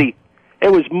memory... Candy.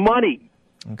 It was money.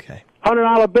 Okay.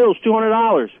 $100 bills,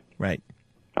 $200. Right.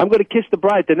 I'm going to kiss the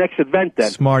bride at the next event then.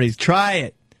 Smarties, try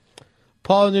it.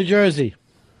 Paul in New Jersey.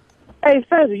 Hey,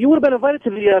 Fezzy, you would have been invited to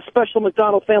the special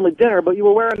McDonald family dinner, but you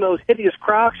were wearing those hideous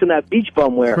Crocs and that beach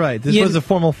bum wear. Right, this was a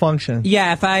formal function.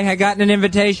 Yeah, if I had gotten an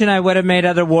invitation, I would have made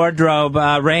other wardrobe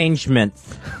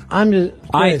arrangements.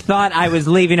 I thought I was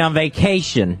leaving on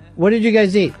vacation. What did you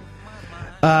guys eat?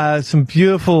 Some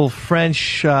beautiful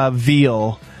French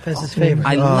veal. That's his favorite.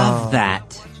 I love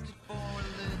that.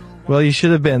 Well, you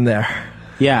should have been there.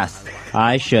 Yes,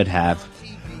 I should have.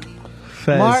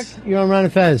 Fez. Mark, you're on Run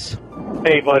Fez.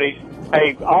 Hey, buddies.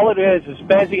 Hey, all it is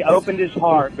Fezzy opened his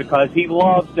heart because he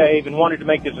loves Dave and wanted to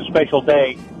make this a special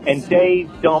day, and Dave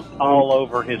dumped all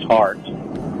over his heart.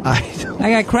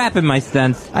 I got crap in my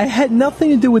stents. I had nothing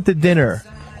to do with the dinner.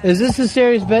 Is this a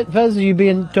serious bet, Fez? Are you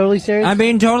being totally serious? I'm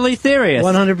being totally serious.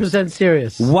 100%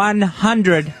 serious.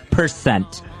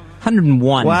 100%.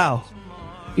 101. Wow.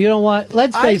 You know what?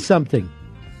 Let's say something.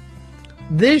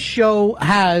 This show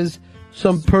has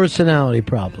some personality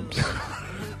problems.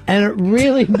 And it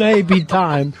really may be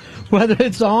time, whether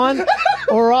it's on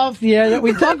or off the air, that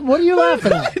we talk. What are you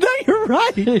laughing at? No, you're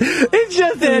right. It's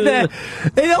just that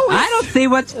I don't see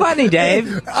what's funny,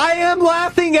 Dave. I am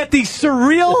laughing at the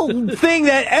surreal thing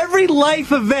that every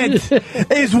life event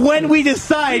is when we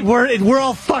decide we're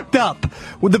all fucked up.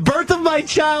 The birth of my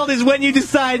child is when you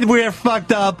decide we're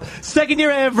fucked up. 2nd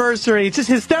year anniversary. It's just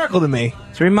hysterical to me.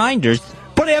 It's reminders.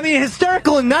 But I mean,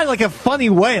 hysterical in not like a funny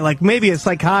way, like maybe a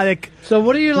psychotic. So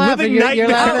what are you laughing? You're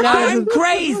laughing at I'm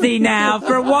crazy now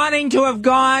for wanting to have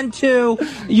gone to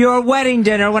your wedding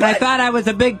dinner when I thought I was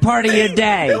a big part of your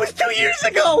day. It was 2 years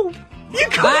ago.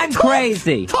 I'm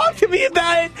crazy. Talk to me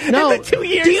about it. No. In the 2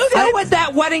 years. Do you know what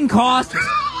that wedding cost?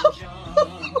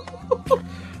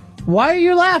 Why are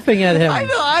you laughing at him? I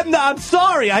know, I'm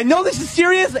sorry. I know this is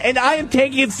serious, and I am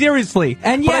taking it seriously.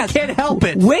 And but yes, I can't help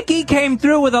it. Wiki came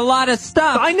through with a lot of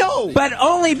stuff. I know. But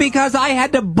only because I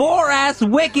had to bore-ass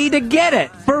Wiki to get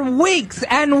it for weeks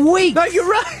and weeks. No, you're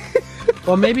right.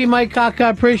 Well, maybe Mike Kaka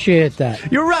appreciated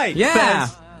that. You're right, Yeah.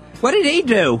 Fez. What did he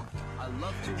do?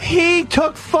 He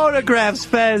took photographs,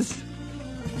 Fez.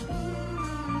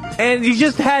 And he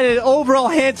just had an overall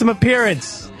handsome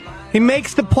appearance. He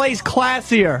makes the place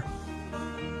classier.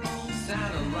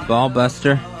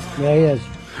 Ballbuster. Yeah, he is.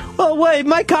 Well, wait,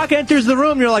 Mike Cock enters the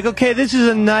room, you're like, okay, this is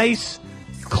a nice,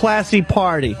 classy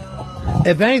party.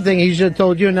 If anything, he should have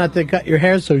told you not to cut your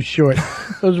hair so short.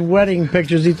 Those wedding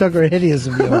pictures he took are hideous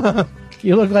of you.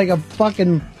 You look like a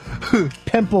fucking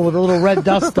pimple with a little red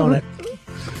dust on it.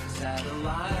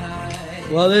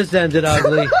 Well, this ended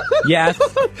ugly. Yes.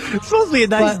 It's supposed to be a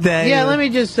nice day. Yeah, let me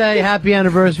just say happy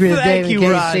anniversary to Thank Dave you,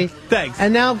 and Ron. Casey. Thanks.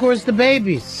 And now, of course, the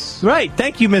babies. Right.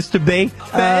 Thank you, Mr. B.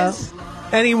 Fez,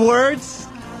 any words?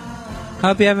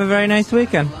 Hope you have a very nice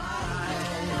weekend.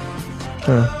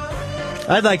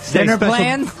 I'd like to say Dinner special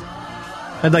plans?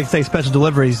 I'd like to say special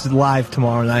deliveries live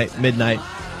tomorrow night, midnight.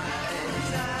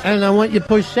 And I want you to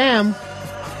push Sam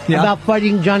about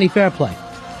fighting Johnny Fairplay.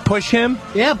 Push him?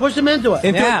 Yeah, push him into it.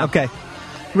 Yeah. Okay.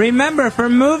 Remember, for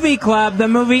Movie Club, the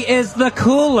movie is The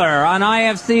Cooler on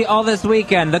IFC all this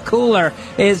weekend. The Cooler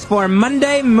is for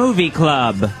Monday Movie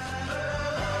Club.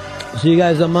 See you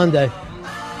guys on Monday.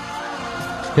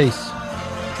 Peace.